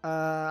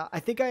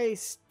 I think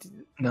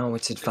No,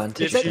 it's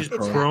advantage. If she's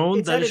it's- prone,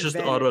 it's then at it's just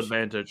advantage. auto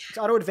advantage. it's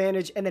auto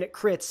advantage, and then it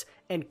crits,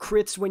 and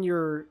crits when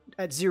you're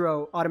at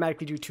 0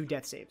 automatically do 2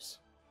 death saves.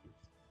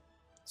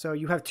 So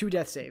you have 2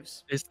 death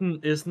saves.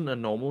 Isn't a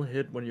normal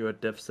hit when you're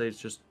at death stage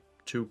just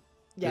 2?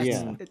 Yeah.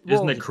 Yeah.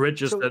 Isn't a crit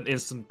just so- an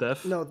instant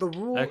death? No, the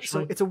rule.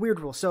 Actually? So it's a weird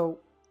rule. So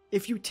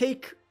if you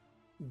take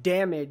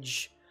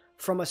damage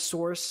from a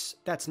source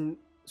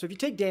so if you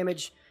take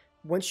damage,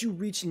 once you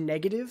reach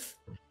negative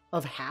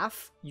of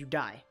half, you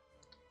die.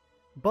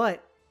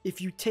 But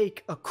if you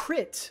take a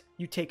crit,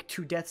 you take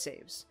 2 death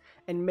saves.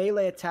 And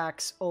melee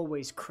attacks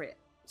always crit.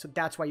 So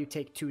that's why you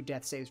take 2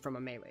 death saves from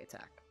a melee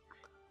attack.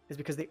 Is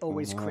because they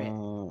always crit.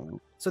 Oh.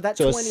 So that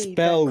So a 20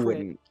 spell that crit,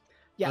 wouldn't.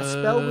 Yeah,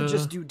 spell would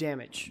just do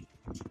damage.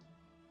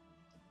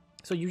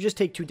 So you just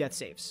take 2 death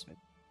saves.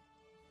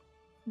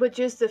 But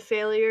just the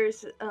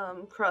failures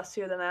cross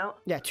through them out.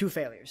 Yeah, 2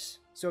 failures.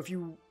 So if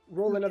you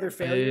roll another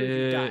failure,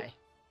 you Uh, die.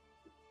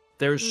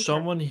 There's Okay.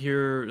 someone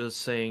here that's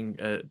saying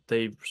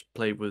they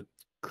play with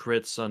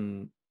crits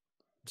on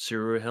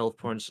 0 health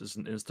points is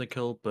an insta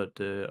kill, but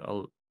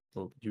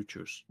well, you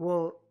choose.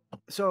 Well,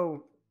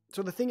 so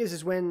the thing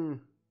is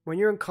when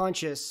you're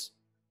unconscious,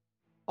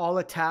 all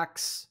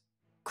attacks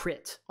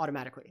crit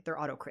automatically. They're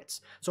auto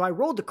crits. So I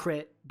rolled the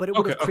crit, but it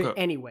would have Okay, crit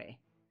okay. anyway.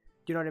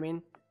 Do you know what I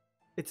mean?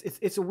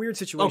 It's a weird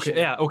situation. Okay,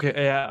 yeah.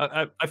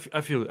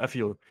 I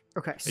feel.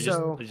 Okay, I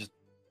so just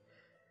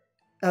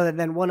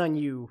then one on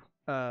you,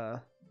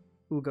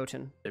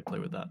 Ugoten. they play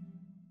with that.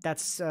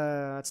 That's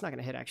not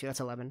gonna hit actually. That's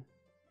 11.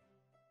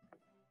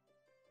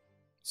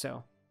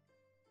 So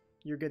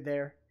you're good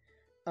there.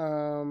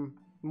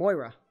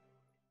 Moira.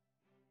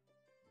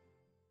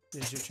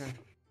 It is your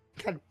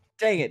turn.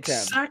 Dang it, Tim.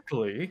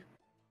 Exactly.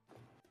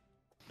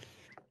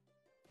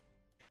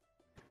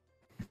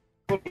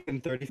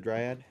 Within 30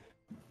 Dryad.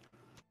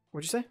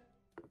 What'd you say?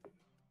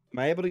 Am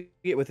I able to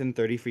get within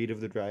 30 feet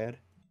of the Dryad?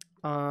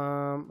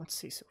 Let's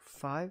see. So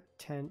 5,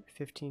 10,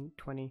 15,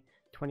 20,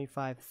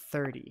 25,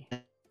 30.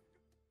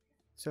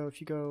 So if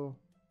you go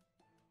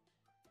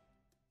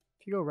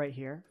right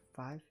here,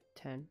 5,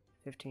 10,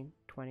 15,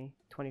 20,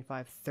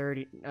 25,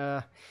 30.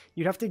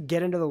 You'd have to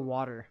get into the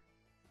water.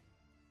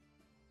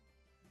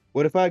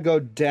 What if I go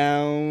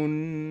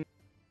down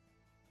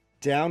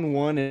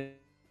 1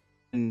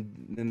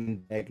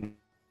 and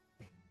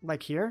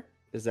Like here?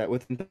 is that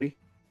within 30?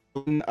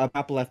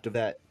 Up left of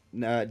that.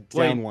 Down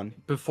Wait. 1.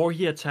 Before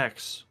he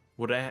attacks,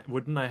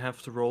 wouldn't I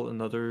have to roll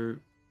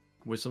another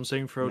wisdom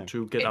saving throw No.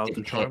 to get It out the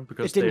didn't hit. charm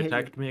because it didn't they hit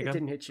attacked you. me It again?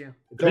 didn't hit you.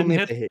 It's only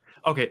didn't if they hit.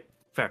 Okay,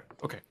 Fair.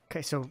 Okay.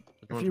 Okay, so wanted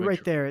if to you're make right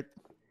sure. there,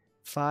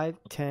 5,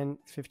 10,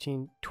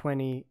 15,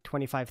 20,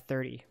 25,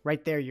 30.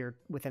 Right there, you're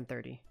within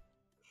 30.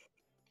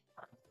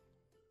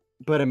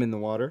 But I'm in the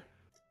water.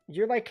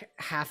 You're like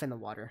half in the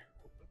water.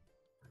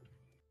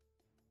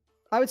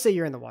 I would say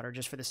you're in the water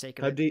just for the sake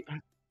of How it. deep?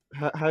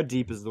 How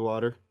deep is the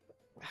water?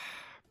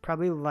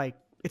 Probably like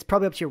it's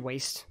probably up to your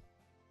waist.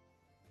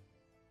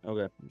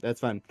 Okay, that's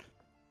fine.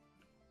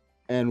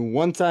 And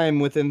once I'm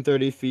within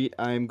 30 feet,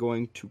 I'm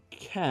going to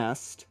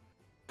cast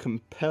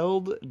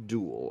Compelled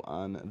Duel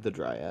on the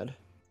Dryad.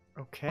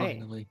 Okay.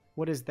 Finally.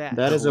 What is that?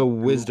 That is a Cool.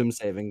 Wisdom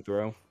saving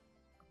throw.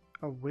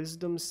 A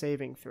wisdom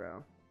saving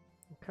throw.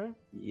 Okay.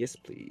 Yes,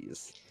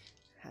 please.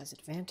 Has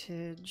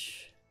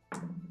advantage.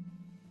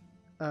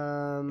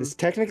 This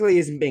technically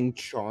isn't being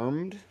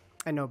charmed.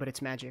 I know, but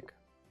it's magic.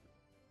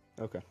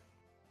 Okay.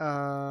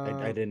 Uh,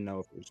 I didn't know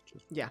if it was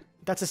just. yeah,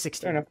 that's a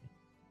 16. Fair enough.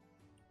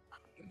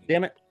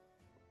 Damn it.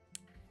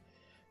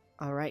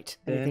 All right.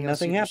 Then Anything else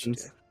nothing you wish to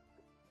happens.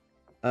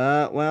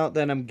 do? Well,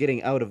 then I'm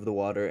getting out of the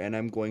water, and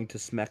I'm going to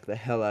smack the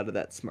hell out of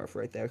that Smurf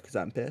right there, because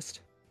I'm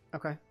pissed.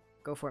 Okay.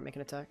 Go for it. Make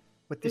an attack.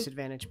 With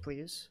disadvantage,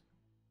 please.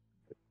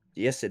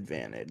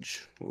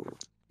 Disadvantage. Ooh.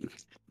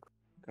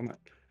 Come on.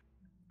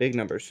 Big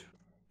numbers.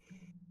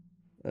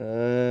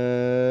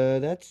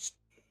 That's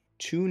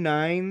 2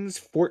 9s,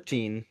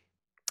 14.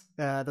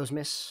 Those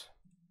miss.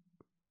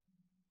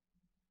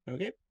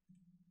 Okay.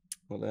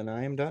 Well, then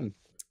I am done.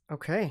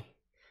 Okay.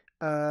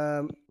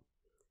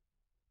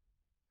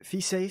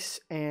 Theseus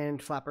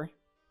and Flapper.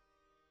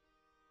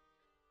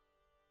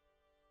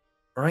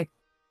 Right.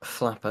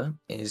 Flapper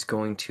is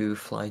going to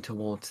fly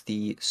towards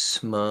the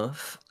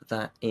Smurf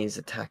that is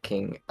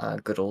attacking our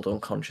good old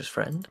unconscious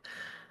friend.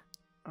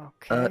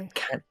 Okay.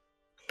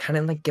 Can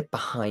it like get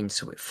behind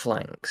so it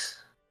flanks?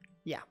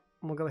 Yeah.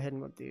 We'll go ahead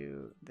and we'll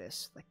do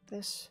this like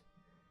this.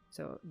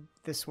 So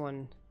this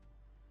one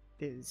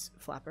is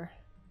Flapper.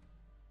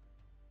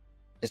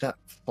 Is that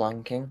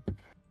flanking?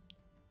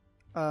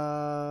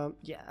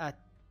 Yeah.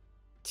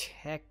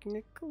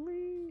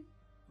 Technically.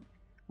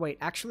 Wait,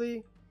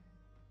 actually,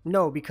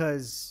 no,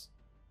 because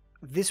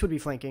this would be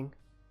flanking.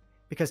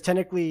 Because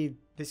technically,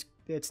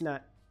 it's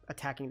not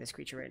attacking this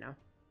creature right now,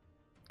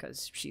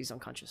 because she's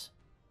unconscious.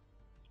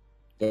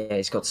 Yeah,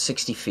 he's got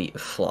 60 feet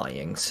of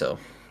flying, so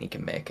he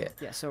can make it.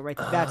 Yeah. So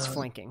that's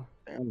flanking.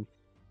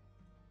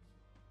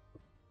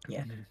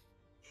 Yeah.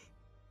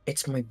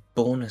 It's my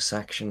bonus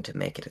action to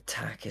make it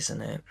attack,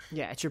 isn't it?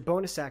 Yeah, it's your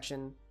bonus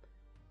action.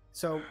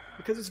 So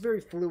because it's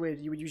very fluid,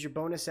 you would use your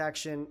bonus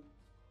action,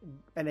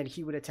 and then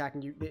he would attack,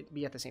 and it'd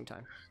be at the same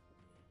time.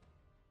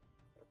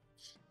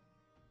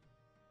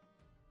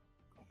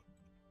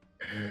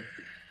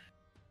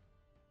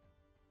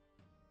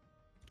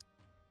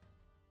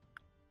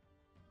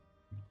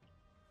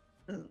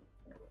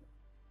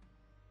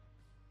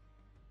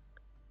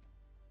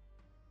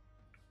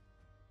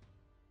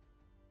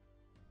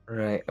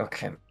 Right,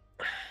 okay.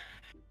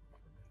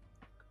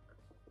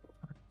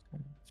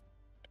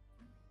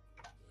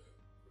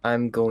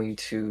 I'm going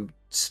to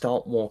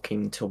start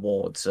walking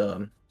towards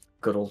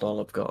good old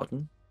Olive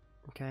Garden.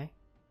 Okay.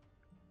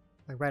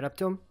 Like right up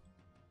to him.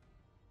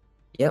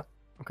 Yep.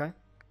 Okay.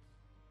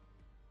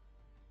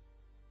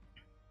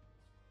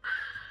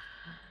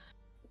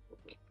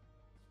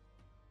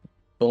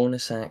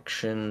 Bonus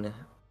action,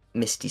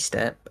 Misty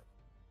Step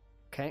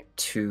Okay.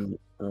 to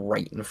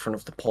right in front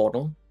of the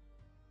portal.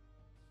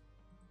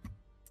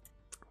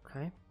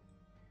 Okay.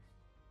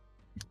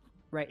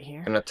 Right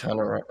here. Gonna turn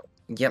around.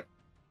 Yep.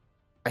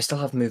 I still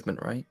have movement,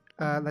 right?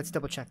 Let's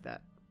double check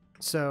that.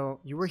 So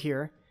you were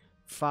here.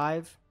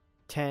 5,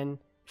 10,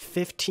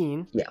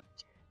 15. Yeah.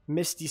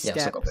 Misty Yes, I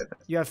Step. got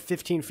movement. You have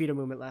 15 feet of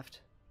movement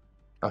left.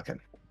 Okay.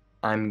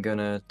 I'm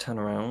gonna turn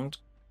around.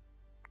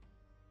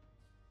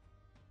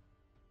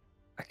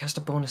 I cast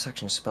a bonus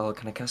action spell.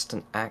 Can I cast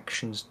an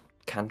action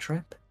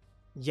cantrip?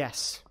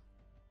 Yes.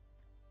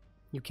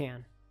 You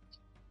can.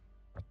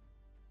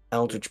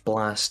 Eldritch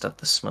Blast at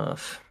the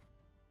Smurf.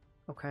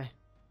 Okay.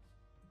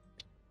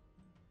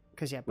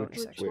 Because, yeah, bonus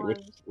Which, action.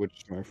 which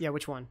Smurf? Yeah,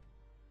 which one?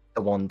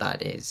 The one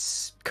that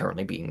is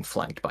currently being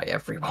flanked by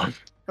everyone.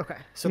 Okay,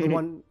 so the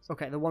one.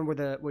 Okay, the one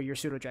where your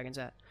pseudo dragon's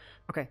at.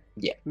 Okay.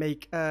 Yeah.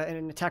 Make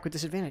an attack with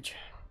disadvantage.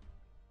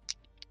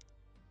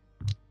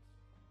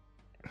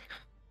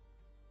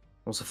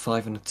 Was a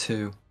 5 and a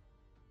 2.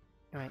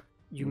 All right,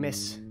 you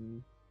miss.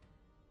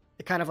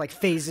 It kind of like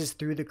phases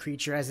through the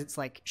creature as it's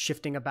like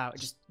shifting about,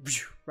 just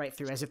right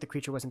through, as if the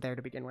creature wasn't there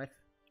to begin with.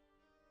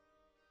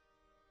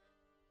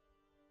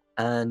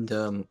 And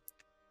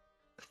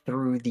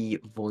through the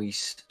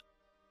voice,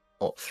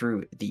 or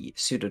through the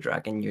pseudo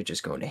dragon, you're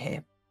just going to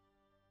hear,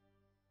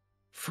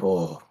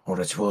 "For what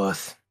it's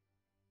worth,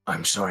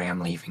 I'm sorry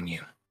I'm leaving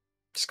you."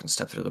 Just gonna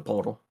step through the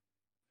portal.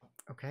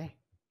 Okay.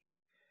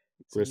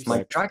 Respect.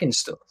 My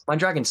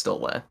dragon's still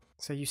there.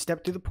 So you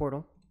step through the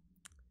portal.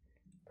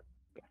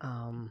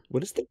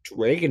 What does the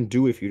dragon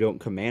do if you don't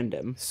command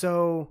him?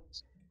 So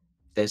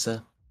There's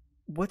a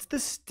what's the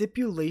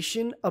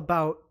stipulation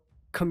about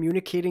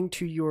communicating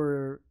to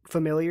your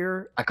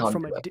familiar I can't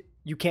from do it.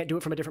 you can't do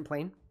it from a different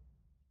plane?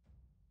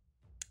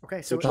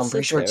 Okay, so It So I'm just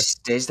pretty sits sure it there.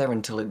 stays there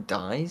until it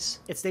dies.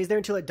 it stays there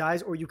until it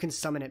dies, or you can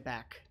summon it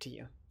back to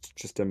you. It's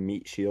just a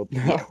meat shield.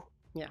 Yeah.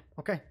 Yeah.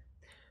 Okay.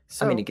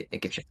 So. I mean,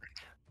 it gives you.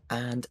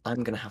 And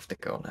I'm gonna have to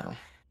go now.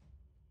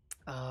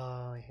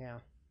 Oh yeah.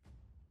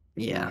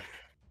 Yeah.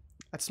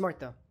 That's smart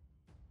though.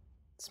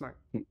 Smart.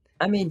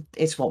 I mean,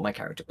 it's what my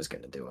character was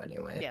gonna do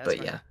anyway. Yeah, that's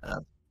but fine.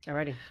 yeah,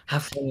 Alrighty.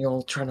 have fun,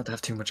 y'all. Try not to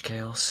have too much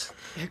chaos.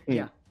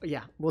 Yeah.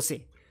 Yeah. We'll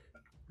see.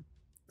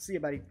 See you,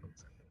 buddy.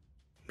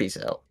 Peace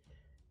out.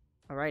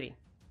 Alrighty.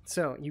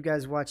 So you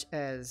guys watch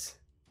as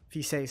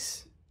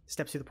Vises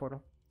steps through the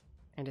portal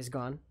and is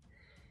gone,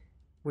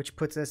 which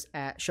puts us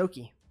at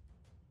Shoki.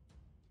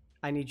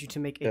 I need you to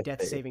make a Death death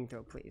save. saving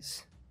throw,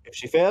 please. If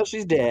she fails,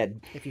 she's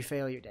dead. If you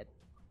fail, you're dead.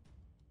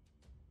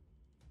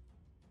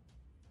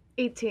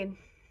 18.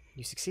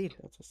 You succeed.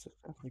 That's a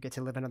success. You get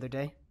to live another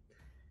day.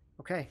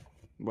 Okay.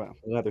 Well,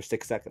 another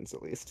 6 seconds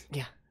at least.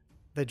 Yeah.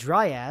 The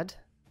Dryad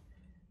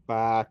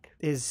Fuck.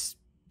 is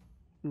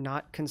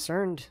not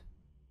concerned.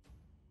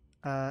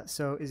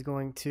 So is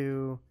going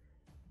to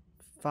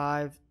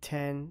 5,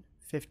 10,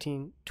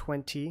 15,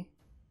 20.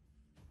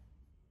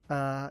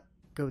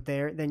 Go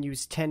there. Then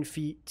use 10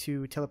 feet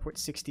to teleport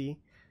 60.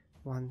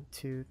 1,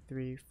 2,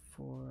 3,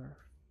 4,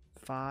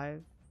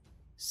 5,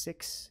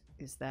 6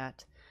 is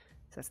that.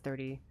 So that's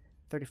 30,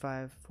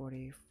 35,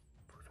 40,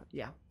 45.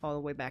 Yeah, all the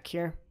way back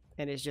here.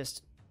 And is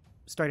just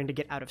starting to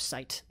get out of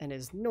sight and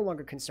is no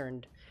longer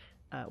concerned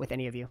with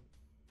any of you.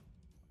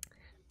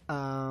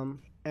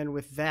 And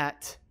with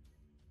that,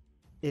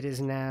 it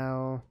is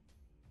now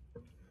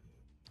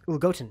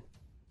Ulgoten.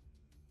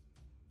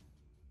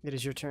 It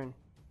is your turn.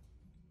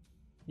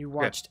 You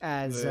watched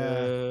as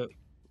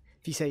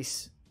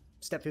Vises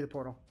stepped through the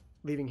portal,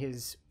 leaving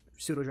his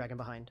pseudo dragon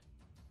behind.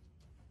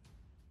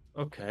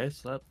 Okay,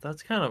 so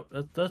that's kind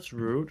of that's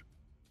rude.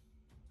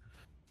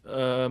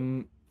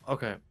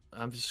 Okay,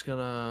 I'm just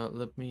gonna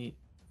let me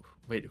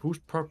wait. Who's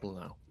purple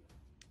now?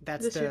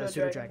 That's The the pseudo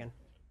pseudo dragon. dragon.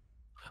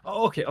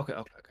 Oh, okay.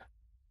 I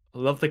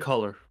love the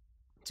color.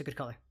 It's a good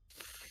color.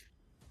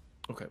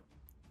 Okay,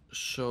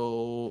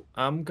 so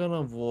I'm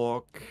gonna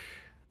walk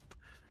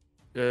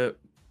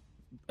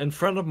in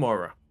front of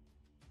Mora.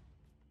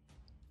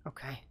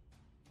 Okay.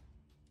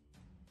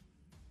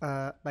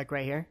 Like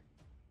right here.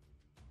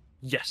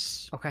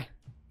 Yes. Okay.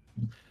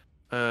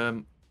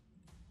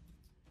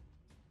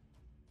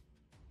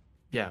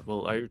 Yeah.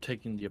 Well, are you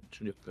taking the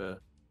opportunity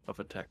of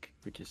attack,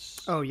 which is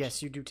Oh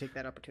yes, you do take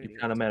that opportunity.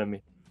 kind of mad at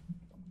me?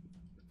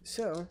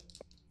 So,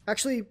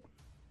 actually,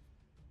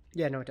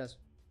 yeah, no, it does.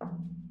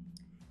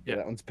 Yeah.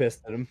 That one's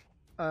pissed at him.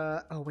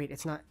 Oh wait,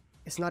 it's not.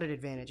 It's not an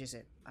advantage, is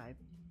it? I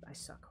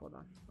suck. Hold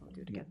on, I'll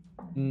do it again.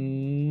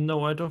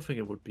 No, I don't think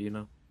it would be.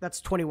 No. That's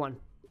 21.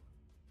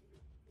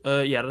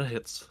 Yeah, that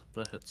hits.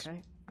 That hits.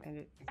 Okay, and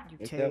you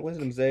Make take that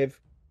wisdom save.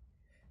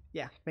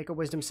 Yeah, make a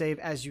wisdom save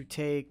as you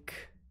take.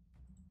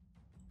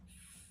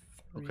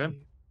 Okay. 3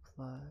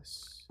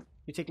 plus.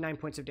 You take 9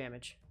 points of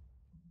damage.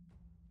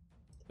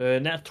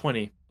 Nat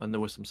 20 on the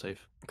wisdom save.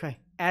 Okay,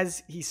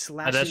 as he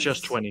slashes. And that's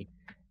just 20.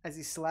 As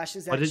he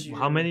slashes What at did, you.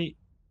 how many?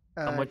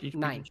 How much each?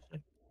 9. did you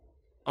say?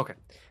 Okay.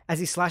 As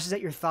he slashes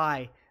at your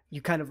thigh,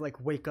 you kind of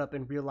like wake up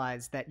and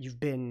realize that you've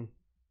been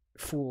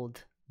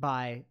fooled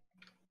by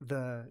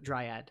the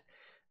Dryad,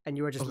 and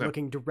you are just Okay.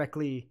 looking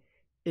directly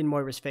in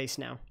Moira's face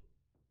now.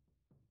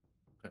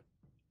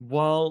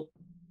 Well,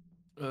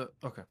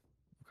 okay.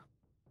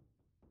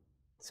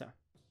 So,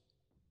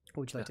 what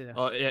would you like to do?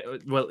 Oh, yeah.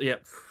 Well, yeah.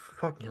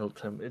 Fucking hell,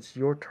 Tim. It's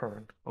your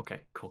turn. Okay,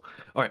 cool.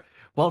 All right.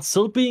 While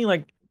still being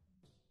like,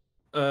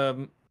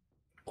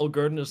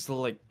 Olgurden is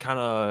still like kind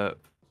of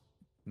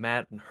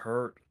mad and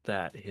hurt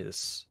that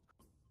his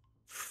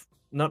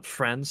not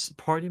friends,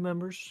 party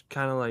members,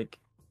 kind of like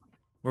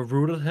were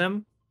rude at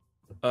him.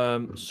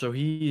 So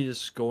he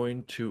is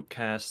going to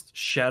cast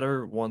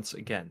Shatter once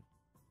again.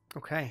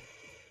 Okay.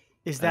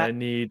 Is And I that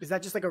need is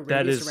that just like a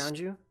that radius is- around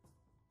you?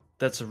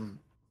 that's a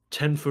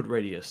 10-foot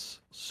radius.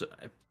 So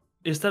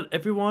is that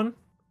everyone?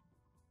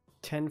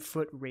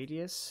 10-foot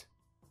radius?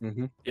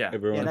 Mm-hmm. Yeah.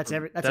 Everyone, Yeah, that's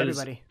That is-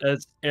 everybody.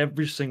 That's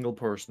every single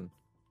person,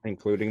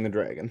 including the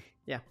dragon.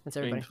 Yeah, that's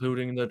everybody.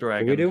 including the What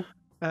dragon. do we do?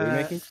 What are we Uh,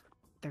 making?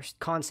 There's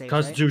con saves,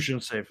 Constitution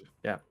save.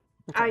 Yeah.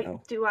 right?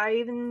 Oh. Do I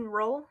even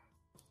roll?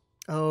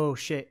 Oh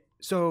shit.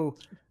 So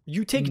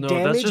you take No,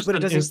 damage, that's just but it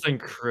an doesn't.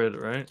 instant crit,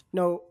 right?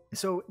 No,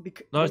 so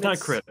No, it's not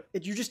crit.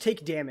 You just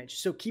take damage.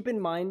 So keep in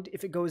mind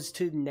if it goes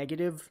to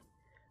negative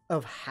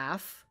of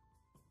half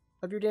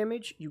of your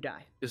damage, you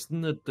die.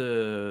 Isn't it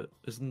the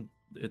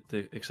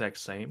exact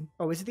same?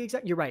 Oh, is it the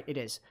exact? You're right. It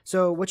is.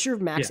 So what's your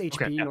max Yeah,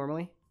 HP okay, yeah.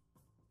 normally?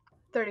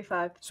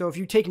 35. So if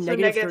you take So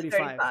negative negative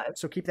 35, 35.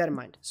 so keep that in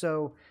mind.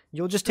 So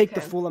you'll just take the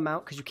Okay. full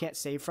amount because you can't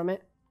save from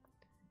it.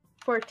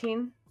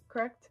 14,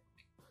 correct?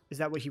 Is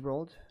that what he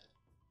rolled?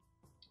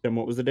 Then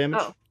what was the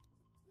damage?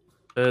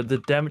 Oh. The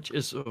damage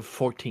is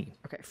 14.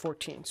 Okay,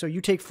 14. So you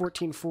take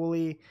 14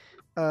 fully,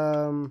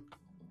 and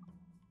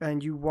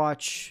you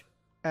watch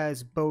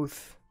as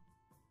both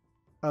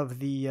of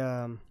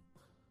them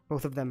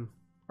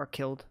are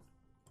killed.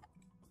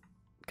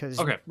 because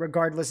Okay.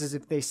 regardless as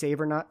if they save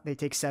or not, they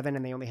take 7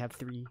 and they only have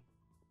 3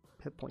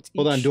 hit points each.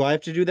 Hold on, do I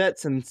have to do that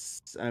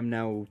since I'm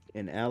now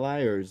an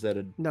ally, or is that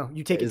a... No,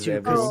 you take it Is too,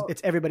 because everyone?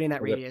 it's everybody in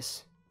that Okay.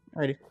 radius.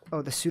 Alrighty.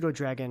 Oh, the pseudo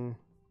dragon.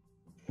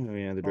 Oh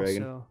yeah, the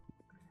dragon. Also,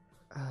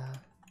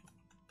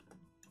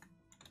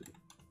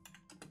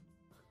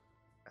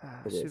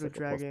 It is pseudo like a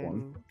 +1.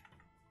 dragon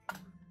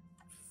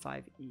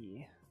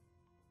 5e.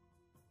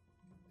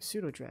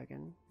 Pseudo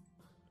dragon.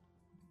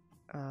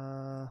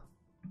 Let's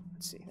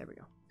see. There we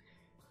go.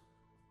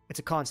 It's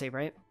a con save,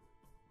 right?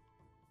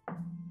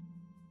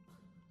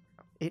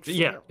 It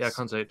fails. Yeah,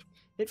 con save.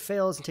 It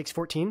fails and takes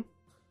 14.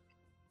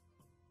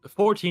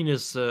 14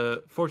 is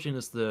the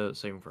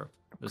saving throw.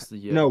 Is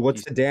the No,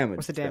 what's the DC. damage?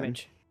 What's the then?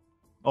 damage?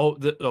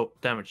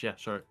 Damage. Yeah,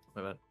 sorry,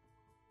 my bad.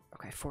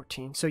 Okay,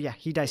 14. So yeah,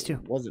 he dies too.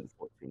 It wasn't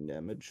 14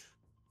 damage.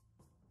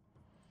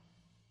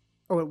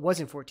 Oh, it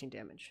wasn't 14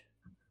 damage.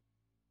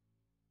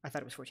 I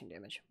thought it was 14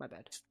 damage. My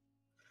bad.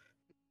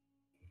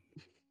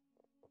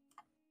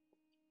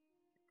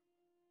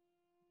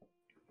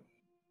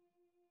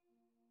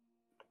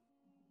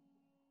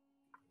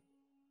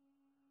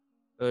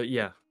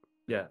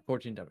 Yeah,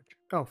 14 damage.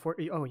 Oh,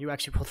 you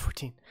actually rolled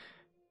 14.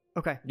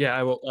 Okay. Yeah,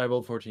 I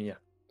rolled 14. Yeah,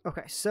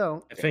 Okay,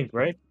 so I think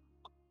right.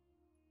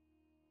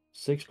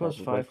 6 plus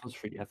Probably. 5 plus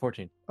 3. Yeah,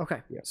 14.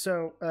 okay. Yeah.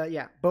 So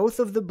yeah, both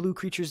of the blue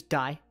creatures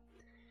die.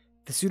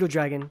 The pseudo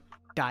dragon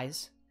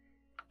dies.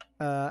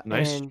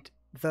 Nice. And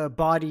the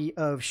body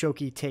of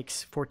Shoki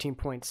takes 14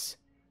 points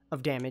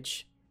of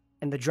damage,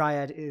 and the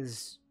dryad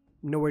is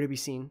nowhere to be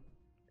seen.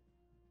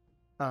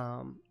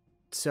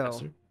 So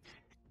Bastard.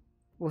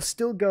 we'll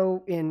still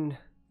go in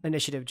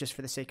initiative just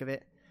for the sake of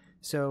it.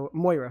 So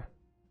Moira,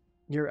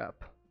 you're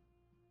up.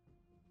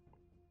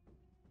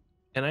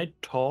 Can I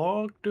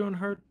talk during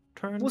her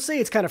turn? We'll say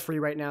it's kind of free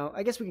right now.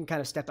 I guess we can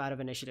kind of step out of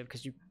initiative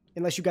because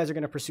unless you guys are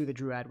going to pursue the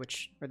dryad,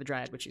 which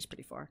is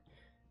pretty far.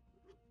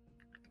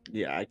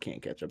 Yeah, I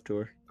can't catch up to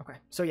her. Okay,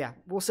 so yeah,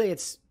 we'll say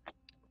it's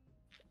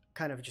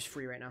kind of just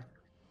free right now.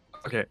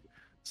 Okay.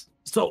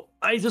 So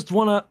I just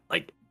wanna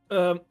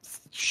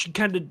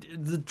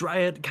the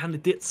dryad kind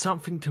of did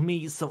something to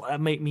me, so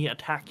that made me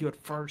attack you at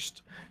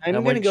first. I'm And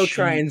gonna when go she-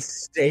 try and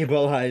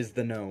stabilize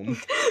the gnome.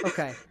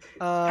 Okay.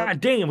 God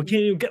damn, we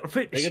can't even get a I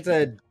think finish. it's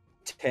a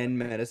 10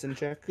 medicine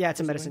check. Yeah, it's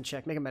a or medicine something.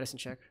 check. Make a medicine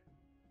check.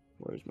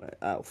 Where's my...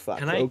 Oh, fuck.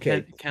 Can I?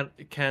 Okay.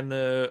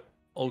 Can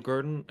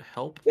Olgurden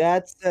help?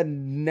 That's a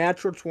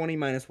natural 20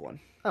 minus 1.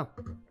 Oh,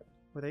 well,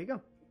 there you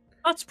go.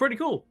 That's pretty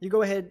cool. You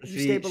go ahead. You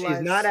stabilize.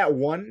 She's not at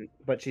 1,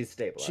 but she's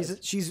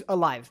stabilized. She's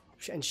alive,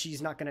 and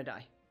she's not gonna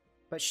die,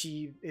 but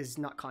she is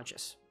not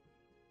conscious.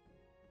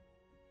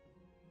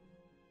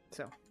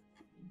 So,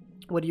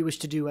 what do you wish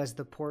to do as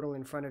the portal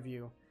in front of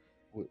you?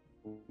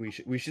 We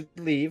should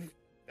leave.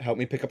 Help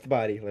me pick up the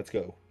body. Let's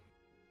go.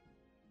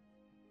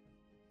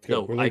 Let's go.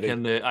 No, We're I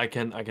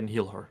leaving. can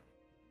heal her.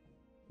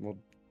 Well,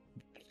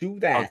 do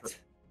that.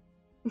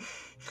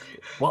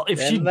 Well, if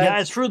Then she let's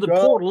dies through the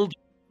go. portal, it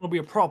won't be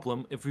a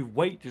problem. If we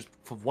wait just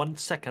for 1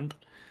 second,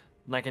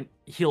 then I can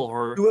heal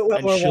her, Do it while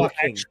and we're she'll walking.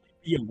 actually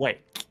be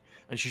awake,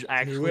 and she's Do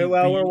actually it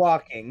while be we're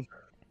walking.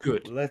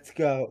 good. Let's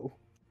go.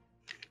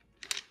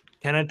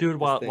 Can I do it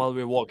while thing.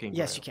 we're walking?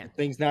 Yes, Kyle? you can.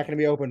 Thing's not going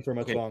to be open for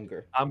much Okay.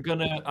 longer. I'm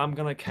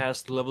gonna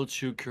cast level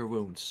 2 Cure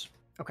Wounds.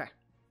 Okay.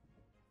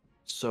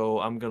 So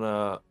I'm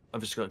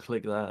just gonna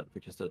click that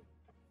because that.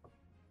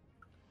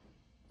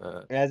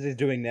 As he's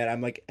doing that,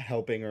 I'm like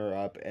helping her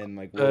up and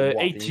like we're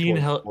walking 18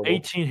 towards the portal.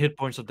 18 hit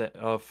points of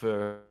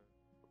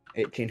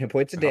 18 hit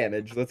points of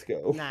damage. Let's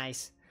go.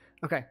 Nice.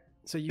 Okay,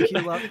 so you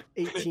heal up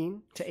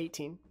 18 to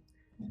 18.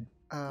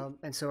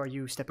 And so are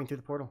you stepping through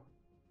the portal?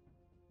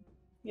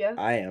 Yeah.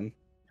 I am.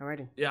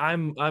 Alrighty. Yeah,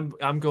 I'm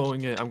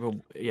going. Yeah.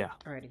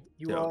 Alrighty.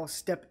 You Yeah. all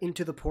step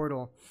into the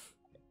portal,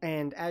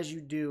 and as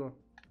you do,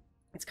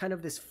 it's kind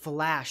of this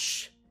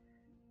flash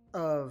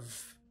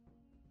of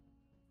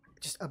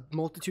just a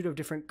multitude of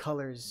different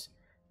colors.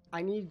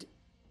 I need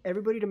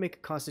everybody to make a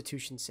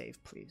Constitution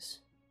save,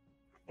 please.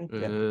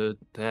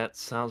 That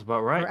sounds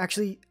about right. Or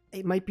actually,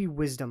 it might be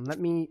Wisdom. Let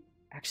me.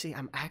 Actually,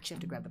 I actually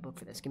have to grab the book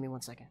for this. Give me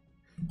 1 second.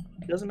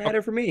 Doesn't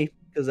matter for me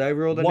because I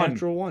rolled a 1.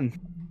 natural 1.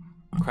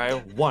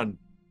 Cryo 1.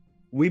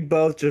 We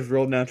both just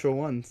rolled natural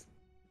 1s.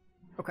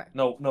 Okay.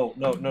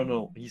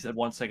 No. He said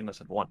 1 second. I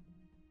said 1.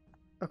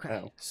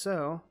 Okay. Oh.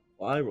 So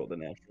Well, I rolled a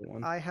natural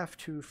 1. I have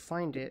to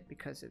find it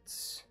because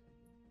it's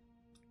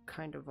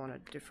kind of on a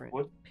different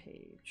What?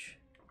 page.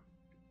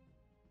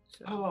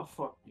 So, Oh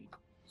fuck me.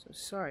 so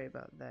sorry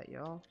about that,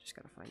 y'all. Just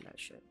gotta find that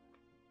shit.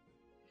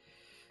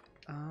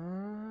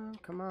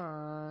 Come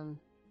on.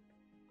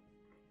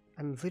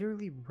 I'm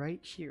literally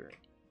right here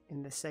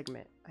in the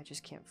segment. I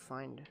just can't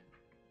find.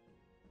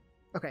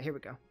 Okay, here we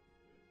go.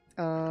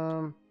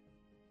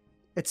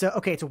 It's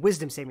a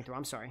Wisdom saving throw.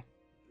 I'm sorry.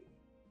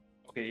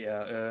 Okay,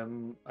 yeah.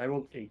 I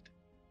rolled 8.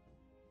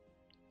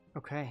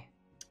 Okay.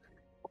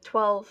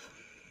 12.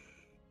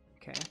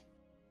 Okay.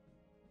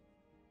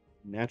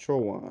 Natural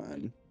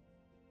 1.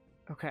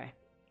 Okay.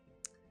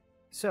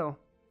 So,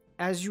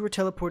 as you were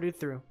teleported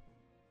through,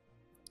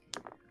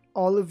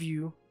 all of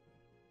you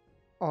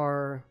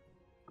are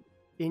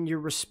in your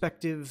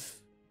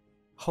respective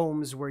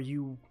homes where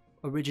you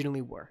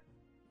originally were.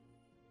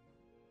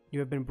 You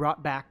have been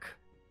brought back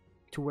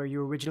to where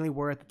you originally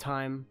were at the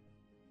time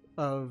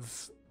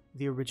of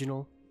the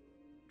original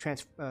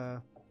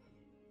transition.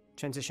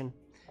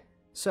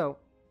 So,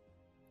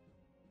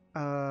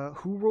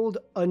 who rolled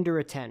under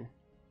a 10?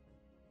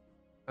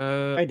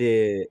 I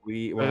did.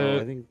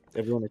 I think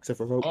everyone except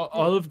for Hope.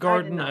 Olive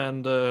Garden not.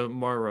 and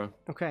Moira.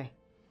 Okay.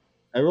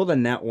 I rolled a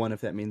nat 1 if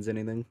that means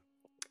anything.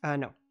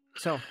 No.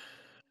 So,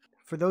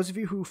 for those of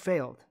you who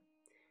failed,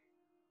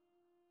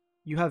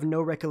 you have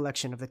no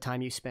recollection of the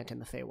time you spent in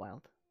the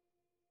Feywild.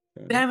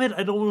 Damn it!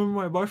 I don't remember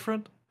my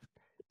boyfriend.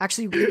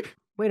 Actually,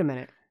 wait a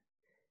minute.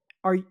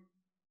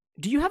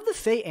 Do you have the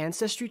Fey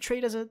ancestry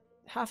trait as a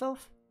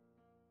half-elf?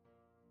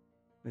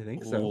 I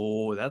think so.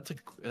 Oh, that's a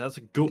good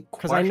question.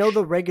 Because I know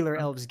the regular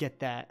elves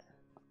get that.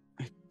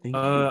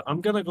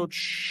 I'm gonna go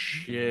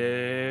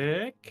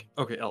check.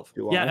 Okay, elf.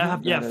 Do Yeah, I I have.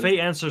 have Yeah, that? Fey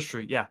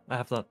ancestry. Yeah, I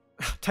have that.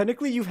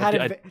 Technically, you've Okay,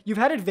 had you've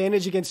had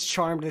advantage against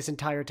charmed this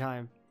entire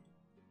time.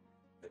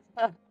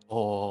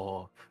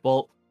 Oh,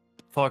 well,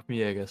 fuck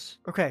me, I guess.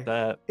 Okay.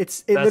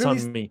 That's literally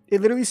on me.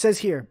 It literally says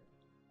here,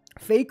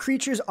 Fey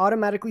creatures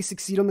automatically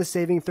succeed on the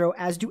saving throw,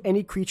 as do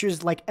any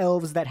creatures like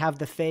elves that have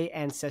the Fey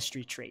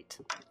ancestry trait.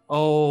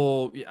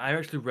 Oh, yeah, I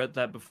actually read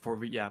that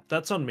before. Yeah,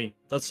 that's on me.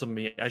 That's on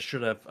me. I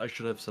should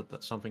have said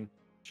that something.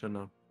 Should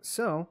know.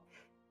 So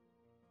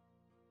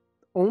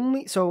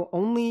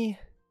only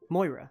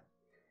Moira,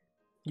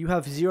 you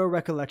have zero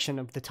recollection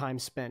of the time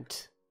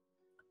spent.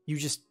 You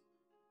just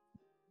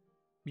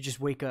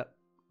wake up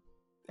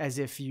as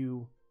if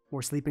you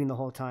were sleeping the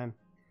whole time.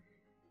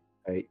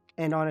 Right.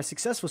 And on a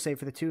successful save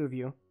for the two of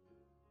you,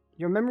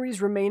 your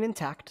memories remain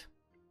intact,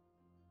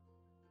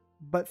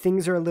 but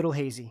things are a little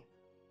hazy.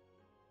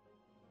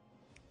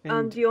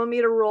 And, Do you want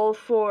me to roll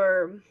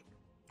for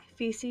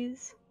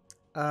feces?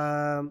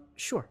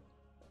 sure.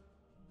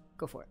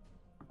 Go for it.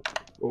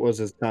 What was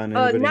his con?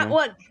 Anybody Nat know?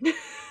 1.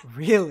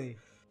 Really?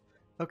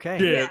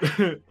 Okay.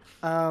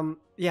 Yeah.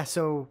 Yeah,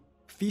 so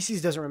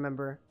Feces doesn't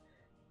remember.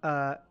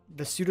 The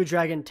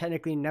pseudo-dragon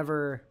technically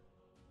never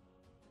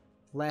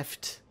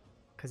left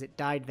because it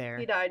died there.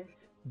 He died.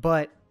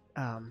 But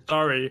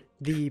Sorry.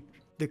 the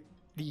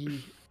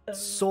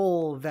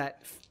soul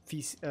that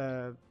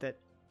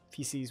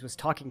Feces was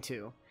talking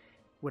to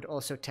would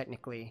also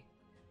technically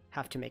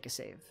have to make a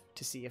save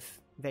to see if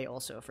they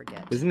also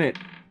forget. Isn't it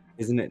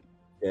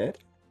dead?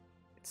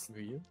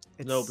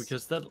 No,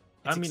 because that.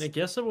 I mean, I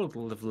guess I would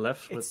have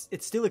left with.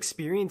 It's still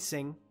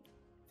experiencing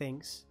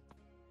things.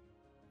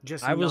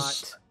 Just I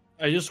not.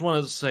 just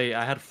wanted to say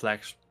I had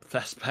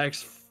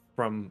flashbacks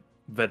from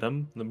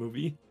Venom, the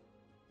movie.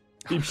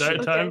 The entire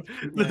shit. time.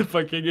 Yeah. The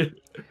fucking.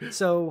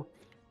 So,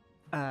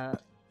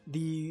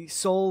 the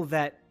soul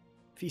that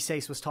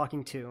Feces was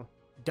talking to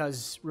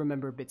does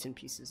remember bits and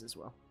pieces as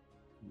well.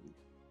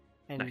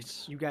 And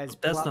Nice. you guys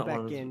That's plop not one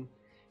back of in.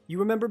 You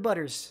remember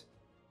Butters.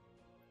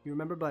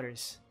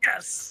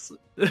 Yes.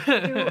 Do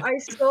I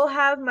still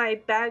have my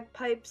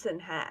bagpipes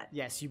and hat?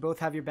 Yes, you both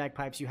have your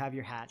bagpipes, you have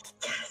your hat.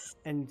 Yes.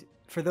 And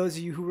for those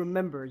of you who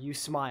remember, you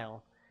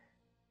smile.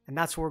 And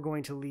that's where we're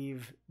going to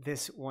leave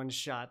this one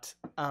shot.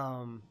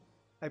 I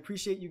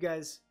appreciate you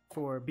guys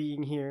for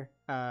being here.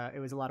 It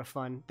was a lot of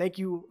fun. Thank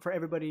you for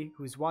everybody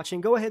who's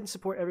watching. Go ahead and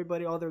support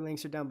everybody. All their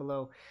links are down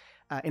below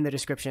in the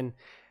description.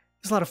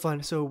 It was a lot of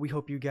fun, so we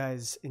hope you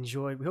guys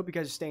enjoyed. We hope you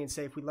guys are staying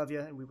safe. We love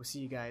you, and we will see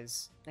you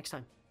guys next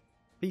time.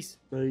 Peace.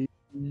 Bye.